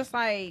down. It just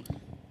like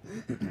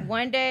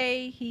one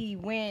day he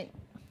went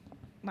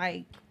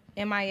like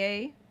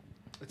MIA,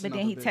 but then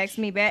he texted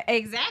me back.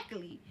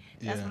 Exactly.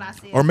 That's what I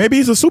said. Or maybe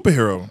he's a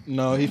superhero.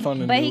 No, he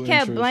found a But new he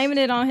kept interest. blaming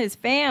it on his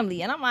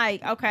family. And I'm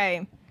like,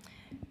 okay,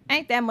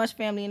 ain't that much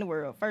family in the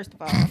world, first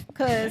of all.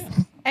 Because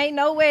ain't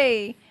no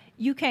way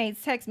you can't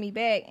text me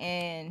back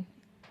and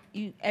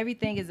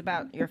everything is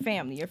about your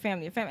family.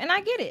 And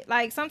I get it.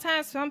 Like,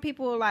 sometimes some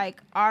people,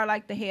 like, are,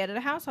 like, the head of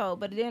the household.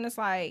 But then it's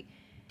like,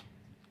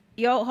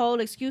 your whole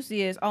excuse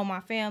is, oh, my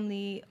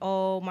family,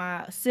 oh,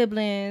 my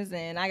siblings,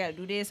 and I got to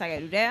do this, I got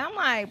to do that. I'm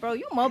like, bro,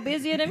 you more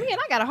busier than me, and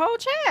I got a whole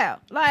child.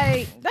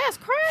 Like, that's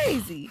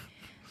crazy.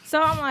 So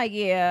I'm like,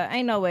 yeah,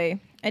 ain't no way.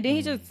 And then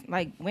he just,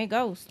 like, went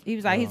ghost. He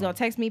was like, he's going to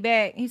text me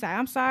back. He's like,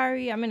 I'm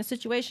sorry, I'm in a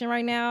situation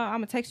right now. I'm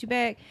going to text you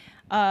back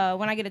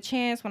when I get a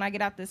chance, when I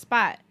get out this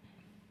spot.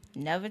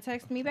 Never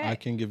text me back. I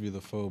can give you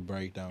the full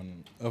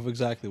breakdown of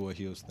exactly what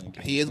he was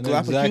thinking. He is and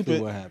Galapagos exactly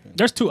Cupid. what happened.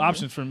 There's two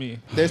options for me.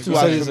 There's two So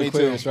options he's for me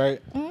Aquarius, too.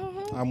 right?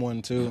 Mm-hmm. I'm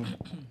one too.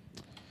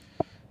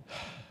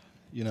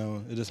 You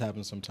know, it just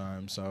happens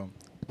sometimes. So,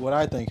 what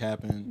I think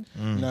happened,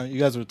 you know, you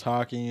guys were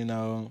talking. You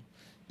know,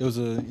 it was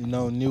a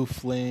new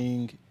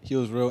fling. He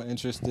was real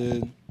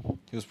interested.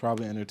 He was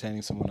probably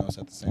entertaining someone else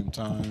at the same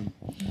time.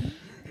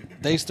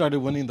 They started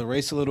winning the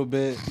race a little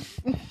bit.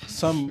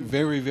 Some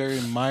very,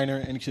 very minor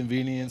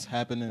inconvenience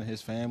happened in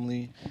his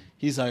family.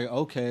 He's like,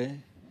 okay,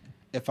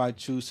 if I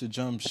choose to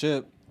jump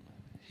ship,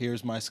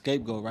 here's my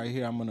scapegoat right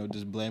here. I'm going to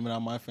just blame it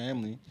on my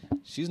family.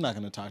 She's not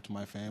going to talk to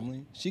my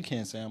family. She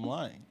can't say I'm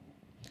lying.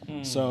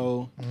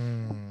 So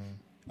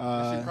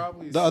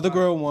the other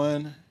girl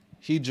won.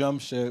 He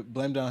jumped ship,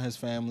 blamed on his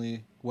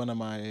family, went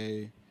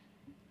MIA,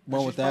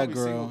 went with that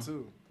girl.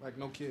 Too. Like,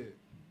 no kid.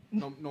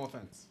 No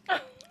offense.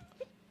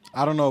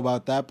 I don't know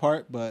about that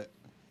part, but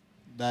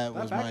that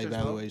was my factors,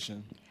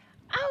 evaluation.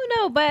 I don't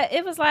know, but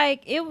it was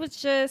like, it was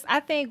just, I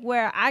think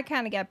where I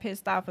kind of got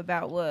pissed off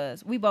about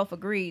was we both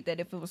agreed that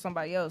if it was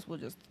somebody else, we'll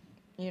just,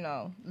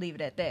 leave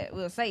it at that.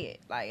 We'll say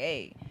it. Like,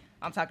 hey,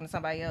 I'm talking to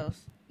somebody else.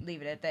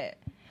 Leave it at that.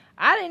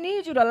 I didn't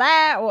need you to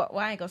lie. Well,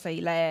 I ain't going to say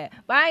he lied.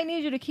 But I didn't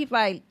need you to keep,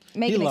 like,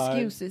 making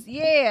excuses.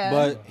 Yeah.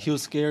 But he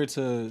was scared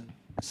to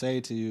say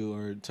it to you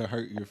or to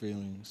hurt your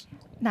feelings.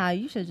 Nah,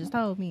 you should have just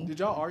told me. Did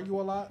y'all argue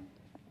a lot?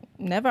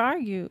 Never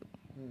argued.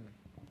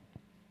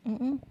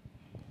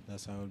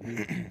 That's how it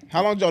be.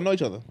 How long did y'all know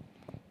each other?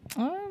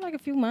 Like a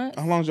few months.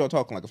 How long did y'all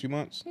talking? Like a few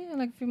months? Yeah,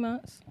 like a few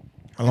months.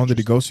 How long did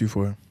he ghost you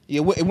for?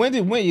 Yeah, when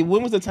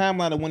was the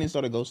timeline of when he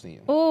started ghosting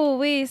you? Oh,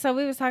 we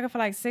was talking for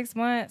like 6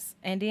 months,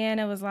 and then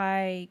it was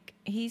like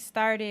he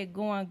started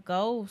going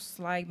ghost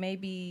like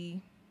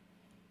maybe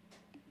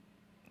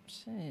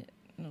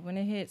when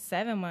it hit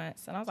 7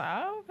 months, and I was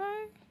like, oh,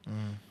 okay.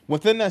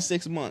 Within that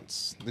 6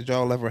 months, did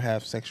y'all ever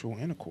have sexual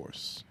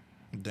intercourse?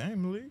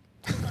 Damn, Malik.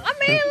 I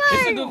mean,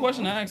 It's a like, good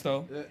question to ask,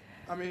 though. Yeah,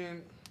 I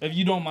mean, If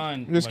you don't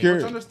mind. Just like,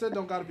 curious. what's understood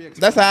don't gotta be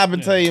explained. That's how I've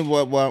been telling you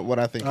what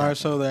I think. All right,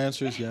 so the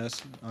answer is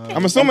yes.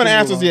 I'm assuming the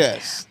answer is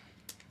yes.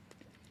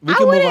 We I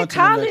can move wouldn't on to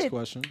call the next it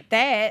question.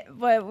 that,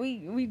 but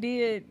we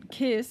did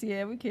kiss.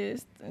 Yeah, we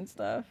kissed and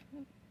stuff,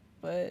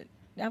 but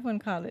I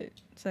wouldn't call it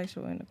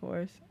sexual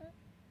intercourse.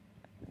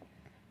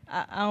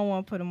 I don't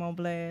want to put him on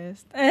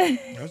blast.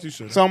 As you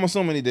should. So I'm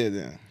assuming he did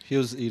then. He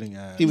was eating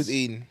ass. He was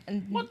eating.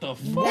 What the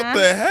fuck? What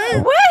the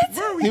heck? What?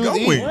 Where are we He was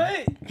going? eating.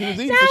 What? He was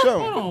eating for Hold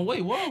sure. on,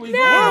 wait, where are we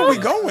Where are we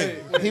going?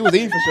 going? He was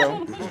eating for sure.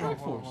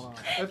 Hold on.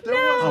 If there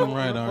was I'm no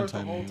right, intercourse aren't I,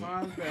 the whole man?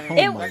 time,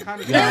 then Oh that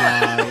kind of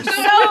Gosh.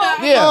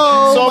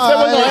 Yeah. So if there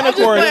was no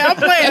intercourse, I'm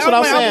playing, that's what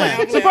I'm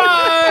saying.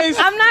 Surprise!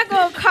 I'm not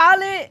gonna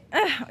call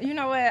it. You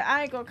know what?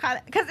 I ain't gonna call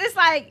it because it's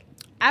like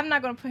I'm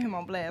not gonna put him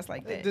on blast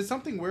like that. Did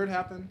something weird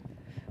happen?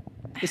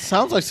 It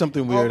sounds like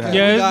something weird Okay. happened.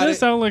 Yeah, got it does it.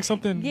 sound like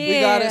something. Yeah, We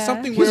got it.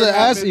 Something He's weird an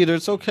ass happened. eater.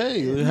 It's okay.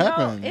 It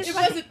happens. It's It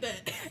like, wasn't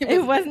that.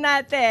 it was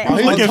not that. Oh,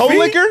 he was Licking toe feet?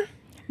 licker?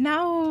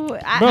 No, Bro,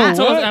 I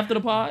So what? it's after the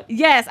pod?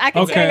 yes, I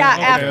can Okay, tell y'all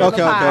okay. after Okay,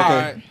 the pod. okay. All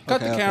right,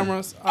 cut the Okay.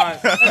 cameras. All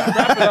right,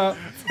 wrap it up.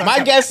 My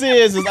guess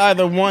is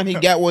either one, he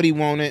got what he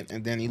wanted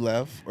and then he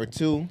left, or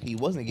two, he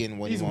wasn't getting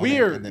what He's he wanted.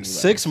 weird. And then he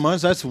left. 6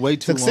 months. That's way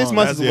too long. 6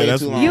 months is That's- yeah, way that's-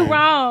 too long. You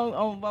wrong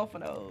on both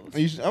of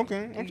those.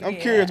 Okay. I'm Yeah.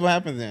 curious what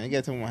happened then. You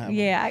gotta tell me what happened.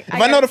 Yeah, If I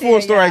know gotta the full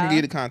tell story, I can y'all. give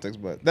you the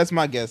context, but that's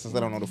my guess since I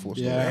don't know the full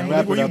story. Yeah, Were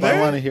wrap it you up. I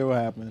there? want to hear what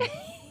happened.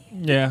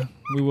 Yeah,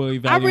 we will I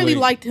evaluate. really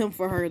liked him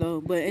for her though,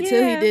 but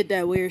until Yeah. he did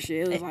that weird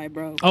shit, it was like,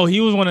 bro. Oh,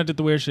 he was one that did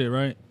the weird shit,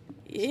 right?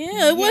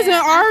 Yeah, it wasn't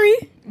Ari.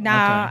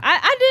 Nah, Okay.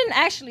 I didn't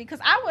actually, cause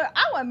I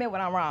would admit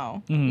when I'm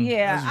wrong. Mhm.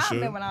 Yeah, As you I should.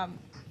 admit when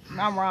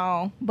I'm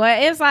wrong.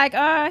 But it's like he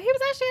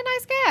was actually a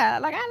nice guy.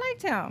 Like I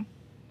liked him.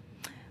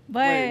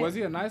 But Wait, was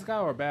he a nice guy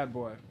or a bad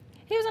boy?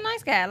 he was a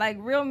nice guy, like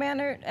real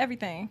mannered,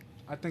 everything.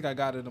 I think I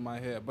got it in my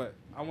head, but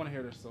I want to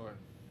hear this story.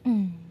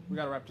 We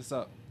gotta wrap this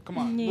up. Come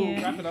on. Yeah.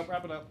 Lou,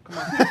 wrap it up. Come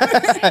on.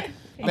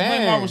 I'm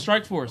playing Marvel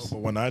Strike Force. But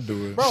when I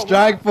do it, Bro,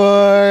 Strike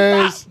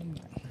Force.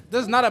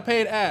 this is not a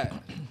paid ad.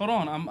 Hold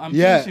on, I'm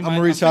Yeah, finishing I'ma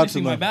I'm reach out to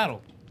finishing my them.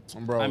 battle.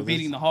 Bro, I'm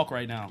beating the Hulk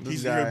right now.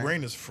 your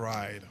brain is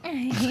fried.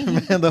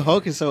 Man, the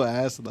Hulk is so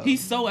ass though.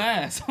 He's so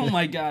ass. Oh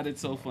my god,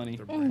 it's so funny.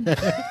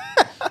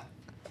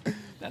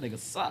 That nigga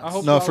sucks. I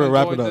hope No, y'all for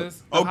wrap enjoyed it up.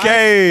 this.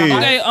 Okay.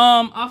 Okay,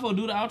 Afo,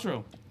 do the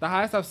outro. The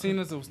highest I've seen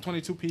is it was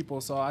 22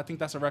 people, so I think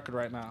that's a record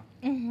right now.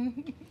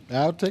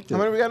 I'll take How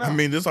many it. we got now? I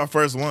mean, this is our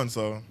first one,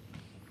 so.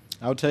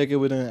 I'll take it.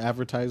 We didn't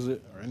advertise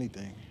it or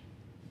anything.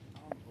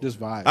 Just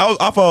vibe.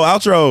 Afo,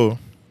 outro.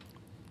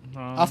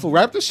 I feel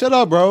wrap this shit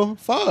up, bro.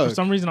 Fuck. For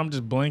some reason, I'm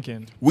just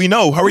blinking. We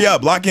know. Hurry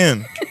up. Lock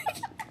in.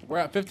 We're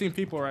at 15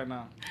 people right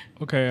now.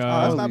 Okay.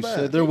 that's not Holy bad.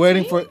 shit.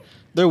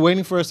 They're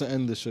waiting for us to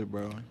end this shit,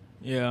 bro.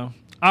 Yeah.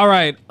 All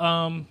right.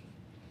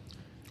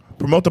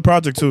 Promote the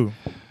project, too.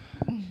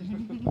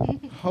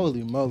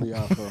 Holy moly,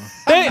 Alpha.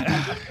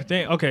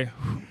 Okay.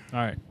 All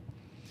right.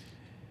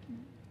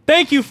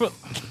 Thank you for.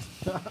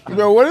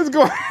 Bro, what is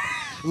going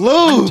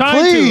Lou, I'm trying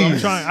please. to.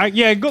 I'm trying.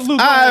 Yeah, go,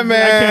 Luke. All right,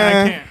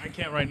 man. I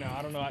can't right now.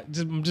 I don't know.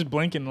 I'm just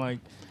blinking like.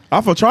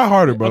 Afo, try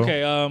harder, bro. Okay.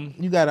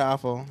 You got an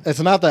iPhone. It's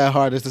not that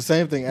hard. It's the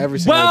same thing every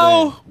single day.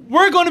 Well,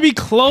 we're going to be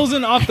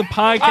closing off the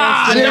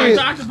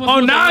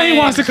podcast. Now he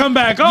wants to come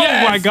back. Oh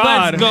Yes, my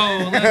God. Let's go.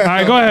 All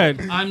right, go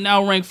ahead. I'm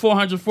now ranked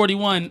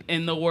 441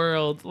 in the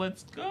world.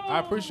 Let's go. I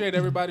appreciate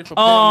everybody for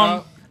pulling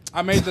up.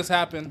 I made this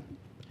happen.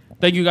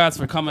 Thank you guys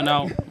for coming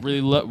out.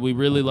 We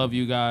really love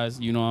you guys.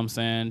 You know what I'm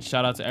saying?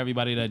 Shout out to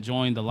everybody that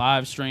joined the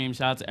live stream.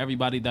 Shout out to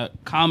everybody that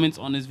comments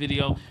on this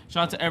video.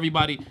 Shout out to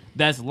everybody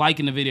that's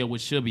liking the video,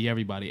 which should be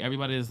everybody.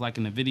 Everybody that's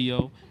liking the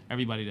video.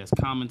 Everybody that's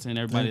commenting.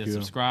 Everybody that's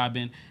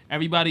subscribing.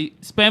 Everybody,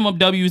 spam up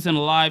W's in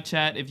the live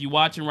chat. If you're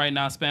watching right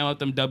now, spam up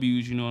them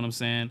W's. You know what I'm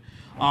saying?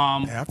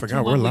 I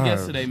forgot we're live.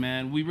 Yesterday,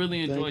 man. We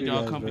really enjoyed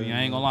y'all company.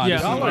 I ain't gonna lie.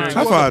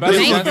 Yeah. This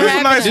is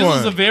a nice This one.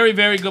 was a very,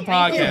 very good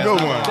podcast.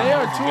 Good one. They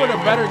are two of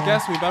the better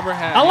guests we've ever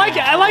had. I like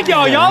it. I like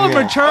y'all. Y'all are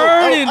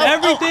matured and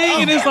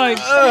everything, and it's like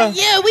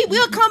Yeah,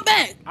 we'll come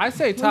back. I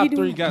say top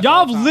 3 guests. y'all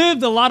all have time.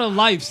 lived a lot of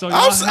life. So y'all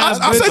I'll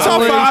have say good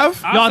top knowledge.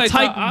 5. Y'all say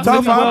type top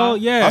really 5. well.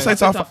 Yeah. I'll say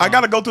top 5. I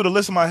gotta go through the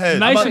list in my head.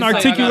 Nice and I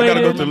gotta go through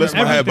articulated. the list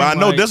in my head, but I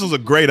know everything, this was a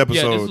great Yeah,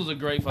 episode. this was a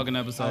great fucking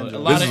episode.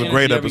 This is a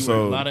great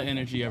episode. A lot of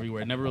energy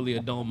everywhere. Never really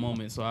a dull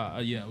moment. So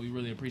yeah, we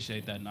really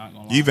appreciate that. Not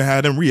gonna lie. You even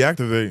had them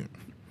reactivate.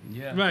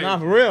 Yeah. Right. Nah,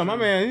 for real. My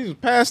man, he's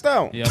passed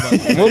out. Yeah.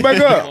 But Move back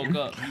up. He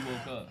woke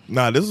up.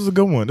 Nah, this is a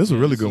good one. This is a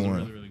really This good was a one.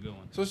 really, really good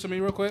one. Switch to me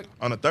real quick.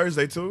 On a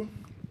Thursday, too.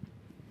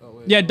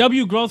 Yeah,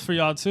 W growth for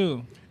y'all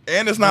too.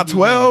 And it's not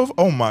 12.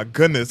 Oh my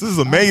goodness, this is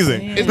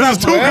amazing. It's This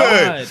is too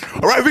good.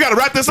 All right, we gotta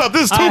wrap this up.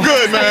 This is too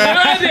good,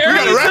 man. We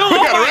gotta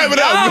wrap it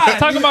up.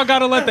 Talking about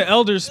gotta let the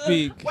elders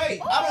speak.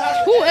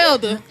 Who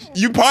elder?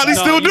 You probably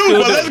No, still you do,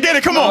 still but do. let's get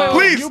it. Come on,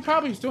 please. You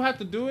probably still have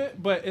to do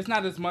it, but it's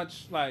not as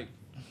much like.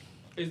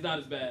 It's not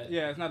as bad.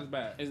 Yeah, it's not as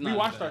bad. It's We not as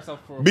watched bad.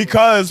 ourselves for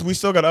Because we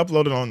still gotta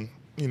upload it on,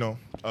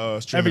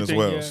 streaming Everything, as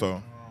well. yeah.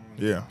 So,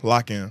 yeah,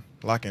 lock in,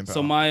 pal.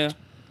 So Maya,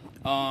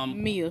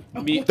 Mia.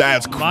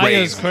 That's crazy.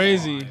 Maya's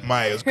crazy.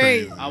 Maya's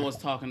crazy. I was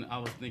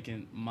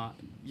thinking,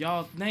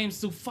 y'all names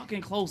too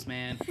fucking close,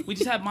 man. We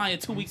just had Maya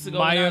 2 weeks ago.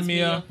 Maya, now it's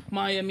Mia.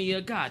 Maya,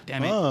 Mia. God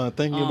damn it.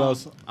 Thinking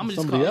about I'm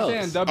just somebody call-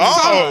 else.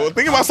 Oh,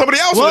 think about somebody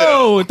else. Lil.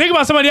 Whoa, think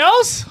about somebody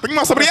else? Think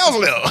about somebody else,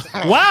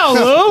 Lil. Wow,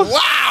 Lou.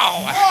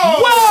 Wow.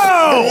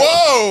 Whoa.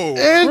 Whoa.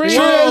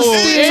 Interesting.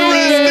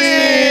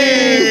 Interesting.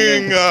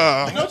 You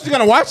know she's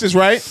gonna watch this,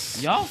 right?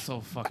 Y'all so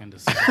fucking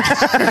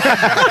disgusting.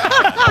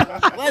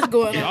 What's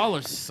going on? Y'all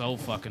are so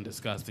fucking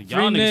disgusting. Y'all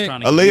Free niggas Nick.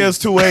 trying to Aaliyah's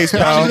 2 ways, She's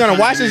pal. gonna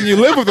watch this and you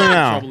live with her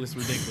now. trouble is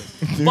ridiculous.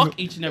 Fuck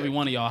each and every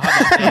one of y'all. How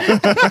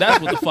about that?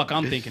 That's what the fuck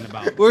I'm thinking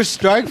about. We're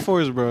Strike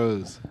Force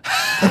bros.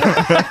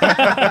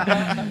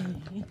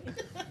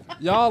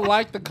 Y'all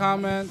like the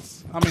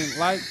comments.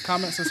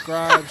 Comment,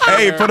 subscribe.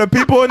 Hey, share. for the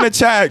people in the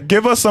chat,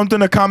 give us something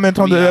to comment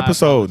on the I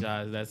episode.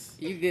 apologize. That's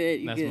You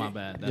good? You that's good? my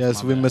bad. That's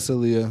Yes, my we bad. miss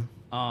Aaliyah.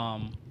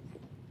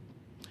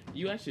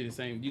 You actually the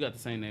same. You got the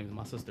same name as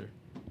my sister.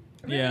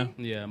 Yeah.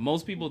 Yeah.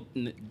 Most people,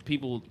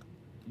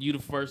 you the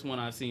first one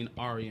I've seen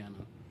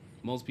Ariana.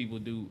 Most people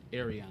do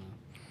Ariana.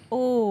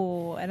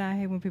 Oh, and I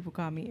hate when people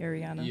call me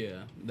Ariana.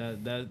 Yeah.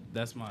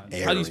 That's my.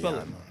 How do you spell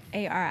it?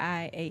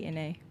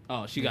 Ariana.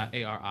 Oh, she got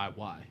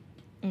Ariy.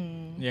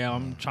 Yeah, I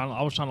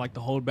was trying to like to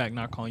hold back,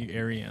 not calling you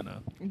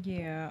Ariana.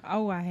 Yeah.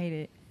 Oh, I hate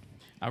it.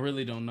 I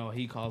really don't know.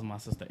 He calls my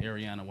sister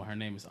Ariana when her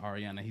name is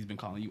Ariana. He's been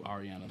calling you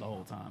Ariana the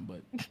whole time,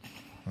 but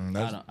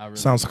I really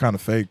Sounds kind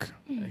of fake.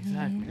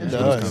 Exactly. It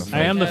does. I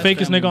am the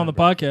fakest nigga on the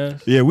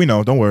podcast. Yeah, we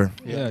know. Don't worry.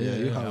 Yeah.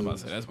 I'm about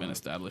to say that's been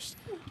established.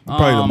 You're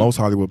probably the most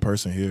Hollywood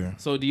person here.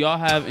 So, do y'all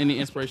have any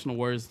inspirational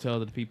words to tell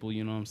the people?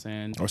 You know what I'm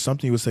saying? Or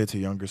something you would say to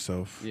younger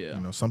self.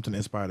 Yeah. Something to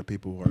inspire the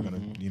people who are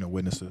going to,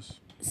 witness this.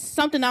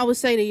 Something I would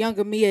say to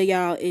younger Mia,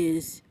 y'all,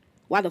 is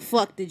why the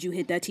fuck did you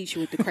hit that teacher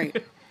with the crepe?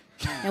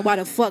 And why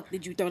the fuck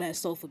did you throw that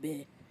sofa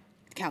bed,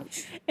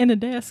 couch, In the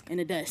desk. in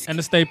the desk, And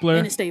the stapler.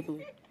 and the stapler?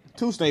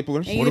 2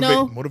 staplers. And you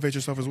know, Motivate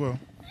yourself as well.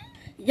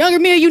 younger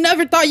Mia, you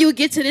never thought you would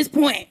get to this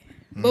point,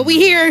 but we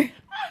here.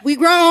 We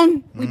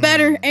grown. We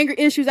better. Anger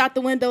issues out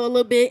the window a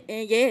little bit.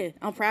 And yeah,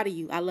 I'm proud of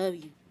you. I love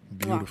you.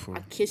 Beautiful. I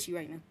kiss you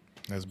right now.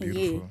 That's And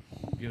beautiful.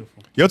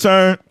 Beautiful. Your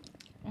turn.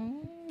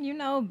 You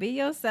know, be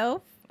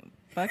yourself.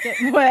 Fuck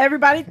it. What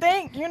everybody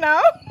think, you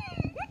know.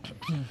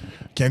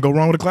 Can't go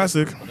wrong with a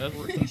classic. Can't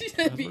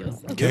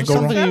go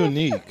Something wrong.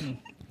 unique.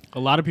 A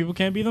lot of people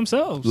can't be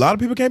themselves. A lot of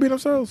people can't be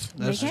themselves.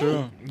 That's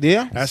true.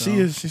 Yeah. As she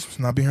is, she's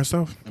not being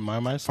herself. Am I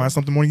myself? Find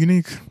something more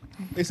unique.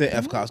 They say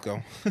F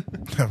Costco.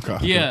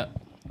 Yeah.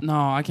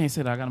 No, I can't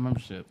say that. I got a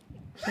membership.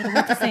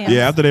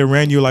 Yeah, after they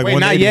ran you like Wait,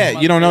 180. not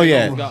yet. You don't know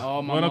yet. Got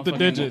all my Run up the motherfucking-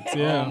 digits,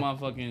 yeah. All my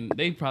fucking,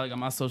 they probably got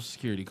my social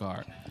security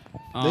card.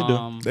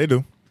 They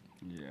do.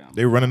 Yeah.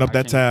 They running up I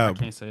that can't- tab. I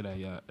can't say that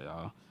yet,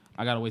 y'all.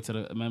 I gotta wait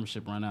till the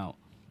membership run out.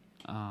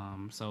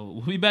 So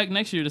we'll be back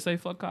next year to say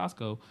fuck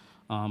Costco.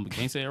 But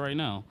can't say it right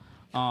now.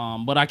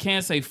 But I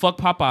can say fuck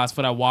Popeyes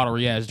for that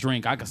watery ass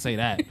drink. I can say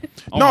that.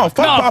 Oh No, my fuck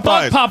God.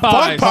 Popeyes. Fuck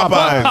Popeyes. Fuck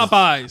Popeyes. Fuck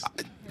Popeyes.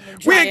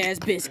 Dry ass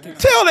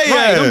biscuits. Tell they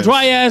Right, them ass.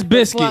 dry ass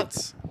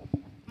biscuits.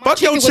 Fuck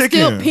your It was still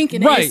chicken. pink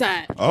in the Right.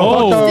 inside.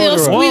 Oh. Still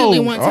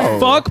squealing one time.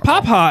 Fuck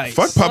Popeyes.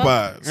 Fuck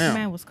Popeyes.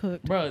 Man was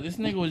cooked. Bro, this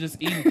nigga was just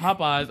eating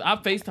Popeyes. I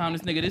FaceTime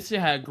this nigga. This shit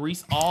had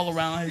grease all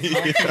around his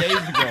mouth 2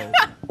 days ago.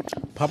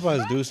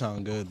 Popeyes do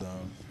sound good though.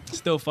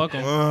 Still fuck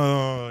them.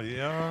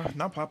 Yeah.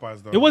 Not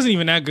Popeyes though. It wasn't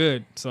even that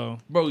good. So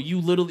Bro, you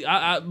literally,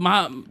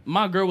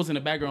 my girl was in the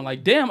background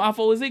like, damn,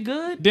 Afo, is it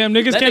good? damn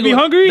niggas That can't nigga- be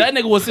hungry. That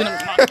nigga was sitting.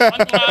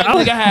 That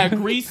nigga had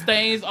grease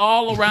stains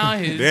all around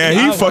his.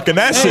 Damn, he fucking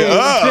that shit Yeah,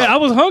 up. I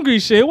was hungry.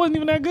 Shit, it wasn't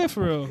even that good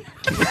for real.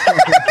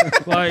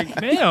 Like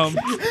damn.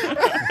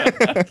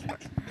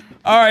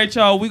 All right,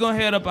 y'all, we gonna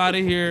head up out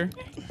of here.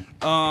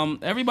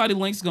 Everybody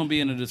links gonna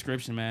be in the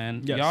description,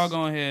 man. Yes. Y'all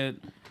go ahead,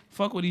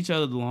 fuck with each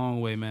other the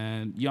long way,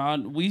 man. Y'all,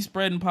 we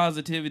spreading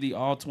positivity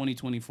all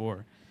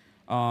 2024.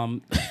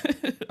 I'm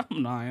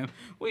lying.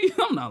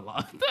 I'm not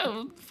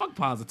lying. Fuck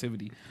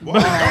positivity. No.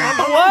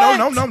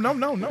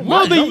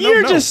 Well, the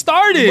year just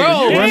started.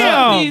 Bro, Damn.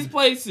 fuck these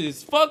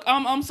places. Fuck,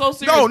 I'm so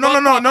serious. No.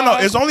 Fuck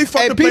Popeyes. It's only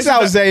fuck Hey, the peace places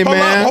out, that- Zay,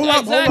 man. Hold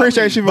up. Exactly.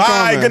 Appreciate you for Bye.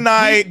 coming. Good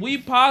night. We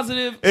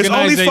positive. It's Good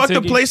night, only Zay fuck the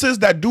Tiggy. places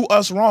that do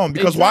us wrong.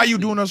 Because why you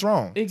Exactly. doing us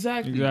wrong?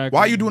 Exactly. Exactly.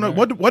 Why you doing it?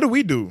 What do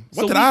we do? What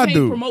So did we I can't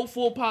do? promote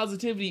full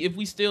positivity if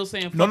we still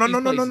saying fuck No.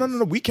 these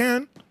places. We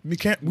can. We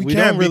can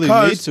don't really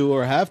because. need to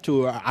or have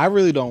to. Or I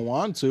really don't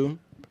want to.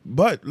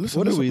 But listen,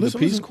 What are we, the listen,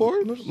 Peace listen,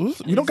 Corps?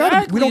 listen. We don't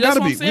gotta be. We don't That's gotta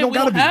what I'm be. We saying. don't We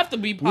gotta don't be. have to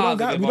be positive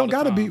all the We don't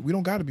gotta time. be. We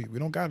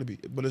don't gotta be.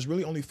 But it's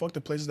really only fuck the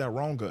places that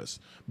wrong us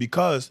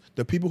because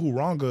the people who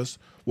wrong us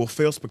will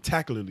fail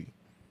spectacularly,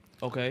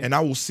 Okay. and I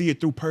will see it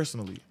through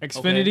personally.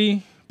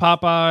 Xfinity,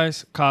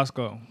 Popeyes,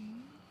 Costco.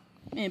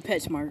 And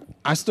PetSmart.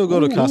 I still go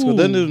to Costco.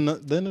 They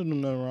didn't do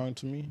nothing wrong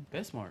to me.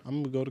 That's smart.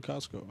 I'm gonna go to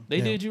Costco.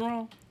 They did you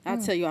wrong. I'll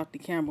tell you off the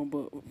camera,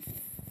 but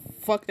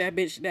fuck that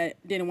bitch that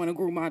didn't want to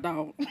groom my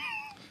dog.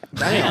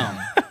 Damn.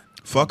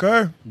 Fuck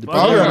her.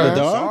 Fuck her, man.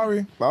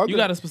 Sorry. You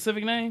got a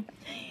specific name?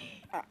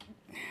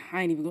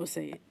 I ain't even gonna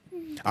say it.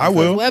 I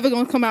will. Whatever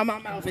gonna come out my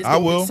mouth is I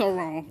gonna will. be so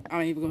wrong.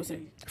 I ain't even gonna say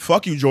it.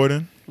 Fuck you,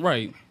 Jordan.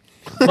 Right.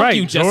 Right, Fuck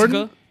you,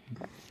 Jordan. Jessica.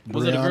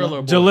 Was it a girl or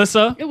a boy?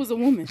 Jalissa. It was a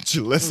woman.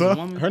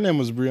 Jalissa. Her name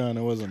was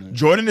Brianna, wasn't it?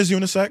 Jordan is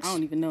unisex. I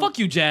don't even know. Fuck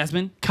you,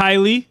 Jasmine.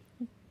 Kylie.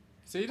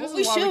 See, this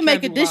we is why should can't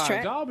make a do diss live.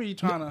 track. Y'all be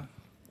trying to.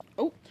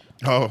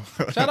 Oh.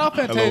 Shout out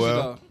Fantasia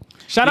LOL. though.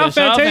 Shout Yeah, out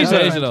Fantasia. though.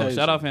 Fantasia.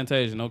 Shout out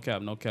Fantasia. No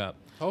cap. No cap.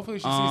 Hopefully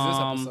she sees this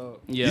episode.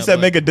 Yeah. You said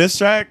but make a diss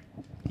track.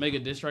 make a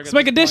diss track. Let's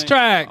make a diss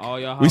track. All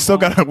y'all We hop still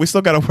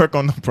on. gotta work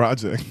on the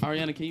project.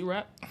 Ariana, can you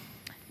rap?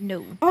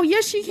 No. Oh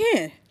yes, she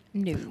can.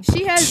 No.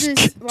 She has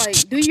this like,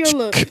 do your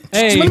look.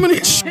 Hey.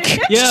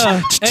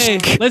 Yeah. Hey,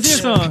 let's hear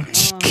some.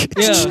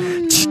 Yeah.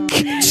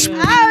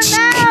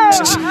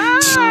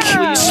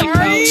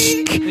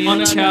 We On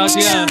the couch,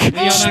 yeah.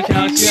 We on the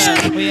couch,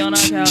 yeah. We on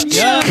the couch.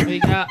 Yeah. We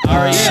got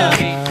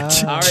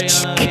Ariana.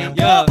 Ariana.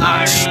 Yeah.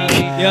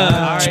 Ariana.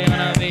 Yeah.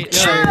 Ariana.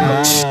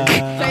 Yeah.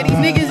 Say these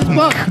niggas is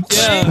bums.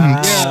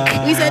 Yeah.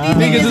 Yeah. We said these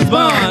Niggas is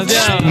bums.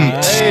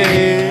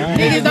 Yeah.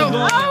 Niggas don't.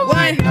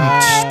 What?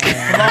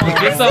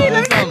 Get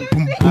something.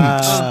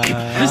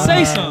 Just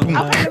say something.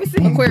 Okay, let me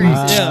see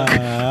Aquarius. Yeah.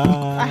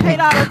 I hate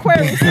all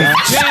Aquarius.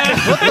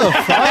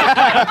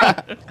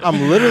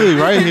 I'm literally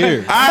right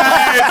here. All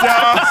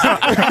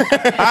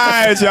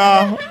right,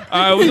 y'all. All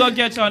right, we're gonna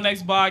catch y'all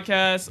next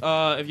podcast.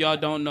 If y'all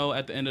don't know,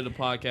 at the end of the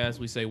podcast,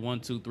 we say 1,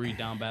 2, 3,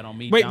 down bad on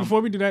me. Wait, down.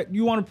 before we do that,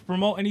 you want to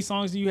promote any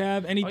songs that you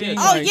have? Anything? yeah.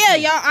 Oh Like- yeah,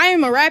 y'all. I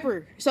am a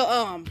rapper. So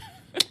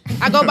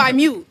I go by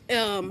Mute.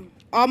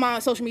 All my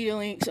social media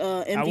links.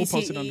 I will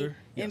post it MVTE. under.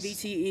 Yes.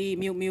 MVTE.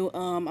 Mute.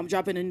 I'm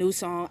dropping a new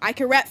song. I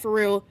can rap for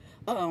real.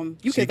 You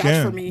She can vouch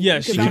can. for me. Yeah,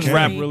 You she vouch can for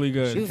rap me. really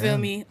good. You feel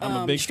me?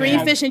 I'm a big Stream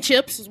fan. Fish and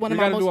Chips is one We of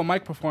my gotta do a most.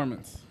 mic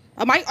performance.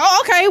 A mic.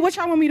 Oh, okay. What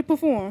y'all want me to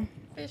perform?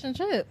 Fish and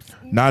chips.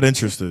 Not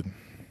interested.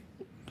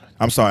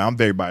 I'm sorry. I'm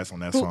very biased on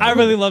that song. I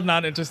really love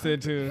Not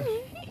Interested too.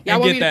 Y'all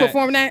want me to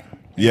perform that?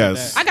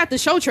 Yes. I got the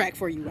show track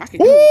for you. I can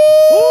do it.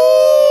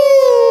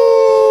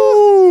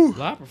 Ooh.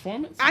 Live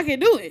performance. I can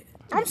do it.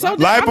 I'm so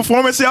Live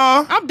performance,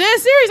 y'all. I'm dead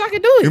serious. I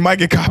can do You it. might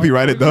get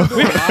copyrighted though.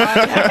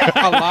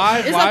 A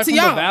live It's up to from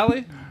y'all. the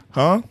valley.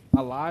 Huh?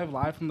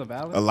 Live from the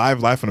valley. A live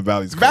from the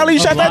valley. Is Valley, you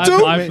crazy. shot that too?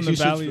 Live from the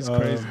valley is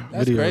crazy.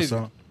 That's crazy.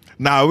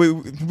 Nah,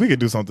 we could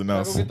do something Can I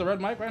else. go get the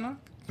red mic right now?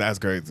 That's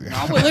crazy.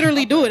 I would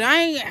literally do it.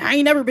 I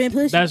ain't never been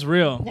pushy. That's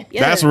real.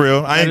 Yeah. That's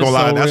real. I ain't That gonna is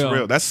lie. so That's real.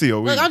 real. That's COE.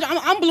 Look,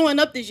 I'm blowing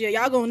up this year.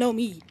 Y'all gonna know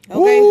me.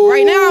 Okay.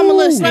 Right now I'm a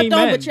little slept on,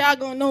 Amen. but y'all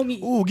gonna know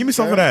me. Ooh, give me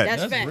some of that.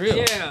 That's fact. real.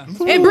 Yeah. And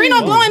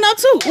Brino blowing up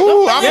too.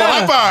 Ooh, I'm Yeah.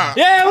 high five.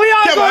 Yeah, we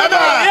all Kevin, going high up.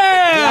 five.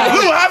 Yeah.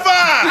 Lou, high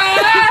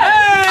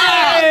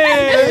five.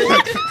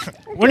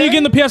 Hey. When are you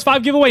getting the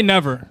PS5 giveaway?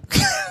 Never.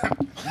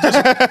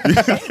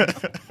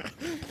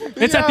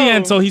 It's at the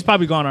end, so he's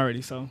probably gone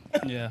already. So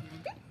yeah.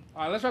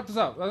 All right, let's wrap this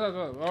up. Let's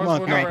Come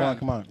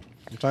on.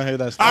 I'm trying to hear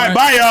that All story. right,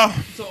 bye, y'all.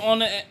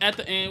 So at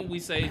the end, we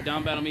say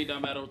down battle me,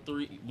 down battle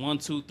 3, 1,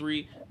 2,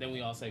 3. Then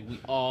we all say we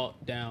all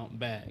down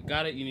bad.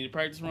 Got it? You need a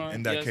practice run?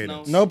 In that Yes,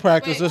 cadence. No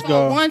practice. Let's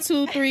go. 1,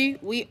 2, 3.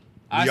 We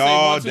I We say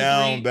all 1, 2,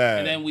 down 3, bad.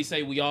 and then we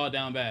say we all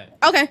down bad.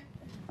 okay.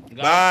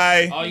 Got Bye.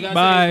 it? All you gotta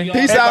Bye. say is we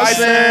all Peace down out, bad.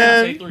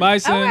 Sam. Say 3. Bye,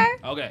 son.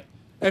 Okay. Okay.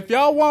 If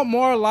y'all want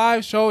more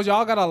live shows,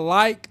 y'all gotta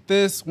like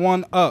this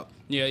one up.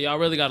 Yeah, y'all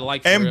really gotta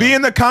like. For And real. be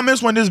in the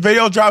comments when this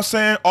video drops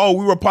saying, "Oh,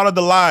 we were part of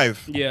the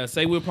live." Yeah,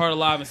 say we're part of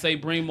live and say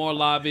bring more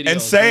live videos.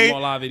 And say bring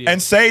more live videos.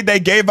 and say they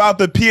gave out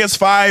the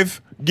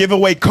PS5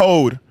 giveaway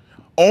code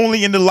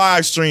only in the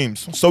live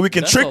streams, so we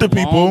can That's trick a the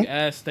people.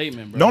 long-ass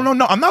statement, bro.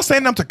 No. I'm not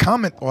saying them to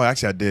comment. Well,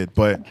 actually, I did,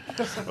 but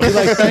Be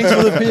like, thanks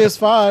for the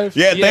PS5.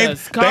 yeah, Yes,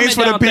 thanks for the comment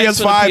down, thanks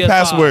for the PS5 PS5.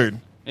 password.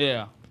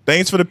 Yeah.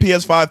 Thanks for the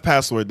PS5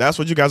 password. That's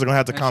what you guys are gonna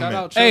have to And shout comment.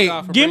 out Chill Hey,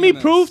 God for give me bringing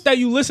this. proof that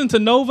you listen to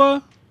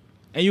Nova,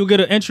 and you'll get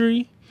an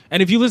entry.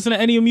 And if you listen to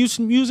any of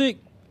music,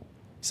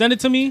 send it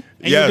to me, and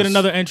Yes. you'll get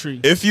another entry.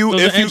 If you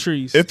Those if are you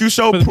entries if you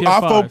show for the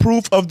iPhone PS5.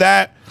 proof of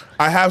that,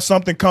 I have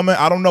something coming.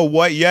 I don't know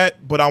what yet,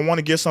 but I want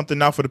to get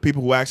something out for the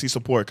people who actually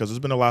support, because there's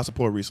been a lot of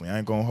support recently. I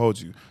ain't gonna hold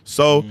you.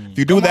 So if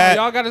you do Come on, that,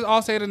 y'all gotta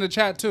all say it in the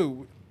chat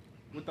too.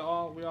 With the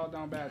we all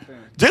down bad thing.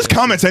 just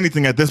comment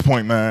anything at this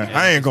point, man.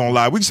 I ain't gonna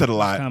lie. We said a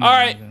lot. All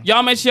right,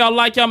 y'all make sure y'all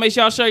like, y'all make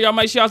sure y'all share, y'all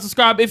make sure y'all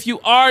subscribe. If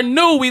you are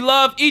new, we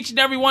love each and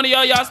every one of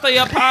y'all. Y'all stay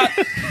up hot.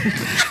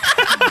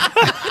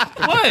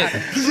 What?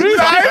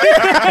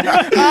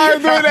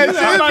 I've been doing that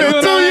shit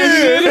for 2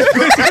 years.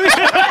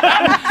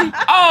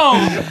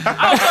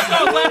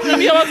 I was laughing at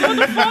me. I was like,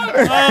 what the fuck?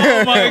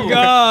 Oh my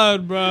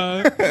god,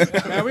 bro.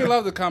 Man, we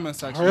love the comment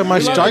section. I heard my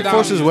We love strike the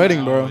force is down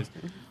waiting, views.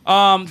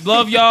 bro.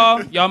 Love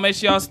y'all. Y'all make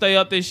sure y'all stay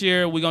up this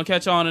year. We're gonna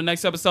catch y'all on the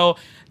next episode.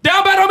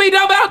 Down battle me,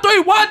 down battle 3.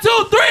 1,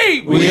 2,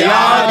 3. We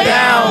all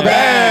down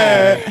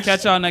bad.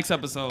 Catch y'all next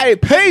episode. Hey,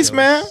 peace,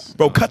 man.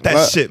 Bro, cut that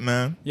What? shit,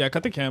 man. Yeah,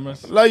 cut the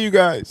cameras. Love you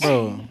guys.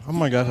 Bro, oh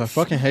my gosh, I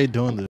fucking hate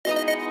doing this.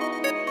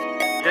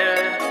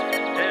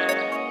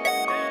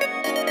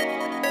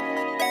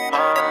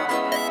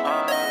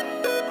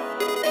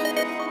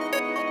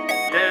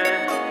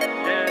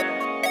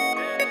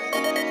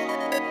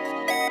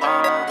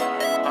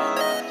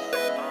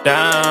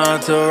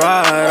 Down to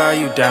ride, are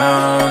you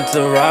down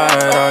to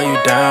ride? Are you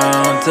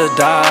down to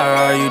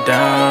die? Are you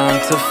down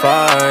to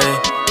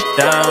fight?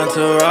 Down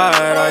to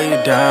ride, are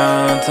you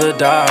down to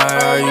die?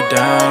 Are you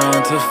down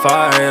to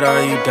fight?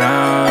 Are you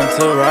down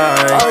to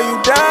ride? Are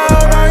you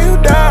down, are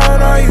you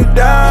down, are you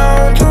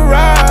down to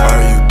ride?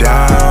 Are you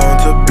down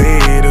to be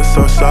the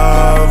source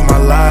of my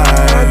life?